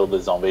have killed the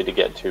zombie to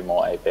get 2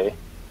 more AP.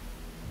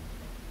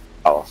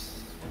 Oh.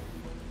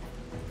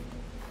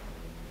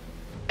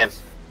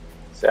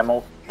 Sam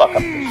will fuck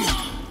up.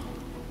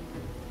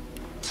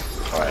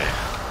 Alright.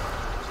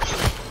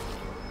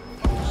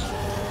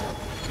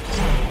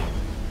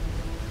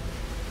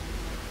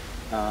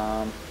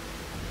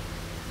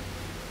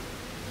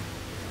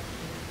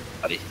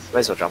 Buddy, may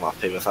as well drum up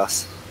here with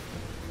us.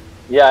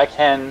 Yeah, I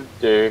can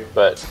do,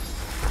 but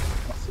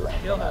what's the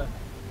range Kill on that? her.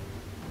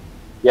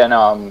 Yeah,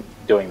 no, I'm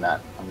doing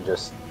that. I'm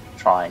just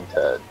trying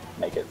to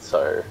make it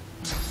so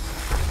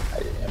I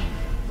am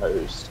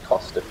most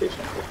cost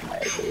efficient with my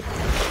AP.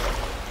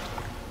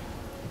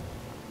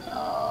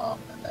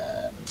 And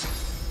then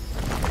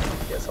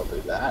I guess I'll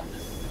do that.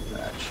 And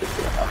that should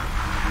be enough.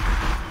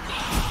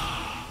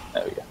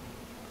 There we go.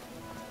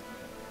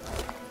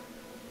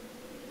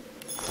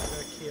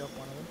 Gotta key off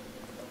one of them.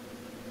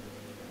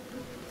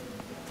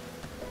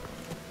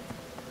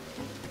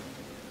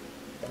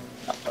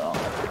 Nothing on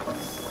that.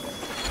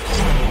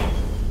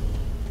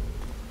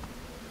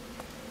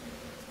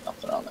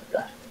 Nothing on that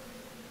guy.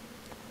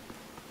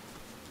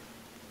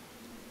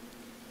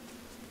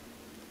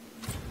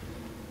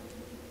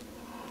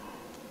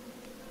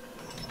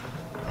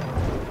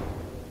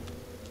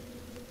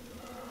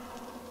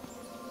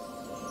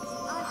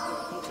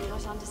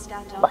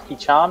 Lucky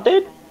Charm,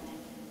 dude?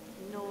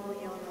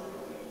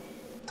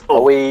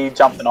 Are we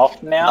jumping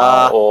off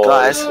now? Or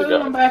guys.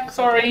 I'm back,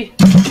 sorry.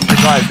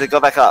 Guys, they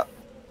got back up.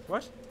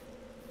 What?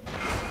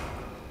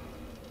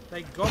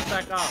 They got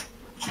back up.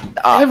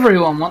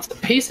 Everyone wants a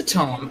piece of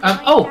Tom.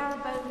 Oh.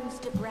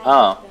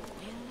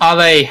 Are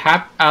they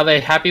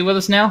happy with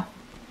us now?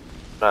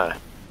 No.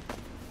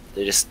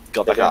 They just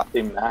got back up.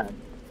 Okay,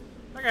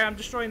 I'm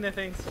destroying their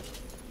things.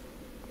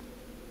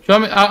 Show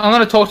me. I'm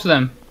gonna talk to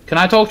them. Can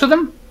I talk to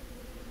them?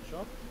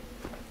 Sure.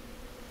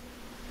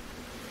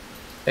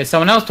 Hey,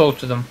 someone else talk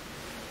to them.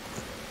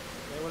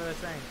 Okay, what are they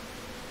saying?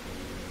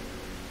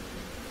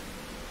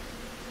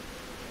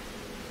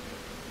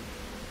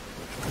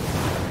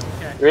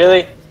 Okay.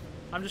 Really?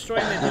 I'm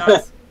destroying their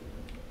jars.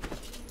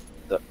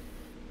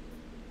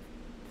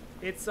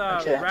 It's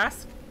Okay.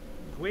 Rask,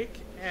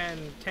 Gwick, and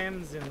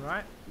Tamsin,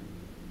 right?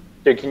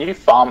 Dude, can you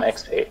farm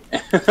XP?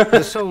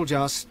 The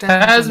soldier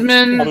stands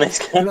Tasman,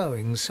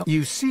 glowing.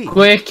 You see,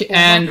 Quick,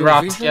 and your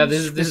Rough. vision, Yeah,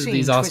 this the is scene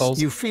these twists.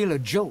 assholes. You feel a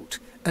jolt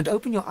and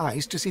open your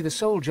eyes to see the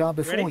soldier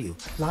before Ready? you,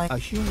 like a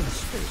human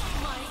spirit.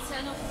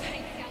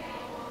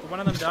 Did one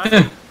of them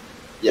die?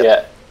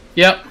 Yeah.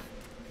 Yep.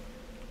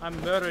 I'm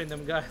murdering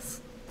them,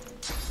 guys.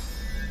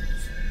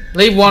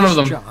 Leave one of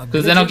them, This jar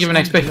because they're not giving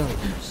glitters XP. and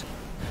glows.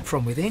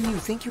 From within, you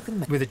think you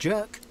can. With a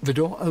jerk, the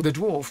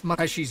dwarf,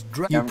 as she's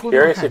Yeah, I'm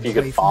curious if you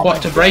could farm.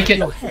 What, to break it?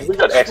 We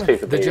got XP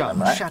for the beating jar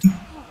them, right? shattered.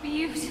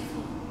 Beautiful.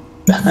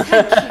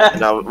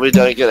 No, we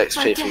don't get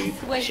XP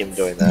for him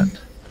doing that.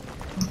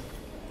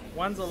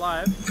 One's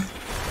alive.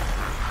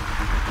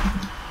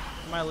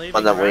 Am I leaving?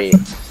 One that we.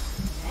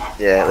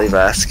 Yeah, leave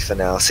Ask for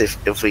now. See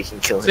if we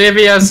can kill him. See if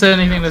he has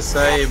anything to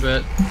say,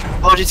 but.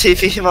 Why would you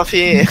TP him up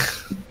here?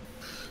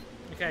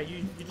 Okay,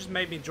 you just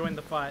made me join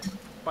the fight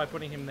by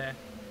putting him there.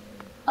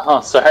 Oh,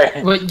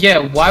 sorry. Well, yeah.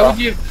 Why would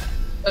you?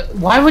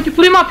 Why would you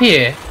put him up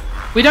here?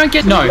 We don't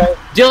get no.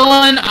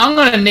 Dylan, I'm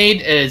gonna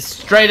need a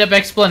straight up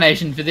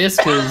explanation for this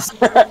because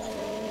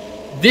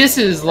this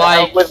is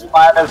like with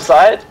line of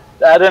sight.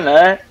 I don't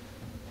know.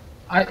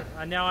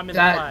 Now I'm in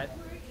the fight.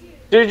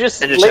 Dude,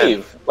 just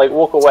leave. Like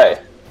walk away.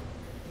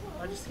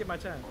 I just skipped my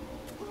turn.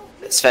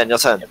 It's Sven, your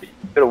turn. Yeah, you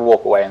could have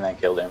walked away and then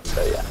killed him.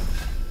 So yeah.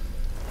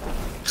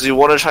 Because we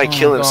want to try and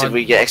kill him, so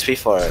we get XP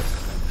for it.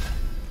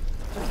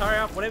 Just hurry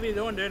up. Whatever you're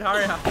doing, dude,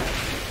 hurry up.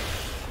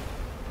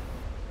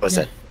 What's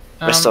that?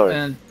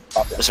 Restoring.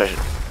 Restoration.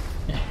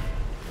 Yeah.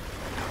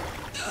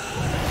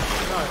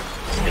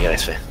 You get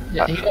XP.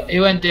 Yeah, he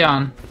went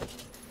down.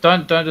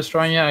 Don't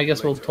destroy him yet. I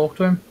guess we'll talk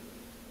to him.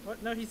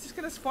 What? No, he's just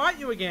gonna fight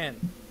you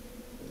again.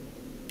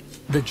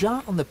 The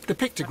jar on the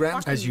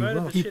pictogram, as you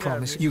roll, he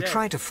promised. You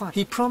try to fight.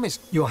 He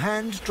promised. Your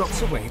hand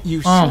drops away.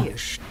 You see a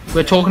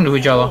we're talking to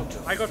each other.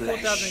 I got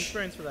 4,000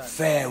 experience for that.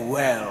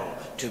 Farewell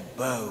to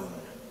bone.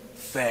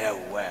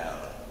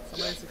 Farewell.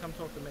 Someone needs to come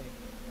talk to me.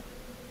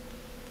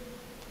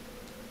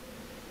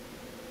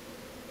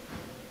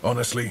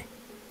 Honestly,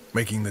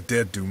 making the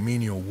dead do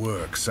menial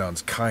work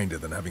sounds kinder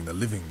than having the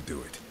living do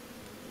it.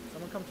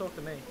 Someone come talk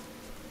to me.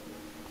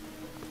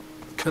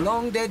 The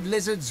long dead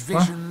lizard's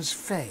visions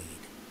fade.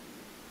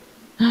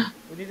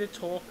 We need to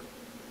talk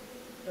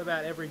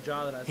about every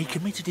jar that I He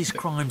committed his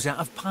crimes out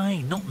of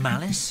pain, not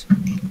malice.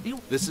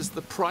 This is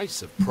the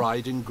price of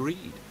pride and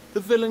greed. The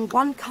villain...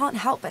 One can't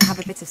help but have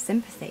a bit of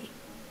sympathy.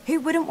 Who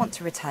wouldn't want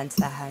to return to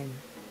their home?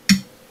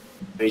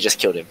 We just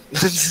killed him.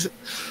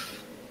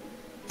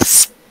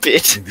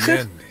 Spit. In the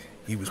end,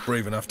 he was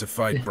brave enough to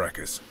fight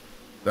Brackus.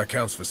 That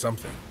counts for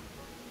something.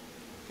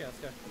 Okay, let's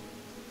go.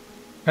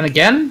 And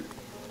again?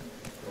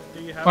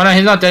 Do you have Oh no,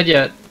 he's not dead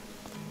yet.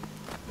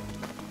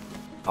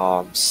 Oh,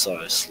 I'm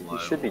so slow.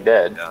 He should be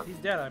dead. Yeah. He's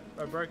dead.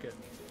 I broke it.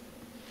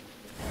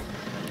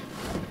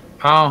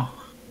 Oh.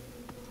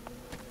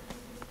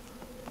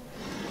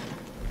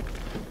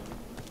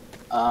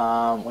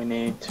 We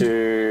need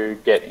to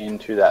get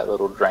into that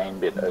little drain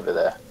bit over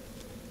there.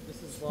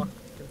 This is locked.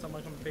 Can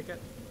someone come pick it?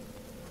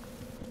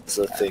 It's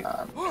a thing.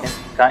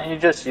 Can't you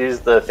just use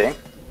the thing?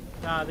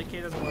 Nah, the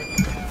key doesn't work.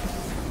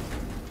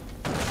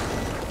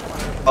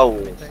 Oh.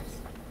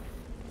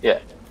 Yeah.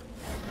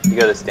 You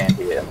gotta stand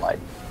here and like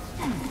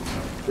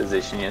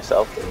position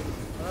yourself.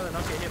 I'd rather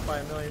not get hit by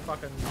a million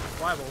fucking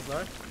fireballs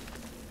though.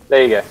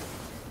 There you go.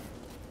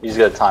 You just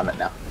gotta time it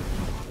now.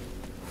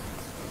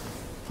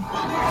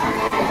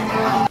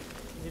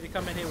 You need to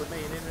come in here with me.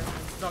 You need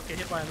to not get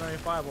hit by a million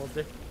fireballs,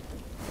 dude.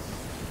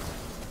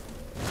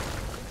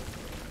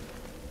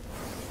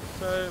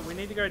 So we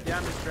need to go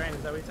down this drain.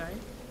 Is that what you're saying?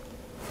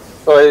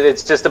 Well,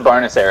 it's just a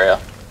bonus area.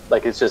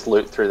 Like it's just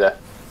loot through there.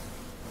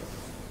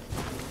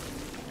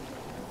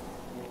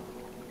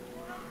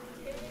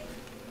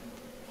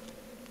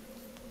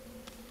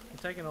 I'm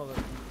taking all the.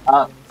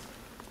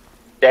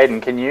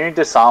 Jaden, can you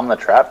disarm the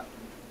trap?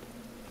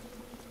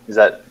 Is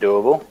that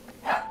doable?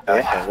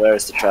 Okay, where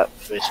is the trap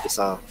for me to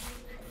disarm?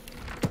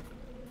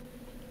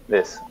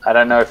 This. I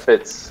don't know if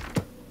it's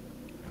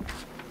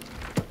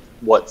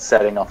what's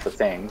setting off the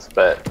things,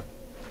 but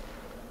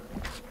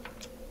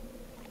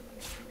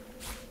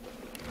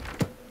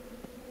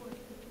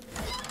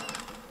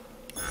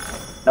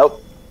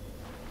nope.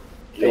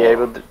 Are you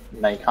able to?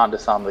 No, you can't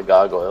disarm the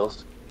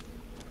gargoyles.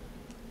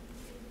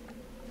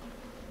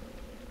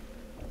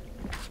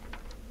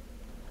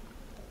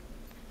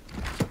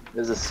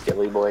 There's a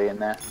skilly boy in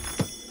there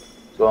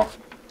as well.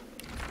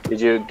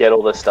 Did you get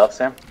all the stuff,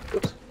 Sam?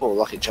 Oops. Oh,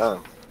 lucky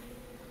charm.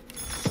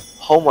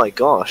 Oh my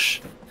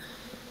gosh.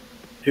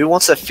 Who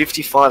wants a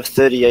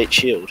 55-38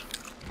 shield?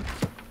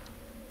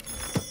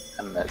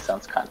 And that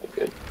sounds kind of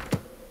good.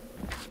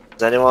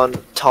 Does anyone?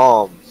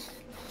 Tom?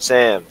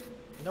 Sam?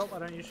 Nope, I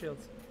don't use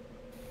shields.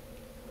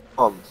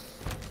 Tom?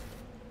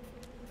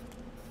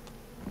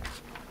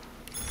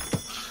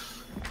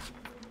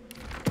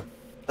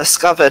 A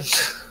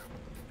scubbin.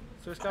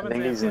 So I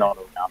think he's not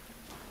around.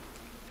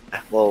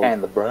 Well,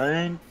 and the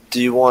brain.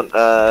 Do you want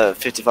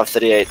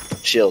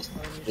 55-38 shield?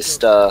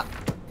 Just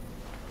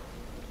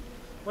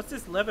What's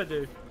this lever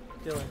do,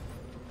 Dylan?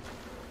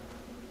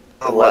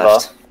 The lever.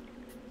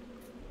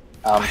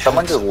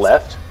 Someone just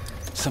left.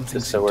 Something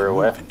just so we're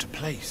aware. Into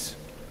place.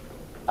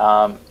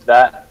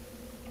 That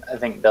I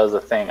think does a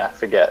thing. I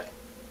forget.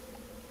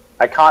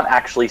 I can't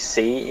actually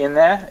see in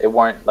there. It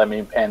won't let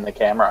me pan the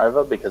camera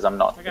over because I'm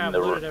not in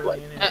the room.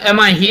 Like, am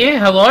I here?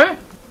 Hello?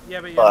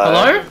 Yeah, but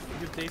hello?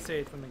 You've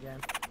DC'd from the game.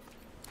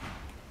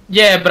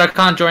 Yeah, but I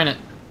can't join it.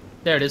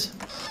 There it is.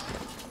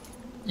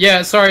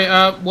 Yeah, sorry.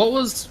 What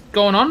was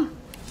going on?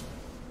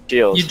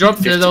 Shield. You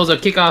dropped. There was a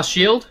kick-ass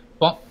shield.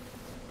 Like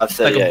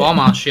a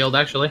bomb-ass shield,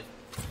 actually.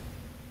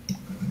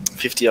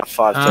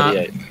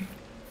 55-38.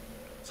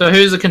 So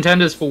who's the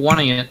contenders for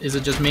wanting it? Is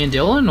it just me and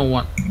Dylan, or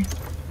what?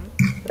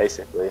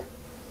 Basically.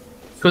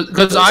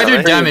 Because I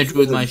do damage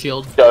with my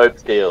shield.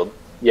 Dope shield.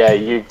 Yeah,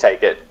 you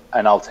take it,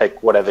 and I'll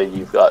take whatever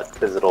you've got,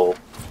 because it'll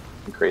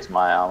increase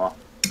my armor.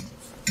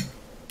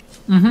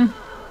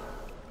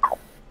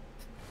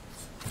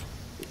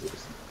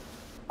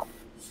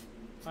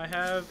 I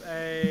have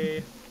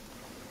a...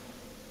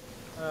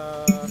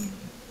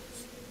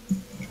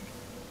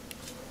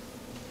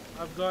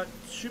 I've got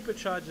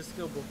Supercharger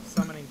skill book,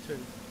 Summoning 2.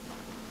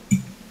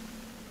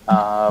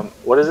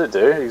 What does it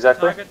do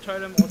exactly? Target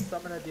totem or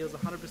summoner deals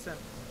 100%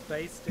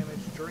 base damage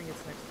during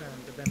its next turn,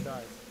 but then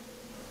dies.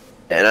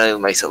 Yeah, it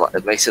only makes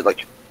it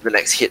like the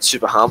next hit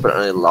super harm, but it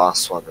only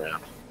lasts 1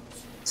 round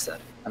instead.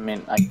 I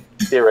mean, I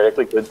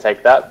theoretically could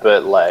take that,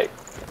 but like,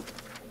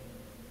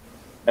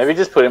 maybe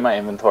just put it in my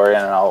inventory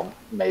and I'll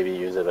maybe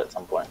use it at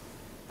some point.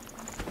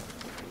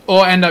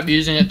 Or end up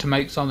using it to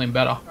make something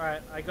better.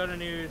 Alright, I got a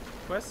new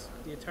quest,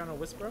 the Eternal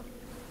Whisperer.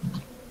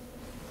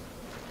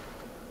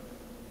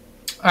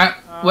 Alright,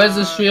 where's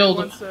the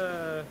shield?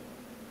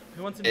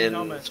 Who wants a new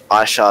helmet?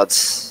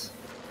 Ishard's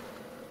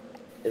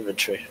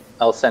inventory.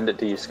 I'll send it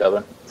to you,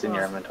 Scubbin. It's in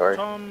your inventory.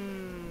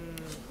 Tom,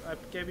 I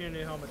gave you a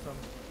new helmet, Tom.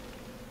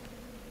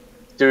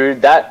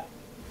 Dude, that...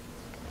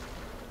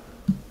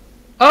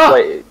 Oh!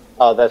 Wait,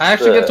 oh, that's I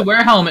actually get to wear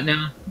a helmet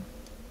now.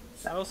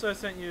 I also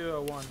sent you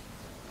a 1.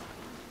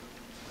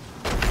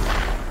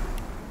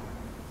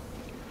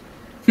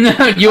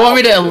 You want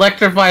me to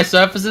electrify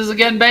surfaces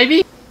again,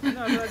 baby?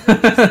 No,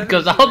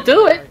 because I'll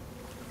do it.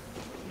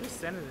 I'm just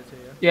sending it to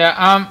you.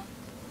 Yeah,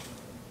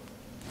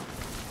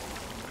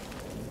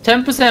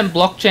 10%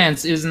 block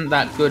chance isn't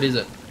that good, is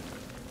it?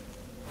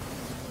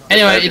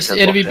 Anyway,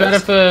 it'd be better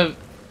for...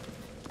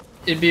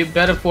 It'd be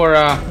better for,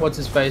 what's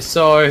his face?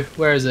 So,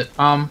 where is it?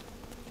 Alright,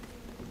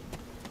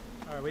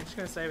 we're just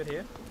gonna save it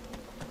here.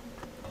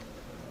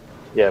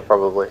 Yeah,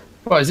 probably.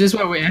 Oh, is this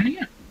where we're ending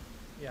it?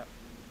 Yeah.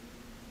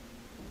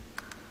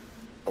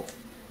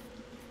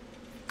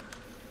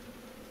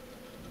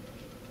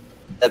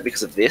 That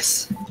because of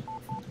this?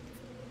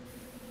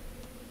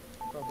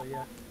 Probably,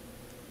 yeah.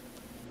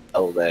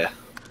 Oh, there.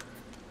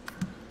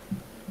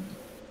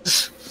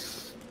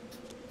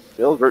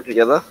 We all group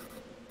together?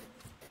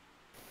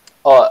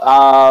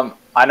 Oh,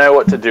 I know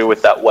what to do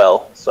with that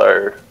well,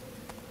 so...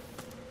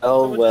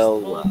 Oh,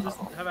 we'll just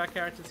have our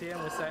characters here,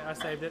 and I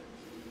saved it.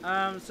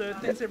 So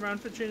thanks everyone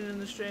for tuning in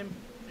the stream.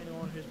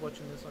 Anyone who's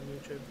watching this on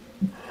YouTube,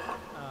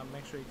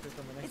 make sure you click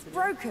on the next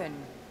video. Broken.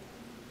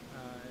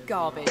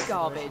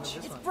 Garbage.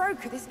 It's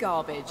broken. This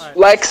garbage. Right.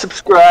 Like,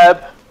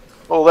 subscribe,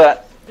 all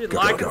that. Dude,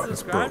 like and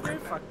subscribe, dude?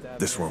 Fuck that.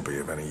 This won't be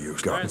of any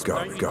use. Garbage.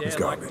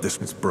 This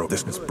one's broken.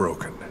 This one's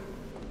broken.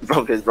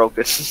 Broken.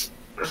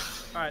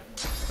 Alright,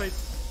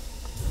 please.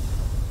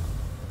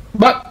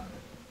 But...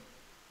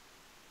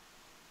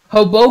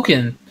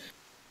 Hoboken.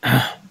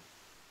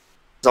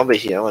 Zombie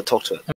here, I want to talk to it.